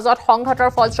সমিতিৰ মাজত সংঘাতৰ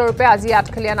ফলস্বৰূপে আজি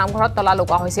আঠখেলীয়া নামঘৰত তলা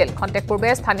লগোৱা হৈছিল খন্তেক পূৰ্বে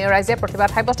স্থানীয় ৰাইজে প্ৰতিবাদ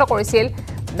সাব্যস্ত কৰিছিল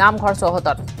নামঘৰ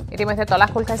চৌহদত ইতিমধ্যে তলা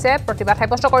খোল খাইছে প্ৰতিবাদ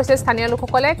সাব্যস্ত কৰিছিল স্থানীয়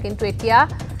লোকসকলে কিন্তু এতিয়া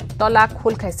তলা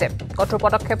খোল খাইছে কঠোৰ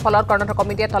পদক্ষেপ ফলত কৰ্ণধাৰ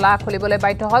কমিটিয়ে তলা খুলিবলৈ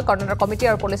বাধ্য হয় কৰ্ণধাৰ কমিটি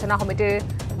আৰু পৰিচালনা সমিতিৰ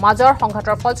মাজৰ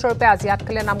সংঘাতৰ ফলস্বৰূপে আজি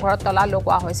আঠখেলীয়া নামঘৰত তলা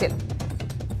লগোৱা হৈছিল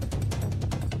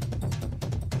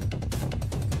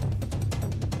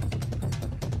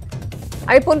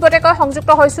আমি পোনপটীয়াকৈ সংযুক্ত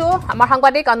হৈছো আমাৰ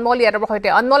সাংবাদিক অনমল ইয়াদৱৰ সৈতে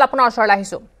অনমল আপোনাৰ ওচৰলৈ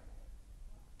আহিছো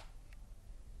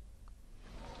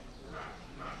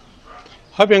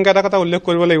হয় প্ৰিয়ংকা এটা কথা উল্লেখ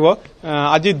কৰিব লাগিব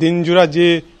আজি দিনজোৰা যি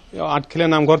আঠখেলীয়া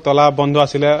নামঘৰ তলা বন্ধ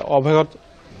আছিলে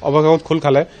অৱশেষত খোল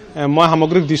খালে মই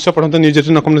সামগ্ৰিক দৃশ্য প্ৰথমতে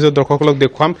নিউজ18 অসম নিউজৰ দৰ্শকসকলক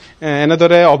দেখুৱাম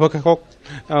এনেদৰে অৱশেষত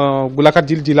গোলাঘাট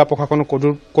জিলা প্ৰশাসনৰ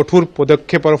কঠোৰ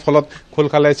পদক্ষেপৰ ফলত খোল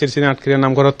খালে শ্ৰী শ্ৰী আঠখেলীয়া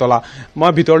নামঘৰৰ তলা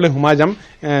মই ভিতৰলৈ সোমাই যাম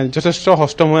যথেষ্ট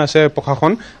হস্তম হৈ আছে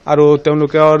প্ৰশাসন আৰু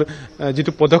তেওঁলোকৰ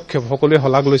যিটো পদক্ষেপ সকলোৱে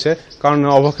শলাগ লৈছে কাৰণ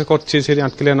অৱশেষত শ্ৰী শ্ৰী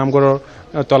আঠখেলীয়া নামঘৰৰ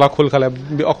তলা খোল খালে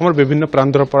অসমৰ বিভিন্ন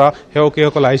প্ৰান্তৰ পৰা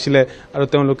সেৱকীসকল আহিছিলে আৰু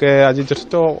তেওঁলোকে আজি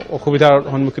যথেষ্ট অসুবিধাৰ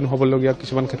সন্মুখীন হ'বলগীয়া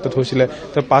কিছুমান ক্ষেত্ৰত হৈছিলে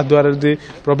তেওঁ পাছ দুৱাৰেদি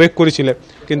প্ৰৱেশ কৰিছিলে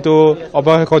কিন্তু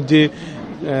অৱশেষত যি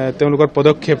তেওঁলোকৰ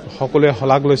পদক্ষেপ সকলোৱে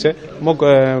শলাগ লৈছে মোক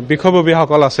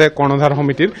বিষয়ববীয়াসকল আছে কৰ্ণধাৰ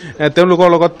সমিতিৰ তেওঁলোকৰ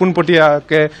লগত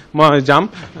পোনপটীয়াকৈ মই যাম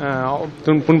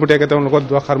পোনপটীয়াকৈ তেওঁলোকৰ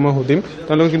দুআষাৰ মই সুধিম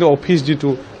তেওঁলোকে কিন্তু অফিচ যিটো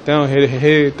তেওঁ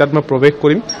সেই তাত মই প্ৰৱেশ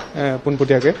কৰিম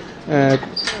পোনপটীয়াকৈ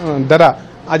দাদা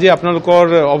আজি আপোনালোকৰ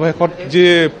অৱশেষত যি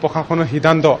প্ৰশাসনৰ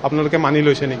সিদ্ধান্ত আপোনালোকে মানি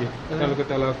লৈছে নেকি তেওঁলোকে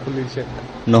তলা খুলিছে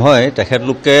নহয়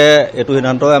তেখেতলোকে এইটো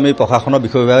সিদ্ধান্ত আমি প্ৰশাসনৰ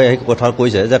বিষয়বিভাগে এই কথা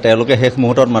কৈছে যে তেওঁলোকে শেষ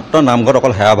মুহূৰ্তত মাত্ৰ নামঘৰত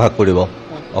অকল সেৱাভাগ কৰিব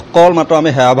অকল মাত্ৰ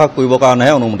আমি সেৱাভাগ কৰিবৰ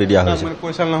কাৰণেহে অনুমতি দিয়া হৈছে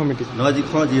পৰিচালনা সমিতি নহয়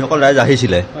যিসকল ৰাইজ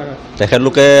আহিছিলে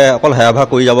তেখেতলোকে অকল সেৱাভাগ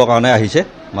কৰি যাবৰ কাৰণে আহিছে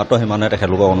মাত্ৰ সিমানে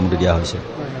তেখেতলোকক অনুমতি দিয়া হৈছে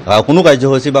আৰু কোনো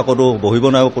কাৰ্যসূচী বা ক'তো বহিব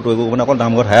নোৱাৰিব ক'তো একো মানে অকল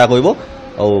নামঘৰত সেৱা কৰিব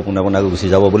আৰু পোনে পোনে গুচি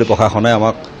যাব বুলি প্ৰশাসনে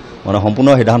আমাক মানে সম্পূৰ্ণ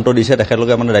সিদ্ধান্ত দিছে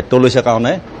তেখেতলোকে মানে দায়িত্ব লৈছে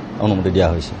কাৰণে অনুমতি দিয়া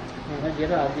হৈছে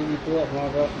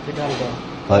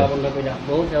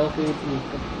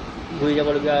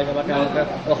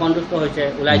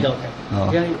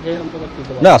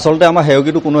নাই আচলতে আমাৰ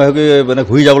সেৱকীটো কোনো সেৱকী মানে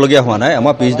ঘূৰি যাবলগীয়া হোৱা নাই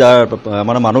আমাৰ পিছ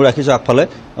মানে মানুহ ৰাখিছোঁ আগফালে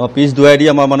পিছ দুৱাই দি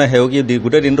আমাৰ মানে সেৱকী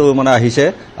গোটেই দিনটো মানে আহিছে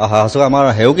আমাৰ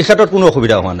সেৱকীৰ ক্ষেত্ৰত কোনো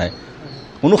অসুবিধা হোৱা নাই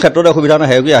কোনো ক্ষেত্ৰতে অসুবিধা নাই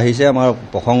সেৱকী আহিছে আমাৰ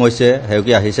প্ৰসংগ হৈছে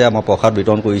সেৱকী আহিছে আমাৰ প্ৰসাদ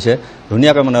বিতৰণ কৰিছে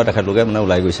ধুনীয়াকৈ মানে তেখেতলোকে মানে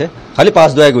ওলাই গৈছে খালি পাঁচ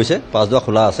দুৱাই গৈছে পাঁচ দুৱা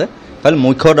খোলা আছে খালি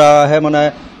মুখ্য দ্বাৰাহে মানে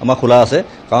আমাৰ খোলা আছে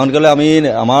কাৰণ কেলৈ আমি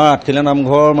আমাৰ আঠখেলীয়া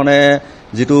নামঘৰ মানে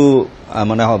যিটো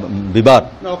মানে বিবাদ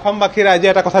অসমবাসী ৰাইজে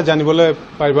এটা কথা জানিবলৈ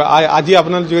পাৰিব আজি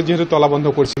আপোনালোকে যিহেতু তলা বন্ধ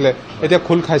কৰিছিলে এতিয়া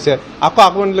খোল খাইছে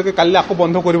আপোনালোকে কালিলৈ আকৌ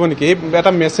বন্ধ কৰিব নেকি এই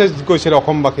এটা মেছেজ গৈছিলে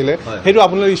অসমবাসীলৈ সেইটো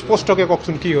আপোনালোকে স্পষ্টকৈ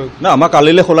কওকচোন কি হ'ল না আমাৰ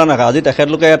কালিলৈ খোলা নাখায় আজি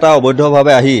তেখেতলোকে এটা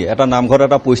অবৈধভাৱে আহি এটা নামঘৰত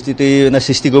এটা পৰিস্থিতি মানে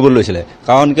সৃষ্টি কৰিবলৈ লৈছিলে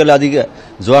কাৰণ কেলৈ আজি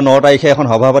যোৱা 9 তাৰিখে এখন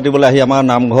সভা পাতিবলৈ আহি আমাৰ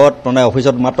নামঘৰত মানে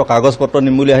অফিচত মাত্ৰ কাগজ পত্ৰ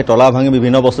নিম বুলি আহি তলা ভাঙি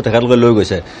বিভিন্ন বস্তু তেখেতলোকে লৈ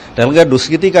গৈছে তেওঁলোকে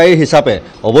দুষ্কৃতিকাৰী হিচাপে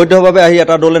অবৈধভাৱে আহি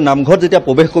এটা দলে নামঘৰত যেতিয়া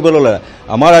প্ৰৱেশ কৰিবলৈ ল'লে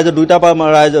আমাৰ ৰাইজৰ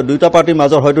দুইটা পাৰ্টিৰ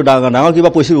মাজত হয়তো ডাঙৰ কিবা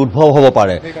পৰিস্থিতিৰ উদ্ভৱ হ'ব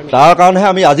পাৰে তাৰ কাৰণেহে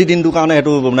আমি আজি দিনটোৰ কাৰণে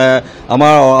সেইটো মানে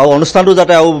আমাৰ অনুষ্ঠানটো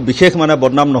যাতে আৰু বিশেষ মানে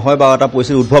বদনাম নহয় বা এটা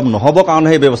পৰিস্থিতিৰ উদ্ভৱ নহ'ব কাৰণে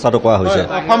সেই ব্যৱস্থাটো কৰা হৈছে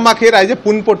অসমবাসী ৰাইজে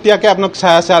পোনপটীয়াকৈ আপোনাক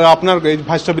চাই আছে আৰু আপোনাৰ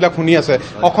ভাষ্যবিলাক শুনি আছে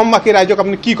অসমবাসী ৰাইজক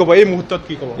আপুনি কি ক'ব এই মুহূৰ্তত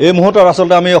কি ক'ব এই মুহূৰ্তত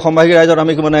আচলতে আমি অসমবাসী ৰাইজত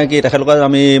আমি মানে কি তেখেতলোকক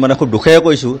আমি মানে খুব দুখেৰে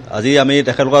কৈছোঁ আজি আমি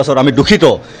তেখেতলোকৰ ওচৰত আমি দুখিত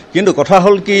কিন্তু কথা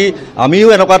হ'ল কি আমিও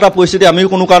এনেকুৱা এটা পৰিস্থিতি আমিও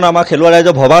কোনো কাৰণে আমাৰ খেলুৱৈ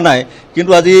ৰাইজে ভবা নাই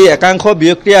কিন্তু আজি একাংশ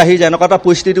ব্যক্তিয়ে আহি যে এনেকুৱা এটা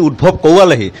পৰিস্থিতি উদ্ভৱ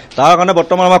কৰোৱালেহি তাৰ কাৰণে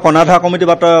বৰ্তমান আমাৰ কৰ্ণধাৰ কমিটি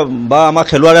বা আমাৰ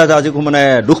খেলুৱৈ ৰাইজে আজি মানে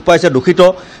দুখ পাইছে দুখিত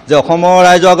যে অসমৰ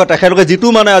ৰাইজৰ আগত তেখেতলোকে যিটো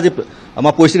মানে আজি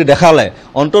আমাৰ পৰিস্থিতি দেখালে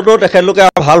অন্ততঃ তেখেতলোকে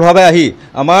ভালভাৱে আহি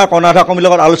আমাৰ কৰ্ণাটক কমিটিৰ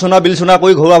লগত আলোচনা বিলোচনা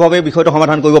কৰি ঘৰুৱাভাৱে বিষয়টো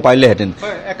সমাধান কৰিব পাৰিলেহেঁতেন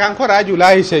একাংশ ৰাইজ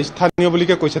ওলাই আহিছে স্থানীয়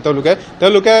বুলিকে কৈছে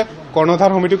তেওঁলোকে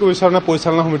কৰ্ণধাৰ সমিতিকো বিচৰা নাই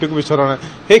পৰিচালনা সমিতিকো বিচৰা নাই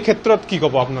সেই ক্ষেত্ৰত কি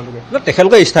ক'ব আপোনালোকে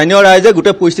তেখেতলোকে স্থানীয় ৰাইজে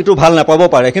গোটেই পৰিস্থিতিটো ভাল নাপাব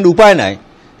পাৰে কিন্তু উপায় নাই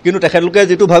কিন্তু তেখেতলোকে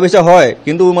যেটো ভাবিছে হয়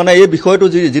কিন্তু মানে এই বিষয়টো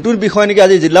যেটো বিষয় নেকি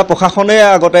আজি জিলা প্ৰশাসনে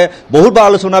আগতে বহুতবাৰ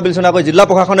আলোচনা বিলোচনা কৰি জিলা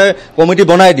প্ৰশাসনে কমিটি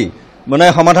বনাই দি মানে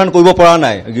সমাধান কৰিব পৰা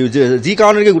নাই যি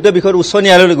কাৰণে নেকি গোটেই বিষয়টো উচ্চ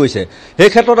ন্যায়ালয়লৈ গৈছে সেই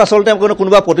ক্ষেত্ৰত আচলতে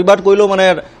কোনোবা প্ৰতিবাদ কৰিলেও মানে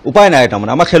উপায় নাই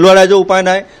তাৰমানে আমাৰ খেলুৱা ৰাইজৰ উপায়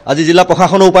নাই আজি জিলা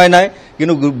প্ৰশাসনৰ উপায় নাই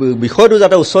কিন্তু বিষয়টো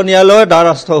যাতে উচ্চ ন্যায়ালয়ৰ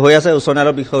দ্বাৰস্থ হৈ আছে উচ্চ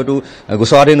ন্যায়ালয়ৰ বিষয়টো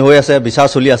গোচৰাধীন হৈ আছে বিচাৰ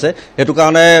চলি আছে সেইটো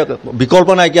কাৰণে বিকল্প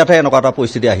নাইকিয়াতে এনেকুৱা এটা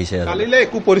পৰিস্থিতি আহিছে কালিলৈ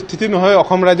একো পৰিস্থিতি নহয়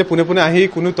অসম ৰাজ্যে পোনে পোনে আহি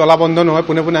কোনো তলাবন্ধ নহয়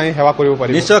পোনে পোনে আহি সেৱা কৰিব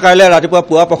পাৰিব নিশ্চয় কাইলৈ ৰাতিপুৱা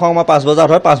পুৱা প্ৰসংগ আমাৰ 5 বজাত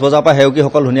হয় 5 বজাৰ পৰা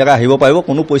সেৱকীসকল ধুনীয়াকৈ আহিব পাৰিব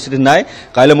কোনো পৰিস্থিতি নাই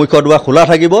কাইলৈ মুখ্য দুৱাৰ খোলা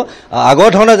থাকিব আগৰ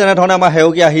ধৰণে যেনেধৰণে আমাৰ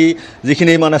সেৱকী আহি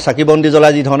যিখিনি মানে চাকি বন্তি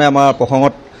জ্বলাই যি ধৰণে আমাৰ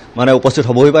প্ৰসংগত মানে উপস্থিত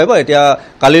হ'বহি পাৰিব এতিয়া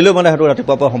কালিলৈ মানে সেইটো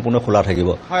ৰাতিপুৱাৰ পৰা সম্পূৰ্ণ খোলা থাকিব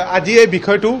হয় আজি এই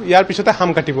বিষয়টো ইয়াৰ পিছতে হাম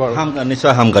কাটিব আৰু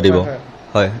নিশ্চয় হাম কাটিব হয়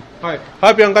হয়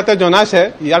হয় প্ৰিয়ংকাতে জনাইছে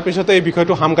ইয়াৰ পিছতে এই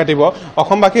বিষয়টো হাম কাটিব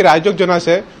অসমবাসী ৰাইজক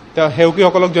জনাইছে তেওঁ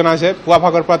সেৱকীসকলক জনাইছে পুৱা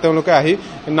ভাগৰ পৰা তেওঁলোকে আহি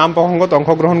নাম প্ৰসংগত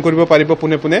অংশগ্ৰহণ কৰিব পাৰিব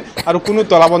পোনে পোনে আৰু কোনো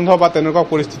তলাবন্ধ বা তেনেকুৱা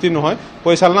পৰিস্থিতি নহয়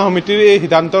পৰিচালনা সমিতিৰ এই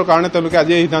সিদ্ধান্তৰ কাৰণে তেওঁলোকে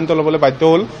আজি এই সিদ্ধান্ত ল'বলৈ বাধ্য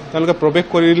হ'ল তেওঁলোকে প্ৰৱেশ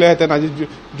কৰিলেহেঁতেন আজি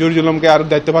জোৰ জুলুমকৈ আৰু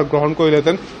দায়িত্বভাৰ গ্ৰহণ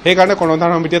কৰিলেহেঁতেন সেইকাৰণে কৰ্ণধাৰ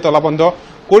সমিতিয়ে তলাবন্ধ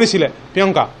কৰিছিলে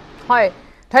প্ৰিয়ংকা হয়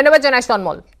ধন্যবাদ জনাইছোঁ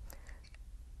অনমোল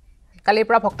কালিৰ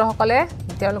পৰা ভক্তসকলে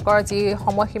তেওঁলোকৰ যি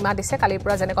সময়সীমা দিছে কালিৰ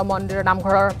পৰা যেনেকৈ মন্দিৰৰ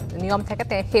নামঘৰৰ নিয়ম থাকে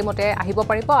সেইমতে আহিব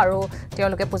পাৰিব আৰু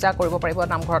তেওঁলোকে পূজা কৰিব পাৰিব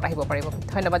নামঘৰত আহিব পাৰিব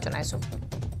ধন্যবাদ জনাইছোঁ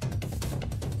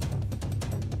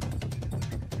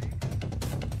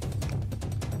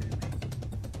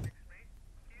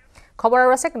খবৰ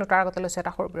আৰু আছে কিন্তু তাৰ আগতে লৈছোঁ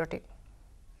এটা সৰু বিৰতি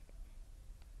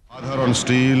সাধাৰণ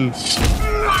ষ্টীল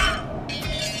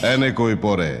এনেকৈ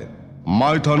পৰে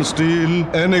মাইথন ষ্টীল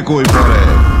এনেকৈ পৰে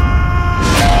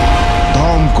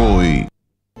ধমকৈ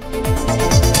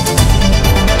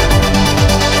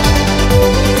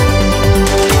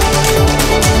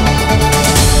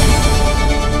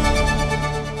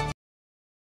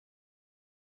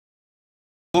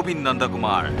ಗೋವಿಂದ್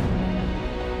ನಂದಕುಮಾರ್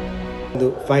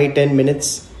 5-10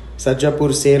 ಮಿನಿಟ್ಸ್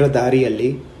ಸರ್ಜಾಪುರ್ ಸೇರೋ ದಾರಿಯಲ್ಲಿ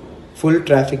ಫುಲ್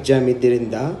ಟ್ರಾಫಿಕ್ ಜಾಮ್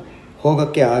ಇದ್ದರಿಂದ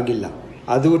ಹೋಗೋಕ್ಕೆ ಆಗಿಲ್ಲ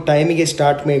ಅದು ಟೈಮಿಗೆ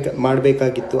ಸ್ಟಾರ್ಟ್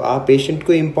ಮಾಡಬೇಕಾಗಿತ್ತು ಆ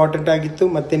ಪೇಷಂಟ್ಗೂ ಇಂಪಾರ್ಟೆಂಟ್ ಆಗಿತ್ತು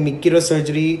ಮತ್ತು ಮಿಕ್ಕಿರೋ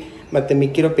ಸರ್ಜರಿ ಮತ್ತು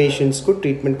ಮಿಕ್ಕಿರೋ ಪೇಷಂಟ್ಸ್ಗೂ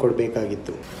ಟ್ರೀಟ್ಮೆಂಟ್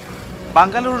ಕೊಡಬೇಕಾಗಿತ್ತು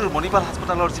বাংগালুৰুৰ মণিপাল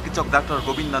হাস্পতালৰ চিকিৎসক ডাক্তৰ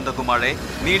গোবিন্দ নন্দকুমাৰে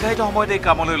নিৰ্ধাৰিত সময়তে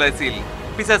কামলৈ ওলাইছিল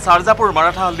পিছে সাৰজাপুৰ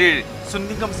মাৰাঠাহল্লিৰ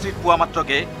সুন্নিগম ষ্ট্ৰীট পোৱা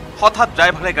মাত্ৰকে হঠাৎ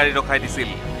ড্ৰাইভাৰে গাড়ী ৰখাই দিছিল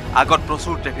আগত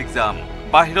প্ৰচুৰ ট্ৰেফিক জাম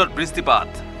বাহিৰত বৃষ্টিপাত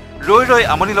ৰৈ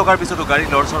আমনি লগাৰ পিছতো গাড়ী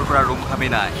লৰচৰ কৰাৰ ৰুম খামি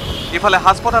নাই ইফালে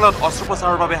হাস্পতালত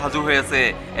অস্ত্ৰোপচাৰৰ বাবে সাজু হৈ আছে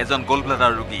এজন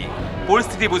গলব্লাডাৰ ৰোগী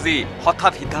পৰিস্থিতি বুজি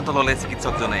হঠাৎ সিদ্ধান্ত ল'লে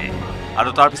চিকিৎসকজনে আৰু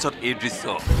তাৰ পিছত এই দৃশ্য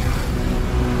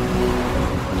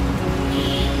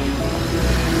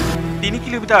 3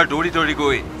 কিলোমিটাৰ দৌৰি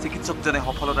গৈ চিকিৎসকজনে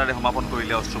সফলতাৰে সমাপন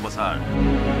কৰিলে অস্ত্ৰোপচাৰ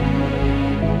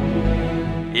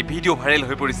এই ভিডিঅ' ভাইৰেল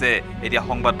হৈ পৰিছে এতিয়া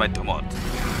সংবাদ মাধ্যমত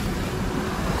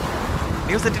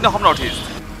নিউজ 18 অসম নৰ্থ ইষ্ট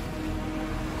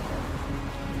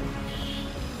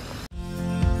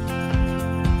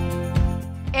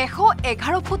এশ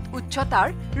 11 ফুট উচ্চতাৰ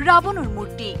ৰাৱণৰ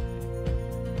মূৰ্তি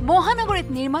মহানগৰীত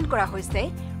নিৰ্মাণ কৰা হৈছে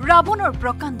ৰাৱণৰ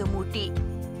প্ৰকাণ্ড মূৰ্তি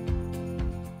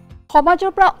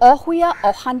সমাজৰ পৰা অহুয়া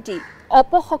অশান্তি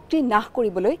অপশক্তি নাশ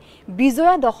কৰিবলৈ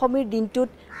বিজয়া দশমীৰ দিনটোত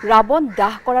ৰাৱণ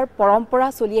দাহ কৰাৰ পৰম্পৰা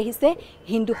চলি আহিছে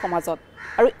হিন্দু সমাজত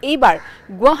আৰু এইবাৰ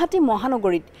গুৱাহাটী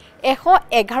মহানগৰীত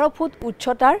 111 ফুট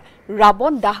উচ্চতাৰ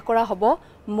ৰাৱণ দাহ কৰা হ'ব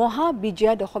মহা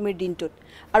বিজয়া দশমীৰ দিনটোত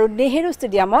আৰু নেহেৰু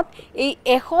ষ্টেডিয়ামত এই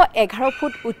 111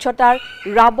 ফুট উচ্চতাৰ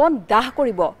ৰাৱণ দাহ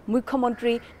কৰিব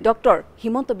মুখ্যমন্ত্ৰী ডক্টৰ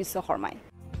হিমন্ত বিশ্ব শৰ্মাই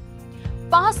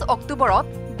 5 অক্টোবৰত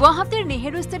গুৱাহাটীৰ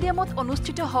নেহেৰু ষ্টেডিয়ামত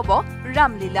অনুষ্ঠিত হ'ব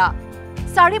ৰামলীলা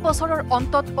 4 বছৰৰ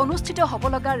অন্তত অনুষ্ঠিত হ'ব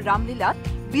লগা ৰামলীলাত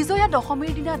বিজয়া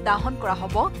দশমীৰ দিনা দাহন কৰা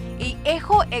হ'ব এই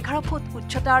 111 ফুট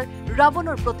উচ্চতাৰ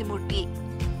ৰাৱণৰ প্ৰতিমূৰ্তি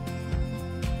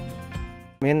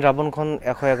মেইন ৰাৱণখন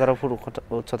 111 ফুট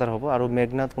উচ্চতাৰ হ'ব আৰু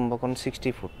মেঘনাথ কুম্ভখন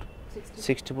 60 ফুট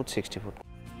 60 ফুট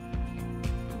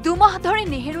দুমাহ ধৰি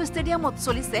নেহেৰু ষ্টেডিয়ামত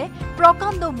চলিছে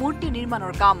প্ৰকাণ্ড মূৰ্তি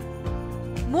নিৰ্মাণৰ কাম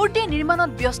মূৰ্তি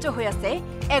নিৰ্মাণত ব্যস্ত হৈ আছে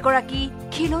এগৰাকী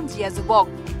খিলঞ্জীয়া যুৱক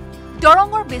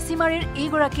দৰঙৰ বেছিমাৰীৰ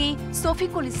এইগৰাকী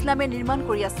ছফিকুল ইছলামে নিৰ্মাণ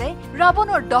কৰি আছে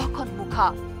ৰাৱণৰ 10খন মুখা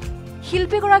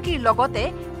শিল্পীগৰাকীৰ লগতে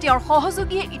তেওঁৰ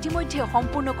সহযোগীয়ে ইতিমধ্যে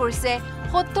সম্পূৰ্ণ কৰিছে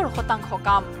 70%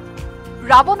 কাম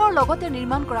ৰাৱণৰ লগতে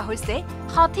নিৰ্মাণ কৰা হৈছে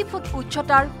 60 ফুট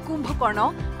উচ্চতাৰ কুম্ভকৰ্ণ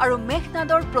আৰু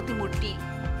মেঘনাদৰ প্ৰতিমূৰ্তি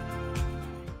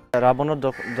ৰাৱণৰ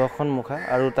 10খন মুখা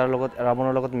আৰু তাৰ লগত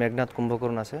ৰাৱণৰ লগত মেঘনাথ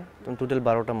কুম্ভকৰ্ণ আছে টোটেল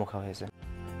 12টা মুখা হৈছে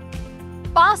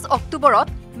 5 অক্টোবৰত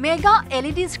মেগা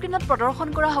LED স্ক্ৰিনত প্ৰদৰ্শন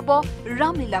কৰা হ'ব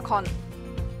ৰামলীলাখন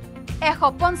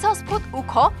 150 ফুট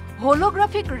ওখ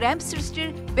হোলোগ্ৰাফিক ৰেম্প সৃষ্টিৰ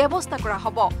ব্যৱস্থা কৰা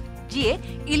হ'ব যিয়ে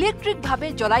ইলেক্ট্ৰিকভাৱে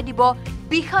জ্বলাই দিব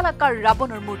বিশালাকাৰ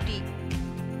ৰাৱণৰ মূৰ্তি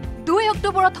 2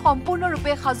 অক্টোবৰত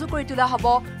সম্পূৰ্ণৰূপে সাজু কৰি তোলা হ'ব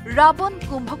ৰাৱণ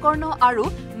কুম্ভকৰ্ণ আৰু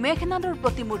মেঘনাদৰ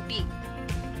প্ৰতিমূৰ্তি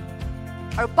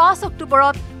আৰু 5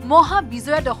 অক্টোবৰত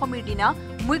মহাবিজয়া দশমীৰ দিনা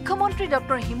মুখ্যমন্ত্ৰী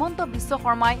ডক্টৰ হিমন্ত বিশ্ব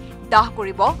শৰ্মাই দাহ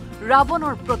কৰিব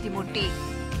ৰাৱণৰ প্ৰতিমূৰ্তি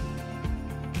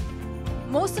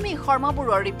মৌচুমী শৰ্মা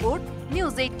বৰুৱাৰ ৰিপৰ্ট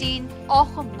News 18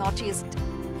 Assam Northeast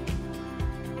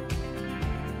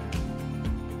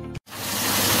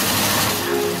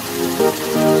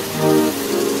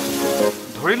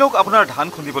ধৰি লওক আপোনাৰ ধান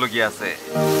খুন্দিবলগীয়া আছে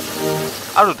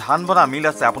আৰু ধান বনা মিল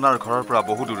আছে আপোনাৰ ঘৰৰ পৰা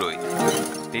বহু দূৰৈত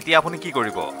তেতিয়া আপুনি কি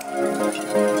কৰিব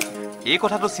এই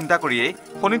কথাটো চিন্তা কৰিয়ে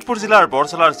শোণিতপুৰ জিলাৰ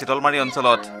বৰচলাৰ চিতলমাৰী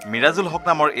অঞ্চলত মিৰাজুল হক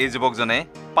নামৰ এই যুৱকজনে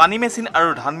পানী মেচিন আৰু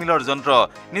ধান মিলৰ যন্ত্ৰ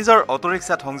নিজৰ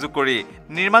অটোৰিক্সাত সংযোগ কৰি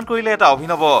নিৰ্মাণ কৰিলে এটা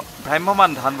অভিনৱ ভ্ৰাম্যমান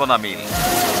ধান বনা মিল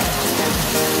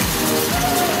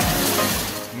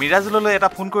মিৰাজুললৈ এটা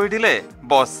ফোন কৰি দিলে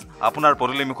বছ আপোনাৰ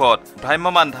পদূলি মুখত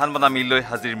ভ্ৰাম্যমান ধান বনা মিল লৈ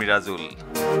হাজিৰ মিৰাজুল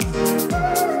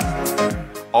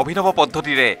অভিনৱ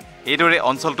পদ্ধতিৰে এইদৰে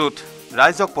অঞ্চলটোত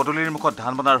ৰাইজক পদূলিৰ মুখত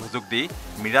ধান বনাৰ সুযোগ দি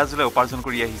মিৰাজুলে উপাৰ্জন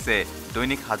কৰি আহিছে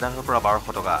দৈনিক 1000ৰ পৰা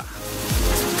 1200 টকা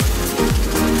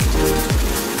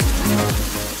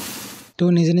তো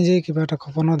নিজে কিবা এটা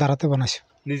খপনৰ ধাৰাতে বনাইছো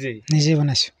নিজে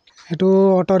বনাইছো এটো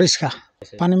অটো ৰিক্সা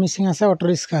পানী মেচিন আছে অটো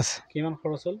ৰিক্সা আছে কিমান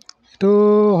খৰচ হ'ল এটো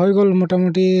হৈ গল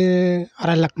মোটামুটি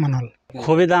 2.5 লাখ মান হ'ল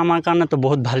সুবিধা আমাৰ কাৰণে তো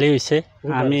বহুত ভালেই হৈছে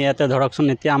আমি ইয়াতে ধৰকচোন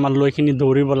এতিয়া আমাৰ লৈখিনি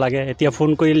দৌৰিব লাগে এতিয়া ফোন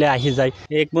কৰিলে আহি যায়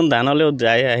এক বন দানলেও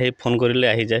যায় আহি ফোন কৰিলে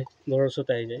আহি যায় ঘৰৰ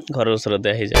ওচৰতে আহি যায় ঘৰৰ ওচৰতে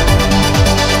আহি যায়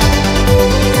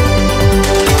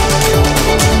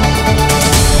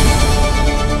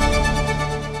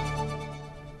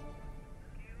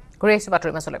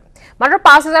মাত্ৰ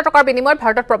 5000 টকাৰ বিনিময়ত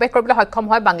ভাৰতত প্ৰৱেশ কৰিবলৈ সক্ষম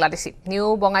হয় বাংলাদেশী নিউ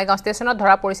বঙাইগাঁও ষ্টেচনত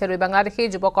ধৰা পৰিছে 2 বাংলাদেশী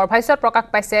যুৱকৰ ভাষ্যত প্ৰকাশ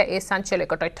পাইছে এই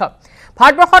চাঞ্চল্যকৰ তথ্য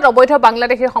ভাৰতবৰ্ষত অবৈধ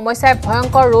বাংলাদেশীৰ সমস্যাই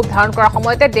ভয়ংকৰ ৰূপ ধাৰণ কৰাৰ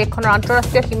সময়তে দেশখনৰ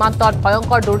আন্তঃৰাষ্ট্ৰীয় সীমান্তত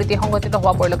ভয়ংকৰ দুৰ্নীতি সংঘটিত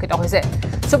হোৱা পৰিলক্ষিত হৈছে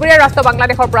চুবুৰীয়া ৰাষ্ট্ৰ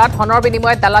বাংলাদেশৰ পৰা ধনৰ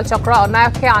বিনিময়ত দালাল চক্ৰ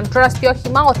অনায়াসে আন্তঃৰাষ্ট্ৰীয়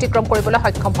সীমা অতিক্ৰম কৰিবলৈ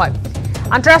সক্ষম হয়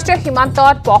আন্তঃৰাষ্ট্ৰীয়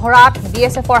সীমান্তত পহৰাত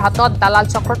বিএছএফৰ হাতত দালাল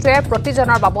চক্ৰটোৱে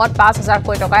প্ৰতিজনৰ বাবদ 5000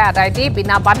 কোটি টকা আদায় দি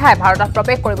বিনা বাধাই ভাৰতত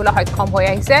প্ৰৱেশ কৰিবলৈ সক্ষম হৈ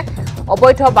আহিছে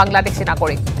অবৈধ বাংলাদেশী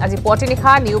নাগৰিক আজি পুৱতি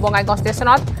নিশা নিউ বঙাইগাঁও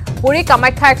ষ্টেচনত পুৰী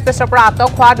কামাখ্যা এক্সপ্ৰেছৰ পৰা আটক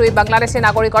হোৱা 2 বাংলাদেশী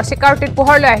নাগৰিকৰ স্বীকাৰোক্তিত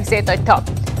পোহৰলৈ আহিছে এই তথ্য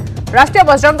ৰাষ্ট্ৰীয়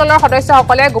বজৰং দলৰ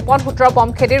সদস্যসকলে গোপন সূত্ৰ পম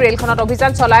খেদি ৰেলখনত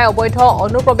অভিযান চলাই অবৈধ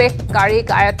অনুপ্ৰৱেশকাৰীক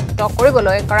আয়ত্ত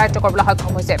কৰিবলৈ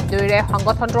সক্ষম হৈছে দুয়োৰে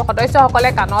সংগঠনটোৰ সদস্যসকলে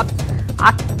কাণত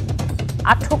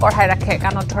আঠু কঢ়াই ৰাখে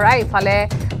কাণত ধৰাই ইফালে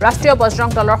ৰাষ্ট্ৰীয় বজৰং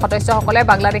দলৰ সদস্যসকলে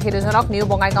বাংলাদেশী দুজনক নিউ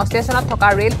বঙাইগাঁও ষ্টেচনত থকা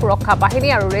ৰেল সুৰক্ষা বাহিনী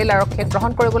আৰু ৰেল আৰক্ষীক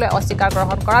গ্ৰহণ কৰিবলৈ অস্বীকাৰ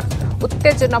গ্ৰহণ কৰাত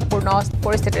উত্তেজনাপূৰ্ণ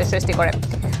পৰিস্থিতিৰ সৃষ্টি কৰে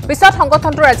পিছত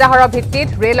সংগঠনটোৰ এজাহাৰৰ ভিত্তিত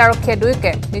ৰেল আৰক্ষীয়ে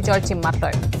দুয়োকে নিজৰ জিম্মাত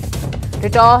লয়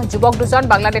ধৃত যুৱক দুজন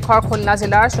বাংলাদেশৰ খুলনা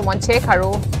জিলাৰ সুমন শেখ আৰু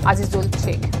আজিজুল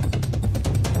শেখ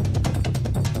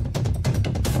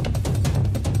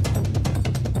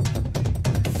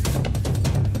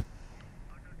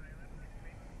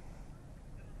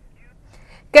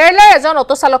কেৰালাৰ এজন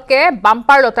অটো চালকে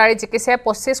বাম্পাৰ লটাৰী জিকিছে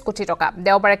 25 কোটি টকা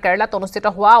দেওবাৰে কেৰালাত অনুষ্ঠিত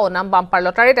হোৱা ওনাম বাম্পাৰ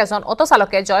লটাৰীত এজন অটো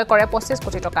চালকে জয় কৰে 25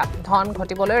 কোটি টকা ধন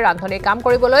ঘটিবলৈ ৰান্ধনিৰ কাম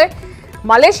কৰিবলৈ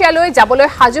মালয়েছিয়ালৈ যাবলৈ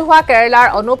সাজু হোৱা কেৰালাৰ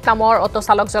অনুপ নামৰ অটো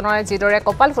চালকজনৰ যিদৰে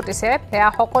কপাল ফুটিছে সেয়া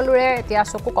সকলোৰে এতিয়া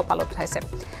চকু কপালত উঠাইছে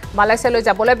মালয়েছিয়ালৈ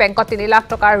যাবলৈ বেংকত 3 লাখ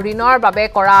টকাৰ ঋণৰ বাবে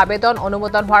কৰা আবেদন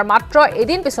অনুমোদন হোৱাৰ মাত্ৰ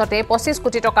এদিন পিছতে 25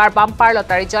 কোটি টকাৰ বাম্পাৰ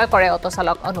লটাৰী জয় কৰে অটো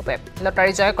চালক অনুপে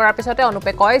লটাৰী জয় কৰাৰ পিছতে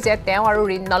অনুপে কয় যে তেওঁ আৰু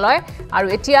ঋণ নলয় আৰু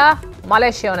এতিয়া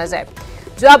মালয়েছিয়া নাযায়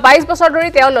যোৱা 22 বছৰ ধৰি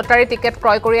তেওঁ লটাৰী টিকেট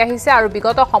ক্ৰয় কৰি আহিছে আৰু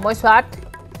বিগত সময়ছোৱাত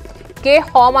কে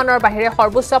মানৰ বাহিৰে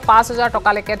সৰ্বোচ্চ 5000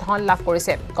 টকালৈকে ধন লাভ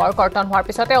কৰিছে কৰ কৰ্তন হোৱাৰ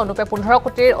পিছতে অনুপে 15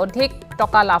 কোটিৰ অধিক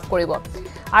টকা লাভ কৰিব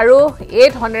আৰু এই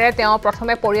ধনেৰে তেওঁ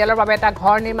প্ৰথমে পৰিয়ালৰ বাবে এটা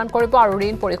ঘৰ নিৰ্মাণ কৰিব আৰু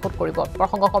ঋণ পৰিশোধ কৰিব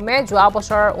প্ৰসংগক্ৰমে যোৱা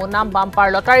বছৰৰ ওনাম বাম্পাৰ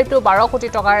লটাৰীটো 12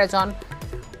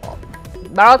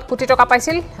 কোটি টকা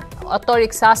পাইছিল অটো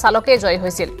ৰিক্সা চালকে জয়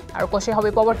হৈছিল আৰু কোচি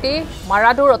সমীপৱৰ্তী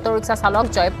মাৰাদুৰ অটো ৰিক্সা চালক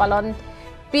জয়পালন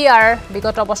পিআৰ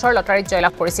বিগত বছৰ লটাৰীত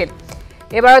জয়লাভ কৰিছিল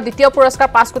এবাৰ দ্বিতীয় পুৰস্কাৰ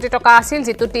 5 কোটি টকা আছিল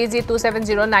যেটো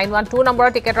TG270912 নম্বৰৰ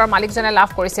টিকেটৰ মালিকজনে লাভ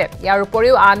কৰিছে ইয়াৰ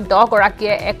উপৰিও আন 10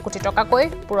 গৰাকীয়ে 1 কোটি টকাকৈ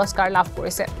পুৰস্কাৰ লাভ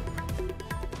কৰিছে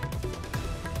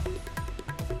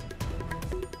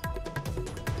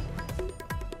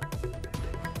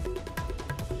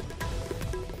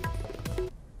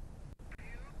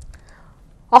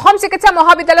অসম চিকিৎসা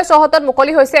মহাবিদ্যালয় চৌহদত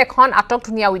মুকলি হৈছে এখন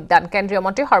আটকধুনীয়া উদ্যান কেন্দ্ৰীয়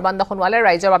মন্ত্ৰী সৰ্বানন্দ সোণোৱালে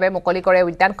ৰাইজৰ বাবে মুকলি কৰে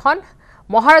উদ্যানখন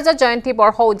মহাৰাজা জয়ন্তী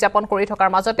বৰ্ষ উদযাপন কৰি থকাৰ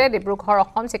মাজতে ডিব্ৰুগড়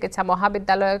অসম চিকিৎসা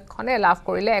মহাবিদ্যালয়খনে লাভ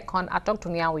কৰিলে এখন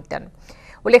আটকধুনীয়া উদ্যান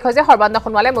উল্লেখ যে সৰ্বানন্দ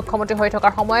সোণোৱালে মুখ্যমন্ত্ৰী হৈ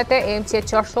থকাৰ সময়তে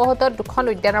এমচিএইচৰ চৌহদত দুখন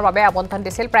উদ্যানৰ বাবে আবণ্টন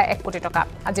দিছিল প্ৰায় 1 কোটি টকা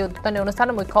আজি উদ্বোধনী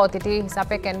অনুষ্ঠানত মুখ্য অতিথি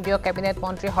হিচাপে কেন্দ্ৰীয় কেবিনেট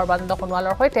মন্ত্ৰী সৰ্বানন্দ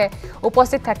সোণোৱালৰ সৈতে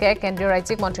উপস্থিত থাকে কেন্দ্ৰীয়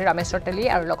ৰাজ্যিক মন্ত্ৰী ৰামেশ্বৰ তেলী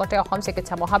আৰু লগতে অসম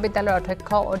চিকিৎসা মহাবিদ্যালয়ৰ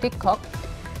অধীক্ষক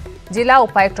জিলা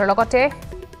উপায়ুক্তৰ লগতে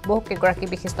বহু কেইগৰাকী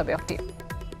বিশিষ্ট ব্যক্তি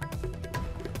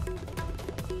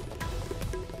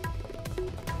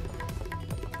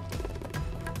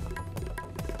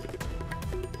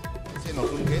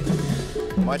নতুনকে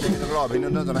মই তেখেতসকলক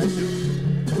অভিনন্দন জনাইছোঁ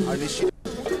আৰু নিশ্চিত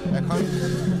এখন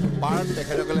পাৰ্ক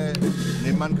তেখেতসকলে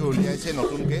নিৰ্মাণ কৰি উলিয়াইছে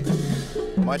নতুনকৈ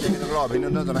মই তেখেতসকলক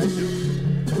অভিনন্দন জনাইছোঁ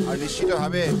আৰু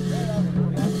নিশ্চিতভাৱে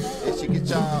এই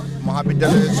চিকিৎসা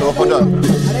মহাবিদ্যালয় চৌহদত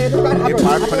এই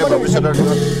পাৰ্কখনে ভৱিষ্যতৰ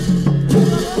দিনত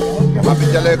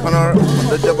মহাবিদ্যালয়খনৰ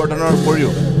সৌন্দৰ্য বৰ্ধনৰ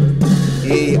উপৰিও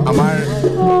এই আমাৰ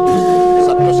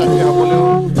ছাত্ৰ ছাত্ৰীসকলেও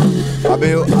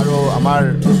বাবেও আৰু আমাৰ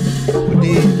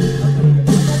গোটেই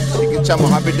চিকিৎসা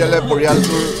মহাবিদ্যালয়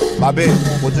পৰিয়ালটোৰ বাবে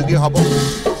উপযোগী হ'ব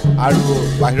আৰু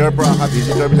বাহিৰৰ পৰা অহা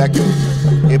ভিজিটৰবিলাকেও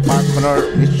এই পাৰ্কখনৰ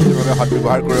নিশ্চিতভাৱে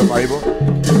সদব্যৱহাৰ কৰিব পাৰিব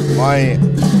মই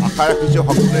আশা ৰাখিছোঁ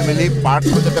সকলোৱে মিলি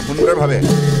পাৰ্কখন যাতে সুন্দৰভাৱে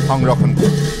সংৰক্ষণ কৰে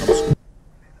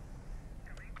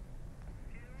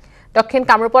দক্ষিণ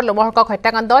কামৰূপত লোমহৰ্ষক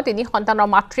হত্যাকাণ্ড 3 সন্তানৰ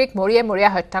মাতৃক মৰিয়ে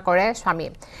হত্যা কৰে স্বামী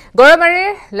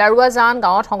গৰৈমাৰীৰ লাৰুৱাজান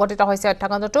গাঁৱত সংঘটিত হৈছে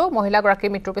হত্যাকাণ্ডটো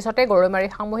মহিলাগৰাকীৰ মৃত্যুৰ পিছতে গৰৈমাৰী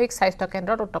সামূহিক স্বাস্থ্য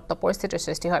কেন্দ্ৰত উত্তপ্ত পৰিস্থিতিৰ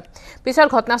সৃষ্টি হয় পিছত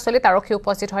ঘটনাস্থলীত আৰক্ষী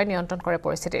উপস্থিত হৈ নিয়ন্ত্ৰণ কৰে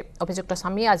পৰিস্থিতি অভিযুক্ত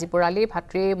স্বামী আজিপুৰ আলী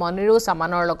ভাতৃ মনিৰু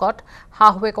চামানৰ লগত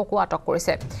শাহুৱেককো আটক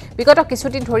কৰিছে বিগত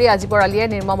কিছুদিন ধৰি আজিপুৰ আলীয়ে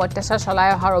নিৰ্মম অত্যাচাৰ চলাই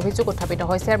অহাৰ অভিযোগ উত্থাপিত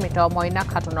হৈছে মৃত মইনা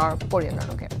খাতুনৰ পৰিয়ালৰ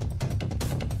লোকে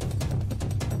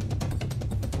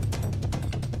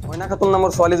মইনা খাতুন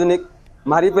নামৰ ছোৱালীজনীক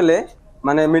মাৰি পেলে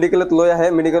মানে মেডিকেলত লৈ আহি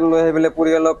পেলে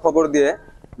পৰিয়ালক খবৰ দিয়ে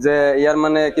যে ইয়াৰ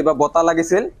মানে কিবা বতা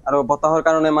লাগিছিল আৰু বতাহৰ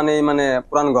কাৰণে মানে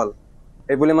প্ৰাণ গ'ল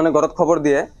এই বুলি মানে ঘৰত খবৰ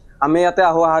দিয়ে আমি ইয়াতে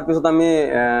অহাৰ পিছত আমি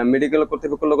মেডিকেল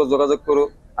কৰ্তৃপক্ষৰ লগত যোগাযোগ কৰোঁ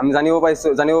আমি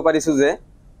জানিব পাৰিছোঁ যে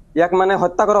ইয়াক মানে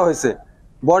হত্যা কৰা হৈছে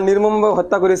বৰ নিৰ্মমভাৱে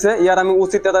হত্যা কৰিছে ইয়াৰ আমি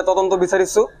উচিত এটা তদন্ত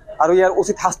বিচাৰিছোঁ আৰু ইয়াৰ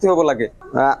উচিত শাস্তি হ'ব লাগে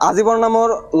আজিবৰ নামৰ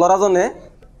ল'ৰাজনে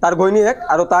তাৰ ঘৈণীয়েক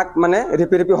আৰু তাক মানে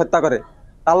ৰিপি হত্যা কৰে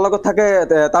তাৰ লগত থাকে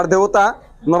তাৰ দেউতা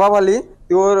নবাব আলী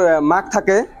তেওঁৰ মাক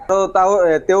থাকে আৰু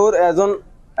তেওঁৰ এজন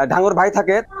ডাঙৰ ভাই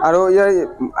থাকে আৰু ইয়াৰ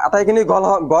আটাইখিনি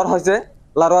ঘৰ হৈছে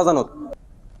লাৰুৱাজানত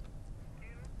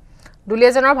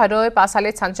দুলিয়াজানৰ ভাদৈ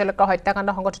পাছালিত চাঞ্চল্যকৰ হত্যাকাণ্ড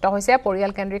সংঘটিত হৈছে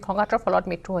পৰিয়াল কেন্দ্ৰিক সংঘাতৰ ফলত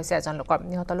মৃত্যু হৈছে এজন লোকৰ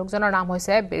নিহত লোকজনৰ নাম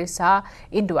হৈছে বিৰছা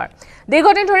ইন্দুৱাৰ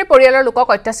দীৰ্ঘদিন ধৰি পৰিয়ালৰ লোকক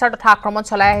অত্যাচাৰ তথা আক্ৰমণ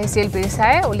চলাই আহিছিল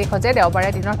বিৰছাই উল্লেখ যে দেওবাৰে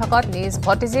দিনৰ ভাগত নিজ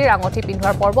ভতিজীৰ আঙঠি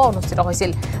পিন্ধোৱাৰ পৰ্ব অনুষ্ঠিত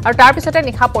হৈছিল আৰু তাৰ পিছতে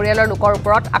নিশা পৰিয়ালৰ লোকৰ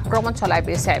ওপৰত আক্ৰমণ চলাই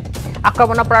বিৰছাই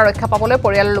আক্ৰমণৰ পৰা ৰক্ষা পাবলৈ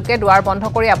পৰিয়ালৰ লোকে দুৱাৰ বন্ধ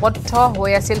কৰি আবদ্ধ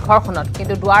হৈ আছিল ঘৰখনত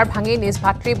কিন্তু দুৱাৰ ভাঙি নিজ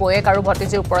ভাতৃ বয়েক আৰু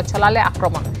ভতিজীৰ ওপৰত চলালে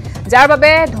আক্ৰমণ যাৰ বাবে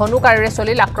ধনুকাৰেৰে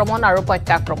চলিল আক্ৰমণ আৰু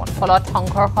প্ৰত্যাক্ৰমণ ফলত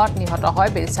সংঘৰ্ষত নিহত হয়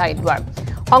বিৰছা ইন্দুৱাৰ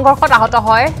সংঘৰ্ষত আহত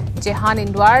হয় জেহান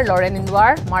ইন্দুৱাৰ লৰেন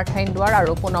ইন্দুৱাৰ মাৰ্থা ইন্দুৱাৰ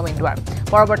আৰু পুনম ইন্দুৱাৰ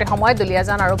পৰৱৰ্তী সময়ত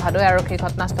দুলিয়াজান আৰু ভাদৈ আৰক্ষী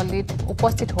ঘটনাস্থলীত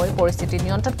উপস্থিত হৈ পৰিস্থিতি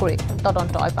নিয়ন্ত্ৰণ কৰি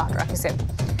তদন্ত অব্যাহত ৰাখিছে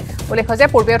উল্লেখ যে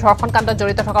পূৰ্বে ধৰ্ষণ কাণ্ডত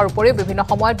জড়িত থকাৰ উপৰিও বিভিন্ন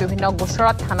সময়ত বিভিন্ন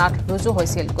গোচৰত থানাত ৰুজু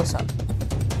হৈছিল গোচৰ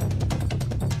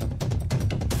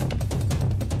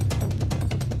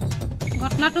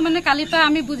ঘটনাটো মানে কালিৰ পৰা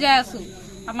আমি বুজাই আছো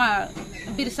আমাৰ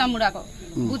বিৰছা মুৰাকক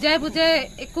বুজাই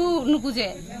একো নুবুজে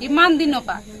ইমান দিনৰ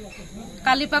পৰা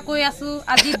কালিৰ পৰা কৈ আছো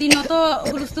আজিৰ দিনতো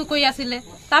হুলস্থুল কৰি আছিলে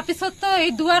তাৰপিছততো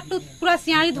এই দুৱাৰটোত পুৰা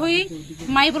চিঞাৰি ধৰি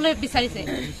মাৰিবলৈ বিচাৰিছে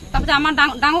তাৰপিছত আমাৰ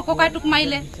ডাঙৰ ককাইটোক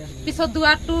মাৰিলে পিছত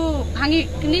দুৱাৰটো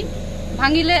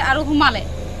ভাঙিলে আৰু সোমালে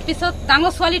পিছত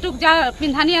ডাঙৰ ছোৱালীটোক যাৰ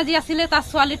পিন্ধানি আজি আছিলে তাৰ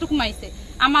ছোৱালীটোক মাৰিছে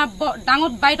আমাৰ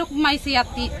ডাঙৰ বাইদেউক মাৰিছে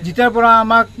ইয়াতে যেতিয়াৰ পৰা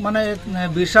আমাক মানে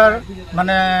বিৰছাৰ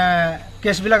মানে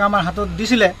কেছবিলাক আমাৰ হাতত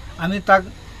দিছিলে আমি তাক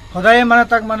সদায় মানে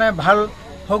তাক মানে ভাল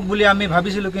হওক বুলি আমি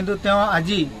ভাবিছিলোঁ কিন্তু তেওঁ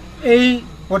আজি এই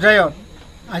পৰ্যায়ত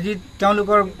আজি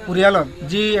তেওঁলোকৰ পৰিয়ালত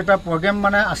যি এটা প্ৰগ্ৰেম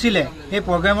মানে আছিলে সেই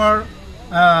প্ৰগ্ৰেমৰ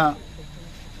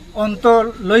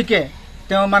অন্তলৈকে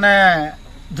তেওঁ মানে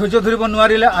ধৈৰ্য ধৰিব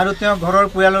নোৱাৰিলে আৰু তেওঁ ঘৰৰ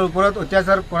পৰিয়ালৰ ওপৰত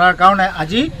অত্যাচাৰ কৰাৰ কাৰণে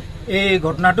আজি এই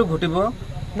ঘটনাটো ঘটিব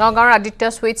নগাঁৱৰ আদিত্য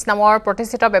সুইটছ নামৰ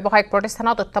প্ৰতিষ্ঠিত ব্যৱসায়িক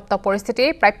প্ৰতিষ্ঠানত উত্তপ্ত পৰিস্থিতি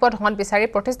প্ৰাপ্য ধন বিচাৰি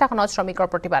প্ৰতিষ্ঠানখনত শ্ৰমিকৰ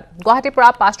প্ৰতিবাদ গুৱাহাটীৰ পৰা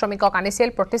 5 শ্ৰমিকক আনিছিল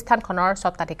প্ৰতিষ্ঠানখনৰ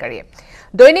স্বত্বাধিকাৰীয়ে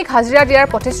দৈনিক হাজিৰা দিয়াৰ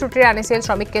প্ৰতিশ্ৰুতিৰে আনিছিল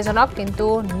শ্ৰমিককেইজনক কিন্তু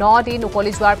 9 দিন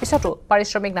উকলি যোৱাৰ পিছতো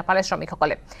পাৰিশ্ৰমিক নাপালে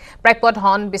শ্ৰমিকসকলে প্ৰাপ্য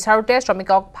ধন বিচাৰোতে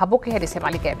শ্ৰমিকক ভাবুকিহে দিছে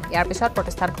মালিকে ইয়াৰ পিছত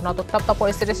প্ৰতিষ্ঠানখনত উত্তপ্ত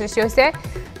পৰিস্থিতিৰ সৃষ্টি হৈছে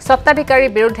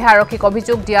স্বত্বাধিকাৰীৰ বিৰুদ্ধে আৰক্ষীক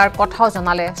অভিযোগ দিয়াৰ কথাও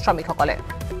জনালে শ্ৰমিকসকলে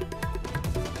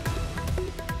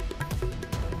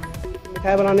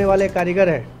मिठाई बनाने वाले कारीगर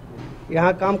है,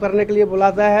 यहाँ काम करने के लिए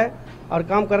बुलाता है और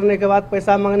काम करने के बाद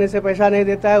पैसा मांगने से पैसा नहीं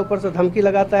देता है, ऊपर से धमकी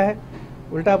लगाता है,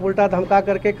 उल्टा पुल्टा धमका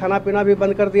करके खाना पीना भी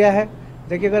बंद कर दिया है।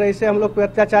 देखिए अगर ऐसे हम लोग पे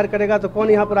अत्याचार करेगा तो कौन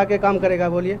यहाँ पर आके काम करेगा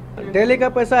बोलिए। डेली का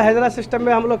पैसा हैदरा सिस्टम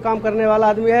में हम लोग काम करने वाला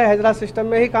आदमी है, हैदरा सिस्टम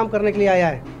में ही काम करने के लिए आया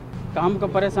है। काम का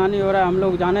परेशानी हो रहा है, हम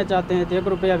लोग जाने चाहते हैं तो 1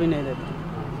 रुपया भी नहीं देते,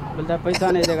 बोलता है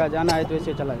पैसा नहीं देगा, जाना है तो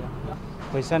ऐसे चला जाए।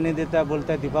 पैसा नहीं देता है,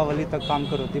 बोलता है दीपावली तक काम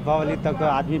करो। दीपावली तक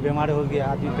आदमी बीमार हो गया,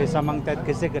 आदमी पैसा मांगता है तो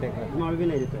कैसे करेगा? बीमार भी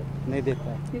नहीं देता है। नहीं देता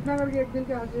है। कितना करके एक दिन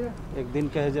का हाजिरा? एक दिन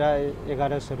का हाजिरा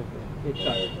 1100 रुपये।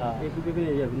 हाँ, 1 रुपया भी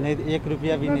नहीं, 1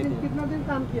 रुपया भी नहीं दिया। कितना दिन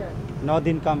काम किया है? 9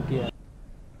 दिन काम किया है।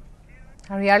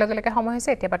 আৰু ইয়াৰ লগে লগে সময়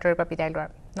হৈছে এতিয়া বাতৰিৰ পৰা বিদায় লোৱাৰ।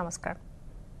 নমস্কাৰ।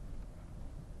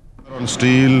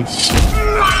 ষ্টীল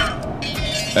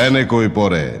এনেকৈ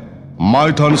পৰে,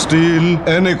 মাইথন ষ্টীল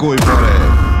এনেকৈ পৰে,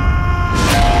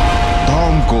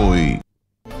 ধমকৈ।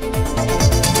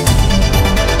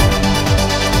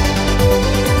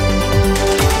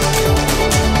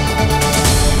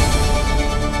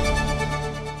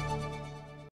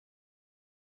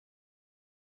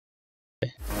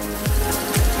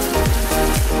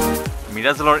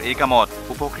 মিৰাজলৰ এই কামত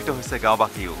উপকৃত হৈছে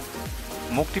গাঁওবাসীও,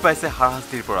 মুক্তি পাইছে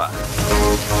হাৰাশাস্তিৰ পৰা।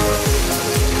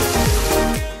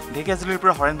 ঢেকীয়াজুলিৰ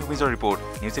পৰা Haren ভূমিজৰ report,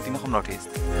 news 18 Assam north east.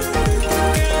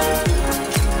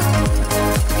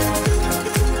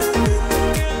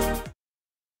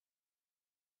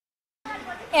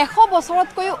 100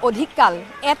 বছৰতকৈও অধিক কাল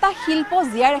এটা শিল্প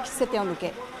জীয়াই ৰাখিছে তেওঁলোকে।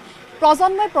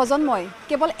 প্ৰজন্মই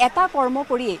কেৱল এটা কৰ্ম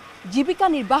কৰিয়েই জীৱিকা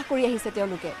নিৰ্বাহ কৰি আহিছে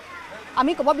তেওঁলোকে।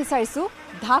 আমি ক'ব বিচাৰিছোঁ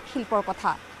ঢাক শিল্পৰ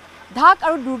কথা। ঢাক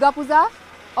আৰু দুৰ্গা পূজা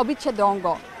অবিচ্ছেদ্য অংগ।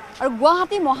 আৰু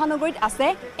গুৱাহাটী মহানগৰীত আছে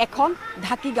এখন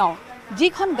ঢাকি গাঁও,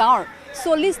 যিখন গাঁৱৰ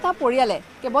 40টা পৰিয়ালে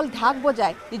কেৱল ঢাক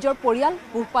বজাই নিজৰ পৰিয়াল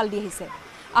পোহপাল দি আহিছে।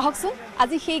 আহকচোন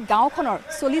আজি সেই গাঁওখনৰ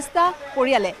 40টা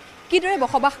পৰিয়ালে কিদৰে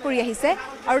বসবাস কৰি আহিছে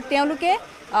আৰু তেওঁলোকে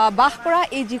বাস কৰা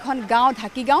এই যিখন গাঁও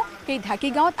ঢাকি গাঁও, সেই ঢাকি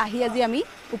গাঁৱত আহি আজি আমি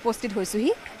উপস্থিত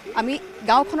হৈছোহি। আমি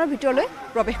গাঁওখনৰ ভিতৰলৈ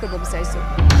প্ৰৱেশ কৰিব বিচাৰিছোঁ।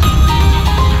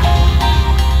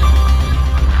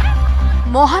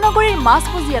 মহানগৰীৰ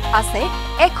মাছমজিয়াত আছে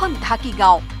এখন ঢাকি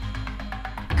গাঁও।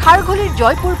 খাৰঘুলিৰ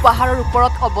জয়পুৰ পাহাৰৰ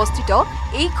ওপৰত অৱস্থিত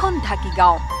এইখন ঢাকি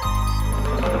গাঁও।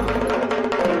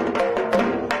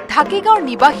 ঢাকি গাঁৱৰ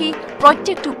নিবাসী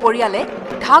প্ৰত্যেকটো পৰিয়ালে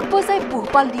ঢাক বজাই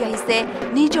পোহপাল দি আহিছে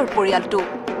নিজৰ পৰিয়ালটো।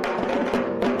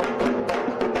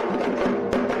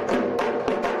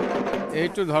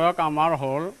 এইটো ধৰক আমাৰ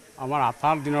হ'ল আমাৰ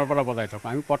 8 দিনৰ পৰা বজাই থকা।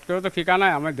 আমি পটকেতো শিকা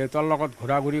নাই, আমি দেউতাৰ লগত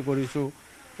ঘূৰা ঘূৰি কৰিছোঁ,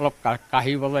 অলপ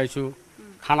কাঁহী বজাইছোঁ,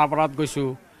 খানাপাৰাত গৈছোঁ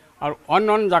আৰু অন্য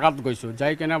জেগাত গৈছোঁ,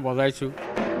 যাই কেনে বজাইছোঁ।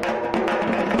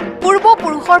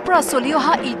 পূৰ্বপুৰুষৰ পৰা চলি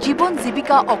অহা এই জীৱন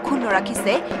জীৱিকা অক্ষুণ্ণ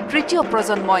ৰাখিছে তৃতীয়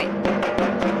প্ৰজন্মই।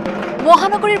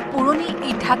 মহানগৰীৰ পুৰণি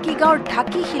এই ঢাকি গাঁৱৰ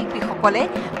ঢাকি শিল্পীসকলে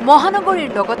মহানগৰীৰ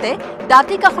লগতে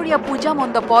দাঁতিকাষৰীয়া পূজা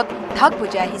মণ্ডপত ঢাক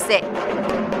বজাই আহিছে।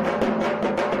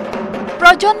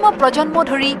 প্ৰজন্ম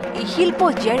ধৰি এই শিল্প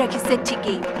জীয়াই ৰাখিছে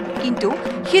ঠিকেই, কিন্তু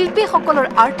শিল্পীসকলৰ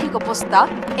আৰ্থিক অৱস্থা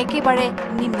একেবাৰে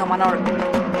নিম্নমানৰ।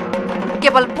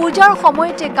 কেৱল পূজাৰ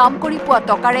সময়তে কাম কৰি পোৱা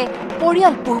টকাৰে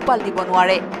পৰিয়াল পোহপাল দিব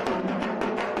নোৱাৰে।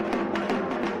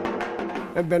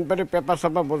 বেনপাতি পেপা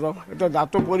চাপা বজাওঁ, এতিয়া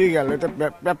দাঁতো পৰি গ'ল, এতিয়া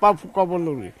পেপা ফুকাব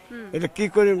নোৱাৰি, এতিয়া কি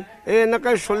কৰিম? এই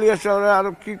এনেকৈ চলি আছে আৰু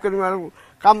কি কৰিম? আৰু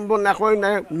কাম বন একোৱেই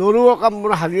নাই, নোৱাৰোঁ কাম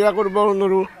বন, হাজিৰা কৰিব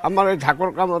নোৱাৰোঁ। আমাৰ এই ঢাকৰ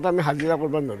কামত আমি হাজিৰা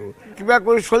কৰিব নোৱাৰোঁ, কিবা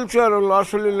কৰি চলিছোঁ আৰু। ল'ৰা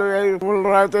ছোৱালী লৈ আহি মোৰ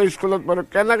ল'ৰাটো স্কুলত পঢ়ে,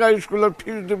 কেনেকৈ স্কুলত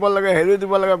ফিজ দিব লাগে, হেৰি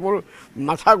দিব লাগে, মোৰ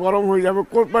মাথা গৰম হৈ যাব,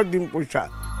 ক'ৰ পৰা দিম পইচা?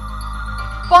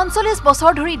 45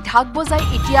 বছৰ ধৰি ঢাক বজাই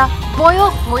এতিয়া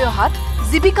বয়স হৈ অহাত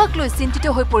জীৱিকাক লৈ চিন্তিত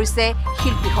হৈ পৰিছে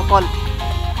শিল্পীসকল।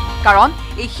 কাৰণ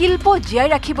এই শিল্প জীয়াই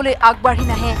ৰাখিবলৈ আগবাঢ়ি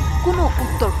নাহে কোনো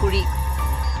উত্তৰসূৰী।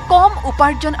 কম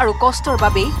উপাৰ্জন আৰু কষ্টৰ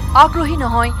বাবেই আগ্ৰহী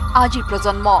নহয় আজিৰ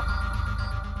প্ৰজন্ম।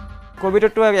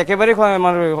 কোভিডতো একেবাৰে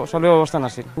আমাৰ চলোৱা অৱস্থা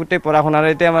নাছিল, গোটেই পঢ়া শুনাৰ।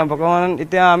 এতিয়া আমাৰ বৰ্তমান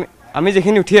এতিয়া আমি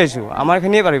যিখিনি উঠি আহিছোঁ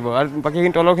আমাৰখিনিয়ে পাৰিব, আৰু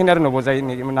বাকীখিনি তলৰখিনি আৰু নবজাই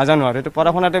নেকি নাজানো। আৰু এইটো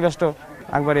পঢ়া শুনাতে ব্যস্ত,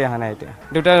 আগবাঢ়ি অহা নাই। এতিয়া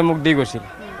দেউতাই মোক দি গৈছিল,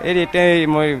 এতিয়াই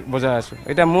মই বজাই আছোঁ।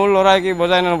 এতিয়া মোৰ ল'ৰাই কি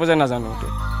বজাই নে নবজাই নাজানো।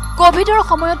 কোভিডৰ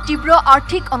সময়ত তীব্ৰ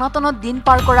আৰ্থিক অনটনত দিন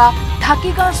পাৰ কৰা ঢাকি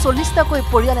গাঁৱৰ 40টাকৈ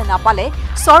পৰিয়ালে নাপালে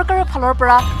চৰকাৰৰ ফালৰ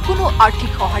পৰা কোনো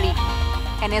আৰ্থিক সঁহাৰি।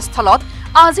 এনেস্থলত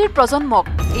আজিৰ প্ৰজন্মক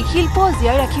এই শিল্প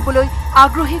জীয়াই ৰাখিবলৈ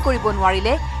আগ্ৰহী কৰিব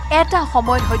নোৱাৰিলে এটা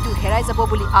সময়ত হয়তো হেৰাই যাব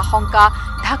বুলি আশংকা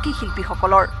ঢাকি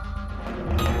শিল্পীসকলৰ।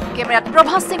 কেমেৰাত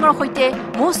প্ৰভাস সিঙৰ সৈতে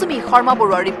মৌচুমী শৰ্মা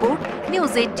বৰুৱাৰ report,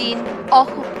 news 18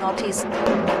 Assam north east.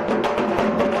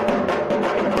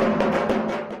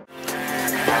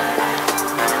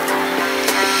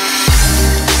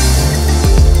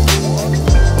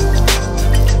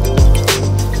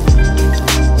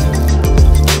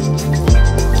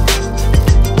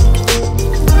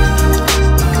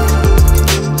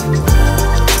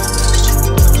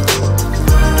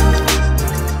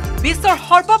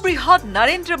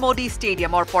 Narendra Modi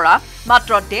ষ্টেডিয়ামৰ পৰা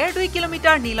মাত্ৰ 1.5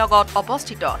 কিলোমিটাৰ নিলগত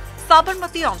অৱস্থিত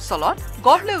সাবৰমতী অঞ্চলত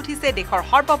গঢ় লৈ উঠিছে দেশৰ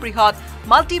সৰ্ববৃহৎ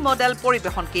मल्टी मॉडल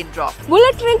परिवहन केंद्र।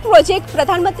 बुलेट ट्रेन प्रोजेक्ट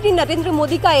प्रधानमंत्री नरेंद्र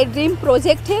मोदी का एक ड्रीम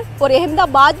प्रोजेक्ट है और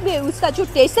अहमदाबाद में उसका जो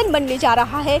स्टेशन बनने जा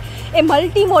रहा है ये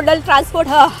मल्टी मॉडल ट्रांसपोर्ट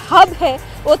हब है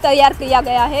वो तैयार किया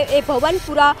गया है। ये भवन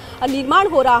पूरा निर्माण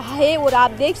हो रहा है और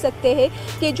आप देख सकते हैं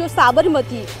कि जो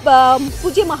साबरमती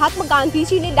पूज्य महात्मा गांधी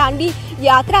जी ने दांडी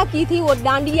यात्रा की थी और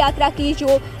दांडी यात्रा की जो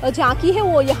झांकी है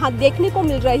वो यहाँ देखने को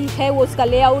मिल रही है। वो उसका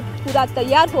लेआउट पूरा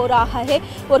तैयार हो रहा है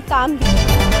और काम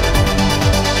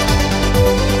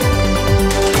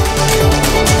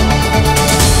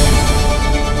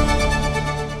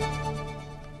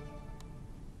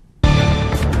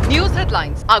न्यूज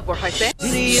हेडलाइंस আগবঢ়াইছে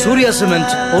सूर्या सीमेंट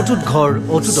অটুট ঘৰ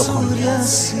অটুট অসম।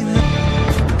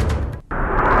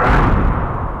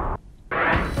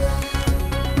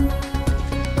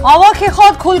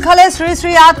 অৱশেষত খোল খালে শ্ৰী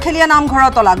শ্ৰী আঠখেলীয়া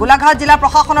নামঘৰৰ তলা। গোলাঘাট জিলা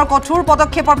প্ৰশাসনৰ কঠোৰ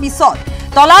পদক্ষেপৰ পিছত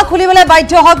তলা খুলিবলৈ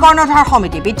বাধ্য হয় কৰ্ণধাৰ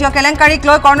সমিতি। বিত্তীয় কেলেংকাৰীক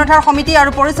লৈ কৰ্ণধাৰ সমিতি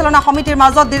আৰু পৰিচালনা সমিতিৰ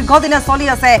মাজত দীৰ্ঘদিনে চলি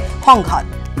আছে সংঘাত।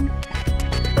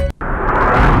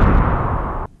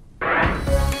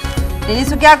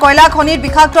 তিনিচুকীয়াৰ কয়লা খনিত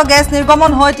বিষাক্ত গেছ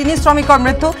নিৰ্গমন হৈ 3 শ্ৰমিকৰ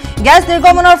মৃত্যু। গেছ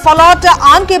নিৰ্গমনৰ ফলত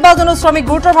আন কেইবাজনো শ্ৰমিক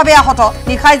গুৰুতৰভাৱে আহত।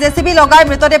 নিশাই জেচিবি লগাই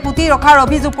মৃতদেহ পুতি ৰখাৰ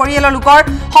অভিযোগ পৰিয়ালৰ লোকৰ।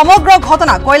 সমগ্ৰ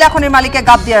ঘটনা কয়লা খনিৰ মালিকে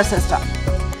গাপ দিয়াৰ চেষ্টা।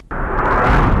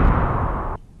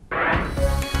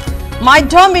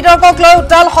 মাধ্যম বিতৰ্কক লৈ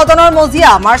উত্তাল সদনৰ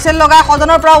মজিয়া। মাৰ্চেল লগাই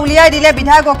সদনৰ পৰা উলিয়াই দিলে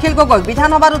বিধায়ক অখিল গগৈ।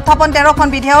 বিধানসভাত উত্থাপন 13খন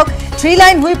বিধেয়ক। 3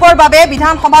 লাইন হুইপৰ বাবে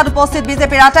বিধানসভাত উপস্থিত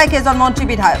বিজেপিৰ আটাইকেইজন মন্ত্ৰী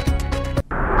বিধায়ক।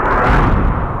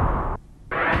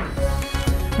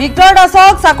 ভিক্টৰ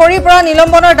দাসক চাকৰিৰ পৰা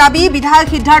নিলম্বনৰ দাবী বিধায়ক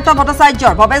সিদ্ধাৰ্থ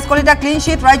ভট্টাচাৰ্যৰ। Bhabesh Kalita clean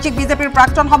chit. ৰাজ্যিক বিজেপিৰ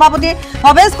প্ৰাক্তন সভাপতি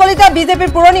ভৱেশ কলিতা বিজেপিৰ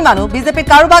পুৰণি মানুহ। বিজেপিৰ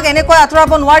কাৰোবাক এনেকৈ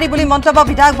আঁতৰাব নোৱাৰি বুলি মন্তব্য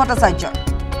বিধায়ক ভট্টাচাৰ্যৰ।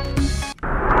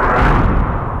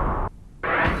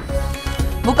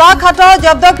 বোকাখাটৰ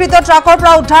জব্দকৃত ট্ৰাকৰ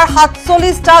পৰা উদ্ধাৰ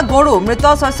 47টা গৰু।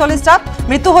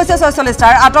 মৃত্যু 46টা।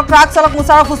 আটক ট্ৰাক চালক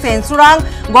মুছাৰফ হুছেইন। চোৰাং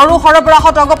গৰু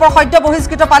সৰবৰাহত অগপৰ সদ্য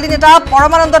বহিষ্কৃত পালি নেতা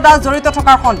পৰমানন্দ দাস জড়িত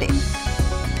থকাৰ সন্দেহ।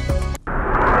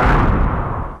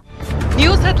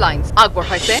 न्यूज हेडलाइंस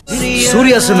আগবঢ়াইছে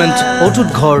सूर्या सीमेंट অটুট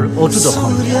ঘৰ অটুট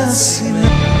অসম।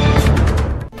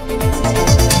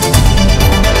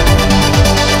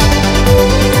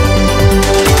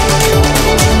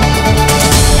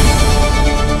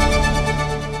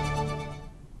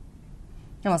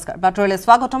 নমস্কাৰ বাতৰিলৈ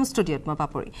স্বাগতম। ষ্টুডিঅ'ত মই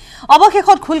পাপৰি।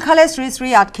 অৱশেষত খোল খালে শ্ৰী শ্ৰী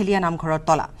আঠখেলীয়া নামঘৰৰ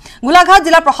তলা। গোলাঘাট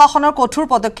জিলা প্ৰশাসনৰ কঠোৰ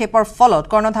পদক্ষেপৰ ফলত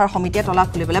কৰ্ণধাৰ সমিতিয়ে তলা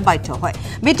খুলিবলৈ বাধ্য হয়।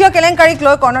 বিত্তীয় কেলেংকাৰীক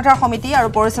লৈ কৰ্ণধাৰ সমিতি আৰু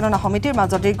পৰিচালনা সমিতিৰ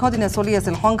মাজত দীৰ্ঘদিনে চলি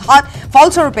আছিল সংঘাত।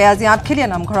 ফলস্বৰূপে আজি আঠখেলীয়া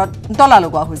নামঘৰত তলা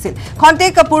লগোৱা হৈছিল।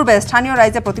 খন্তেক পূৰ্বে স্থানীয়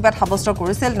ৰাইজে প্ৰতিবাদ সাব্যস্ত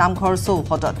কৰিছিল নামঘৰ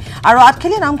চৌহদত। আৰু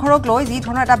আঠখেলীয়া নামঘৰক লৈ যি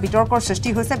ধৰণৰ এটা বিতৰ্কৰ সৃষ্টি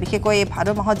হৈছে, বিশেষকৈ এই ভাদ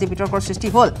মাহত যি বিতৰ্কৰ সৃষ্টি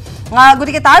হ'ল,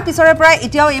 গতিকে তাৰ পিছৰে পৰাই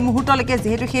এতিয়াও এই মুহূৰ্তলৈকে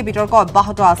যিহেতু সেই বিতৰ্ক অব্যাহত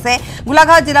আছে।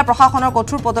 গোলাঘাট জিলা প্ৰশাসনৰ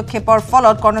কঠোৰ পদক্ষেপৰ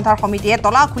ফলত কৰ্ণধাৰ সমিতিয়ে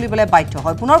তলা খুলিবলৈ বাধ্য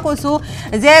হয়। পুনৰ কৈছো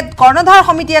যে কৰ্ণধাৰ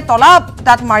সমিতিয়ে তলা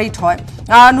তাত মাৰি থয়।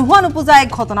 নোহোৱা নোপোজা এক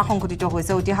ঘটনা সংঘটিত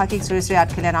হৈছে ঐতিহাসিক শ্ৰী শ্ৰী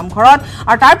আঠখেলীয়া নামঘৰত।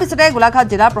 আৰু তাৰ পিছতে গোলাঘাট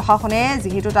জিলা প্ৰশাসনে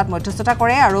যিহেতু তাত মধ্যস্থতা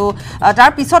কৰে আৰু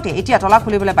তাৰ পিছতে এতিয়া তলা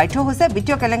খুলিবলৈ বাধ্য হৈছে।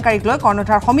 বিত্তীয় কেলেংকাৰীক লৈ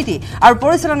কৰ্ণধাৰ সমিতি আৰু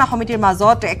পৰিচালনা সমিতিৰ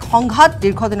মাজত এক সংঘাত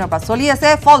দীৰ্ঘদিনৰ পৰা চলি আছে।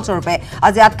 ফলস্বৰূপে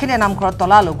আজি আঠখেলীয়া নামঘৰত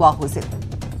তলা লগোৱা হৈছিল।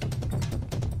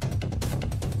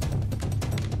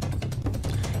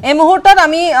 এই মুহূৰ্তত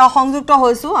আমি সংযুক্ত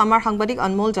হৈছো আমাৰ সাংবাদিক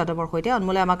অনমোল যাদৱৰ সৈতে।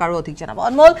 অনমোলে আমাক আৰু অধিক জনাব।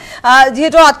 অনমোল,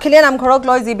 যিহেতু আঠখেলীয়া নামঘৰক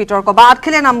লৈ যি বিতৰ্ক বা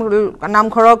আঠখেলীয়া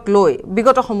নামঘৰক লৈ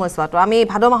বিগত সময়ছোৱাতো আমি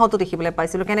ভাদ মাহতো দেখিবলৈ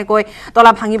পাইছিলো কেনেকৈ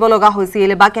তলা ভাঙিব লগা হৈছিল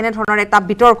বা কেনেধৰণৰ এটা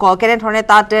বিতৰ্ক, কেনেধৰণে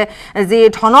তাত যি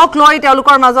ধনক লৈ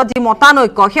তেওঁলোকৰ মাজত যি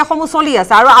মতানৈক্য সেইসমূহ চলি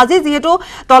আছে। আৰু আজি যিহেতু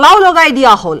তলাও লগাই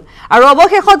দিয়া হ'ল আৰু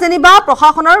অৱশেষত যেনিবা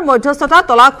প্ৰশাসনৰ মধ্যস্থতা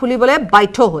তলা খুলিবলৈ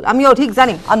বাধ্য হ'ল। আমি অধিক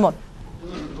জানিম অনমোল।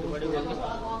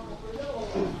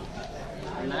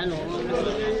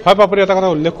 হয় পাপৰি, এটা কথা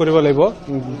উল্লেখ কৰিব লাগিব।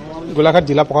 গোলাঘাট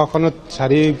জিলা প্ৰশাসনত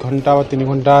 4 ঘণ্টা বা 3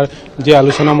 ঘণ্টাৰ যি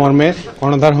আলোচনা মৰ্মে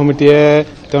কৰ্ণধাৰ সমিতিয়ে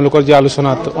তেওঁলোকৰ যি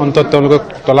আলোচনাত অন্তত তেওঁলোকক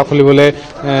তলা খুলিবলৈ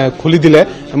খুলি দিলে।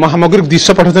 মই সামগ্ৰিক দৃশ্য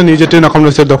পথতে News18 Assam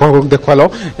Northeast দৰ্শকক দেখুৱালোঁ।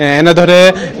 এনেদৰে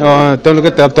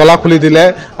তেওঁলোকে তলা খুলি দিলে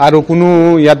আৰু কোনো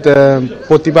ইয়াত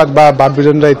প্ৰতিবাদ বা বাদ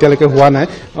বিতণ্ডা এতিয়ালৈকে হোৱা নাই।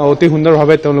 অতি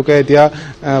সুন্দৰভাৱে তেওঁলোকে এতিয়া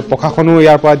প্ৰশাসনো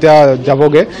ইয়াৰ পৰা এতিয়া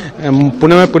যাবগৈ।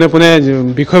 পোনে পোনে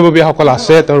বিষয়ববীয়াসকল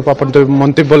আছে, তেওঁৰ পৰা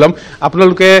মন্তব্য ল'ম।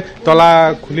 আপোনালোকে তলা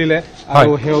খুলিলে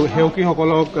আৰু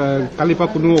সেৱকীসকলক কালিৰ পৰা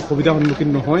কোনো অসুবিধাৰ সন্মুখীন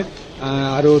নহয়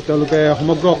আৰু তেওঁলোকে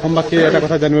সমগ্ৰ অসমবাসীয়ে এটা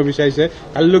কথা জানিব বিচাৰিছে,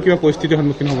 কালিলৈ কিবা পৰিস্থিতিৰ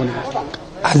সন্মুখীন হ'ব নেকি?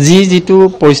 আজি যিটো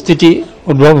পৰিস্থিতি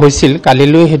উদ্ভৱ হৈছিল,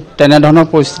 কালিলৈ তেনেধৰণৰ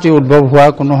পৰিস্থিতি উদ্ভৱ হোৱাৰ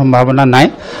কোনো সম্ভাৱনা নাই।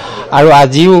 আৰু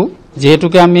আজিও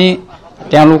যিহেতুকে আমি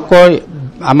তেওঁলোকৰ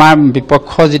আমাৰ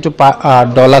বিপক্ষ যিটো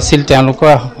দল আছিল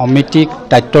তেওঁলোকৰ সমিতিক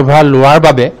দায়িত্বভাৰ লোৱাৰ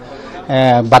বাবে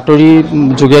বাতৰি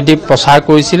যোগেদি প্ৰচাৰ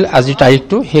কৰিছিল আজিৰ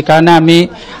তাৰিখটো সেইকাৰণে আমি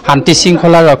শান্তি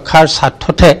শৃংখলা ৰক্ষাৰ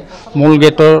স্বাৰ্থতে মূল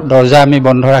গেটৰ দৰ্জা আমি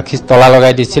বন্ধ ৰাখি তলা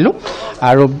লগাই দিছিলোঁ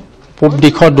আৰু পূব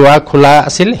দিশৰ দুৱাৰ খোলা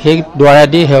আছিল সেই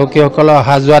দুৱাৰেদি সেৱকীসকলে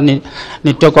অহা যোৱা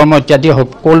নিত্যকৰ্ম ইত্যাদি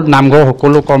সকলো নামঘৰ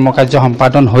সকলো কৰ্মকাৰ্য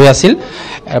সম্পাদন হৈ আছিল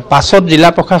পাছত জিলা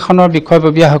প্ৰশাসনৰ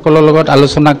বিষয়ববীয়াসকলৰ লগত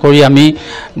আলোচনা কৰি আমি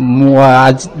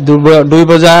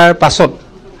 2 বজাৰ পাছত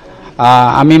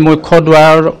আমি মুখ্য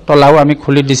দুৱাৰৰ তলাও আমি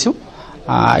খুলি দিছোঁ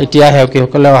এতিয়া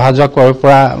সেৱকীসকলে অহা যোৱা কৰাৰ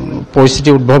পৰা পৰিস্থিতি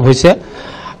উদ্ভৱ হৈছে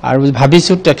আৰু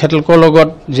ভাবিছোঁ তেখেতলোকৰ লগত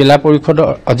জিলা পৰিষদৰ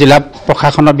জিলা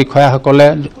প্ৰশাসনৰ বিষয়াসকলে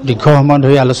দীৰ্ঘ সময়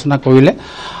ধৰি আলোচনা কৰিলে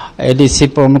এডিচি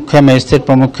প্ৰমুখ্যে মেজিষ্ট্ৰেট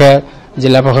প্ৰমুখ্যে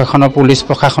জিলা প্ৰশাসনৰ পুলিচ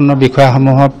প্ৰশাসনৰ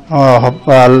বিষয়াসমূহৰ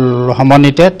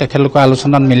সমন্বিতে তেখেতলোকৰ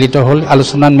আলোচনাত মিলিত হ'ল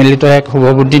আলোচনাত মিলিত এক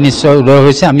শুভবুদ্ধি নিশ্চয় উদয়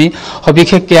হৈছে আমি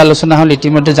সবিশেষ কি আলোচনা হ'ল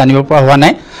ইতিমধ্যে জানিব পৰা হোৱা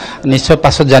নাই নিশ্চয়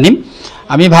পাছত জানিম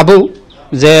আমি ভাবোঁ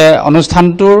যে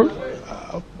অনুষ্ঠানটোৰ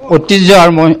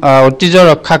ঐতিহ্য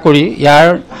ৰক্ষা কৰি ইয়াৰ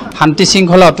শান্তি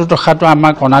শৃংখলা অটুট ৰখাটো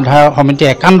আমাৰ কৰ্ণাধাৰ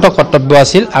সমিতিৰ একান্ত কৰ্তব্য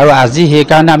আছিল আৰু আজি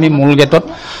সেইকাৰণে আমি মূল গেটত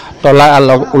তলা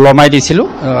ওলমাই দিছিলোঁ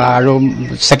আৰু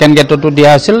ছেকেণ্ড গেটতো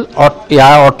দিয়া হৈছিল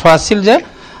ইয়াৰ অৰ্থ আছিল যে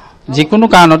যিকোনো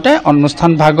কাৰণতে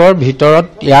অনুষ্ঠান ভাগৰ ভিতৰত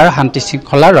ইয়াৰ শান্তি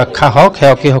শৃংখলা ৰক্ষা হওক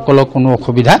সেৱকীসকলৰ কোনো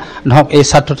অসুবিধা নহওক এই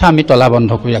স্বাৰ্থতে আমি তলা বন্ধ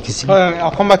কৰি ৰাখিছিলোঁ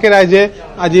অসমবাসী ৰাইজে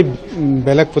আজি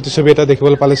বেলেগ প্ৰতিচ্ছবি এটা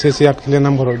দেখিবলৈ পালে চি আঠখেলীয়া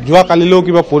নামঘৰৰ যোৱা কালিলৈও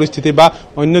কিবা পৰিস্থিতি বা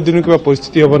অন্য দিনো কিবা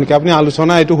পৰিস্থিতি হ'ব নেকি আপুনি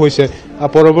আলোচনা এইটো হৈছে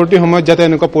পৰৱৰ্তী সময়ত যাতে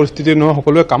এনেকুৱা পৰিস্থিতি নহয়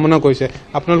সকলোৱে কামনা কৰিছে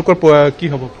আপোনালোকৰ কি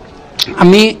হ'ব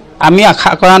আমি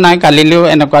আশা কৰা নাই কালিলৈও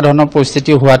এনেকুৱা ধৰণৰ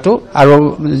পৰিস্থিতি হোৱাটো আৰু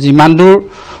যিমান দূৰ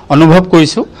অনুভৱ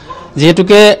কৰিছোঁ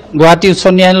যিহেতুকে গুৱাহাটী উচ্চ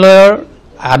ন্যায়ালয়ৰ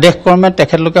আদেশক্ৰমে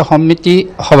তেখেতলোকে সমিতি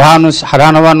সাধাৰণ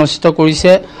সভা অনুষ্ঠিত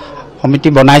কৰিছে সমিতি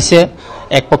বনাইছে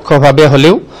একপক্ষভাৱে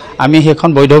হ'লেও আমি সেইখন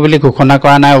বৈধ বুলি ঘোষণা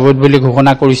কৰা নাই অবৈধ বুলি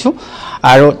ঘোষণা কৰিছোঁ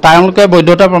আৰু তেওঁলোকে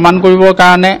বৈধতা প্ৰমাণ কৰিবৰ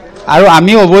কাৰণে আৰু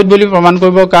আমি অবৈধ বুলি প্ৰমাণ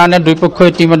কৰিবৰ কাৰণে দুয়োপক্ষই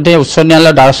ইতিমধ্যে উচ্চ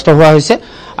ন্যায়ালয়ৰ দ্বাৰস্থ হোৱা হৈছে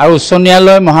আৰু উচ্চ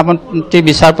ন্যায়ালয়ৰ মহামন্ত্ৰী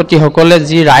বিচাৰপতিসকলে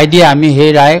যি ৰায় দিয়ে আমি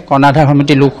সেই ৰায় কৰ্ণাধাৰ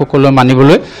সমিতিৰ লোকসকলে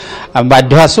মানিবলৈ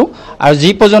বাধ্য আছোঁ আৰু যি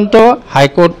পৰ্যন্ত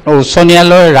হাইকোৰ্ট উচ্চ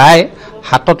ন্যায়ালয়ৰ ৰায়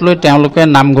হাতত লৈ তেওঁলোকে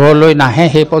নামঘৰলৈ নাহে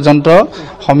সেই পৰ্যন্ত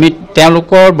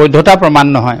তেওঁলোকৰ বৈধতা প্ৰমাণ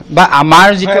নহয় বা আমাৰ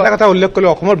যিটো এটা কথা উল্লেখ কৰিলে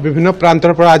অসমৰ বিভিন্ন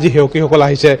প্ৰান্তৰ পৰা আজি সেৱকীসকল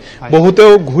আহিছে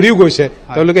বহুতেও ঘূৰিও গৈছে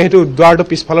তেওঁলোকে সেইটো দুৱাৰটো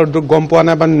পিছফালৰ গম পোৱা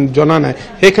নাই বা জনা নাই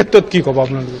সেই ক্ষেত্ৰত কি ক'ব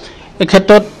আপোনালোকে এই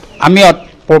ক্ষেত্ৰত আমি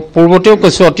পূৰ্বতেও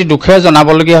কৈছোঁ অতি দুখেৰে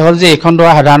জনাবলগীয়া হ'ল যে এইখন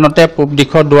দুৱাৰ সাধাৰণতে পূব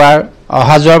দিশৰ দুৱাৰ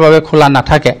অহা যোৱাৰ বাবে খোলা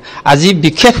নাথাকে আজি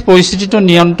বিশেষ পৰিস্থিতিটো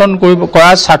নিয়ন্ত্ৰণ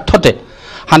কৰাৰ স্বাৰ্থতে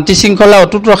শান্তি শৃংখলা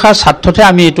অটুট ৰখাৰ স্বাৰ্থতে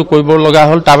আমি এইটো কৰিব লগা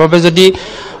হ'ল তাৰ বাবে যদি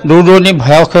দূৰ দূৰণি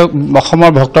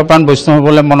অসমৰ ভক্তপ্ৰাণ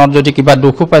বৈষ্ণৱসকলে মনত যদি কিবা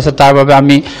দুখো পাইছে তাৰ বাবে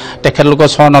আমি তেখেতলোকৰ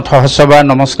চৰণত সহস্ৰবাৰ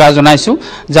নমস্কাৰ জনাইছোঁ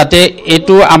যাতে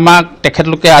এইটো আমাক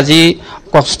তেখেতলোকে আজি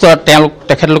কষ্ট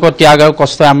তেখেতলোকৰ ত্যাগ আৰু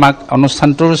কষ্টই আমাক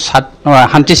অনুষ্ঠানটোৰ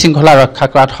শান্তি শৃংখলা ৰক্ষা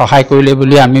কৰাত সহায় কৰিলে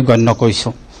বুলি আমি গণ্য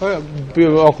কৰিছোঁ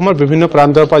অসমৰ বিভিন্ন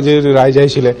প্ৰান্তৰ পৰা যি ৰাইজ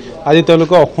আহিছিলে আজি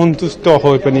তেওঁলোকে অসন্তুষ্ট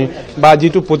হৈ পিনি বা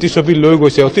যিটো প্ৰতিচ্ছবি লৈ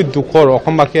গৈছে অতি দুখৰ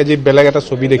অসমবাসী আজি বেলেগ এটা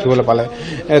ছবি দেখিবলৈ পালে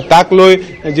তাক লৈ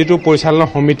যিটো পৰিচালনা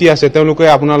সমিতি আছে তেওঁলোকে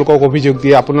আপোনালোকক অভিযোগ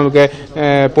দিয়ে আপোনালোকে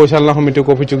পৰিচালনা সমিতিক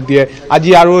অভিযোগ দিয়ে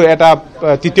আজি আৰু এটা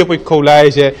তৃতীয় পক্ষ ওলাই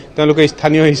আহিছে তেওঁলোকে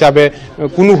স্থানীয় হিচাপে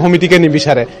কোনো সমিতিকে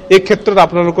নিবিচাৰে এই ক্ষেত্ৰত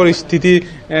আপোনালোকৰ স্থিতি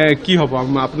কি হ'ব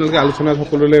আপোনালোকে আলোচনাত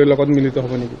সকলোৰে লগত মিলিত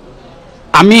হ'ব নেকি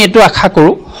আমি এইটো আশা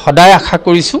কৰোঁ সদায় আশা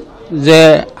কৰিছোঁ যে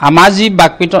আমাৰ যি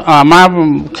আমাৰ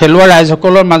খেলুৱৈ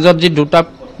ৰাইজসকলৰ মাজত যি দুটা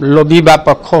লবি বা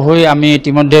পক্ষ হৈ আমি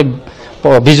ইতিমধ্যে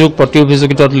অভিযোগ প্ৰতি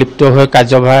অভিযোগিতাত লিপ্ত হৈ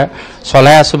কাৰ্যভাৰ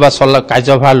চলাই আছোঁ বা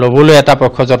কাৰ্যভাৰ ল'বলৈ এটা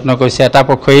পক্ষ যত্ন কৰিছে এটা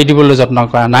পক্ষ এৰি দিবলৈ যত্ন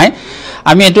কৰা নাই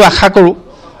আমি এইটো আশা কৰোঁ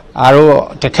আৰু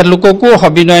তেখেতলোককো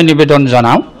সবিনয় নিবেদন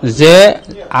জনাওঁ যে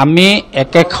আমি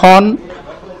একেখন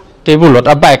টেবুলত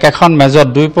বা একেখন মেজত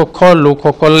দুই পক্ষৰ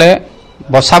লোকসকলে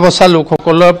বচা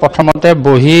লোকসকলৰ প্ৰথমতে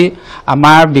বহি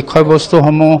আমাৰ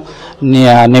বিষয়বস্তুসমূহ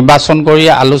নিৰ্বাচন কৰি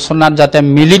আলোচনাত যাতে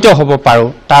মিলিত হ'ব পাৰোঁ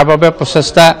তাৰ বাবে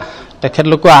প্ৰচেষ্টা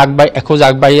তেখেতলোকে এখোজ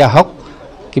আগবাঢ়ি আহক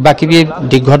কিবা কিবি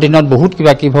দীৰ্ঘদিনত বহুত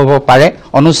কিবা কিবি হ'ব পাৰে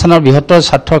অনুষ্ঠানৰ বৃহত্তৰ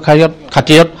স্বাৰ্থৰ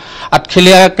খাতিৰত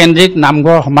আঠখেলীয়া কেন্দ্ৰিক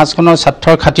নামঘৰ সমাজখনৰ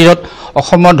স্বাৰ্থৰ খাতিৰত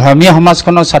অসমৰ ধৰ্মীয়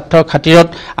সমাজখনৰ স্বাৰ্থৰ খাতিৰত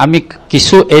আমি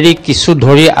কিছু এৰি কিছু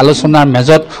ধৰি আলোচনাৰ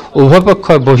মেজত উভয়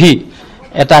পক্ষই বহি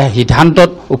এটা সিদ্ধান্তত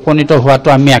উপনীত হোৱাটো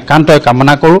আমি একান্তই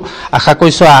কামনা কৰোঁ আশা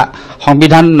কৰিছোঁ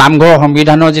নামঘৰ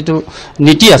সংবিধানৰ যিটো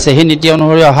নীতি আছে সেই নীতি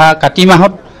অনুসৰি অহা কাতি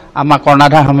মাহত আমাৰ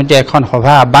কৰ্ণাধাৰ সমিতিয়ে এখন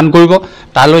সভা আহ্বান কৰিব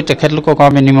তালৈ তেখেতলোকক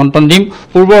আমি নিমন্ত্ৰণ দিম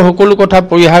পূৰ্বৰ সকলো কথা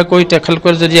পৰিহাৰ কৰি তেখেতলোকে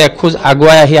যদি এখোজ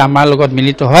আগুৱাই আহি আমাৰ লগত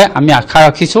মিলিত হয় আমি আশা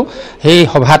ৰাখিছোঁ সেই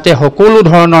সভাতে সকলো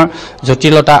ধৰণৰ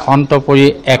জটিলতা অন্ত পৰি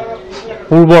এক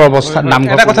পূৰ্বৰ অৱস্থাত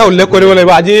নামঘৰ এটা কথা উল্লেখ কৰিব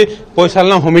লাগিব আজি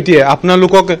পৰিচালনা সমিতিয়ে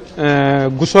আপোনালোকক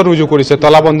গোচৰ ৰুজু কৰিছে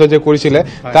তলাবন্ধ যে কৰিছিলে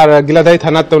তাৰ গিলাধাৰী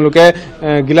থানাত তেওঁলোকে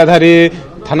গিলাধাৰী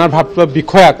থানাৰ ভাৰপ্ৰাপ্ত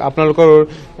বিষয়াক আপোনালোকৰ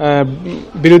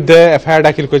বিৰুদ্ধে এফআইআৰ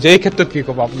দাখিল কৰিছে এই ক্ষেত্ৰত কি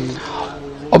ক'ব আপুনি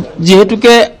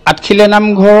যিহেতুকে আঠখিলীয়া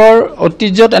নামঘৰৰ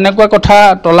ঐতিহ্যত এনেকুৱা কথা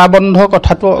তলাবন্ধ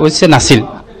কথাটো অৱশ্যে নাছিল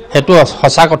সেইটো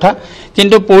সঁচা কথা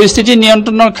কিন্তু পৰিস্থিতি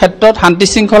নিয়ন্ত্ৰণৰ ক্ষেত্ৰত শান্তি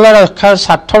শৃংখলা ৰক্ষাৰ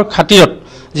স্বাৰ্থৰ খাতিৰত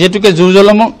যেহেতুকে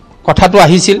জুৰ-জলমৰ কথাটো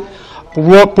আহিছিল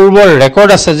পূৰ্বৰ ৰেকৰ্ড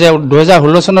আছে যে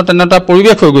 2016 চনত এটা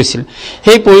পৰিৱেশ হৈ গৈছিল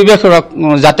সেই পৰিৱেশ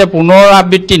যাতে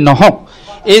পুনৰাবৃত্তি নহওক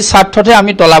এই স্বাৰ্থতে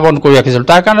আমি তলাবন্ধ কৰি ৰাখিছিলোঁ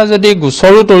তাৰ কাৰণে যদি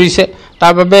গোচৰো তৰিছে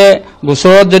তাৰ বাবে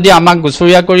গোচৰত যদি আমাক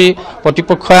গোচৰীয়া কৰি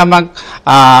প্ৰতিপক্ষই আমাক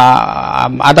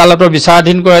আদালতৰ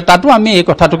বিচাৰাধীন কৰে তাতো আমি এই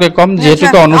কথাটোকে কম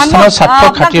যেহেতুকে অনুষ্ঠানৰ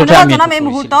স্বাৰ্থৰ খাতিৰতে আমি এই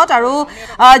মুহূৰ্তত আৰু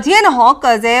যিয়ে নহওক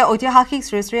যে ঐতিহাসিক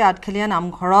শ্ৰী শ্ৰী আঠখিলীয়া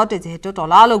নামঘৰত যেহেতু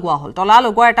তলা লগোৱা হ'ল তলা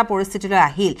লগোৱাৰ এটা পৰিস্থিতিলৈ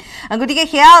আহিল গতিকে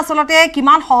সেয়া আচলতে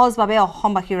কিমান সহজভাৱে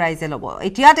অসমবাসী ৰাইজে ল'ব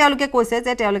এতিয়া তেওঁলোকে কৈছে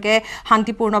যে তেওঁলোকে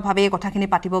শান্তিপূৰ্ণভাৱে এই কথাখিনি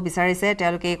পাতিব বিচাৰিছে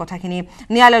তেওঁলোকে এই কথাখিনি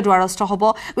ন্যায়ালয়ৰ দ্বাৰস্থ হ'ব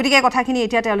গতিকে এই কথাখিনি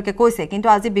এতিয়া তেওঁলোকে কৈছে কিন্তু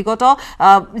আজি বিগত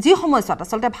যি সময়ছোৱাত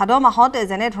আচলতে ভাদ মাহত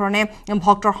যেনে ধৰণে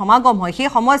ভক্তৰ সমাগম হয় সেই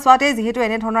সময়ছোৱাতে যেহেতু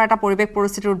এনে ধৰণৰ এটা পৰিৱেশ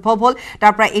পৰিস্থিতিৰ উদ্ভৱ হ'ল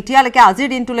তাৰ পৰা এতিয়ালৈকে আজিৰ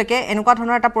দিনটোলৈকে এনেকুৱা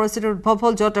ধৰণৰ এটা পৰিস্থিতিৰ উদ্ভৱ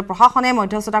হ'ল য'ত প্ৰশাসনে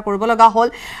মধ্যস্থতা কৰিব লগা হ'ল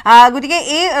গতিকে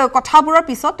এই কথাবোৰৰ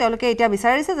পিছত তেওঁলোকে এতিয়া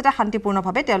বিচাৰিছে যাতে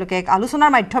শান্তিপূৰ্ণভাৱে তেওঁলোকে এক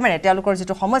আলোচনাৰ মাধ্যমেৰে তেওঁলোকৰ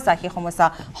যিটো সমস্যা সেই সমস্যা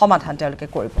সমাধান তেওঁলোকে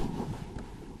কৰিব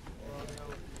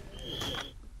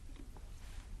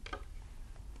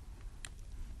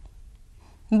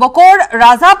বকৰ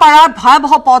ৰাজাপাৰাত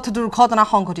ভয়াবহ পথ দুৰ্ঘটনা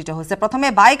সংঘটিত হৈছে প্ৰথমে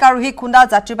বাইক আৰোহী খুন্দা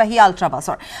যাত্ৰীবাহী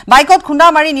আল্ট্ৰাবাছৰ বাইকত খুন্দা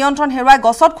মাৰি নিয়ন্ত্ৰণ হেৰুৱাই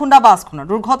গছত খুন্দা বাছখনৰ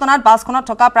দুৰ্ঘটনাত বাছখনত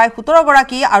থকা প্ৰায় 17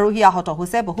 গৰাকী আৰোহী আহত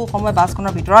হৈছে বহু সময়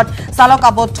বাছখনৰ ভিতৰত চালক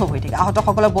আবদ্ধ হৈ থাকে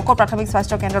আহতসকলক বকৰ প্ৰাথমিক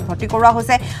স্বাস্থ্য কেন্দ্ৰত ভৰ্তি কৰোৱা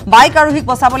হৈছে বাইক আৰোহীক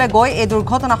বচাবলৈ গৈ এই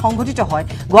দুৰ্ঘটনা সংঘটিত হয়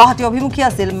গুৱাহাটী অভিমুখী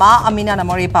আছিল মা আমিনা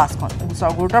নামৰ এই বাছখন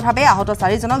গোচৰ গুৰুতৰভাৱে আহত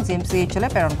 4 জনক জিএমচিএইচলৈ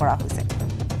প্ৰেৰণ কৰা হৈছে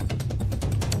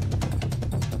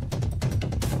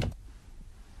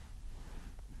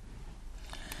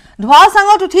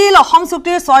ধোৱাচাঙত উঠিল অসম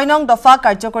চুক্তিৰ 6 নং দফা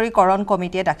কাৰ্যকৰীকৰণ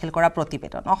কমিটিয়ে দাখিল কৰা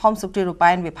প্ৰতিবেদন অসম চুক্তিৰ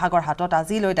ৰূপায়ণ বিভাগৰ হাতত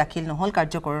আজিলৈ দাখিল নহল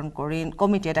কাৰ্যকৰণ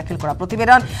কমিটিয়ে দাখিল কৰা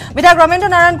প্ৰতিবেদন বিধায়ক ৰমেন্দ্ৰ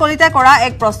নাৰায়ণ কলিতাই কৰা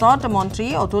এক প্ৰশ্নত মন্ত্ৰী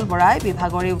অতুল বৰাই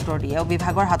বিভাগৰে উত্তৰ দিয়ে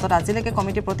বিভাগৰ হাতত আজিলৈকে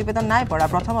কমিটিৰ প্ৰতিবেদন নাই পৰা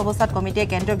প্ৰথম অৱস্থাত কমিটিয়ে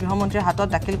কেন্দ্ৰীয় গৃহমন্ত্ৰীৰ হাতত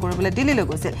দাখিল কৰিবলৈ দিল্লীলৈ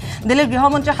গৈছিল দিল্লীৰ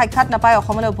গৃহমন্ত্ৰীৰ সাক্ষাৎ নাপাই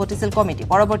অসমলৈ উভতিছিল কমিটি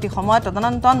পৰৱৰ্তী সময়ত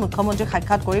তদন্তন মুখ্যমন্ত্ৰীক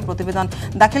সাক্ষাৎ কৰি প্ৰতিবেদন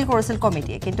দাখিল কৰিছিল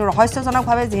কমিটিয়ে কিন্তু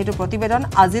ৰহস্যজনকভাৱে যেহেতু প্ৰতিবেদন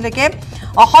আজিলৈকে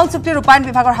অসম চুক্তি ৰূপায়ণ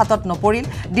বিভাগৰ হাতত নপৰিল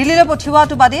দিল্লীলৈ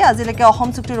পঠিওৱাটো বাদে আজিলৈকে অসম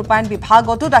চুক্তি ৰূপায়ণ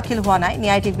বিভাগতো দাখিল হোৱা নাই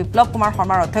ন্যায়াধীশ বিপ্লৱ কুমাৰ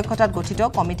শৰ্মাৰ অধ্যক্ষতাত গঠিত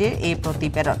কমিটিৰ এই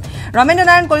প্ৰতিবেদন ৰমেন্দ্ৰ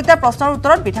নাৰায়ণ কলিতাৰ প্ৰশ্নৰ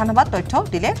উত্তৰত বিধানসভাত তথ্য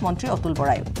দিলে মন্ত্ৰী অতুল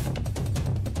বৰাই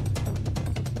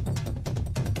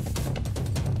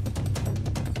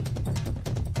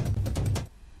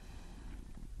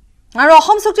আৰু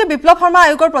অসম চুক্তিৰ বিপ্লৱ শৰ্মা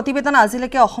আয়োগৰ প্ৰতিবেদন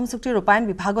আজিলৈকে অসম চুক্তিৰ ৰূপায়ণ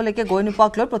বিভাগলৈকে গৈ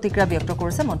নোপোৱাক লৈ প্ৰতিক্ৰিয়া ব্যক্ত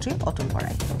কৰিছে মন্ত্ৰী অতুল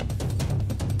বৰাই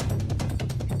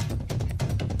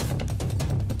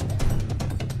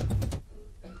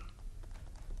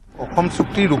অসম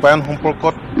চুক্তি ৰূপায়ণ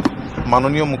সম্পৰ্কত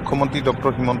মাননীয় মুখ্যমন্ত্ৰী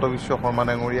ডক্টৰ হিমন্ত বিশ্ব শৰ্মা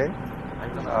ডাঙৰীয়াই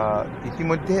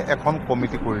ইতিমধ্যে এখন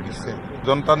কমিটি কৰি দিছে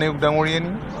জনতা নিয়োগ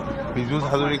ডাঙৰীয়ানী বিজুজ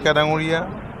হাজৰিকা ডাঙৰীয়া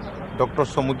ডক্টৰ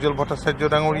সমুজ্জ্বল ভট্টাচাৰ্য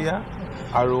ডাঙৰীয়া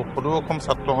আৰু সদৌ অসম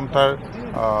ছাত্ৰ সন্থাৰ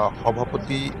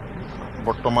সভাপতি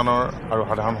বৰ্তমানৰ আৰু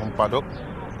সাধাৰণ সম্পাদক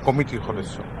কমিটিৰ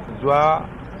সদস্য যোৱা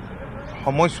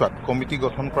সময়ছোৱাত কমিটি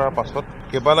গঠন কৰাৰ পাছত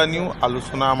কেইবালানিও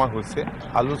আলোচনা আমাৰ হৈছে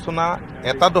আলোচনা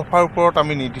এটা দফাৰ ওপৰত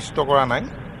আমি নিৰ্দিষ্ট কৰা নাই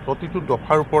প্ৰতিটো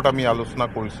দফাৰ ওপৰত আমি আলোচনা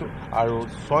কৰিছোঁ আৰু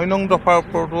 6 নং দফাৰ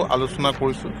ওপৰতো আলোচনা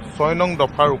কৰিছোঁ 6 নং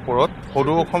দফাৰ ওপৰত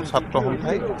সদৌ অসম ছাত্ৰ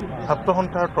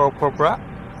সন্থাৰ তৰফৰ পৰা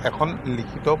এখন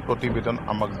লিখিত প্ৰতিবেদন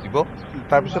আমাক দিব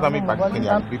তাৰপিছত আমি বাকীখিনি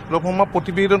বিপ্লৱ শৰ্মা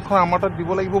প্ৰতিবেদনখন আমাৰ তাত দিব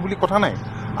লাগিব বুলি কথা নাই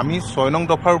আমি 6 নং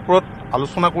দফাৰ ওপৰত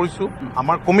আলোচনা কৰিছোঁ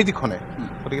আমাৰ কমিটিখনে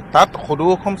গতিকে তাত সদৌ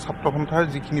অসম ছাত্ৰ সন্থাৰ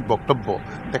যিখিনি বক্তব্য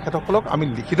তেখেতসকলক আমি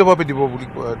লিখিতভাৱে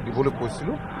দিবলৈ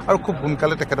কৈছিলোঁ আৰু খুব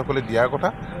সোনকালে তেখেতসকলে দিয়াৰ কথা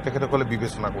তেখেতসকলে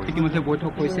বিবেচনা কৰি ইতিমধ্যে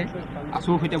বৈঠক হৈছে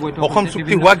অসম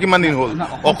চুক্তি হোৱা কিমান দিন হ'ল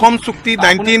অসম চুক্তি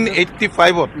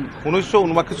 1985ত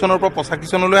 1979 চনৰ পৰা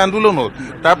 85 চনলৈ আন্দোলন হ'ল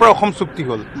তাৰ পৰা অসম চুক্তি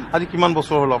হ'ল আজি কিমান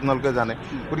বছৰ হ'ল আপোনালোকে জানে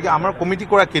গতিকে আমাৰ কমিটি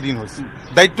কৰা কেইদিন হৈছে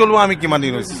দায়িত্ব লোৱা আমি কিমান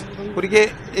দিন হৈছে গতিকে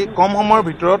এই কম সময়ৰ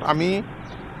ভিতৰত আমি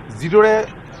যিদৰে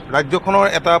ৰাজ্যখনৰ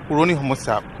এটা পুৰণি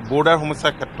সমস্যা বৰ্ডাৰ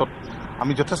সমস্যাৰ ক্ষেত্ৰত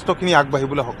আমি যথেষ্টখিনি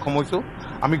আগবাঢ়িবলৈ সক্ষম হৈছোঁ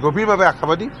আমি গভীৰভাৱে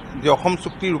আশাবাদী যে অসম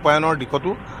চুক্তি ৰূপায়ণৰ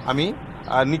দিশতো আমি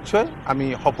নিশ্চয় আমি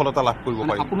সফলতা লাভ কৰিব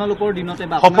পাৰিম আপোনালোকৰ দিনতে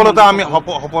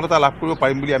সফলতা লাভ কৰিব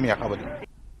পাৰিম বুলি আমি আশাবাদী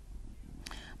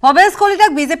ভৱেশ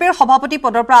কলিতাক বিজেপিৰ সভাপতি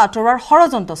পদৰ পৰা আঁতৰোৱাৰ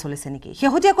ষড়যন্ত্ৰ চলিছে নেকি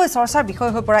শেহতীয়াকৈ চৰ্চাৰ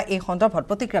বিষয় হৈ পৰা এই সন্দৰ্ভত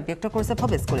প্ৰতিক্ৰিয়া ব্যক্ত কৰিছে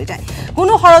ভৱেশ কলিতাই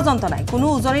কোনো ষড়যন্ত্ৰ নাই কোনো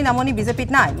উজনি নামনি বিজেপিত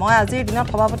নাই মই আজিৰ দিনত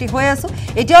সভাপতি হৈ আছো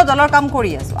এতিয়াও দলৰ কাম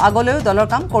কৰি আছো আগলৈও দলৰ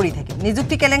কাম কৰি থাকিম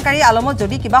নিযুক্তি কেলেংকাৰী আলমত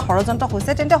যদি কিবা ষড়যন্ত্ৰ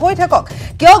হৈছে তেন্তে হৈ থাকক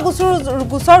কিয়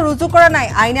গোচৰ ৰুজু কৰা নাই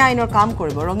আইনে আইনৰ কাম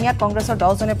কৰিব ৰঙিয়াত কংগ্ৰেছৰ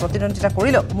 10 জনে প্ৰতিদ্বন্দ্বিতা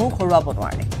কৰিলেও মুখ হৰুৱাব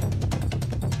নোৱাৰে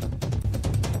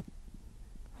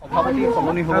সভাপতি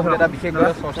সমনি হ'ব বুলি এটা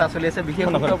বিশেষভাৱে চৰ্চা চলি আছে বিশেষ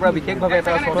সূত্ৰৰ পৰা বিশেষভাৱে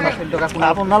এটা চৰ্চা চলি থকা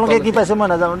আপোনালোকে কি পাইছে মই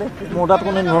নাজানো দেই মোৰ তাত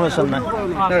কোনো ইনফৰমেশ্যন নাই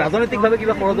ৰাজনৈতিকভাৱে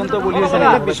কিবা ষড়যন্ত্ৰ বুলি হৈছে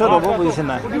পিছত হ'ব বুজিছে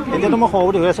নাই এতিয়াতো মই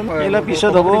সভাপতি হৈ আছো এইবিলাক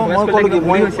পিছত হ'ব মই ক'লো কি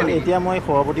মই এতিয়া মই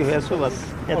সভাপতি হৈ আছো বাছ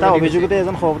এটা অভিযোগতে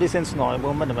এজন সভাপতি চেঞ্জ নহয়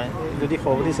গম নাপায় যদি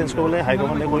সভাপতি চেঞ্জ কৰিবলৈ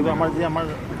হাইকমাণ্ডে কৰিব আমাৰ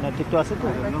নেতৃত্ব আছেতো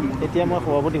এতিয়া মই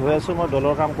সভাপতি হৈ আছো মই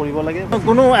দলৰ কাম কৰিব লাগে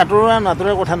কোনো আঁতৰোৱা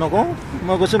নাতৰোৱাৰ কথা নকওঁ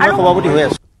মই কৈছো মই সভাপতি হৈ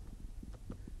আছো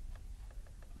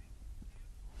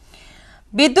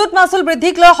বিদ্যুৎ মাচুল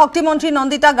বৃদ্ধিক লৈ শক্তিমন্ত্ৰী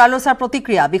নন্দিতা গাৰ্লোছাৰ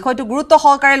প্ৰতিক্ৰিয়া বিষয়টো গুৰুত্ব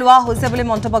সহকাৰে লোৱা হৈছে বুলি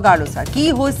মন্তব্য গাৰ্লোছাৰ কি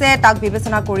হৈছে তাক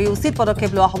বিবেচনা কৰি উচিত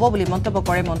পদক্ষেপ লোৱা হ'ব বুলি মন্তব্য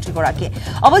কৰে মন্ত্ৰীগৰাকীয়ে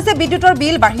অৱশ্যে বিদ্যুতৰ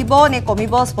বিল বাঢ়িব নে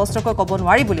কমিব স্পষ্টকৈ ক'ব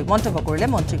নোৱাৰি বুলি মন্তব্য কৰিলে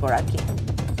মন্ত্ৰীগৰাকীয়ে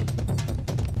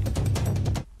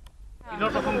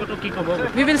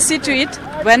We will see to it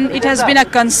when it has been a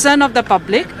concern of the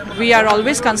public. We are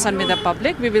always concerned with the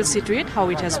public. We will see to it how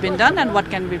it has been done and what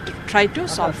can we try to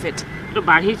solve it.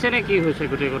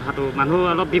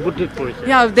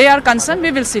 Yeah, they are concerned.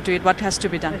 We will see to it what has to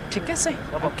be done.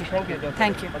 Okay,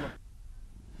 thank you.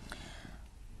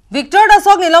 Victor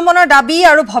দাসক নিলম্বনৰ দাবী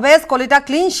আৰু Bhabesh Kalita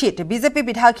clean chit BJP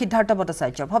বিধায়ক সিদ্ধাৰ্থ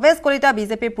ভট্টাচাৰ্য ভৱেশ কলিতা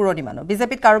বিজেপিৰ পুৰণি মানুহ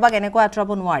বিজেপিত কাৰোবাক এনেকৈ আঁতৰাব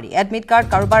নোৱাৰি এডমিট কাৰ্ড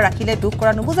কাৰোবাৰ ৰাখিলে দুখ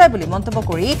কৰা নুবুজায় বুলি মন্তব্য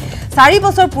কৰি 4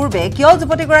 বছৰ পূৰ্বে কিয়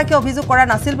যুৱতীগৰাকীয়ে অভিযোগ কৰা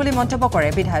নাছিল বুলি মন্তব্য কৰে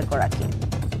বিধায়কগৰাকীয়ে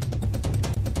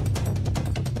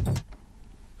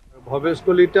ভৱেশ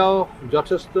কলিতাও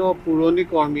যথেষ্ট পুৰণি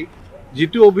কৰ্মী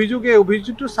যিটো অভিযোগ এই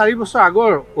অভিযোগটো 4 বছৰ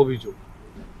আগৰ অভিযোগ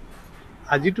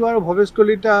আজিতো আৰু ভৱেশ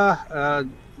কলিতা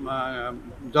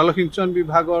জলসিঞ্চন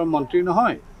বিভাগৰ মন্ত্ৰী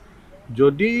নহয়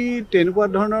যদি তেনেকুৱা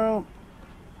ধৰণৰ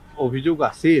অভিযোগ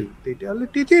আছিল তেতিয়াহ'লে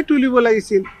তেতিয়াই তুলিব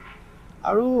লাগিছিল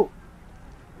আৰু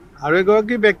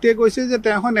এগৰাকী ব্যক্তিয়ে কৈছে যে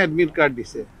তেওঁ এখন এডমিট কাৰ্ড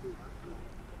দিছে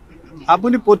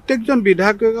আপুনি প্ৰত্যেকজন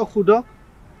বিধায়কক সোধক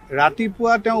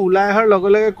ৰাতিপুৱা তেওঁ ওলাই অহাৰ লগে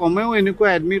লগে কমেও এনেকুৱা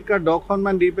এডমিট কাৰ্ড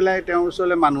 10খনমান দি পেলাই তেওঁৰ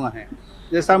ওচৰলৈ মানুহ আহে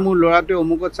যে ছাৰ মোৰ ল'ৰাটোৱে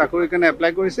অমুকত চাকৰিৰ কাৰণে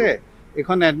এপ্লাই কৰিছে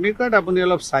এখন এডমিট কাৰ্ড আপুনি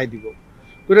অলপ চাই দিব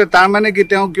গতিকে তাৰ মানে কি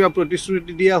তেওঁ কিবা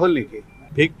প্ৰতিশ্ৰুতি দিয়া হ'ল নেকি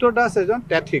ভিক্টৰ দাস এজন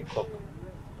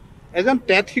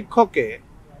টেট শিক্ষকে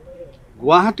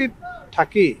গুৱাহাটীত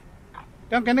থাকি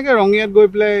তেওঁ কেনেকৈ ৰঙিয়াত গৈ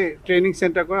পেলাই ট্ৰেইনিং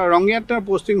চেণ্টাৰ কৰে ৰঙিয়াত তেওঁৰ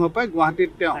পষ্টিং হৈ পায়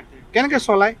গুৱাহাটীত তেওঁ কেনেকৈ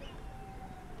চলায়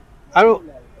আৰু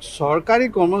চৰকাৰী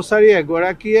কৰ্মচাৰী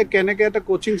এগৰাকীয়ে কেনেকৈ এটা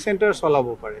কোচিং চেণ্টাৰ চলাব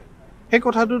পাৰে সেই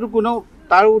কথাটোতো কোনো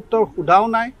তাৰ উত্তৰ সোধাও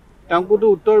নাই তেওঁকোতো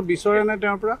উত্তৰ বিচৰা নাই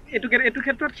তেওঁৰ পৰা এইটো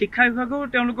ক্ষেত্ৰত শিক্ষা বিভাগৰ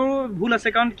তেওঁলোকৰো ভুল আছে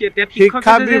কাৰণ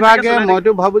শিক্ষা বিভাগে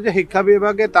মইতো ভাবো যে শিক্ষা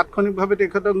বিভাগে তাৎক্ষণিকভাৱে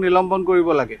তেখেতক নিলম্বন কৰিব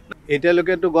লাগে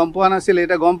এতিয়ালৈকেতো গম পোৱা নাছিল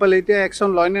এতিয়া গম পালে এতিয়া একশ্যন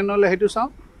লয় নে নলয় সেইটো চাওঁ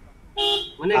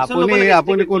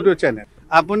আপুনি কোনটো চেনেল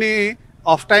আপুনি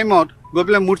অফ টাইমত গৈ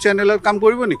পেলাই মোৰ চেনেলত কাম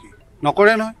কৰিব নেকি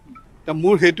নকৰে নহয়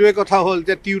মোৰ সেইটোৱে কথা হ'ল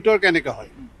যে টিউটৰ কেনেকৈ হয়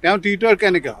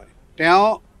তেওঁ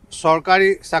চৰকাৰী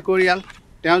চাকৰিয়াল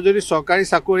তেওঁ যদি চৰকাৰী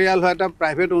চাকৰিয়াল হয় এটা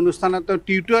প্ৰাইভেট অনুষ্ঠানত তেওঁ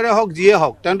টিউটৰে হওক যিয়ে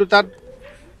হওক তেওঁতো তাত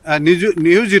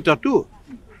নিয়োজিতটো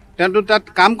তেওঁতো তাত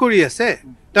কাম কৰি আছে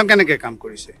তেওঁ কেনেকৈ কাম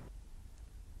কৰিছে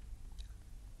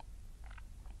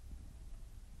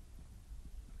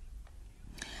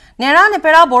নেৰা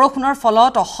নেপেৰা বৰষুণৰ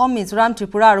ফলত অসম মিজোৰাম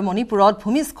ত্ৰিপুৰা আৰু মণিপুৰত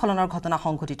ভূমিস্খলনৰ ঘটনা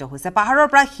সংঘটিত হৈছে পাহাৰৰ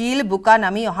পৰা শিল বোকা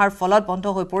নামি অহাৰ ফলত বন্ধ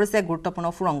হৈ পৰিছে গুৰুত্বপূৰ্ণ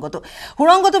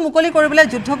সুৰংগটো মুকলি কৰিবলৈ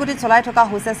যুদ্ধগতিত চলাই থকা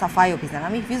হৈছে চাফাই অভিযান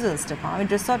আমি ভিজুৱেলছ দেখুৱাম আমি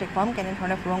দৃশ্য দেখুৱাম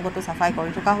কেনেধৰণে সুৰংগটো চাফাই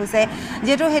কৰি থকা হৈছে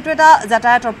যিহেতু সেইটো এটা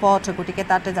যাতায়াতৰ পথ গতিকে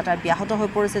তাতে যাতায়াত ব্যাহত হৈ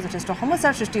পৰিছে যথেষ্ট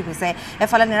সমস্যাৰ সৃষ্টি হৈছে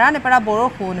এফালে নেৰা নেপেৰা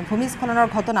বৰষুণ ভূমিস্খলনৰ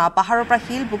ঘটনা পাহাৰৰ পৰা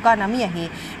শিল বোকা নামি আহি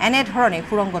এনেধৰণে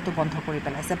সুৰংগটো বন্ধ কৰি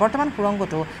পেলাইছে বৰ্তমান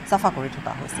সুৰংগটো চাফা কৰি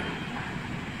থকা হৈছে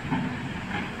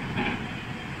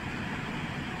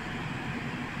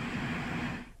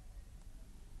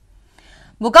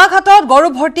বোকাঘাটত গৰু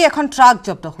ভৰ্তি এখন ট্ৰাক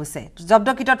জব্দ হৈছে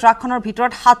জব্দকৃত ট্ৰাকখনৰ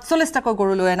ভিতৰত 47টাকৈ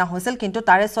গৰু লৈ অনা হৈছিল কিন্তু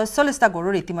তাৰে 46টা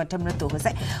গৰুৰ ইতিমধ্যে মৃত্যু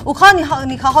হৈছে উশাহ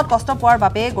নিশাহত কষ্ট পোৱাৰ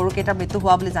বাবে গৰুকেইটাৰ মৃত্যু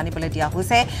হোৱা বুলি জানিবলৈ দিয়া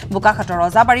হৈছে বোকাঘাটৰ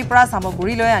ৰজাবাৰীৰ পৰা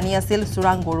সামগুৰিলৈ আনি আছিল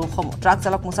চোৰাং গৰুসমূহ ট্ৰাক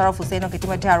চালক মুছাৰফ হুছেইনক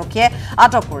ইতিমধ্যে আৰক্ষীয়ে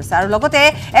আটক কৰিছে আৰু লগতে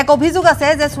এক অভিযোগ আছে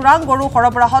যে চোৰাং গৰু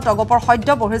সৰবৰাহত অগপৰ সদ্য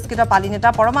বহিষ্কৃত পালি নেতা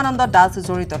পৰমানন্দ দাস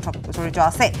জড়িত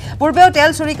আছে পূৰ্বেও তেল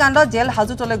চুৰি কাণ্ডত জেল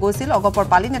হাজতলৈ গৈছিল অগপৰ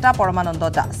পালি নেতা পৰমানন্দ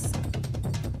দাস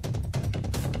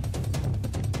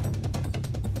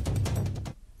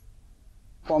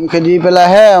কমকে দি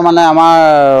পেলাইহে মানে আমাৰ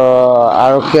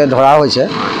আৰক্ষীয়ে ধৰা হৈছে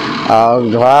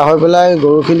ধৰা হৈ পেলাই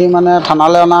গৰুখিনি মানে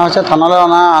থানালৈ অনা হৈছে থানালৈ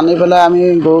আনি পেলাই আমি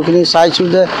গৰুখিনি চাইছোঁ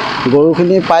যে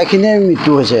গৰুখিনি প্ৰায়খিনিয়ে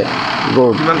মৃত্যু হৈছে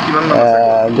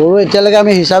গৰু এতিয়ালৈকে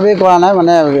আমি হিচাপেই কৰা নাই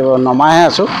মানে নমাইহে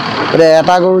আছোঁ গতিকে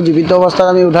এটা গৰু জীৱিত অৱস্থাত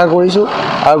আমি উদ্ধাৰ কৰিছোঁ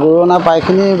আৰু গৰু অনা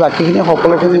প্ৰায়খিনি বাকীখিনি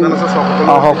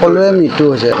সকলোৱে মৃত্যু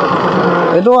হৈছে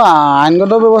এইটো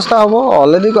আইনগত ব্যৱস্থা হ'ব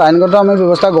অলৰেডি আইনগত আমি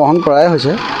ব্যৱস্থা গ্ৰহণ কৰাই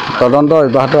হৈছে তদন্ত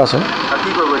অব্যাহত আছে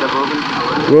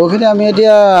গৰুখিনি আমি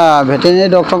এতিয়া ভেটেৰিনেৰী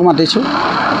ডক্টৰক মাতিছোঁ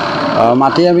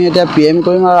মাতি আমি এতিয়া PM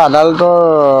কৰিম আৰু আদালতৰ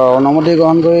অনুমতি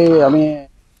গ্ৰহণ কৰি আমি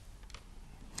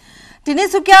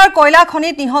তিনিচুকীয়াৰ কয়লা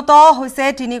খনিত নিহত হৈছে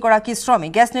 3গৰাকী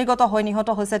শ্ৰমিক গেছ নিৰ্গত হৈ নিহত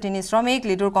হৈছে 3 শ্ৰমিক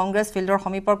লিডুৰ কংগ্ৰেছ ফিল্ডৰ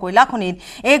সমীপৰ কয়লা খনিত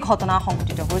এই ঘটনা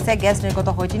সংঘটিত হৈছে গেছ নিৰ্গত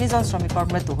হৈ 3জন শ্ৰমিকৰ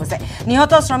মৃত্যু হৈছে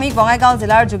নিহত শ্ৰমিক বঙাইগাঁও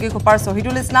জিলাৰ যোগীখোপাৰ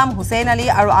শহীদুল ইছলাম হুছেইন আলী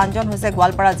আৰু আনজন হৈছে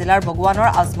গোৱালপাৰা জিলাৰ বগুৱানৰ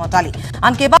আজমত আলী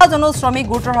আন কেইবাজনো শ্ৰমিক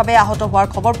গুৰুতৰভাৱে আহত হোৱাৰ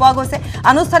খবৰ পোৱা গৈছে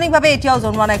আনুষ্ঠানিকভাৱে এতিয়াও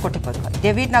জনোৱা নাই কৰ্তৃপক্ষই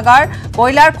ডেভিড নাগাৰ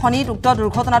কয়লাৰ খনিত উক্ত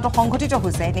দুৰ্ঘটনাটো সংঘটিত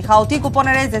হৈছে নিশা অতি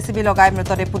গোপনেৰে জেচিবি লগাই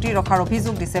মৃতদেহ পুতি ৰখাৰ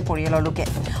অভিযোগ দিছে পৰিয়ালৰ লোকে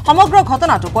সমগ্ৰ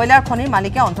ঘটনাটো কয়লাৰ খনিৰ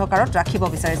মালিকে অন্ধকাৰত ৰাখিব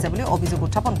বিচাৰিছে বুলি অভিযোগ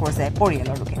উত্থাপন কৰিছে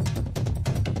পৰিয়ালৰ লোকে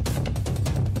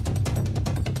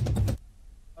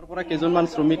পৰা কেইজনমান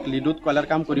শ্ৰমিক লিডুত কয়লাৰ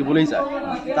কাম কৰিবলৈ যায়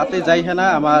তাতে যাই হেনা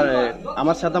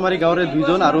আমাৰ চেতামাৰী গাঁৱৰে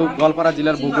 2জন আৰু গোৱালপাৰা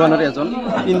জিলাৰ বগুৱানৰ এজন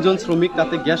 3জন শ্ৰমিক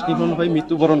তাতে গেছ নিৰ্গমন হৈ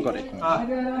মৃত্যুবৰণ কৰে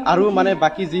আৰু মানে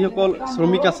বাকি যিসকল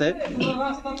শ্ৰমিক আছে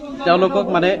তেওঁলোকক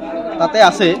মানে তাতে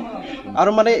আছে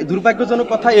আৰু মানে দুৰ্ভাগ্যজনক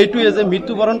কথা এইটোৱে যে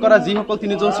মৃত্যুবৰণ কৰা যিসকল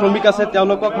 3জন শ্ৰমিক আছে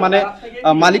তেওঁলোকক মানে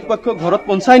মালিক পক্ষ ঘৰত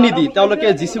পঞ্চাই নিদি তেওঁলোকে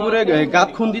জিচিবোৰে গাত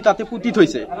খুন্দি তাতে পুতি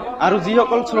থৈছে আৰু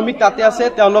যিসকল শ্ৰমিক তাতে আছে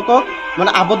তেওঁলোকক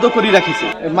মানে আবদ্ধ কৰি ৰাখিছে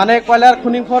মানে কয়লাৰ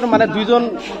খনিখৰ মানে 2জন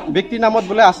ব্যক্তিৰ নামত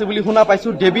বলে আছে বুলি শুনা পাইছো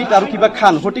ডেভিড আৰু কিবা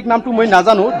খান সঠিক নামটো মই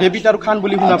নাজানো ডেভিড আৰু খান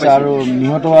বুলি শুনা পাইছো আৰু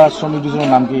নিহত হোৱা শ্ৰমিক দুজনৰ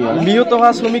নাম কি নিহত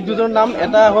হোৱা শ্ৰমিক দুজনৰ নাম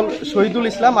এটা হ'ল শহীদুল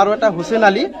ইছলাম আৰু এটা হুছেইন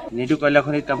আলী নিডু কয়লা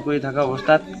খনিত কাম কৰি থকা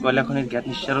অৱস্থাত কয়লা খনিত গ্যাস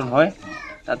নিশ্চৰণ হয়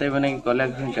তাতে মানে কয়লা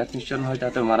খনিত গ্যাস নিশ্চৰণ হয়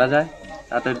তাতে মাৰা যায়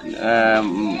তাতে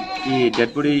কি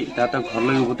ডেড বডি তাতে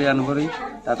ঘৰলৈ উভতাই আনিবৰি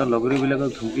তাতে লগৰীবিলাকক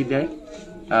ধমকি দিয়ে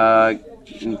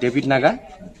ডেভিড নাগা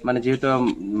মানে যেহেতু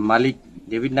মালিক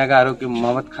ডেভিড নাগা আৰু কি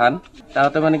মোহাম্মদ খান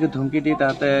তাতে মানে কি ধমকি দি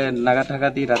তাতে নাগা থাকা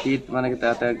দি ৰাতি মানে কি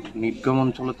তাতে নিৰ্গম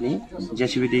অঞ্চলত নি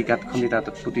জেচিবি দি গাঁত খুন্দি তাতে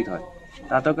পুতি থয়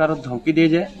তাতক আৰু ধমকি দিয়ে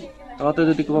যে তহঁতে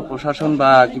যদি কিবা প্ৰশাসন বা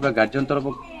কিবা গাৰ্জেন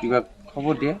তৰফক কিবা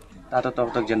খবৰ দিয়ে তাতে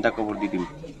তহঁতক জেন্টা খবৰ দি দিম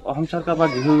অসম চৰকাৰ বা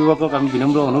গৃহ বিভাগক আমি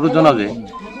বিনম্ৰ অনুৰোধ জনাওঁ যে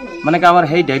মানে কি আমাৰ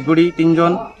সেই ডেড বডি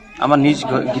 3জন আমাৰ নিজ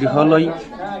গৃহলৈ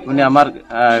মানে আমাৰ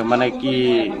মানে কি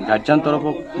গাৰ্জেন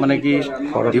তৰফক মানে কি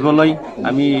দিবলৈ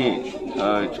আমি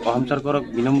অসম চৰকাৰক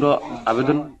বিনম্ৰ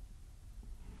আবেদন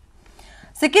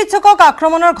চিকিৎসকক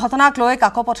আক্ৰমণৰ ঘটনাক লৈ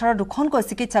কাকপথাৰৰ দুখনকৈ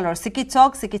চিকিৎসালয়ৰ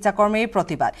চিকিৎসাকৰ্মীৰ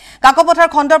প্ৰতিবাদ কাকপথাৰ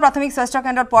খণ্ড প্ৰাথমিক স্বাস্থ্য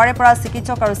কেন্দ্ৰত পুৱাৰে পৰা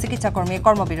চিকিৎসক আৰু চিকিৎসাকৰ্মীয়ে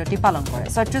কৰ্মবিৰতি পালন কৰে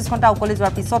 36 ঘণ্টা উকলি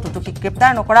যোৱাৰ পিছতো দোষীক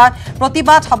গ্ৰেপ্তাৰ নকৰাত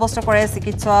প্ৰতিবাদ সাব্যস্ত কৰে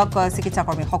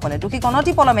চিকিৎসাকৰ্মীসকলে দোষীক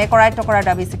অনতিপলমে কৰায়ত্ব কৰাৰ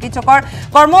দাবী চিকিৎসকৰ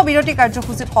কৰ্মবিৰতি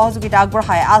কাৰ্যসূচীত সহযোগিতা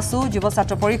আগবঢ়ায় আছু যুৱ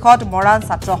ছাত্ৰ পৰিষদ মৰাণ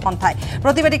ছাত্ৰ সন্থাই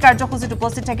প্ৰতিবাদী কাৰ্যসূচীত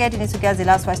উপস্থিত থাকে তিনিচুকীয়া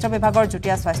জিলা স্বাস্থ্য বিভাগৰ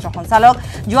যুটীয়া স্বাস্থ্য সঞ্চালক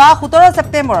যোৱা 17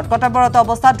 ছেপ্টেম্বৰত কৰ্তব্যৰত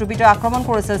অৱস্থাত দুৰ্বৃত্তই আক্ৰমণ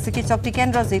কৰিছিল চিকিৎসক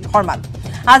টিকেন্দ্ৰজিৎ শৰ্মাক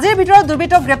আজিৰ ভিতৰত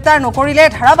দুৰ্বৃত্তক গ্ৰেপ্তাৰ নকৰিলে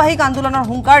ধাৰাবাহিক আন্দোলনৰ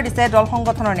হুংকাৰ দিছে দল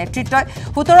সংগঠনৰ নেতৃত্বই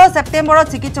 17 ছেপ্টেম্বৰত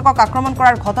চিকিৎসকক আক্ৰমণ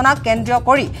কৰাৰ ঘটনাক কেন্দ্ৰীয়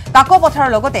কৰি কাকপথাৰৰ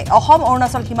লগতে অসম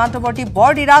অৰুণাচল সীমান্তৱৰ্তী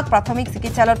বৰডিৰাক প্ৰাথমিক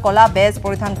চিকিৎসালয়ত কলা বেজ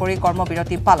পৰিধান কৰি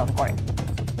কৰ্মবিৰতি পালন কৰে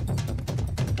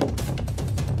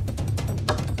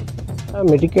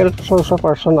মেডিকেল চ'ৰ্চৰ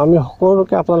পাৰ্চন আমি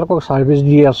সকলোকে আপোনালোকক ছাৰ্ভিচ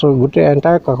দি আছোঁ গোটেই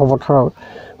এণ্টায়াৰ কাকপথাৰৰ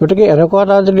গতিকে এনেকুৱা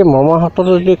এটা যদি মৰ্মাহত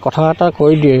যদি কথা এটা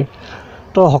কৈ দিয়ে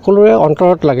তো সকলোৰে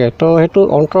অন্তৰত লাগে তো সেইটো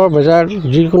অন্তৰ বেজাৰ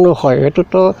যিকোনো হয়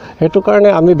সেইটো কাৰণে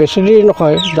আমি বেছি দেৰি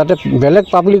নহয় যাতে বেলেগ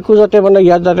পাব্লিকো যাতে মানে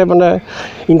ইয়াত যাতে মানে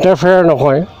ইণ্টাৰফেয়াৰ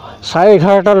নহয়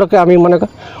 11:30লৈকে আমি মানে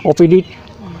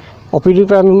অপিডিৰ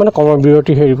পৰা আমি মানে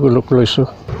কৰ্মবিৰতি হেৰি লৈছোঁ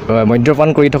মদ্যপান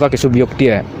কৰি থকা কিছু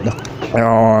ব্যক্তিয়ে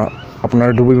আপোনাৰ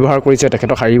দুৰ্ব্যৱহাৰ কৰিছে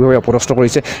তেখেতক শাৰীৰিকভাৱে অপদস্থ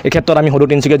কৰিছে এই ক্ষেত্ৰত আমি সদৌ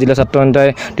তিনিচুকীয়া জিলা ছাত্ৰ সন্থাই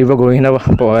তীব্ৰ গৰিহণা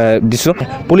দিছোঁ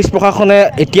পুলিচ প্ৰশাসনে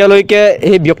এতিয়ালৈকে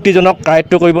এই ব্যক্তিজনক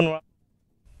কাৰ্য কৰিব নোৱাৰে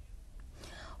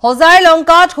হোজাই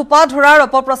লংকাত হুপা ধৰাৰ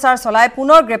অপপ্ৰচাৰ চলাই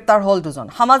পুনৰ গ্ৰেপ্তাৰ হল দুজন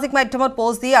সামাজিক মাধ্যমত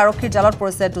পোষ্ট দি আৰক্ষীৰ জালত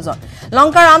পৰিছে দুজন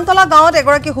লংকাৰ আমতলা গাঁৱত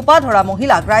এগৰাকী হুপা ধৰা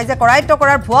মহিলাক ৰাইজে কৰায়ত্ব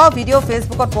কৰাৰ ভুৱা ভিডিঅ'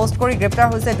 ফেচবুকত পোষ্ট কৰি গ্ৰেপ্তাৰ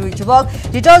হৈছে দুই যুৱক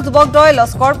ধৃত যুৱকদ্বয়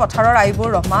লস্কৰ পথাৰৰ আইবুৰ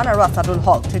ৰহমান আৰু আছাদুল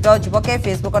হক ধৃত যুৱকে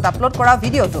ফেচবুকত আপলোড কৰা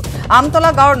ভিডিঅ'টো আমতলা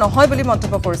গাঁৱৰ নহয় বুলি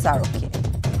মন্তব্য কৰিছে আৰক্ষীয়ে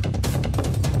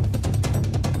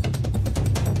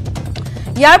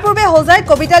ইয়াৰ পূৰ্বে হোজাইত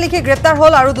কবিতা লিখি গ্ৰেপ্তাৰ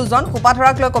হল আৰু দুজন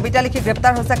হুপাধৰাক লৈ কবিতা লিখি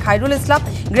গ্ৰেপ্তাৰ হৈছে খাইৰুল ইছলাম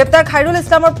গ্ৰেপ্তাৰ খাইৰুল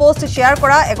ইছলামৰ পোষ্ট শ্বেয়াৰ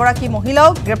কৰা এগৰাকী মহিলাও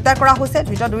গ্ৰেপ্তাৰ কৰা হৈছে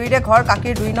ধৃত দুইৰে ঘৰ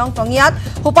কাকিৰ 2 নং টঙিয়াত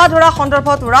হুপাধৰা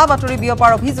সন্দৰ্ভত উৰা বাতৰি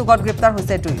বিয়পাৰ অভিযোগত গ্ৰেপ্তাৰ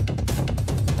হৈছে দুই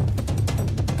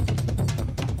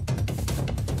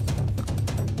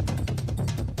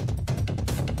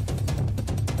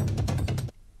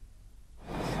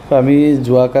আমি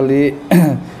যোৱাকালি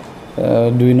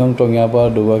 2 নং টঙিয়াৰ পৰা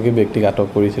দুগৰাকী ব্যক্তিক আটক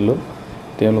কৰিছিলোঁ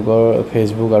তেওঁলোকৰ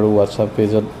ফেচবুক আৰু হোৱাটছআপ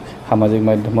পেজত সামাজিক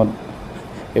মাধ্যমত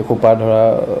এই খোপা ধৰা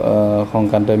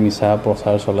সংক্ৰান্তে মিছা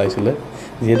প্ৰচাৰ চলাইছিলে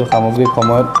যিহেতু সামগ্ৰিক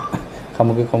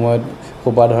সময়ত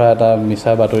খোপা ধৰা এটা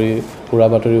মিছা বাতৰি পুৰা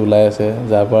বাতৰি ওলাই আছে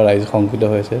যাৰ পৰা ৰাইজ শংকিত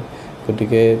হৈছে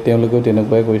গতিকে তেওঁলোকেও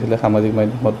তেনেকুৱাই কৰিছিলে সামাজিক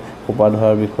মাধ্যমত খোপা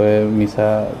ধৰাৰ বিষয়ে মিছা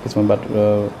কিছুমান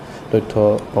তথ্য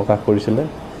প্ৰকাশ কৰিছিলে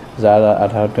যাৰ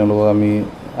আধাৰত তেওঁলোকক আমি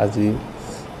আজি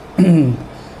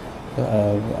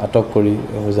আটক কৰি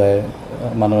বুজাই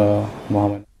মাননীয়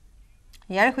মহামান্য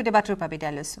ইয়াৰ সৈতে বাতৰিৰ পৰা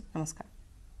বিদায় লৈছো নমস্কাৰ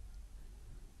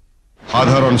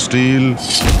সাধাৰণ ষ্টীল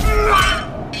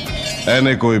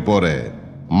এনেকৈ পৰে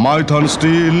মাইথন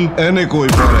ষ্টীল এনেকৈ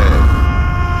পৰে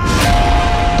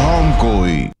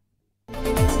ধমকৈ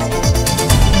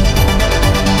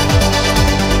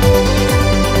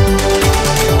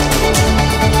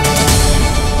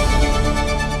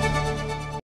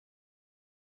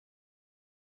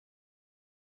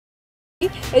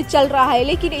चल रहा है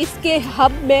लेकिन इसके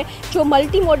हब में जो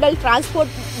मल्टी मॉडल ट्रांसपोर्ट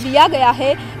दिया गया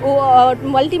है वो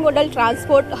मल्टी मॉडल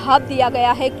ट्रांसपोर्ट हब दिया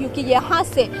गया है क्योंकि यहाँ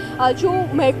से जो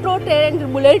मेट्रो ट्रेन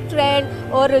बुलेट ट्रेन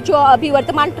और जो अभी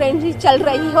वर्तमान ट्रेन चल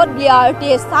रही है और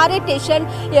सारे स्टेशन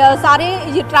सारे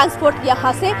ये ट्रांसपोर्ट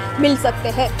यहाँ से मिल सकते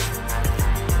हैं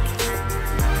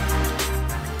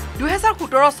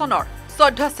 2017 চনৰ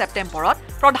 14 ছেপ্টেম্বৰত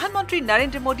প্ৰধানমন্ত্ৰী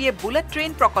নৰেন্দ্ৰ মোদীয়ে বুলেট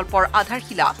ট্ৰেইন প্ৰকল্পৰ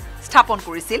আধাৰশিলা স্থাপন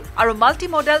কৰিছিল আৰু মাল্টি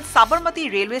মডেল সাবৰমতী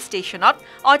ৰেলৱে ষ্টেচনত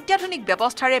অত্যাধুনিক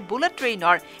ব্যৱস্থাৰে বুলেট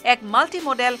ট্ৰেইনৰ এক মাল্টি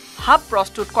মডেল হাব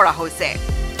প্ৰস্তুত কৰা হৈছে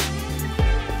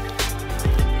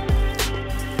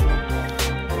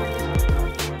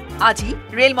আজি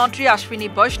ৰেল মন্ত্ৰী অশ্বিনী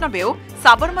বৈষ্ণৱেও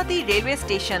সাবৰমতী ৰেলৱে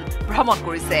ষ্টেচন ভ্ৰমণ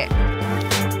কৰিছে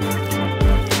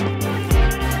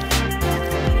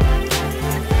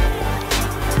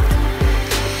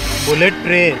बुलेट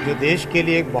ट्रेन जो देश के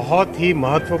लिए एक बहुत ही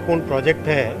महत्वपूर्ण प्रोजेक्ट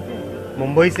है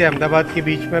मुंबई से अहमदाबाद के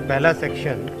बीच में पहला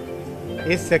सेक्शन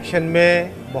इस सेक्शन में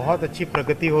बहुत अच्छी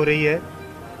प्रगति हो रही है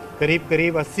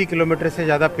करीब 80 किलोमीटर से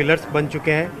ज़्यादा पिलर्स बन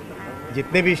चुके हैं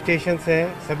जितने भी स्टेशन हैं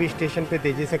सभी स्टेशन पे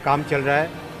तेज़ी से काम चल रहा है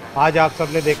आज आप सब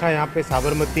ने देखा यहाँ पे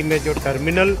साबरमती में जो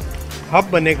टर्मिनल हब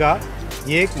बनेगा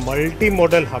ये एक मल्टी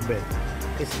मॉडल हब है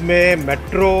इसमें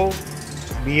मेट्रो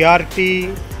BRT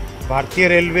भारतीय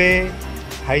रेलवे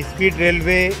हाई स्पीड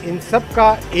रेलवे इन सब का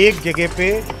एक जगह पे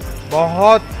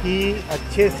बहुत ही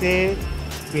अच्छे से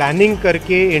प्लानिंग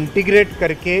करके इंटीग्रेट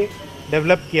करके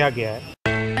डेवलप किया गया है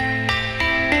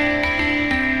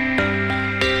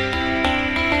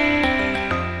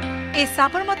এই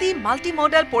সাবৰমতী মাল্টি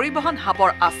মডেল পৰিবহন হাবৰ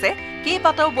আছে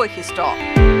কেইবাটাও বৈশিষ্ট্য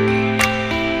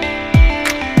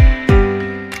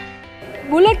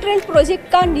बुलेट ट्रेन प्रोजेक्ट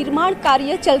का निर्माण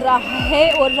कार्य चल रहा है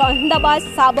और अहमदाबाद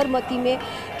साबरमती में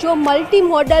जो मल्टी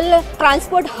मॉडल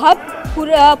ट्रांसपोर्ट हब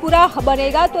पूरा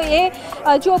बनेगा तो ये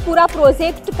जो पूरा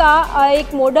प्रोजेक्ट का एक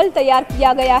मॉडल तैयार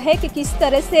किया गया है कि किस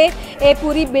तरह से ये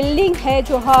पूरी बिल्डिंग है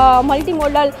जो मल्टी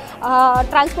मॉडल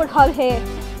ट्रांसपोर्ट हब है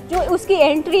जो उसकी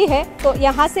एंट्री है तो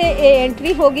यहाँ से ये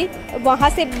एंट्री होगी वहाँ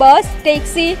से बस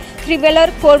टैक्सी 3 व्हीलर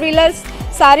 4 व्हीलर्स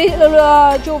सारे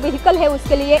जो व्हीकल है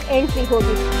उसके लिए एंट्री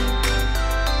होगी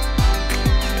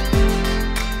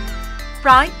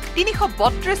প্ৰায়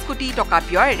 332 কোটি টকা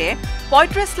ব্যয়েৰে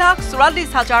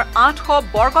 35,44,800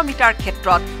 বৰ্গ মিটাৰ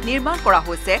ক্ষেত্ৰত নিৰ্মাণ কৰা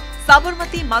হৈছে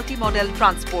Sabarmati multi model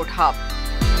transport hub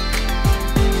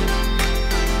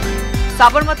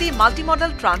Sabarmati multi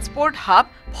model transport hub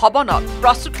ভৱনত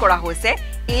প্ৰস্তুত কৰা হৈছে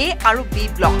A আৰু B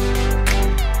ব্লক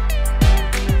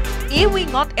A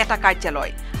উইঙত এটা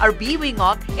কাৰ্যালয় আৰু B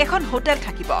উইঙত এখন হোটেল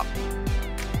থাকিব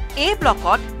A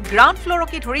ব্লকত গ্ৰাউণ্ড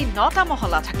ফ্ল'ৰকে ধৰি 9টা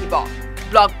মহলা থাকিব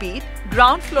ব্লক বিত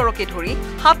গ্ৰাউণ্ড ফ্ল'ৰকে ধৰি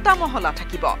 7টা মহলা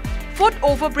থাকিব ফুট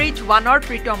অভাৰব্ৰিজ 1ৰ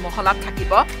তৃতীয় মহলাত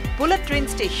থাকিব বুলেট ট্ৰেইন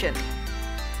ষ্টেচন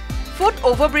ফুট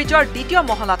অভাৰব্ৰিজৰ দ্বিতীয়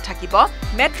মহলাত থাকিব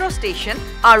মেট্ৰ' ষ্টেচন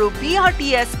আৰু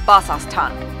BRTS বাছ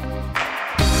আস্থান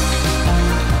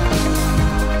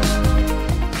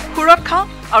সুৰক্ষা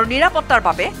আৰু নিৰাপত্তাৰ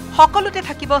বাবে সকলোতে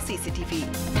থাকিব CCTV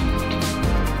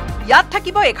ইয়াত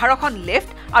থাকিব 11খন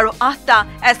লিফ্ট আৰু 8টা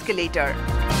এস্কেলেটৰ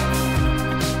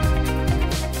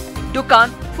দোকান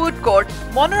ফুড কোৰ্ট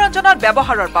মনোৰঞ্জনৰ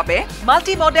ব্যৱহাৰৰ বাবে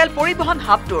মাল্টি মডেল পৰিবহন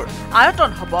হাবটোৰ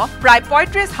আয়তন হ'ব প্ৰায়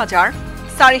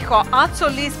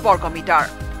 35,448 বৰ্গ মিটাৰ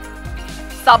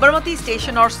সাবৰমতী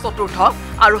ষ্টেচনৰ চতুৰ্থ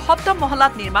আৰু সপ্তম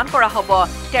মহলাত নিৰ্মাণ কৰা হ'ব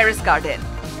টেৰেছ গাৰ্ডেন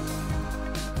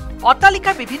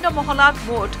অট্টালিকাৰ বিভিন্ন মহলাত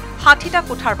মুঠ 60টা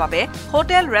কোঠাৰ বাবে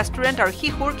হোটেল ৰেষ্টুৰেণ্ট আৰু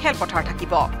শিশুৰ খেলপথাৰ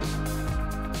থাকিব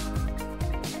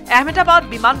আহমেদাবাদ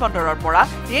বিমানবন্দৰৰ পৰা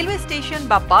ৰেলৱে ষ্টেচন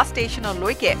বা বাছ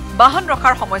ষ্টেচনলৈকে বাহন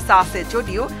ৰখাৰ সমস্যা আছে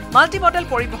যদিও মাল্টি মডেল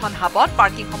পৰিবহন হাবত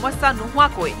পাৰ্কিং সমস্যা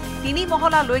নোহোৱাকৈ 3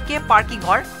 মহলালৈকে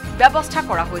পাৰ্কিঙৰ ব্যৱস্থা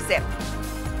কৰা হৈছে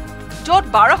য'ত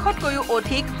 1200তকৈও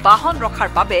অধিক বাহন ৰখাৰ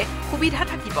বাবে সুবিধা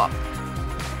থাকিব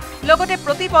লগতে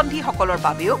প্ৰতিবন্ধীসকলৰ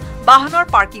বাবেও বাহনৰ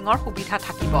পাৰ্কিঙৰ সুবিধা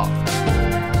থাকিব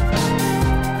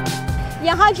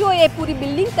यहाँ जो ये पूरी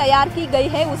बिल्डिंग तैयार की गई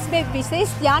है उसमें विशेष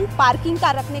ध्यान पार्किंग का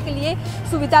रखने के लिए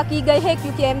सुविधा की गई है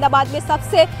क्योंकि अहमदाबाद में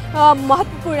सबसे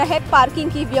महत्वपूर्ण है पार्किंग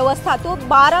की व्यवस्था तो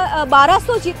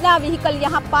 1200 जितना व्हीकल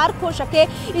यहाँ पार्क हो सके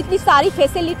इतनी सारी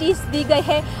फैसिलिटीज़ दी गई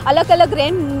है अलग अलग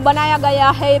रेन बनाया गया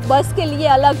है बस के लिए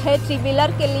अलग है 3 व्हीलर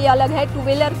के लिए अलग है 2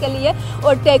 व्हीलर के लिए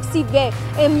और टैक्सी वे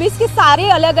इसके सारे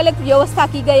अलग अलग व्यवस्था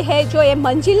की गई है जो ये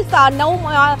मंजिल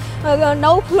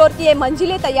 9 फ्लोर की ये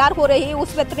मंजिलें तैयार हो रही है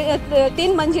उसमें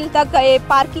 3 मंजिल तक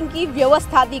पार्किंग की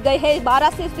व्यवस्था दी गई है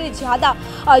 12 से ज़्यादा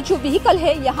जो व्हीकल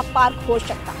है यहाँ पार्क हो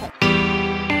सकता है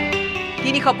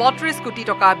 332 কোটি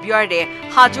টকা ব্যয়েৰে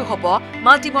সাজু হ'ব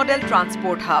মাল্টি মডেল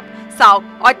ট্ৰান্সপোৰ্ট হাব চাওক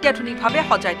অত্যাধুনিকভাৱে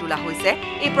সজাই তোলা হৈছে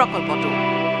এই প্ৰকল্পটো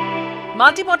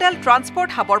মাল্টি মডেল ট্ৰান্সপোৰ্ট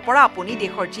হাবৰ পৰা আপুনি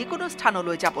দেশৰ যিকোনো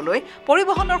স্থানলৈ যাবলৈ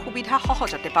পৰিবহনৰ সুবিধা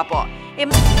সহজতে পাব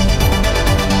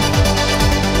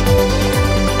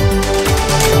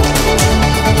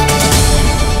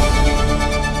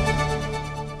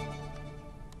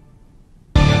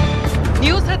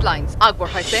News headlines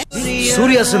আগবঢ়াইছে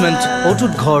Surya Cement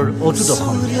অটুট ঘৰ অটুট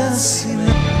অসম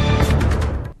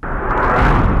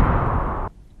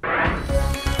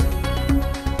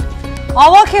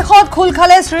অৱশেষত খোল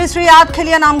খালে শ্ৰী শ্ৰী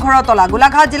আঠখেলীয়া নামঘৰৰ তলা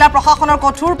গোলাঘাট জিলা প্ৰশাসনৰ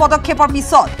কঠোৰ পদক্ষেপৰ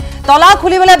পিছত তলা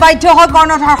খুলিবলৈ বাধ্য হয়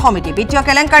কৰ্ণধাৰ সমিতি বিত্তীয়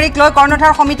কেলেংকাৰীক লৈ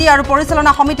কৰ্ণধাৰ সমিতি আৰু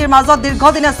পৰিচালনা সমিতিৰ মাজত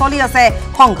দীৰ্ঘদিনে চলি আছে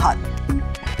সংঘাত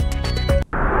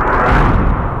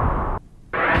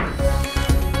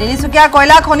তিনিচুকীয়া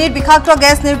কয়লা খনিত বিষাক্ত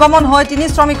গেছ নিৰ্গমন হৈ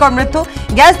 3 শ্ৰমিকৰ মৃত্যু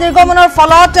গেছ নিৰ্গমনৰ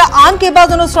ফলত আন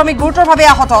কেইবাজনো শ্ৰমিক গুৰুতৰভাৱে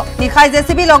আহত নিশাই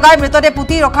জেচিবি লগাই মৃতদেহ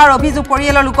পুতি ৰখাৰ অভিযোগ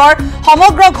পৰিয়ালৰ লোকৰ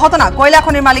সমগ্ৰ ঘটনা কয়লা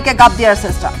খনিৰ মালিকে গাপ দিয়াৰ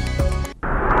চেষ্টা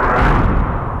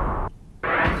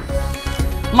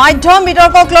মাধ্যম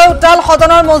বিতৰ্কক লৈ উত্তাল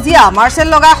সদনৰ মজিয়া মাৰ্চেল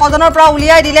লগাই সদনৰ পৰা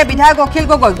উলিয়াই দিলে বিধায়ক অখিল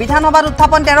গগৈ বিধানসভাত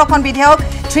উত্থাপন 13খন বিধেয়ক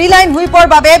 3 লাইন হুইপৰ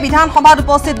বাবে বিধানসভাত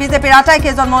উপস্থিত বিজেপিৰ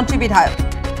আটাইকেইজন মন্ত্ৰী বিধায়ক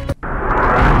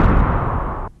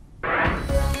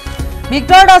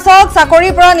ভিক্টৰ দাসক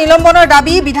চাকৰিৰ পৰা নিলম্বনৰ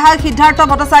দাবী বিধায়ক সিদ্ধাৰ্থ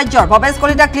ভট্টাচাৰ্যৰ ভৱেশ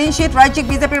কলিতা ক্লিন চিট ৰাজ্যিক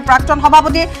বিজেপিৰ প্ৰাক্তন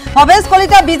সভাপতি ভৱেশ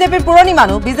কলিতা বিজেপিৰ পুৰণি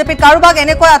মানুহ বিজেপিৰ কাৰোবাক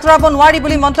এনেকৈ আঁতৰাব নোৱাৰি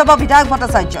বুলি মন্তব্য বিধায়ক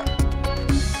ভট্টাচাৰ্যৰ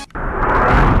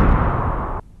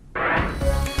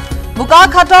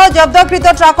বোকাখাটৰ জব্দকৃত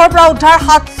ট্ৰাকৰ পৰা উদ্ধাৰ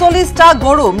 47টা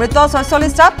গৰু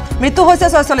মৃত্যু হৈছে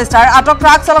 46টাৰ আটক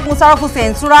ট্ৰাক চালক মুছাৰফ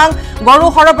হুছেইন চুৰাং গৰু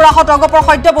সৰবৰাহত অগপৰ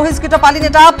সদ্য বহিষ্কৃত পালি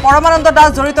নেতা পৰমানন্দ দাস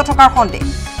জড়িত থকাৰ সন্দেহ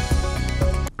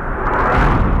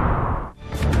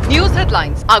News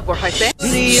headlines আগবঢ়াইছে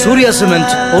Surya Cement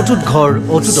অটুট ঘৰ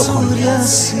অটুট অসম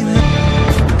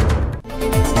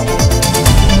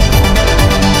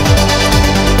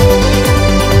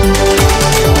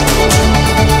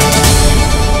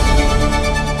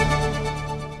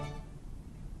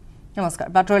নমস্কাৰ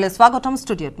বাতৰিলৈ স্বাগতম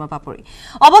ষ্টুডিঅ'ত মই পাপৰি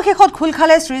অৱশেষত খোল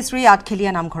খালে শ্ৰী শ্ৰী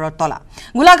আঠখেলীয়া নামঘৰৰ তলা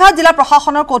গোলাঘাট জিলা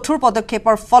প্ৰশাসনৰ কঠোৰ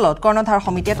পদক্ষেপৰ ফলত কৰ্ণধাৰ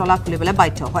সমিতিয়ে তলা খুলিবলৈ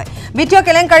বাধ্য হয় বিত্তীয়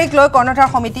কেলেংকাৰীক লৈ কৰ্ণধাৰ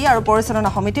সমিতি আৰু পৰিচালনা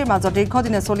সমিতিৰ মাজত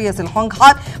দীৰ্ঘদিনে চলি আছিল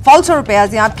সংঘাত ফলস্বৰূপে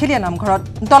আজি আঠখেলীয়া নামঘৰত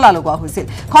তলা লগোৱা হৈছিল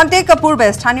খন্তেক পূৰ্বে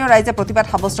স্থানীয় ৰাইজে প্ৰতিবাদ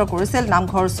সাব্যস্ত কৰিছিল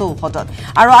নামঘৰ চৌহদত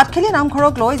আৰু আঠখেলীয়া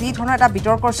নামঘৰক লৈ যি ধৰণৰ এটা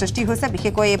বিতৰ্কৰ সৃষ্টি হৈছে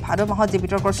বিশেষকৈ এই ভাদ মাহত যি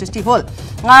বিতৰ্কৰ সৃষ্টি হ'ল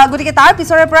গতিকে তাৰ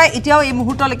পিছৰে পৰা এতিয়াও এই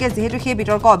মুহূৰ্তলৈকে যিহেতু সেই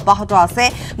বিতৰ্ক অব্যাহত আছে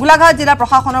গোলাঘাট জিলা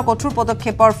প্ৰশাসনৰ কঠোৰ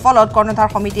পদক্ষেপৰ ফলত কৰ্ণধাৰ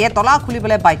সমিতিয়ে তলা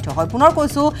খুলিবলৈ বাধ্য হয় পুনৰ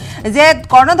কৈছো যে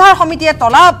কৰ্ণধাৰ সমিতিয়ে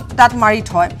তলা তাত মাৰি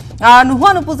থয়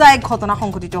নোহোৱা নোপোজা এক ঘটনা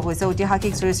সংঘটিত হৈছে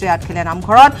ঐতিহাসিক শ্ৰী শ্ৰী আঠখেলীয়া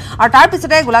নামঘৰত আৰু তাৰ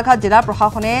পিছতে গোলাঘাট জিলা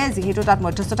প্ৰশাসনে যিহেতু তাত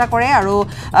মধ্যস্থতা কৰে আৰু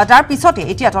তাৰ পিছতে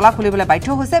এতিয়া তলা খুলিবলৈ বাধ্য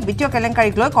হৈছে বিত্তীয়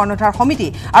কেলেংকাৰীক লৈ কৰ্ণধাৰ সমিতি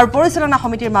আৰু পৰিচালনা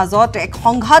সমিতিৰ মাজত এক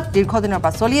সংঘাত দীৰ্ঘদিনৰ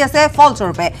পৰা চলি আছে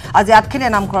ফলস্বৰূপে আজি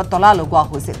আঠখেলীয়া নামঘৰত তলা লগোৱা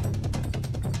হৈছিল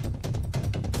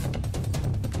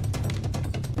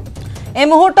এই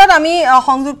মুহূৰ্তত আমি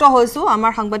সংযুক্ত হৈছো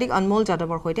আমাৰ সাংবাদিক অনমোল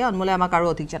যাদৱৰ সৈতে অনমোলে আমাক আৰু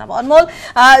অধিক জনাব অনমোল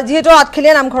যেহেতু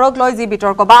আঠখেলীয়া নামঘৰক লৈ যি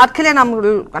বিতৰ্ক বা আঠখেলীয়া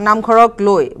নামঘৰক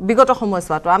লৈ বিগত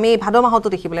সময়ছোৱাটো আমি ভাদ মাহতো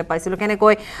দেখিবলৈ পাইছিলো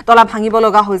কেনেকৈ তলা ভাঙিব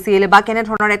লগা হৈছিল বা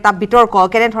কেনেধৰণৰ এটা বিতৰ্ক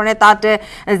কেনেধৰণে তাত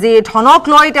যি ধনক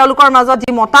লৈ তেওঁলোকৰ মাজত যি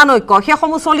মতানৈক্য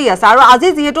সেইসমূহ চলি আছে আৰু আজি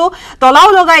যিহেতু তলাও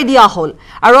লগাই দিয়া হ'ল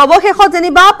আৰু অৱশেষত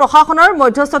যেনিবা প্ৰশাসনৰ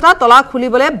মধ্যস্থতা তলা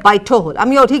খুলিবলৈ বাধ্য হ'ল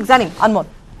আমি অধিক জানিম অনমোল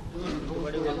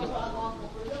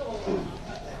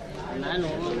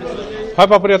হয়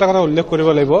পাপৰি এটা কথা উল্লেখ কৰিব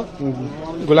লাগিব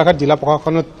গোলাঘাট জিলা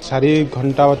প্ৰশাসনত 4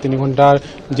 ঘণ্টা বা 3 ঘণ্টাৰ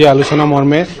যি আলোচনা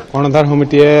মৰ্মে কৰ্ণধাৰ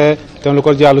সমিতিয়ে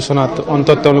তেওঁলোকৰ যি আলোচনাত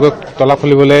অন্তত তেওঁলোকে তলা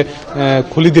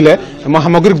খুলি দিলে মই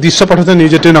সামগ্ৰিক দৃশ্য পথতে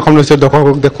News18 অসম নৰ্থ ইষ্টৰ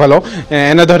দৰ্শকক দেখুৱালো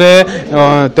এনেদৰে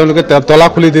তেওঁলোকে তলা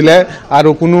খুলি দিলে আৰু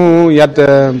কোনো ইয়াত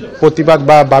প্ৰতিবাদ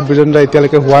বা বাদ বিতণ্ডা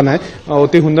এতিয়ালৈকে হোৱা নাই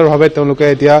অতি সুন্দৰভাৱে তেওঁলোকে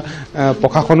এতিয়া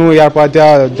প্ৰশাসনো ইয়াৰ পৰা এতিয়া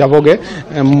যাবগে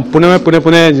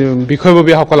পুনে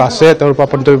বিষয়ববীয়াসকল আছে তেওঁৰ পৰা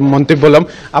মন্তব্য ল'ম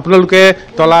আপোনালোকে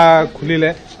তলা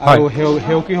খুলিলে আৰু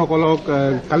সেউকীসকলক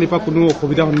কালিৰ পৰা কোনো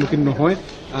অসুবিধাৰ সন্মুখীন নহয়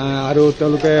আৰু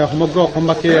তেওঁলোকে সমগ্ৰ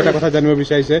অসমবাসীয়ে এটা কথা জানিব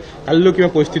বিচাৰিছে কালিলৈ কিবা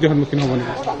পৰিস্থিতিৰ সন্মুখীন হ'ব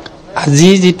নেকি আজি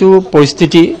যেটো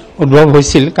পৰিস্থিতি উদ্ভৱ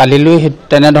হৈছিল কালিলৈ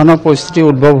তেনে ধৰণৰ পৰিস্থিতি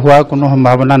উদ্ভৱ হোৱাৰ কোনো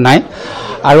সম্ভাৱনা নাই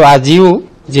আৰু আজিও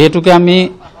যেহেতুকে আমি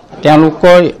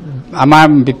তেওঁলোকৰ আমাৰ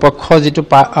বিপক্ষ যেটো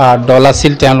দল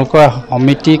আছিল তেওঁলোকৰ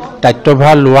সমিতিক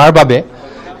দায়িত্বভাৰ লোৱাৰ বাবে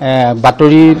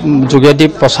বাতৰি যোগেদি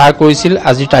প্ৰচাৰ কৰিছিল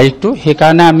আজি তাৰিখটো সেই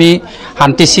কাৰণে আমি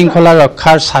শান্তি শৃংখলা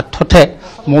ৰক্ষাৰ স্বাৰ্থতে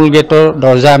মূল গেটৰ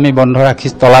দৰ্জা আমি বন্ধ ৰাখি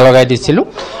তলা লগাই দিছিলো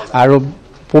আৰু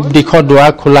পূব দিশৰ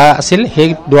দুৱাৰ খোলা আছিল সেই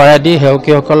দুৱাৰেদি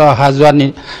সেউকীসকল অহা যোৱা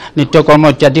নিত্যকৰ্ম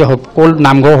ইত্যাদি সকলো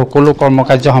নামঘৰ সকলো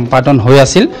কৰ্মকাৰ্য সম্পাদন হৈ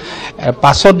আছিল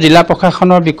পাছত জিলা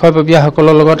প্ৰশাসনৰ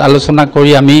বিষয়ববীয়াসকলৰ লগত আলোচনা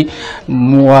কৰি আমি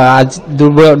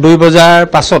 2 বজাৰ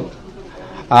পাছত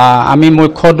আমি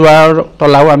মুখ্য দুৱাৰৰ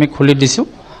তলাও আমি খুলি দিছো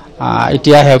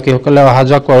এতিয়া সেউকীসকলে অহা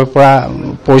যোৱা কৰাৰ পৰা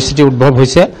পৰিস্থিতি উদ্ভৱ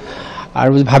হৈছে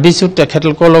আৰু ভাবিছো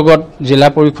তেখেতলোকৰ লগত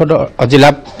জিলা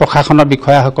প্ৰশাসনৰ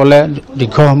বিষয়াসকলে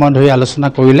দীৰ্ঘ সময় ধৰি আলোচনা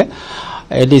কৰিলে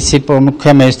এডিসি প্ৰমুখ্য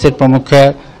মেজিষ্ট্ৰেট প্ৰমুখ্য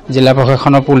জিলা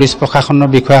প্ৰশাসনৰ পুলিচ প্ৰশাসনৰ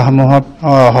বিষয়াসমূহৰ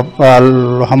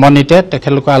সমন্বিতে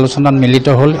তেখেতলোকৰ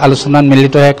আলোচনাত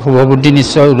মিলিত এক শুভবুদ্ধি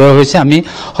নিশ্চয় উদয় হৈছে আমি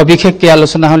সবিশেষ কি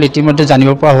আলোচনা হল ইতিমধ্যে জানিব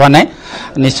পৰা হোৱা নাই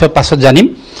নিশ্চয় পাছত জানিম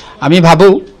আমি ভাবো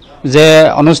যে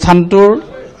অনুষ্ঠানটোৰ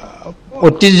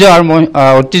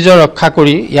ঐতিহ্য ৰক্ষা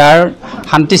কৰি ইয়াৰ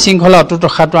শান্তি শৃংখলা অটুট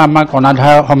ৰখাটো আমাৰ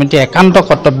কণাধাৰ সমিতি একান্ত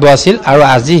কৰ্তব্য আছিল আৰু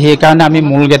আজি সেই কাৰণে আমি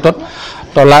মূল গেটত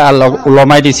তলা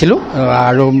উলমাই দিছিলো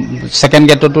আৰু সেকেন্ড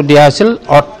গেটতো দিয়া আছিল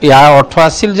ইয়াৰ অৰ্থ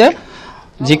আছিল যে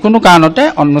যিকোনো কাৰণতে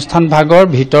অনুষ্ঠান ভাগৰ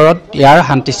ভিতৰত ইয়াৰ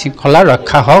শান্তি শৃংখলা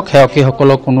ৰক্ষা হওক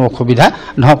সেউকীসকলৰ কোনো অসুবিধা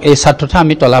নহওক এই স্বাৰ্থতে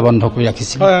আমি তলা বন্ধ কৰি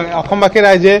ৰাখিছিলো অসমবাসী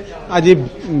ৰাইজে আজি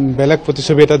বেলেগ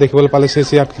প্ৰতিচ্ছবি এটা দেখিবলৈ পালে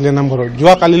সেই আঠখিলীয়া নামঘৰৰ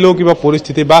যোৱা কালিলৈও কিবা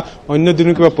পৰিস্থিতি বা অন্য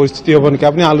দিনো কিবা পৰিস্থিতি হ'ব নেকি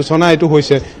আপুনি আলোচনা এইটো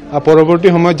হৈছে পৰৱৰ্তী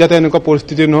সময়ত যাতে এনেকুৱা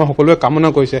পৰিস্থিতি নহয় সকলোৱে কামনা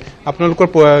কৰিছে আপোনালোকৰ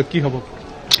কি হ'ব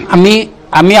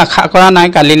আমি আশা কৰা নাই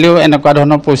কালিলৈও এনেকুৱা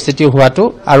ধৰণৰ পৰিস্থিতি হোৱাটো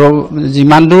আৰু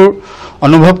যিমান দূৰ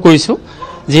অনুভৱ কৰিছো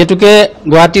যেহেতুকে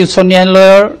গুৱাহাটী উচ্চ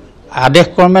ন্যায়ালয়ৰ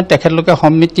আদেশক্ৰমে তেখেতলোকে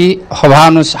সমিতি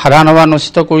সাধাৰণ সভা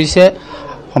অনুষ্ঠিত কৰিছে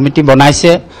সমিতি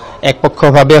বনাইছে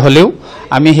একপক্ষভাৱে হলেও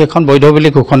আমি সেইখন বৈধ বুলি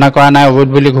ঘোষণা কৰা নাই অবৈধ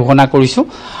বুলি ঘোষণা কৰিছো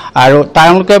আৰু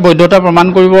তেওঁলোকে বৈধতা প্ৰমাণ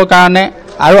কৰিবৰ কাৰণে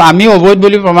আৰু আমি অবৈধ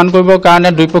বুলি প্ৰমাণ কৰিবৰ কাৰণে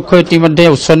দুই পক্ষ ইতিমধ্যে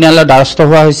উচ্চ ন্যায়ালয়ৰ দ্বাৰস্থ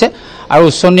হোৱা হৈছে আৰু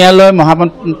উচ্চ ন্যায়ালয়ৰ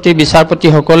মহামন্ত্ৰী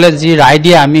বিচাৰপতিসকলে যি ৰায়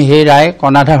দিয়ে আমি সেই ৰায়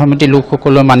কণাধাৰ সমিতি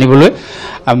লোকসকলক মানিবলৈ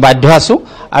বাধ্য আছো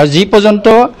আৰু যি পৰ্যন্ত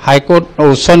হাইকোৰ্ট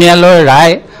উচ্চ ন্যায়ালয়ৰ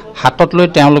ৰায় হাতত লৈ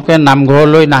তেওঁলোকে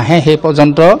নামঘৰলৈ নাহে সেই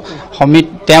পৰ্যন্ত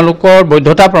তেওঁলোকৰ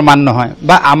বৈধতা প্ৰমাণ নহয়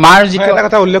বা আমাৰ যিটো এটা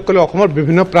কথা উল্লেখ কৰিলে অসমৰ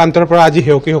বিভিন্ন প্ৰান্তৰ পৰা আজি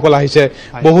সেউকীসকল আহিছে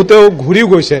বহুতেও ঘূৰিও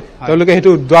গৈছে তেওঁলোকে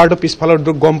সেইটো দুৱাৰটো পিছফালৰ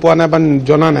গম পোৱা নাই বা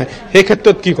জনা নাই সেই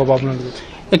ক্ষেত্ৰত কি ক'ব আপোনালোকে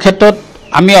এই ক্ষেত্ৰত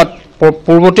আমি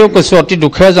পূৰ্বতেও কৈছো অতি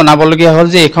দুখেৰে জনাবলগীয়া হ'ল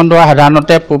যে এইখন দুৱাৰ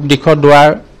সাধাৰণতে পূব দিশৰ দুৱাৰ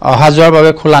অহা যোৱাৰ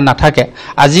বাবে খোলা নাথাকে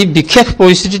আজি বিশেষ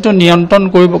পৰিস্থিতিটো নিয়ন্ত্ৰণ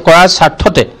কৰাৰ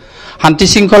স্বাৰ্থতে শান্তি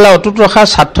শৃংখলা অটুট ৰখাৰ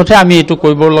স্বাৰ্থতে আমি এইটো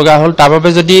কৰিব লগা হ'ল তাৰ বাবে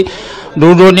যদি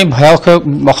দূৰদূৰণি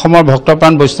অসমৰ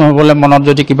ভক্তপ্ৰাণ বৈষ্ণৱসকলে মনত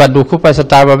যদি কিবা দুখো পাইছে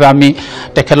তাৰ বাবে আমি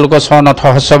তেখেতলোকৰ চৰণত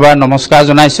সহস্ৰবাৰ নমস্কাৰ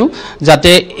জনাইছো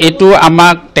যাতে এইটো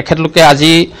আমাক তেখেতলোকে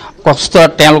আজি কষ্ট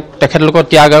তেখেতলোকৰ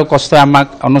ত্যাগ আৰু কষ্টই আমাক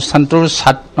অনুষ্ঠানটোৰ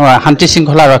শান্তি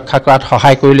শৃংখলা ৰক্ষা কৰাত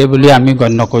সহায় কৰিলে বুলি আমি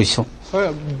গণ্য কৰিছো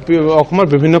অসমৰ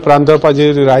বিভিন্ন প্ৰান্তৰ পৰা যি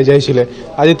ৰাইজ আহিছিলে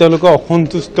আজি তেওঁলোকে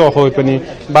অসন্তুষ্ট হৈ পিনি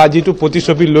বা যিটো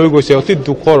প্ৰতিচ্ছবি লৈ গৈছে অতি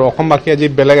দুখৰ অসমবাসী আজি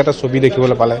বেলেগ এটা ছবি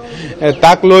দেখিবলৈ পালে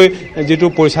তাক লৈ যিটো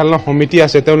পৰিচালনা সমিতি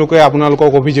আছে তেওঁলোকে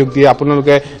আপোনালোকক অভিযোগ দিয়ে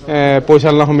আপোনালোকে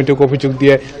পৰিচালনা সমিতিক অভিযোগ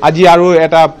দিয়ে আজি আৰু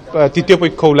এটা তৃতীয়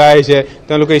পক্ষ ওলাই আহিছে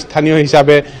তেওঁলোকে স্থানীয়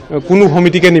হিচাপে কোনো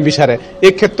সমিতিকে নিবিচাৰে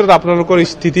এই ক্ষেত্ৰত আপোনালোকৰ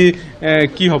স্থিতি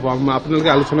কি হ'ব আপোনালোকে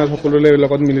আলোচনাত সকলোৰে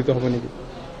লগত মিলিত হ'ব নেকি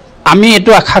আমি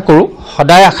এটো আশা কৰো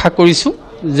সদায় আশা কৰিছো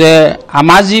যে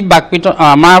আমাৰ যি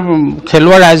আমাৰ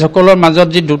খেলুৱা ৰাইজসকলৰ মাজত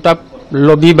যি দুটা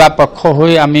লবি বা পক্ষ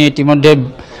হৈ আমি ইতিমধ্যে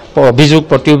অভিযোগ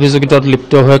প্ৰতিঅভিযোগিতাত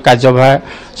লিপ্ত হৈ কাৰ্যভাৰ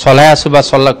চলাই আছো বা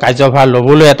কাৰ্যভাৰ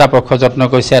লবলৈ এটা পক্ষ যত্ন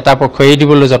কৰিছে এটা পক্ষ এৰি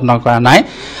দিবলৈ যত্ন কৰা নাই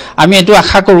আমি এটো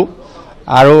আশা কৰো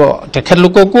আৰু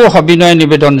তেখেতলোককো সবিনয়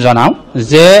নিবেদন জনাও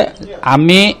যে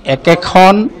আমি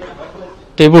একেখন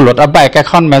টেবুলত বা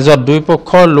একেখন মেজত দুই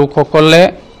পক্ষৰ লোকসকলে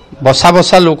বছা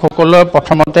বছা লোকসকলৰ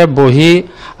প্ৰথমতে বহি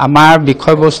আমাৰ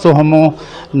বিষয়বস্তুসমূহ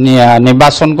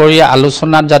নিৰ্বাচন কৰি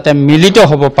আলোচনাত যাতে মিলিত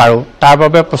হ'ব পাৰোঁ তাৰ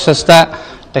বাবে প্ৰচেষ্টা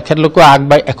তেখেতলোকে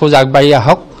এখোজ আগবাঢ়ি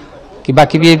আহক কিবা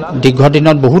কিবি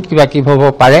দীৰ্ঘদিনত বহুত কিবা কিবি হ'ব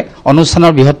পাৰে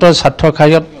অনুষ্ঠানৰ বৃহত্তৰ স্বাৰ্থৰ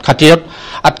খাতিৰত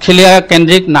আঠখেলীয়া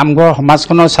কেন্দ্ৰিক নামঘৰ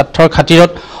সমাজখনৰ স্বাৰ্থৰ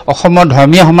খাতিৰত অসমৰ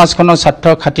ধৰ্মীয় সমাজখনৰ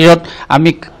স্বাৰ্থৰ খাতিৰত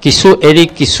আমি কিছু এৰি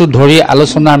কিছু ধৰি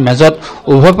আলোচনাৰ মেজত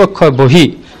উভয় পক্ষই বহি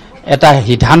এটা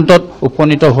সিদ্ধান্তত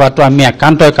উপনীত হোৱাটো আমি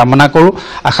একান্তই কামনা কৰোঁ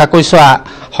আশা কৰিছোঁ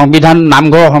সংবিধান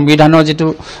নামঘৰৰ সংবিধানৰ যিটো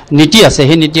নীতি আছে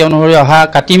সেই নীতি অনুসৰি অহা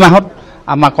কাতি মাহত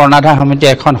আমাৰ কৰ্ণাধাৰ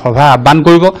সমিতিয়ে এখন সভা আহ্বান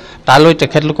কৰিব তালৈ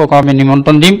তেখেতলোকক আমি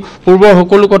নিমন্ত্ৰণ দিম পূৰ্বৰ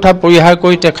সকলো কথা পৰিহাৰ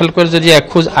কৰি তেখেতলোকে যদি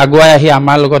এখোজ আগুৱাই আহি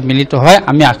আমাৰ লগত মিলিত হয়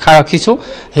আমি আশা ৰাখিছোঁ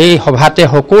সেই সভাতে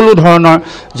সকলো ধৰণৰ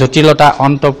জটিলতা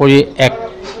অন্ত পৰি এক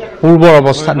পূৰ্বৰ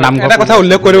অৱস্থাত নামঘৰ এটা কথা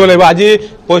উল্লেখ কৰিব লাগিব আজি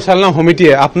পৰিচালনা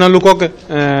সমিতিয়ে আপোনালোকক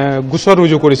গোচৰ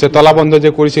ৰুজু কৰিছে তলাবন্ধ যে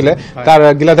কৰিছিলে তাৰ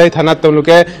গিলাধাৰী থানাত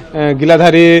তেওঁলোকে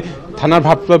গিলাধাৰী থানাৰ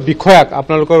ভাৰপ্ৰাপ্ত বিষয়াক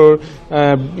আপোনালোকৰ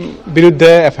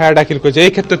বিৰুদ্ধে এফআইআৰ দাখিল কৰিছে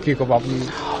এই ক্ষেত্ৰত কি ক'ব আপুনি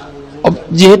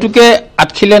যিহেতুকে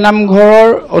আঠখেলীয়া নামঘৰৰ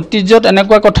ঐতিহ্যত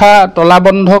এনেকুৱা কথা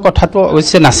তলাবন্ধ কথাটো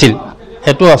অৱশ্যে নাছিল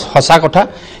সেইটো সঁচা কথা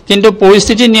কিন্তু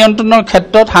পৰিস্থিতি নিয়ন্ত্ৰণৰ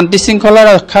ক্ষেত্ৰত শান্তি শৃংখলা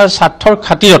ৰক্ষাৰ স্বাৰ্থৰ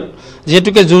খাতিৰত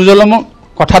যিহেতুকে জোৰ জলমৰ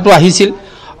কথাটো আহিছিল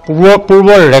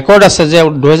পূৰ্বৰ ৰেকৰ্ড আছে যে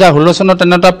 2016 চনত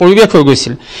তেনে এটা পৰিৱেশ হৈ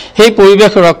গৈছিল সেই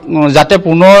পৰিৱেশ যাতে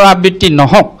পুনৰাবৃত্তি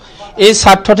নহওক এই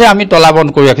স্বাৰ্থতে আমি তলাবন্ধ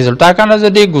কৰি ৰাখিছিলোঁ তাৰ কাৰণে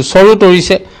যদি গোচৰো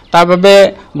তৰিছে তাৰ বাবে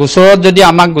গোচৰত যদি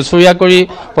আমাক গোচৰীয়া কৰি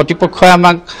প্ৰতিপক্ষই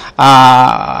আমাক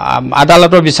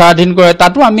আদালতৰ বিচাৰাধীন কৰে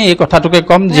তাতো আমি এই কথাটোকে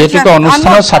ক'ম যিহেতুকে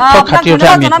অনুষ্ঠানৰ স্বাৰ্থৰ খাতিৰতে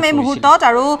আমি এই মুহূৰ্তত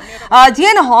আৰু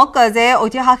যিয়ে নহওক যে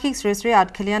ঐতিহাসিক শ্ৰী শ্ৰী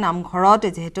আঠখেলীয়া নামঘৰত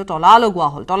যিহেতু তলা লগোৱা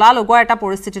হ'ল তলা লগোৱাৰ এটা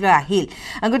পৰিস্থিতিলৈ আহিল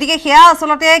গতিকে সেয়া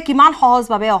আচলতে কিমান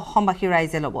সহজভাৱে অসমবাসী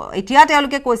ৰাইজে ল'ব এতিয়া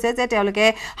তেওঁলোকে কৈছে যে তেওঁলোকে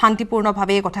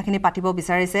শান্তিপূৰ্ণভাৱে এই কথাখিনি পাতিব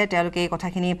বিচাৰিছে তেওঁলোকে এই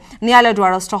কথাখিনি ন্যায়ালয়ৰ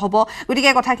দ্বাৰস্থ হ'ব গতিকে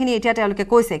এই কথাখিনি এতিয়া তেওঁলোকে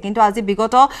কৈছে কিন্তু আজি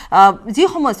বিগত যি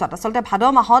সময়ছোৱাত আচলতে ভাদ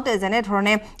মাহত যেনে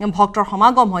ধৰণে ভক্তৰ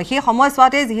সমাগম হয় সেই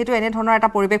সময়ছোৱাতে যিহেতু এনে ধৰণৰ এটা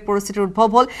পৰিৱেশ পৰিস্থিতিৰ উদ্ভৱ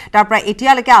হ'ল তাৰ পৰা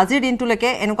এতিয়ালৈকে আজিৰ দিনটোলৈকে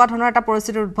এনেকুৱা ধৰণৰ এটা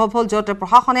পৰিস্থিতিৰ উদ্ভৱ হ'ল য'ত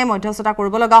প্ৰশাসনে মধ্যস্থতা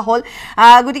কৰিব লগা হ'ল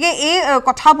গতিকে এই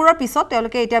কথাবোৰৰ পিছত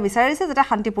তেওঁলোকে এতিয়া বিচাৰিছে যাতে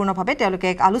শান্তিপূৰ্ণভাৱে তেওঁলোকে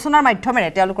এক আলোচনাৰ মাধ্যমেৰে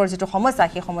তেওঁলোকৰ যিটো সমস্যা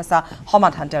সেই সমস্যা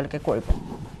সমাধান তেওঁলোকে কৰিব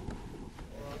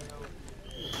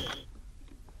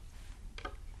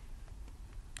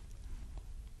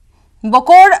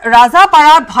বকৰ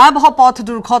ৰাজাপাৰাত ভয়াবহ পথ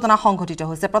দুৰ্ঘটনা সংঘটিত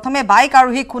হৈছে প্ৰথমে বাইক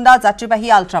আৰোহী খুন্দা যাত্ৰীবাহী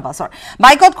আল্ট্ৰাবাছৰ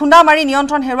বাইকত খুন্দা মাৰি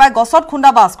নিয়ন্ত্ৰণ হেৰুৱাই গছত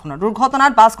খুন্দা বাছখনৰ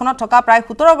দুৰ্ঘটনাত বাছখনত থকা প্ৰায়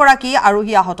 17 গৰাকী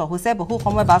আৰোহী আহত হৈছে বহু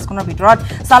সময় বাছখনৰ ভিতৰত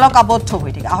চালক আবদ্ধ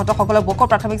হৈ থাকে আহতসকলক বকৰ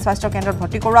প্ৰাথমিক স্বাস্থ্য কেন্দ্ৰত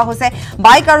ভৰ্তি কৰোৱা হৈছে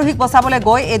বাইক আৰোহীক বচাবলৈ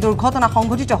গৈ এই দুৰ্ঘটনা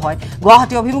সংঘটিত হয়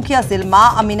গুৱাহাটী অভিমুখী আছিল মা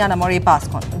আমিনা নামৰ এই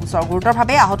বাছখন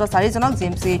গুৰুতৰভাৱে আহত 4 জনক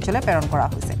জিএমচিএইচলৈ প্ৰেৰণ কৰা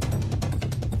হৈছে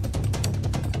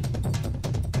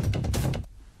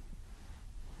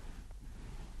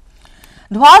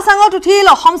ধোৱাচাঙত উঠিল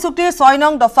অসম চুক্তিৰ 6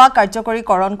 নং দফা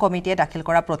কাৰ্যকৰীকৰণ কমিটিয়ে দাখিল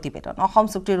কৰা প্ৰতিবেদন অসম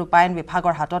চুক্তিৰ ৰূপায়ণ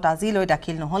বিভাগৰ হাতত আজিলৈ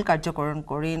দাখিল নহল কাৰ্যকৰণ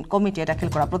কমিটিয়ে দাখিল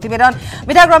কৰা প্ৰতিবেদন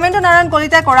বিধায়ক ৰমেন্দ্ৰ নাৰায়ণ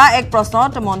কলিতাই কৰা এক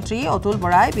প্ৰশ্নত মন্ত্ৰী অতুল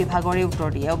বৰাই বিভাগৰে উত্তৰ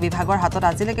দিয়ে বিভাগৰ হাতত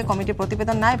আজিলৈকে কমিটিৰ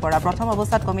প্ৰতিবেদন নাই পৰা প্ৰথম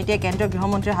অৱস্থাত কমিটিয়ে কেন্দ্ৰীয়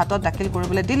গৃহমন্ত্ৰীৰ হাতত দাখিল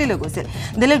কৰিবলৈ দিল্লীলৈ গৈছিল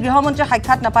দিল্লীৰ গৃহমন্ত্ৰীৰ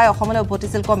সাক্ষাৎ নাপাই অসমলৈ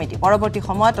উভতিছিল কমিটি পৰৱৰ্তী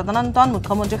সময়ত তদন্তন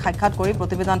মুখ্যমন্ত্ৰীক সাক্ষাৎ কৰি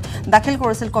প্ৰতিবেদন দাখিল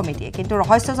কৰিছিল কমিটিয়ে কিন্তু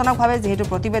ৰহস্যজনকভাৱে যেহেতু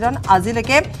প্ৰতিবেদন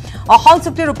আজিলৈকে অসম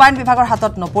চুক্তি ৰূপায়ণ বিভাগৰ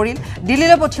হাতত নপৰিল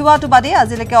দিল্লীলৈ পঠিওৱাটো বাদে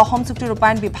আজিলৈকে অসম চুক্তি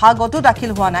ৰূপায়ণ বিভাগতো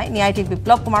দাখিল হোৱা নাই ন্যায়াধীশ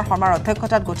বিপ্লৱ কুমাৰ শৰ্মাৰ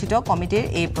অধ্যক্ষতাত গঠিত কমিটিৰ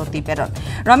এই প্ৰতিবেদন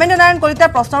ৰমেন্দ্ৰ নাৰায়ণ কলিতাৰ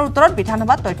প্ৰশ্নৰ উত্তৰত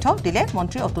বিধানসভাত তথ্য দিলে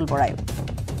মন্ত্ৰী অতুল বৰাই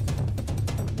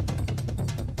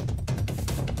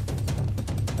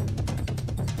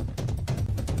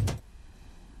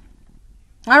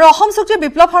আৰু অসম চুক্তিৰ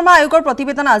বিপ্লৱ শৰ্মা আয়োগৰ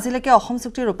প্ৰতিবেদন আজিলৈকে অসম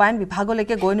চুক্তি ৰূপায়ণ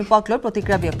বিভাগলৈকে গৈ নোপোৱাক লৈ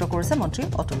প্ৰতিক্ৰিয়া ব্যক্ত কৰিছে মন্ত্ৰী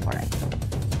অতুল বৰাই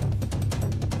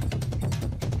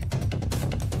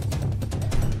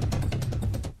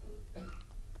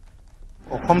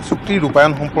অসম চুক্তি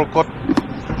ৰূপায়ণ সম্পৰ্কত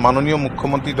মাননীয়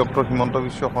মুখ্যমন্ত্ৰী ডক্টৰ হিমন্ত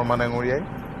বিশ্ব শৰ্মা ডাঙৰীয়াই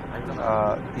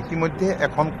ইতিমধ্যে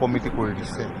এখন কমিটি কৰি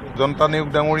দিছে জনতা নিয়োগ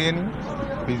ডাঙৰীয়ানী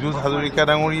বিজুজ হাজৰিকা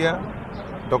ডাঙৰীয়া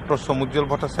ডক্টৰ সমুজ্জ্বল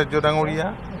ভট্টাচাৰ্য ডাঙৰীয়া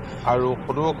আৰু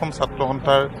সদৌ অসম ছাত্ৰ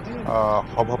সন্থাৰ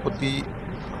সভাপতি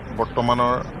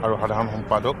বৰ্তমানৰ আৰু সাধাৰণ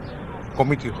সম্পাদক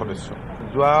কমিটিৰ সদস্য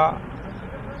যোৱা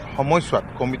সময়ছোৱাত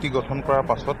কমিটি গঠন কৰাৰ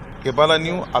পাছত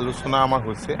কেইবালানিও আলোচনা আমাৰ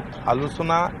হৈছে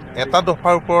আলোচনা এটা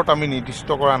দফাৰ ওপৰত আমি নিৰ্দিষ্ট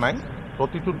কৰা নাই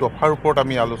প্ৰতিটো দফাৰ ওপৰত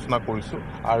আমি আলোচনা কৰিছোঁ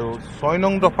আৰু 6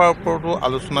 নং দফাৰ ওপৰতো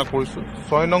আলোচনা কৰিছোঁ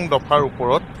 6 নং দফাৰ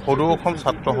ওপৰত সদৌ অসম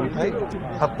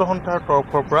ছাত্ৰ সন্থাৰ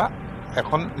তৰফৰ পৰা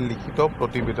এখন লিখিত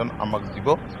প্ৰতিবেদন আমাক দিব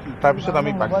তাৰপিছত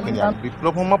আমি বাকীখিনি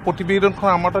বিপ্লৱ শৰ্মা প্ৰতিবেদনখন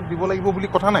আমাৰ তাত দিব লাগিব বুলি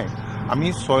কথা নাই আমি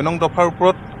 6 নং দফাৰ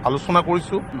ওপৰত আলোচনা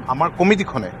কৰিছোঁ আমাৰ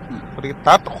কমিটিখনে গতিকে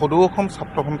তাত সদৌ অসম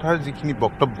ছাত্ৰ সন্থাৰ যিখিনি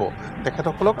বক্তব্য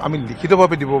তেখেতসকলক আমি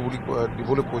লিখিতভাৱে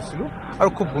দিবলৈ কৈছিলোঁ আৰু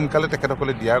খুব সোনকালে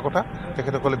তেখেতসকলে দিয়াৰ কথা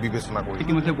তেখেতসকলে বিবেচনা কৰিছে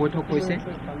ইতিমধ্যে বৈঠক হৈছে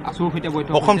আছুৰ সৈতে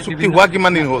বৈঠক অসম চুক্তি হোৱা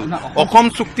কিমান দিন হ'ল অসম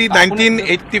চুক্তি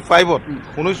 1985ত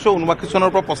 1989 চনৰ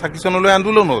পৰা 85 চনলৈ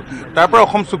আন্দোলন হ'ল তাৰ পৰা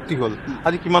অসম চুক্তি হ'ল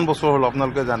আজি কিমান বছৰ হ'ল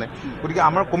আপোনালোকে জানে গতিকে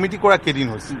আমাৰ কমিটি কৰা কেইদিন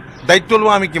হৈছে দায়িত্ব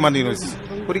লোৱা আমি কিমান দিন হৈছে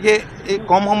গতিকে এই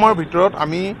কম সময়ৰ ভিতৰত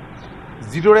আমি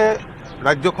যিদৰে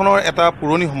ৰাজ্যখনৰ এটা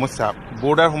পুৰণি সমস্যা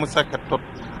বৰ্ডাৰ সমস্যাৰ ক্ষেত্ৰত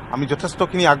আমি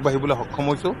যথেষ্টখিনি আগবাঢ়িবলৈ সক্ষম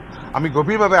হৈছোঁ আমি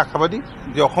গভীৰভাৱে আশাবাদী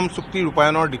যে অসম চুক্তি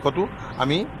ৰূপায়ণৰ দিশতো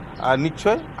আমি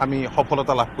নিশ্চয় আমি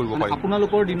সফলতা লাভ কৰিব পাৰিম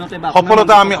আপোনালোকৰ দিনতে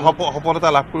সফলতা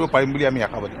লাভ কৰিব পাৰিম বুলি আমি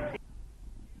আশাবাদী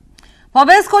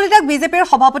ভৱেশ কলিতাক বিজেপিৰ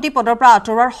সভাপতি পদৰ পৰা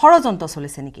আঁতৰোৱাৰ ষড়যন্ত্ৰ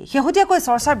চলিছে নেকি শেহতীয়াকৈ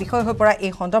চৰ্চাৰ বিষয় হৈ পৰা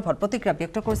এই সন্দৰ্ভত প্ৰতিক্ৰিয়া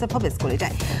ব্যক্ত কৰিছে ভৱেশ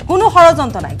কলিতাই কোনো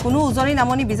ষড়যন্ত্ৰ নাই কোনো উজনি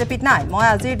নামনি বিজেপিত নাই মই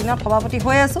আজিৰ দিনত সভাপতি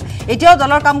হৈ আছো এতিয়াও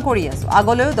দলৰ কাম কৰি আছো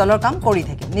আগলৈও দলৰ কাম কৰি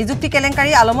থাকিম নিযুক্তি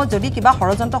কেলেংকাৰী আলমত যদি কিবা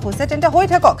ষড়যন্ত্ৰ হৈছে তেন্তে হৈ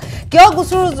থাকক কিয়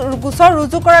গোচৰ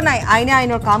ৰুজু কৰা নাই আইনে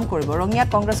আইনৰ কাম কৰিব ৰঙিয়াত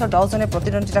কংগ্ৰেছৰ 10 জনে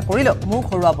প্ৰতিদ্বন্দ্বিতা কৰিলেও মুখ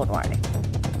হৰুৱাব নোৱাৰে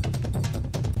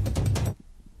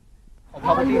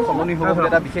সভাপতি সলনি হ'ব বুলি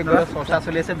এটা বিশেষভাৱে চৰ্চা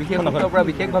চলি আছে বিশেষ সূত্ৰৰ পৰা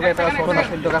বিশেষভাৱে এটা চৰ্চা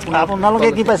চলি থকা আপোনালোকে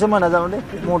কি পাইছে মই নাজানো দেই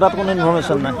মোৰ তাত কোনো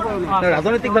ইনফৰমেশ্যন নাই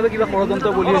ৰাজনৈতিকভাৱে কিবা ষড়যন্ত্ৰ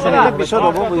বুলি হৈছে পিছত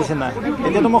হ'ব বুজিছে নাই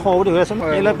এতিয়াতো মই সভাপতি হৈ আছো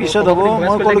এইবিলাক পিছত হ'ব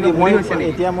মই ক'লো কি মই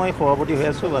এতিয়া মই সভাপতি হৈ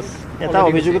আছো বাছ এটা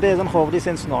অভিযোগতে এজন সভাপতি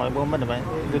চেঞ্জ নহয় গম নাপায়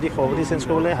যদি সভাপতি চেঞ্জ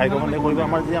কৰিবলৈ হাইকমাণ্ডে কৰিব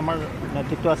আমাৰ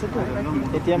নেতৃত্ব আছে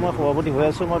এতিয়া মই সভাপতি হৈ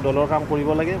আছো মই দলৰ কাম কৰিব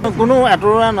লাগে কোনো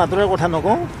আঁতৰোৱা নাতৰোৱাৰ কথা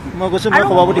নকওঁ মই কৈছোঁ মই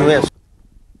সভাপতি হৈ আছো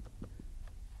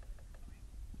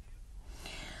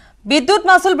বিদ্যুৎ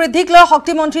মাচুল বৃদ্ধিক লৈ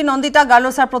শক্তিমন্ত্ৰী নন্দিতা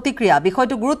গাৰ্লোছাৰ প্ৰতিক্ৰিয়া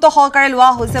বিষয়টো গুৰুত্ব সহকাৰে লোৱা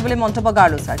হৈছে বুলি মন্তব্য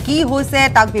গাৰ্লোছাৰ কি হৈছে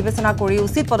তাক বিবেচনা কৰি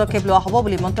উচিত পদক্ষেপ লোৱা হ'ব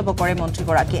বুলি মন্তব্য কৰে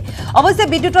মন্ত্ৰীগৰাকীয়ে অৱশ্যে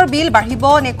বিদ্যুৎৰ বিল বাঢ়িব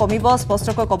নে কমিব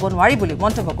স্পষ্টকৈ ক'ব নোৱাৰি বুলি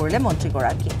মন্তব্য কৰিলে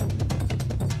মন্ত্ৰীগৰাকীয়ে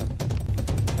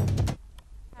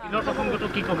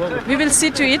We will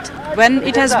see to it when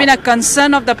it has been a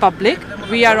concern of the public.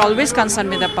 We are always concerned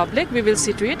with the public. We will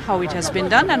see to it how it has been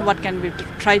done and what can we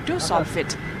try to solve it.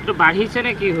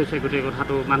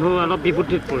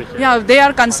 Yeah, they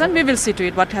are concerned. We will see to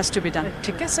it what has to be done.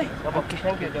 Okay,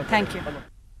 thank you.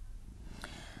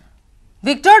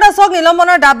 Victor দাসক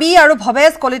নিলম্বনৰ দাবী আৰু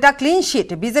Bhabesh Kalita clean chit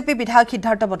BJP বিধায়ক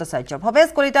সিদ্ধাৰ্থ ভট্টাচাৰ্য ভৱেশ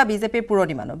কলিতা বিজেপিৰ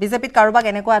পুৰণি মানুহ বিজেপিত কাৰোবাক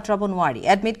এনেকৈ আঁতৰাব নোৱাৰি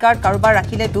এডমিট কাৰ্ড কাৰোবাৰ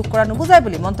ৰাখিলে দুখ কৰা নুবুজায়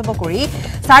বুলি মন্তব্য কৰি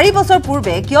 4 বছৰ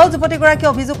পূৰ্বে কিয়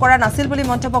যুৱতীগৰাকীয়ে অভিযোগ কৰা নাছিল বুলি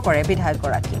মন্তব্য কৰে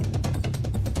বিধায়কগৰাকীয়ে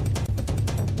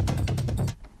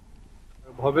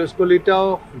ভৱেশ কলিতাও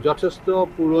যথেষ্ট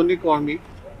পুৰণি কৰ্মী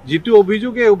যিটো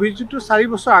অভিযোগ এই অভিযোগটো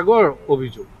 4 বছৰ আগৰ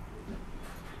অভিযোগ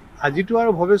আজিতো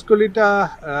আৰু ভৱেশ কলিতা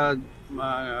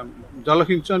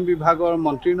জলসিঞ্চন বিভাগৰ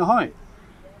মন্ত্ৰী নহয়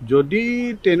যদি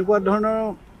তেনেকুৱা ধৰণৰ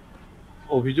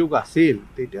অভিযোগ আছিল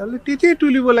তেতিয়াহ'লে তেতিয়াই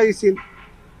তুলিব লাগিছিল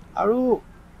আৰু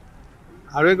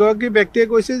এগৰাকী ব্যক্তিয়ে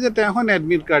কৈছে যে তেওঁ এখন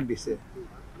এডমিট কাৰ্ড দিছে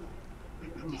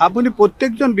আপুনি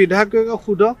প্ৰত্যেকজন বিধায়কক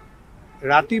সোধক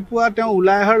ৰাতিপুৱা তেওঁ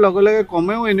ওলাই অহাৰ লগে লগে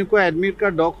কমেও এনেকুৱা এডমিট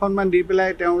কাৰ্ড 10খনমান দি পেলাই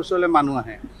তেওঁৰ ওচৰলৈ মানুহ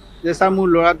আহে যে ছাৰ মোৰ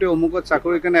ল'ৰাটোৱে অমুকত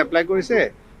চাকৰিৰ কাৰণে এপ্লাই কৰিছে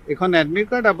এখন এডমিট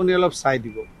কাৰ্ড আপুনি অলপ চাই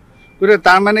দিব গতিকে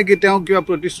তাৰ মানে কি তেওঁ কিবা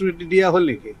প্ৰতিশ্ৰুতি দিয়া হ'ল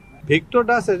নেকি ভিক্টৰ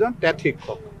দাস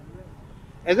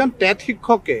এজন টেট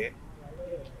শিক্ষকে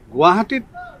গুৱাহাটীত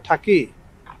থাকি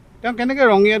তেওঁ কেনেকৈ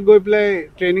ৰঙিয়াত গৈ পেলাই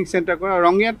ট্ৰেইনিং চেণ্টাৰ কৰে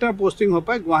ৰঙিয়াত তেওঁৰ পষ্টিং হৈ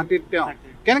পায় গুৱাহাটীত তেওঁ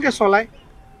কেনেকৈ চলায়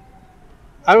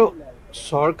আৰু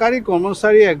চৰকাৰী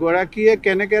কৰ্মচাৰী এগৰাকীয়ে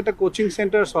কেনেকৈ এটা কোচিং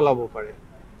চেণ্টাৰ চলাব পাৰে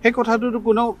সেই কথাটোতো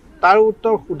কোনো তাৰ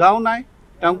উত্তৰ সোধাও নাই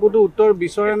তেওঁকোতো উত্তৰ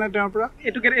বিচৰা নাই তেওঁৰ পৰা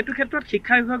এইটো ক্ষেত্ৰত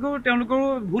শিক্ষা বিভাগৰ তেওঁলোকৰো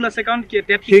ভুল আছে কাৰণ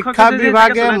শিক্ষা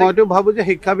বিভাগে মইতো ভাবোঁ যে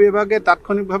শিক্ষা বিভাগে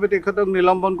তাৎক্ষণিকভাৱে তেখেতক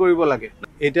নিলম্বন কৰিব লাগে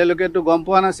এতিয়ালৈকেতো গম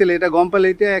পোৱা নাছিল এতিয়া গম পালে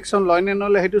এতিয়া একশ্যন লয় নে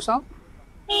নলয় সেইটো চাওঁ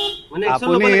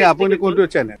আপুনি কোনটো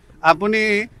চেনেল আপুনি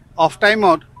অফ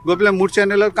টাইমত গৈ পেলাই মোৰ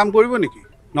চেনেলত কাম কৰিব নেকি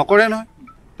নকৰে নহয়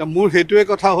মোৰ সেইটোৱে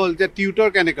কথা হ'ল যে টিউটৰ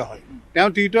কেনেকৈ হয়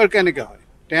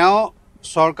তেওঁ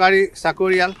চৰকাৰী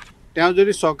চাকৰিয়াল তেওঁ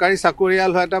যদি চৰকাৰী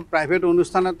চাকৰিয়াল হয় এটা প্ৰাইভেট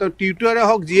অনুষ্ঠানত তেওঁ টিউটৰে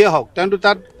হওক যিয়ে হওক তেওঁতো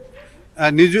তাত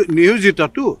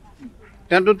নিয়োজিতটো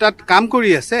তেওঁতো তাত কাম কৰি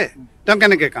আছে তেওঁ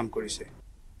কেনেকৈ কাম কৰিছে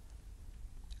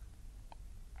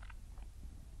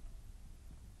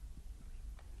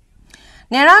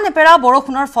নেৰা-নেপেৰা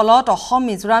বৰষুণৰ ফলত অসম,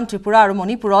 মিজোৰাম, ত্ৰিপুৰা আৰু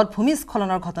মণিপুৰত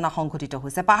ভূমিস্খলনৰ ঘটনা সংঘটিত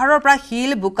হৈছে। পাহাৰৰ পৰা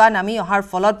শিল, বোকা নামি অহাৰ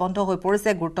ফলত বন্ধ হৈ পৰিছে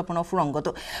গুৰুত্বপূৰ্ণ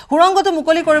সুৰংগটো। সুৰংগটো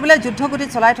মুকলি কৰিবলৈ যুদ্ধগতিত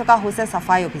চলাই থকা হৈছে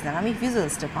চাফাই অভিযান। আমি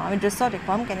ভিজুৱেলছ দেখুৱাম, আমি দৃশ্য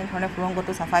দেখুৱাম কেনেধৰণে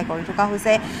সুৰংগটো চাফাই কৰি থকা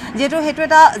হৈছে। যিহেতু সেইটো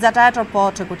এটা যাতায়াতৰ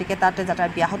পথ, গতিকে তাতে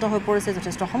যাতায়াত ব্যাহত হৈ পৰিছে,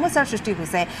 যথেষ্ট সমস্যাৰ সৃষ্টি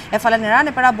হৈছে। এফালে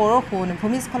নেৰা-নেপেৰা বৰষুণ,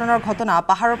 ভূমিস্খলনৰ ঘটনা,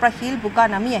 পাহাৰৰ পৰা শিল, বোকা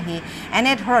নামি আহি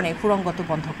এনেধৰণে সুৰংগটো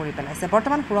বন্ধ কৰি পেলাইছে।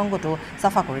 বৰ্তমান সুৰংগটো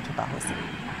চাফা কৰি থকা হৈছে।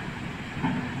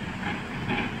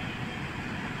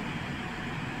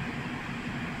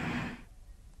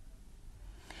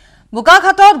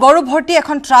 বোকাঘাটত গৰু ভৰ্তি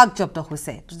এখন ট্ৰাক জব্দ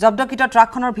হৈছে। জব্দকৃত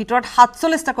ট্ৰাকখনৰ ভিতৰত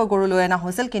 ৪৭টাকৈ গৰু লৈ অনা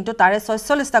হৈছিল, কিন্তু তাৰে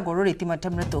 ৪৬টা গৰুৰ ইতিমধ্যে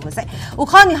মৃত্যু হৈছে।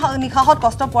 উশাহ নিশাহত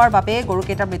কষ্ট পোৱাৰ বাবে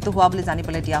গৰুকেইটাৰ মৃত্যু হোৱা বুলি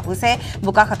জানিবলৈ দিয়া হৈছে।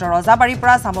 বোকাঘাটৰ ৰজাবাৰীৰ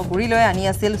পৰা চামগুৰিলৈ আনি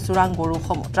আছিল চোৰাং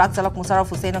গৰুসমূহ। ট্ৰাক চালক মুছাৰফ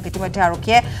হুছেইনক ইতিমধ্যে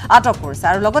আৰক্ষীয়ে আটক কৰিছে।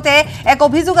 আৰু লগতে এক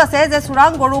অভিযোগ আছে যে চোৰাং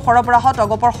গৰু সৰবৰাহত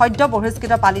অগপৰ সদ্য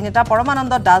বহিষ্কৃত পালি নেতা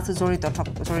পৰমানন্দ দাস জড়িত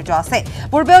আছে।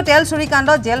 পূৰ্বেও তেল চুৰি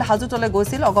কাণ্ডত জেল হাজোতলৈ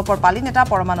গৈছিল অগপৰ পালি নেতা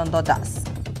পৰমানন্দ দাস।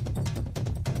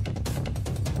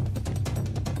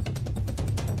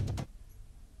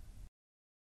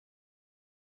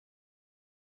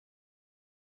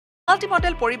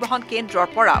 মাল্টিমডেল পৰিবহন কেন্দ্ৰৰ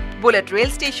পৰা বুলেট ৰেল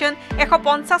ষ্টেচন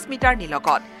 150 মিটাৰ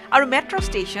নিলগত আৰু মেট্ৰ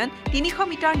ষ্টেচন 300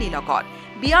 মিটাৰ নিলগত,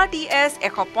 BRTS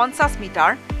 150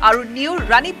 মিটাৰ আৰু নিউ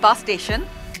ৰাণী বাছ ষ্টেচন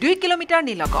 2 কিলোমিটাৰ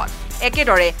নিলগত।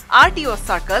 একেদৰে RTO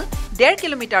চাৰ্কল 1.5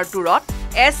 কিলোমিটাৰ দূৰত,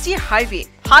 SG হাইৱে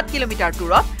 7 কিলোমিটাৰ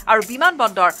দূৰত আৰু বিমান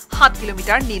বন্দৰ 7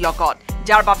 কিলোমিটাৰ নিলগত,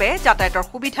 যাৰ বাবে যাতায়াতৰ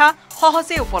সুবিধা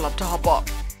সহজে উপলব্ধ হ'ব।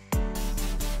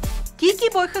 কি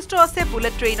বৈশিষ্ট্য আছে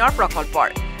বুলেট ট্ৰেইনৰ প্ৰকল্পৰ?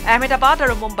 আহমেদাবাদ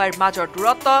আৰু মুম্বাইৰ মাজৰ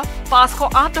দূৰত্ব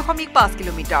 508.5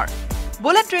 কিলোমিটাৰ।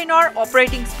 বুলেট ট্ৰেইনৰ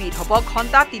অপাৰেটিং স্পীড হ'ব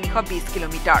ঘণ্টা 320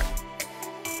 কিলোমিটাৰ।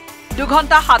 2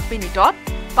 ঘণ্টা 7 মিনিটত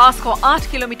 508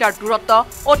 কিলোমিটাৰ দূৰত্ব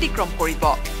অতিক্ৰম কৰিব।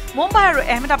 মুম্বাই আৰু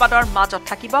আহমেদাবাদৰ মাজত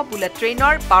থাকিব বুলেট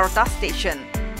ট্ৰেইনৰ 12টা ষ্টেচন।